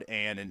crowd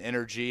and an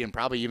energy and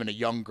probably even a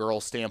young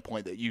girl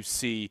standpoint that you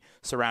see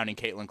surrounding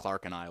Caitlin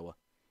Clark in Iowa.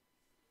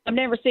 I've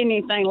never seen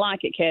anything like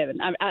it, Kevin.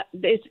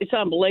 It's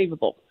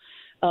unbelievable.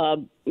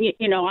 I've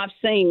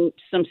seen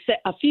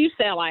a few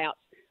sellouts,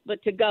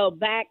 but to go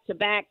back to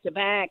back to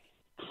back,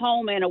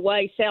 home and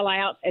away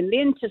sellouts, and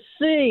then to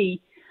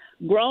see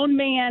grown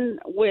men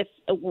with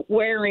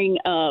wearing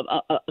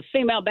a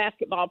female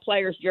basketball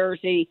player's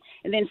jersey,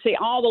 and then see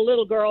all the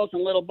little girls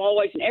and little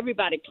boys and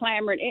everybody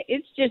clamoring.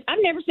 It's just, I've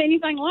never seen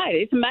anything like it.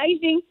 It's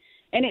amazing,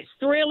 and it's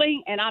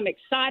thrilling, and I'm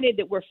excited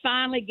that we're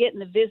finally getting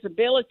the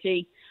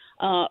visibility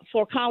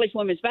for college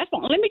women's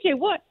basketball. And let me tell you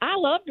what, I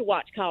love to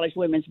watch college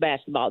women's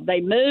basketball. They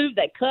move,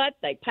 they cut,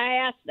 they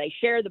pass, they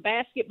share the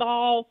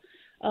basketball.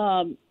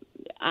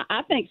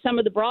 I think some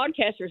of the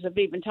broadcasters have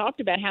even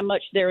talked about how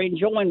much they're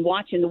enjoying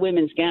watching the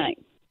women's game.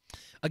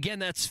 Again,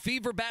 that's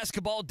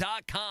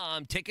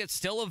feverbasketball.com. Tickets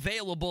still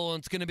available, and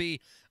it's going to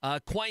be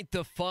quite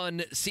the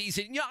fun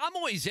season. I'm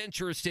always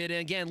interested, and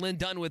again, Lin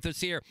Dunn with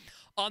us here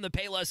on the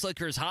Payless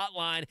Liquors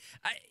hotline.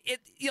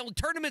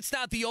 Tournament's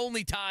not the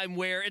only time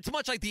where it's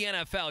much like the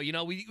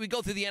NFL. We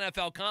go through the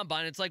NFL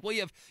combine. It's like, well,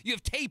 you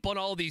have tape on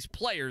all these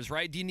players,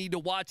 right? Do you need to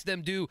watch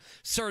them do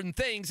certain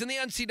things? And the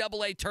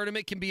NCAA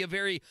tournament can be a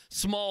very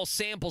small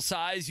sample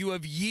size. You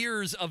have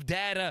years of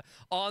data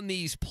on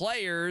these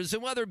players,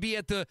 and whether it be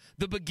at the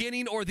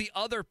beginning or the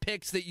other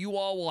picks that you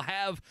all will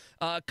have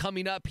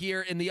coming up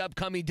here in the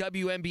upcoming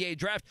WNBA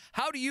draft.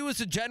 How do you,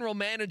 as a general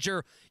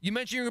manager, you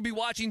mentioned you're going to be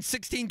watching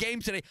 16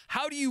 games today.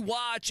 How do you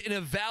watch and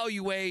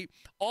evaluate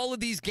all of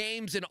these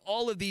games and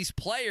all of these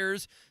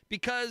players?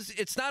 Because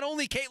it's not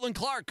only Caitlin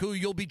Clark who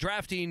you'll be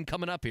drafting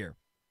coming up here.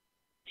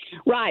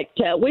 Right.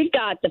 We've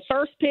got the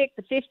first pick,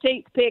 the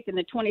 15th pick, and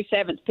the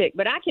 27th pick.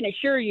 But I can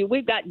assure you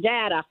we've got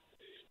data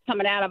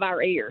coming out of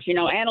our ears.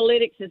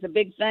 Analytics is a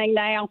big thing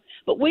now.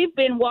 But we've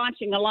been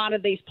watching a lot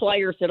of these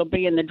players that'll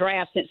be in the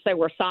draft since they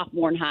were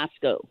sophomore in high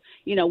school.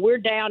 We're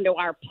down to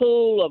our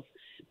pool of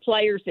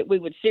players that we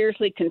would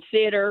seriously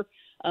consider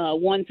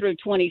 1 through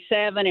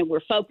 27, and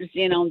we're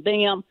focusing on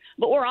them.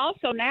 But we're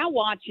also now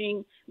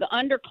watching the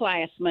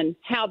underclassmen,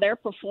 how they're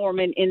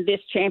performing in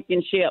this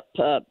championship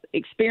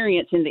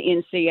experience in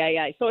the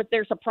NCAA. So if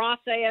there's a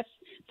process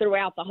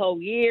throughout the whole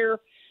year,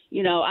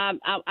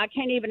 I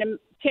can't even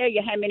tell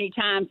you how many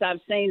times I've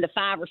seen the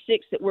 5 or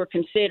 6 that we're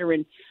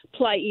considering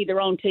play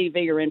either on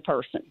TV or in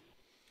person.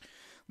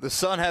 The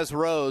sun has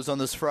rose on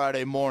this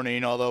Friday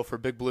morning, although for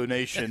Big Blue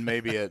Nation,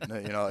 maybe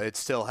it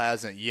still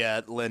hasn't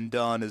yet. Lin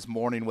Dunn is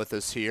mourning with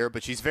us here,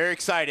 but she's very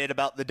excited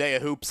about the day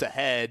of hoops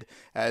ahead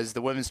as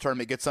the women's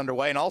tournament gets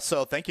underway. And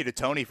also, thank you to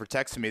Tony for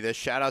texting me this.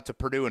 Shout out to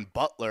Purdue and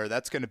Butler.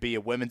 That's going to be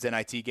a women's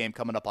NIT game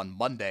coming up on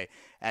Monday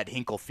at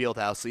Hinkle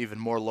Fieldhouse. Even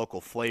more local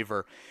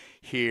flavor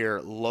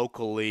here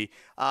locally.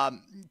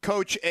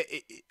 Coach,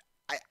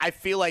 I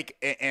feel like,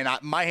 and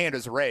my hand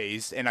is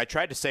raised, and I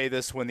tried to say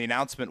this when the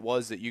announcement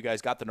was that you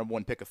guys got the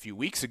 #1 pick a few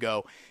weeks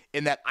ago,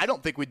 in that I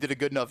don't think we did a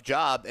good enough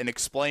job in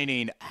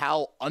explaining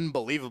how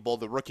unbelievable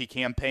the rookie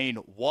campaign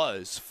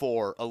was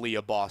for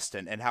Aaliyah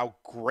Boston and how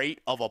great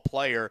of a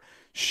player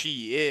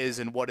she is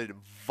and what a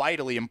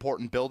vitally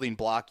important building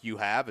block you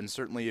have. And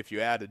certainly if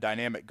you add a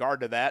dynamic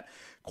guard to that,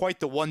 quite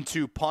the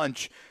 1-2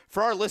 punch.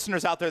 For our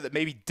listeners out there that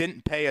maybe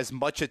didn't pay as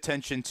much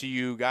attention to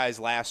you guys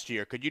last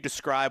year, could you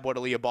describe what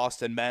Aaliyah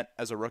Boston meant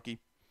as a rookie?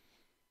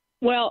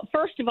 Well,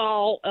 first of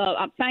all,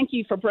 thank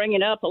you for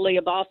bringing up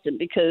Aaliyah Boston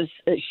because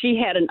she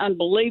had an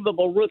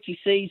unbelievable rookie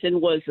season,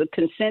 was a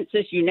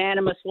consensus,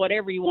 unanimous,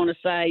 whatever you want to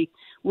say,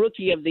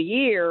 rookie of the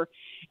year.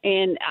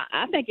 And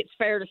I think it's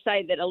fair to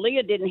say that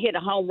Aaliyah didn't hit a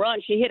home run.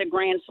 She hit a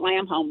grand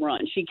slam home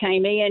run. She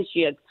came in,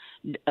 she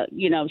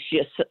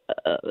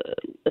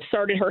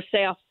asserted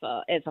herself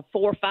as a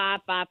 4-5,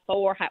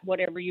 5-4,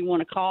 whatever you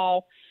want to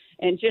call.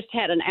 and just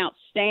had an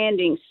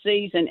outstanding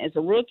season as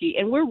a rookie.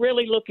 And we're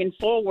really looking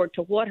forward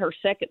to what her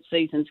second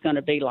season's going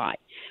to be like.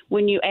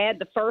 When you add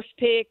the first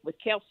pick with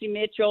Kelsey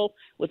Mitchell,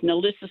 with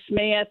Melissa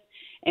Smith,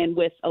 and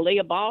with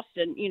Aaliyah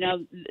Boston, you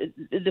know,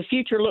 the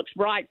future looks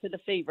bright for the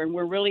Fever, and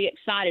we're really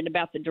excited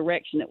about the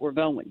direction that we're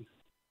going.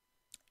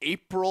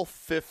 April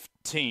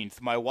 15th.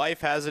 My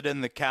wife has it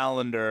in the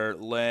calendar,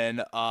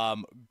 Lynn.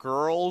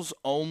 Girls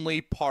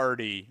only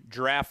party,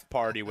 draft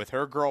party with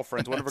her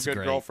girlfriends. One of her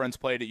good girlfriends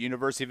played at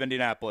University of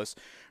Indianapolis.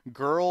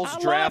 Girls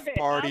draft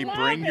party,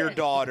 bring your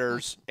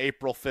daughters,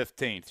 April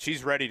 15th.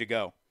 She's ready to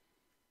go.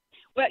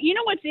 Well, you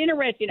know what's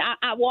interesting?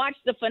 I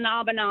watched the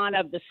phenomenon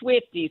of the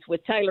Swifties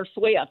with Taylor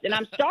Swift, and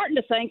I'm starting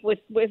to think with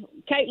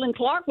Caitlin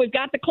Clark, we've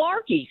got the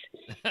Clarkies.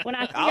 When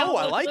I see all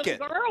those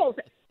little girls,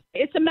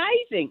 it's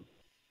amazing.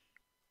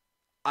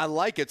 I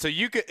like it. So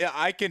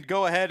I can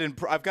go ahead and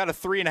I've got a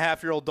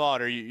 3.5-year-old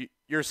daughter.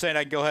 You're saying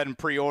I can go ahead and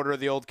pre-order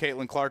the old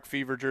Caitlin Clark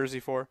Fever jersey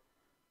for her?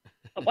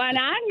 Well,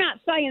 now, I'm not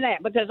saying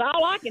that, because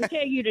all I can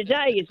tell you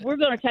today is we're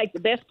going to take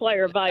the best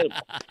player available.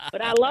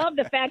 But I love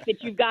the fact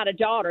that you've got a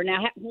daughter.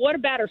 Now, what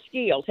about her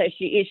skills? Is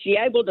she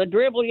able to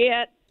dribble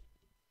yet?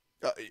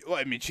 Well,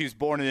 I mean, she was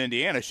born in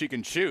Indiana. She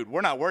can shoot.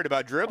 We're not worried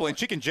about dribbling.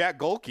 She can jack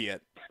goalkey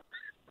it.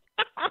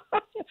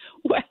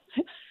 Well,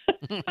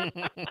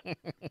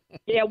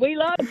 yeah, we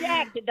love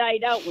Jack today,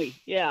 don't we?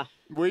 Yeah.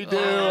 We do.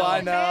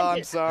 I know.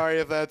 I'm sorry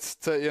if that's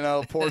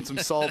pouring some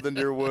salt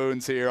into your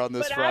wounds here on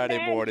this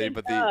Friday morning.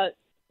 But I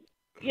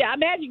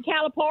imagine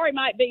Calipari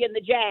might be in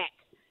the Jack,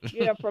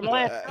 from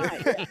last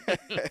night.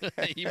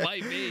 He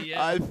might be.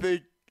 Yeah.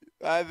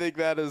 I think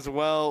that is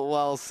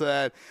well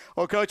said.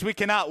 Well, Coach, we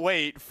cannot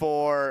wait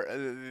for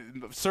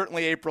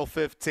certainly April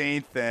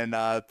 15th and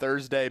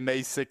Thursday, May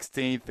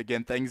 16th.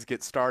 Again, things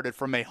get started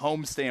from a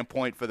home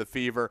standpoint for the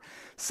Fever.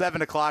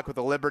 7 o'clock with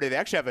the Liberty. They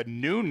actually have a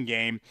noon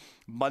game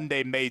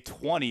Monday, May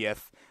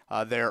 20th.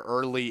 There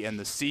early in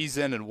the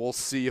season, and we'll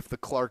see if the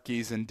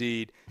Clarkies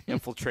indeed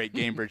infiltrate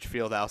Gainbridge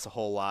Fieldhouse a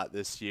whole lot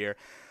this year.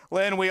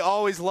 Lynn, we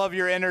always love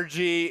your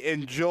energy.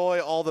 Enjoy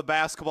all the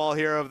basketball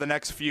here over the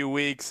next few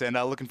weeks, and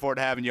looking forward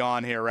to having you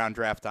on here around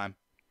draft time.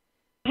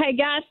 Hey,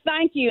 guys,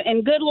 thank you,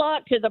 and good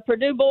luck to the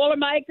Purdue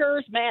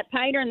Boilermakers, Matt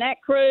Painter and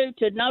that crew,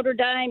 to Notre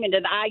Dame, and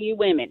to the IU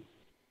women.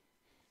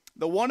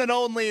 The one and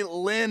only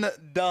Lin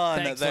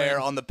Dunn. Thanks, there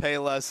Lynn. on the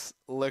Payless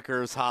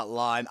Liquors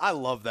hotline. I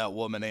love that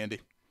woman,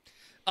 Andy.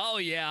 Oh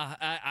yeah,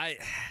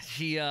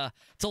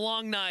 it's a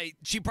long night.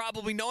 She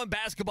probably, knowing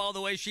basketball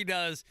the way she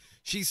does,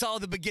 she saw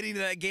the beginning of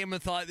that game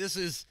and thought,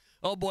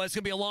 oh boy, it's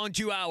gonna be a long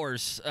 2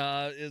 hours.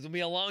 It's gonna be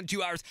a long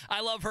 2 hours.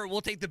 I love her.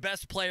 We'll take the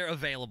best player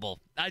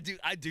available. I do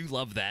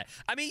love that.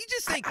 I mean, you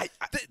just think I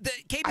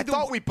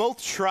thought we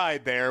both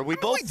tried there. We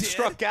both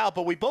struck out,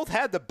 but we both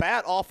had the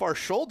bat off our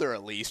shoulder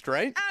at least,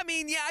 right? I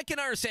mean, yeah, I can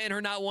understand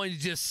her not wanting to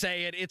just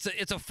say it.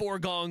 It's a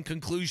foregone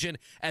conclusion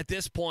at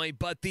this point.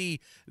 But the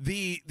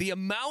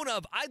amount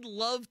of, I'd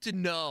love to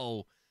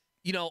know,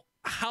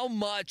 how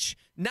much,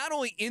 not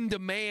only in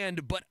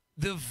demand, but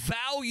the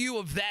value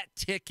of that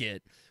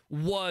ticket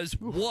was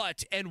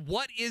what, and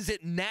what is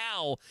it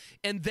now?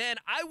 And then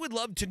I would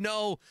love to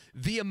know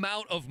the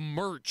amount of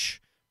merch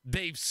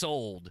they've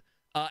sold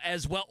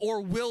as well,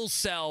 or will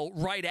sell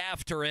right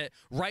after it,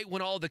 right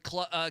when all the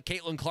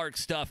Caitlin Clark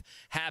stuff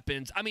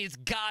happens. I mean, it's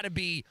got to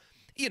be,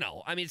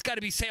 it's got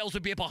to be, sales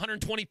would be up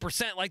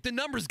 120%. Like, the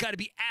numbers got to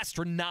be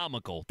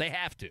astronomical. They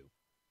have to.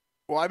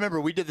 Well, I remember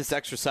we did this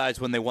exercise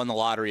when they won the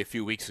lottery a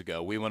few weeks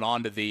ago. We went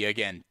on to the,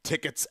 again,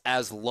 tickets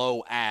as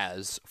low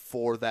as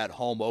for that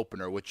home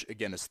opener, which,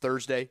 again, is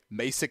Thursday,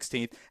 May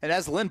 16th. And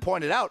as Lynn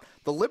pointed out,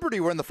 the Liberty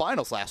were in the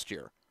finals last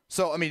year.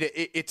 So, I mean,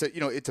 it's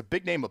a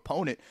big-name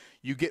opponent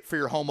you get for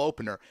your home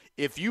opener.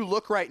 If you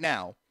look right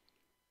now,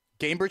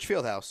 Gainbridge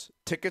Fieldhouse,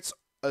 tickets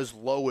as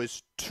low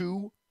as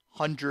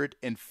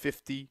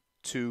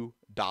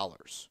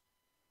 $252.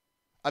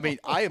 I mean,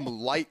 I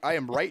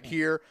am right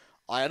here.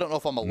 I don't know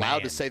if I'm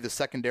allowed to say the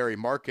secondary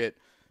market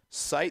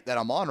site that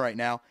I'm on right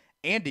now.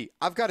 Andy,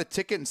 I've got a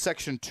ticket in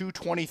section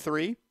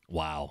 223.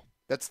 Wow.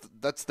 That's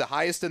the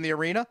highest in the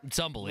arena. It's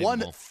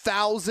unbelievable.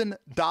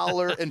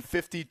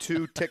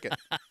 $1,000.52 ticket.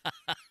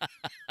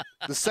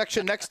 The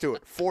section next to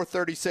it,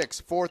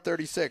 436,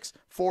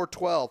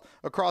 412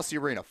 across the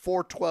arena,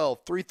 412,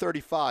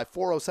 335,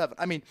 407.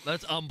 I mean,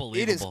 that's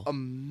unbelievable. It is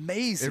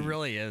amazing. It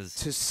really is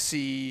to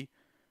see.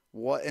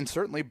 And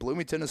certainly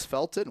Bloomington has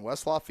felt it, and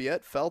West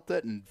Lafayette felt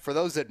it. And for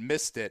those that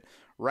missed it,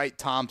 Wright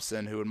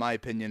Thompson, who in my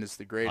opinion is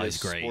the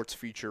greatest sports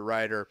feature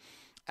writer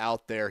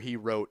out there, he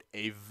wrote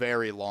a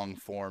very long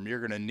form. You're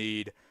going to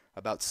need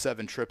about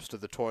 7 trips to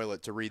the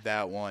toilet to read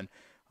that one.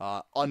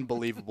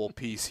 Unbelievable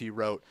piece he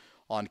wrote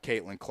on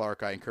Caitlin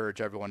Clark. I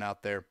encourage everyone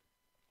out there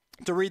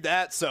to read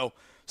that. So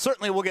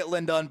certainly we'll get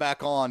Lin Dunn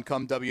back on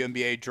come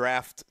WNBA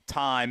draft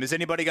time. Is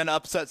anybody going to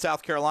upset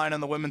South Carolina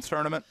in the women's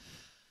tournament?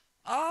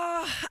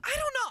 I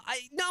don't know.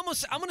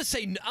 I'm gonna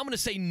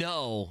say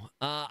no.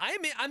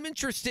 I'm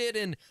interested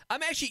in.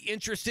 I'm actually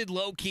interested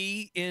low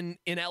key in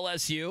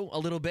LSU a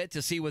little bit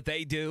to see what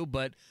they do.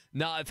 But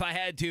no, if I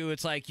had to,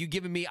 it's like you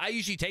giving me. I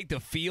usually take the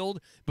field,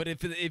 but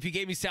if you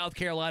gave me South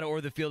Carolina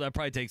or the field, I'd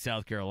probably take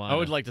South Carolina. I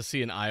would like to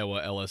see an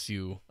Iowa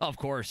LSU. Of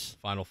course,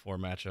 Final Four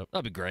matchup.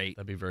 That'd be great.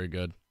 That'd be very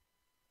good.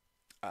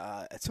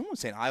 Someone was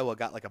saying Iowa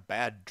got like a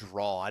bad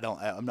draw.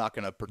 I'm not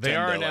going to pretend. They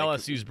are in like,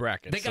 LSU's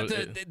bracket. They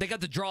got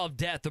the draw of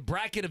death, the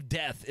bracket of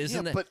death,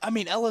 isn't it? But I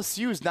mean,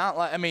 LSU's not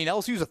like. I mean,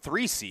 LSU's a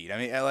 3 seed. I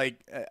mean,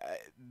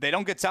 they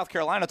don't get South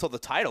Carolina until the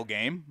title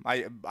game.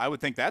 I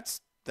would think that's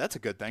a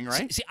good thing,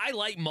 right? See, I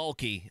like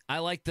Mulkey. I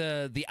like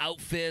the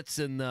outfits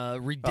and the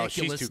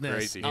ridiculousness. Oh,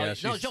 she's too crazy.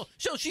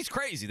 No, she's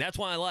crazy. That's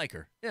why I like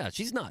her. Yeah,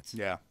 she's nuts.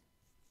 Yeah.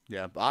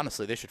 Yeah,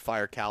 honestly, they should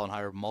fire Cal and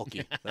hire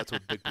Mulkey. That's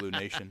what Big Blue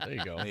Nation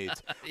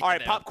needs. All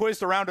right, pop quiz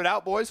to round it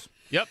out, boys.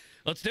 Yep.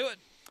 Let's do it.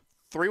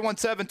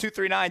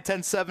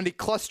 317-239-1070,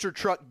 Cluster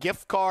Truck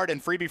gift card,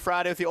 and Freebie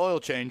Friday with the oil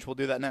change. We'll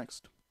do that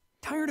next.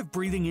 Tired of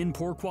breathing in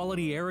poor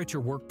quality air at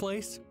your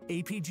workplace?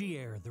 APG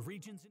Air, the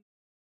region's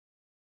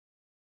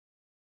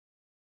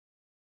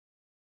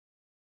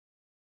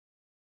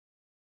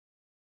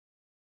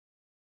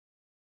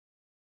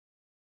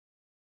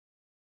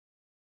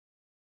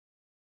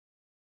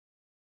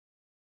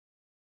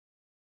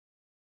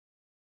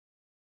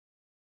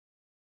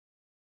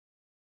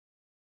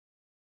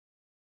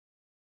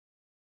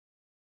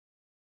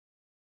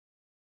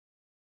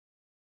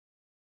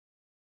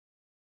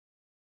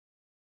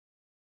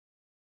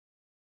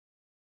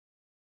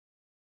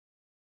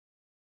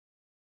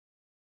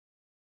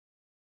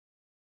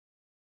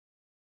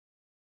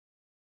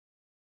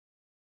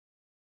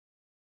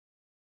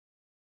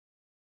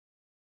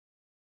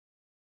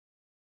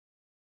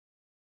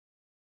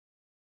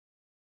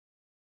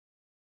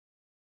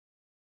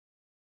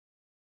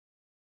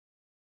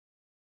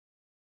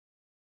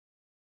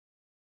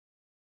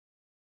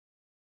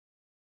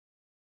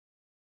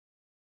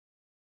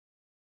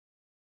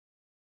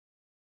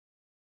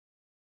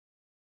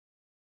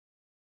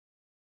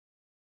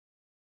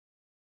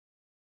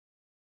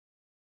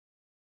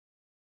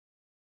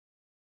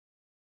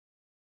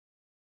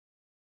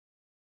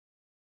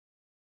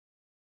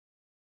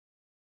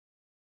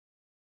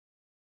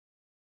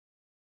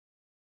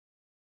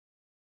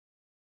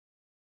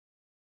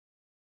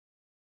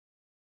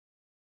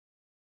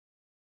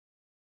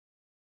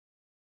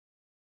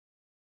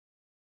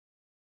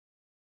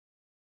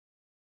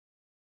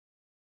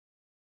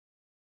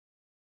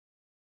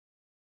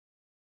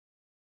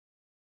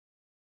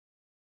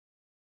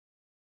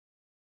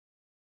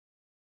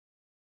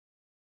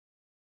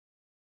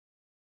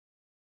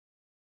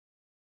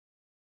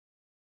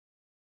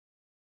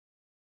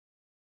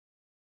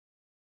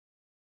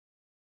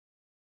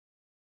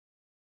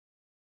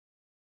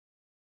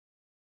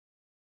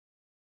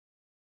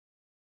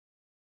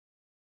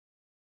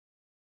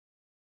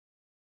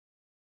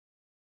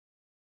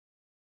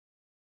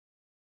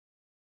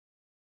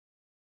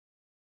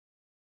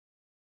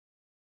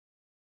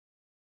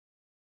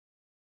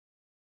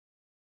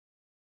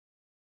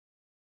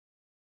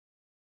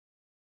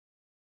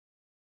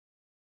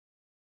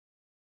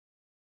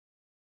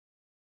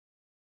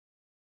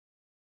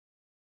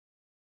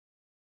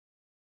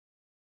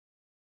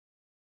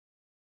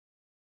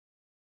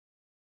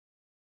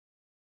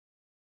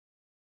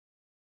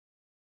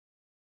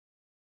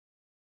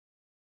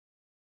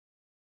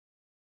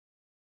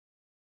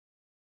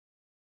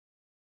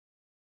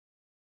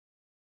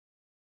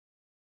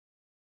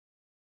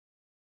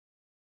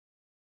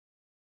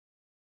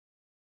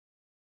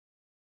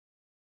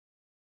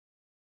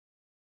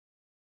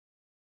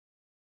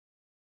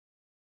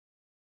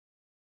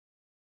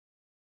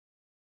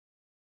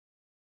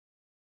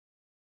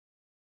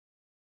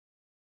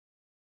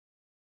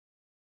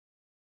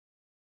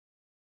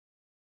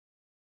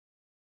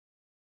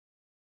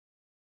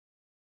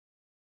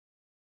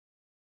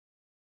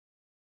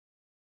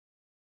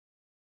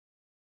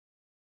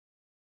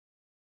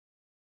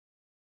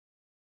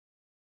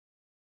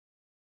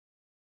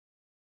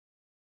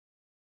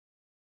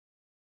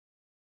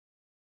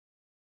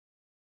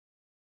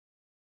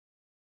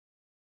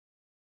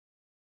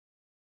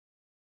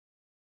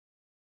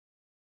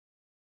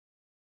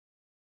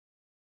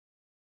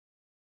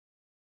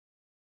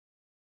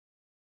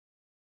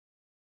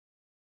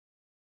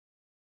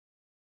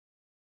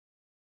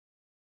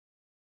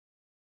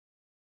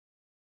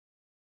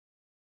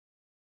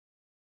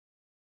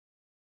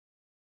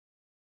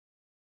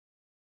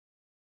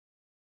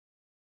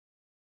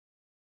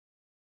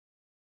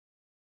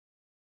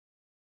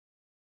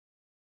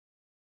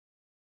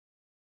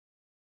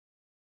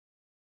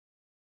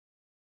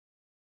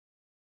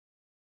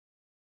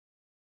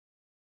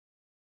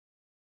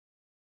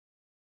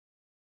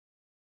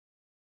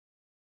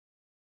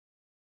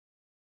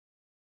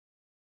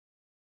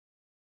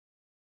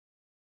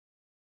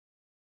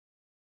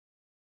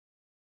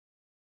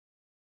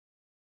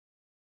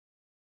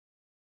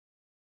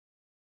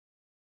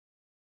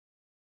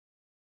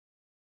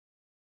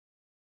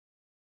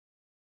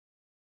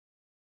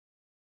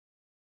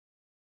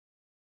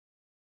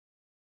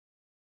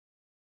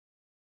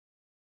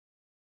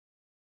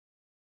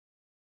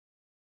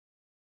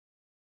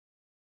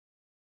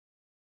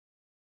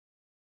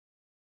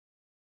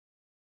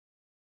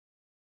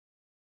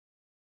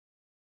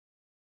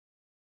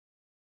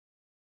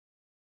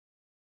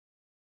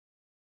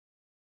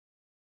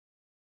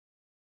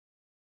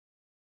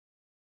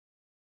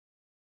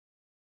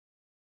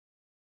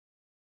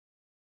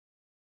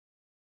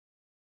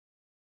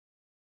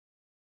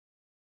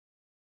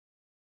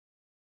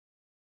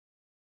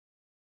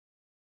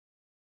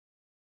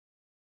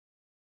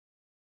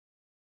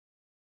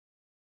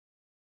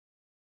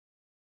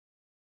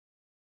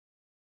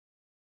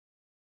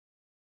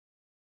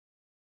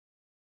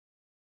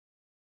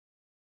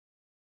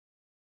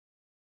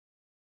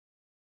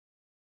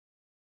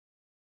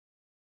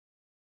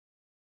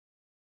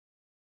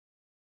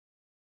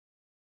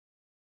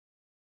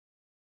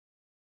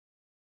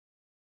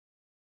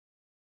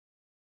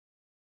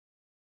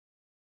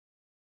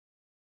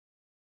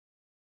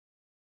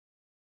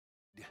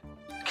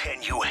Can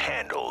you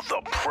handle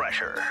the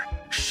pressure?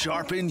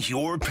 Sharpen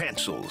your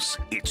pencils.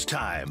 It's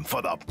time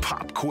for the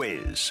Pop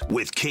Quiz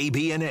with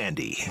KB and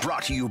Andy.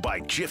 Brought to you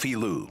by Jiffy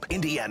Lube,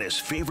 Indiana's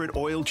favorite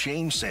oil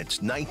change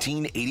since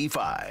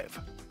 1985.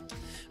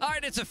 All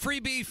right, it's a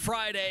Freebie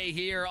Friday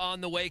here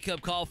on the Wake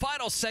Up Call.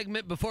 Final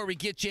segment before we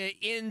get you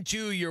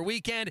into your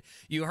weekend.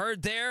 You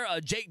heard there,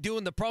 Jake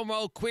doing the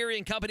promo. Query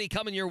and Company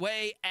coming your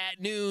way at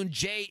noon.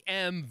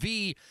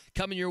 JMV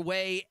coming your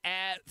way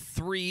at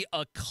 3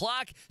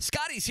 o'clock.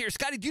 Scotty's here.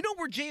 Scotty, do you know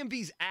where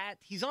JMV's at?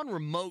 He's on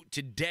remote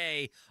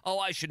today. Oh,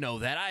 I should know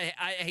that.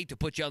 I hate to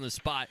put you on the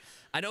spot.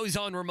 I know he's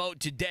on remote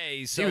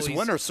today. So he was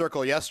Winner's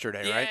Circle yesterday,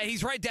 right? Yeah,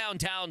 he's right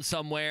downtown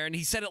somewhere, and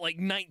he said it like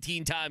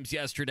 19 times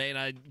yesterday, and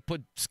I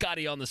put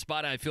Scotty on the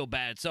spot, and I feel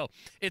bad. So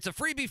it's a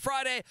Freebie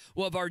Friday.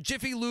 We'll have our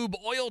Jiffy Lube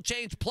oil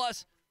change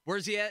plus,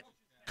 where's he at?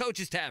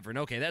 Coach's Tavern.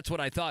 Okay, that's what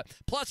I thought.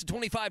 Plus a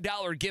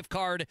 $25 gift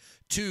card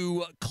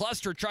to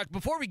Cluster Truck.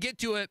 Before we get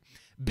to it,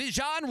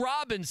 Bijan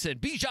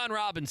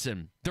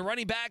Robinson, the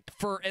running back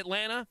for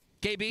Atlanta,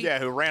 KB? Yeah,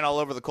 who ran all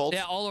over the Colts.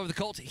 Yeah, all over the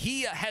Colts.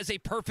 He has a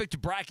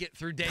perfect bracket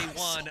through day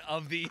one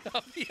of the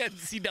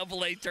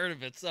NCAA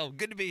tournament, so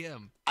good to be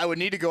him. I would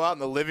need to go out in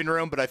the living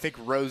room, but I think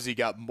Rosie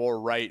got more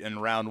right in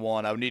round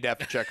one. I would need to have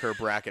to check her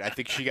bracket. I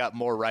think she got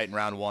more right in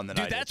round one than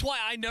I did. Dude, that's why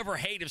I never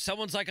hate if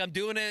someone's like, I'm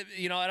doing it,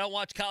 I don't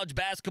watch college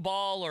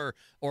basketball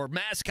or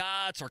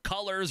mascots or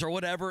colors or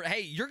whatever.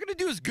 Hey, you're going to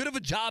do as good of a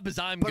job as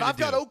I'm going to do. But I've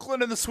got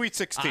Oakland in the Sweet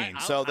 16,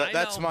 so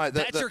that's my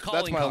your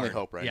calling card. Only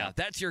hope right now. Yeah,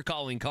 that's your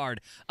calling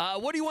card.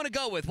 What do you want to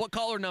go with? What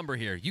caller number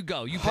here? You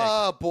go. You pick.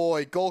 Oh,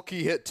 boy.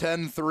 Golke hit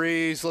 10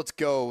 threes. Let's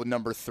go with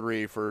number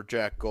 3 for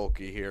Jack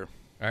Golke here.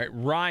 All right,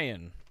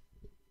 Ryan.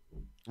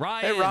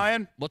 Hey,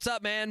 Ryan. What's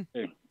up, man?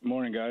 Hey,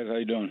 morning, guys. How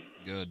you doing?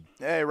 Good.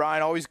 Hey,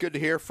 Ryan. Always good to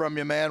hear from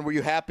you, man. Were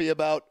you happy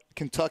about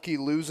Kentucky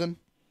losing?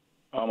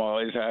 I'm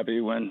always happy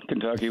when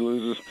Kentucky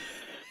loses.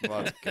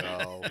 Let's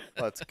go.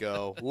 Let's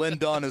go. Lin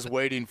Dunn is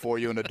waiting for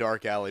you in a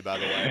dark alley, by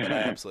the way, but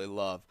I absolutely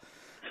love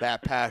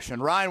that passion.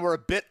 Ryan, we're a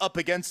bit up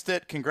against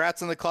it.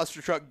 Congrats on the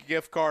Cluster Truck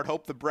gift card.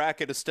 Hope the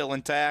bracket is still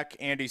intact.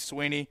 Andy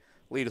Sweeney,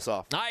 lead us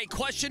off. All right,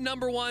 question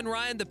number 1,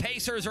 Ryan. The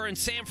Pacers are in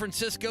San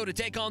Francisco to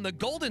take on the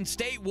Golden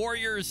State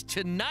Warriors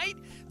tonight.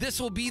 This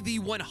will be the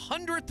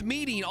 100th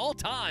meeting all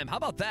time. How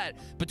about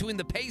that? Between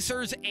the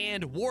Pacers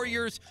and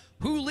Warriors.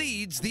 Who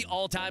leads the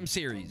all-time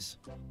series?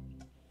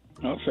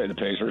 I'll say the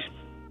Pacers.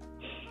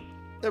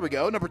 There we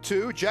go. Number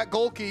 2, Jack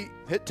Golke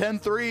hit 10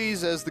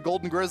 threes as the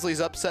Golden Grizzlies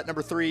upset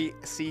number 3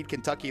 seed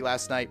Kentucky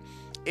last night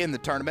in the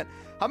tournament.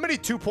 How many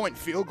 2-point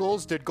field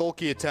goals did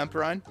Golke attempt,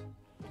 Ryan?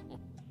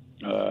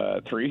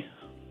 3.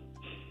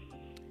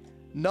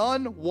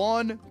 None,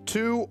 1,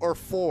 2, or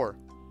 4?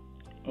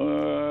 2.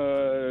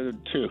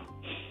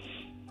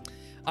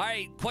 All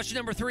right, question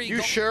number 3.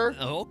 You sure?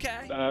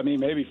 Okay. I mean,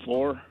 maybe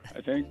 4,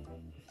 I think.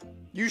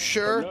 You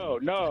sure?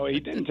 No,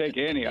 he didn't take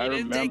any. I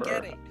remember. Didn't take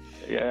any.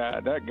 Yeah,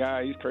 that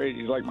guy, he's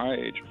crazy. He's like my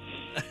age.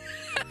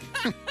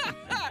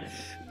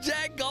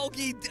 Jack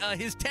Golke,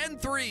 his 10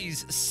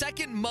 threes,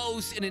 second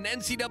most in an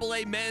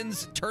NCAA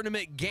men's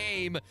tournament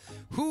game.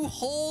 Who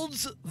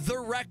holds the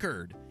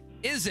record?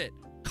 Is it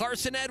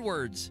Carson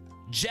Edwards,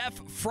 Jeff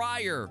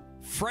Fryer,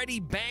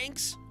 Freddie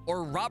Banks,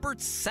 or Robert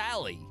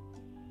Saleh?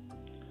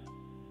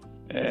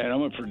 And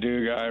I'm a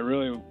Purdue guy. I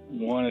really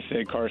want to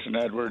say Carson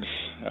Edwards.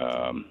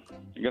 I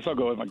guess I'll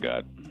go with my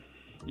gut.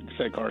 You can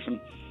say Carson.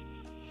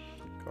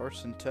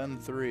 Carson 10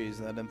 threes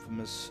in that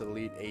infamous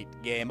Elite 8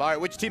 game. All right,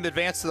 which team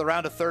advanced to the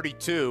round of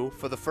 32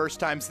 for the first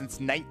time since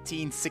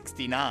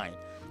 1969?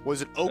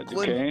 Was it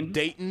Oakland,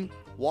 Dayton,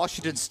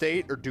 Washington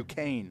State, or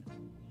Duquesne?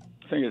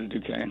 I think it's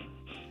Duquesne.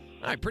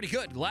 All right, pretty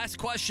good. Last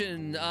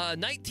question.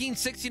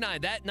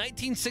 1969. That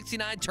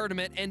 1969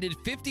 tournament ended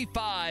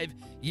 55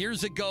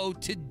 years ago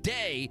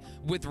today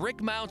with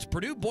Rick Mount's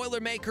Purdue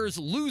Boilermakers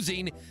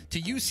losing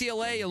to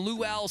UCLA and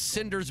Lou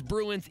Alcindor's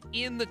Bruins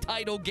in the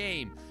title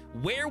game.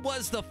 Where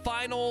was the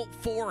Final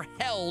Four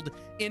held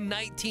in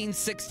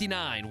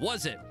 1969?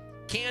 Was it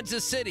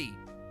Kansas City,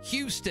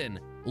 Houston,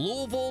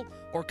 Louisville,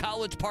 or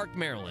College Park,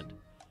 Maryland?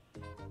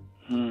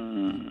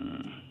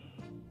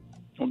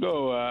 We'll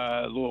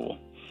go Louisville.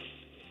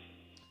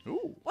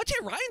 Ooh.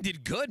 Ryan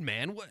did good,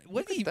 man.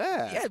 What did he?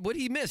 That. Yeah, what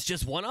did he miss?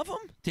 Just one of them?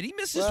 Did he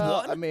miss just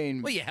one? I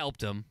mean, well, you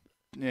helped him.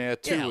 Yeah,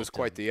 2 was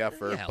quite the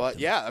effort. But,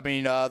 yeah, I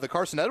mean, the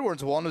Carson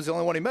Edwards one was the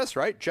only one he missed,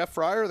 right? Jeff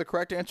Fryer, the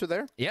correct answer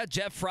there? Yeah,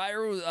 Jeff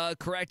Fryer,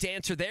 correct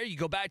answer there. You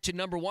go back to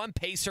number 1,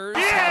 Pacers.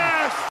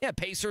 Yes!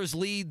 Pacers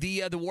lead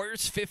the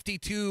Warriors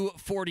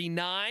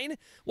 52-49.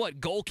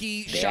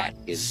 Golke shot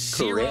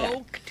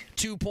 0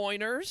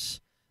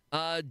 2-pointers.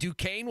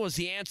 Duquesne was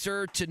the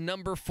answer to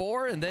number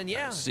 4, and then,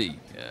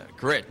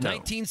 correct.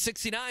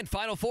 1969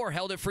 Final Four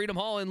held at Freedom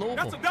Hall in Louisville.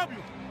 That's a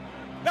W.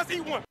 That's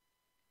E1.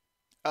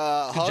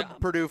 Hug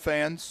Purdue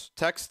fans.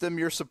 Text them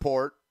your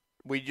support.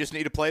 We just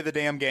need to play the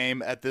damn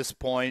game at this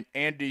point.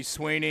 Andy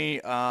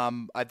Sweeney,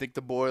 I think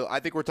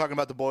we're talking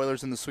about the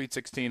Boilers in the Sweet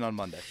 16 on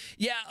Monday.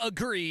 Yeah,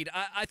 agreed.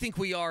 I think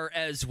we are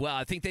as well.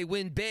 I think they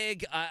win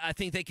big. I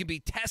think they can be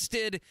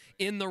tested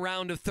in the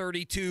round of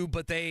 32,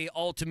 but they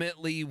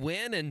ultimately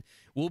win, and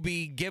we'll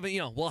be given,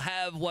 we'll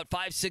have,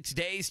 5-6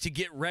 days to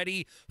get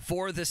ready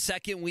for the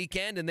second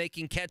weekend, and they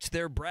can catch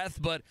their breath.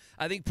 But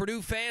I think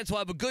Purdue fans will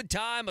have a good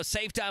time, a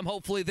safe time,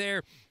 hopefully,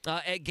 there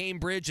at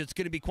Gamebridge. It's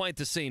going to be quite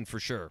the scene for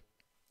sure.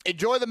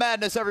 Enjoy the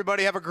madness,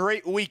 everybody. Have a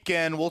great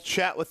weekend. We'll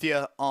chat with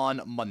you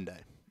on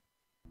Monday.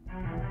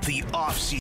 The off-season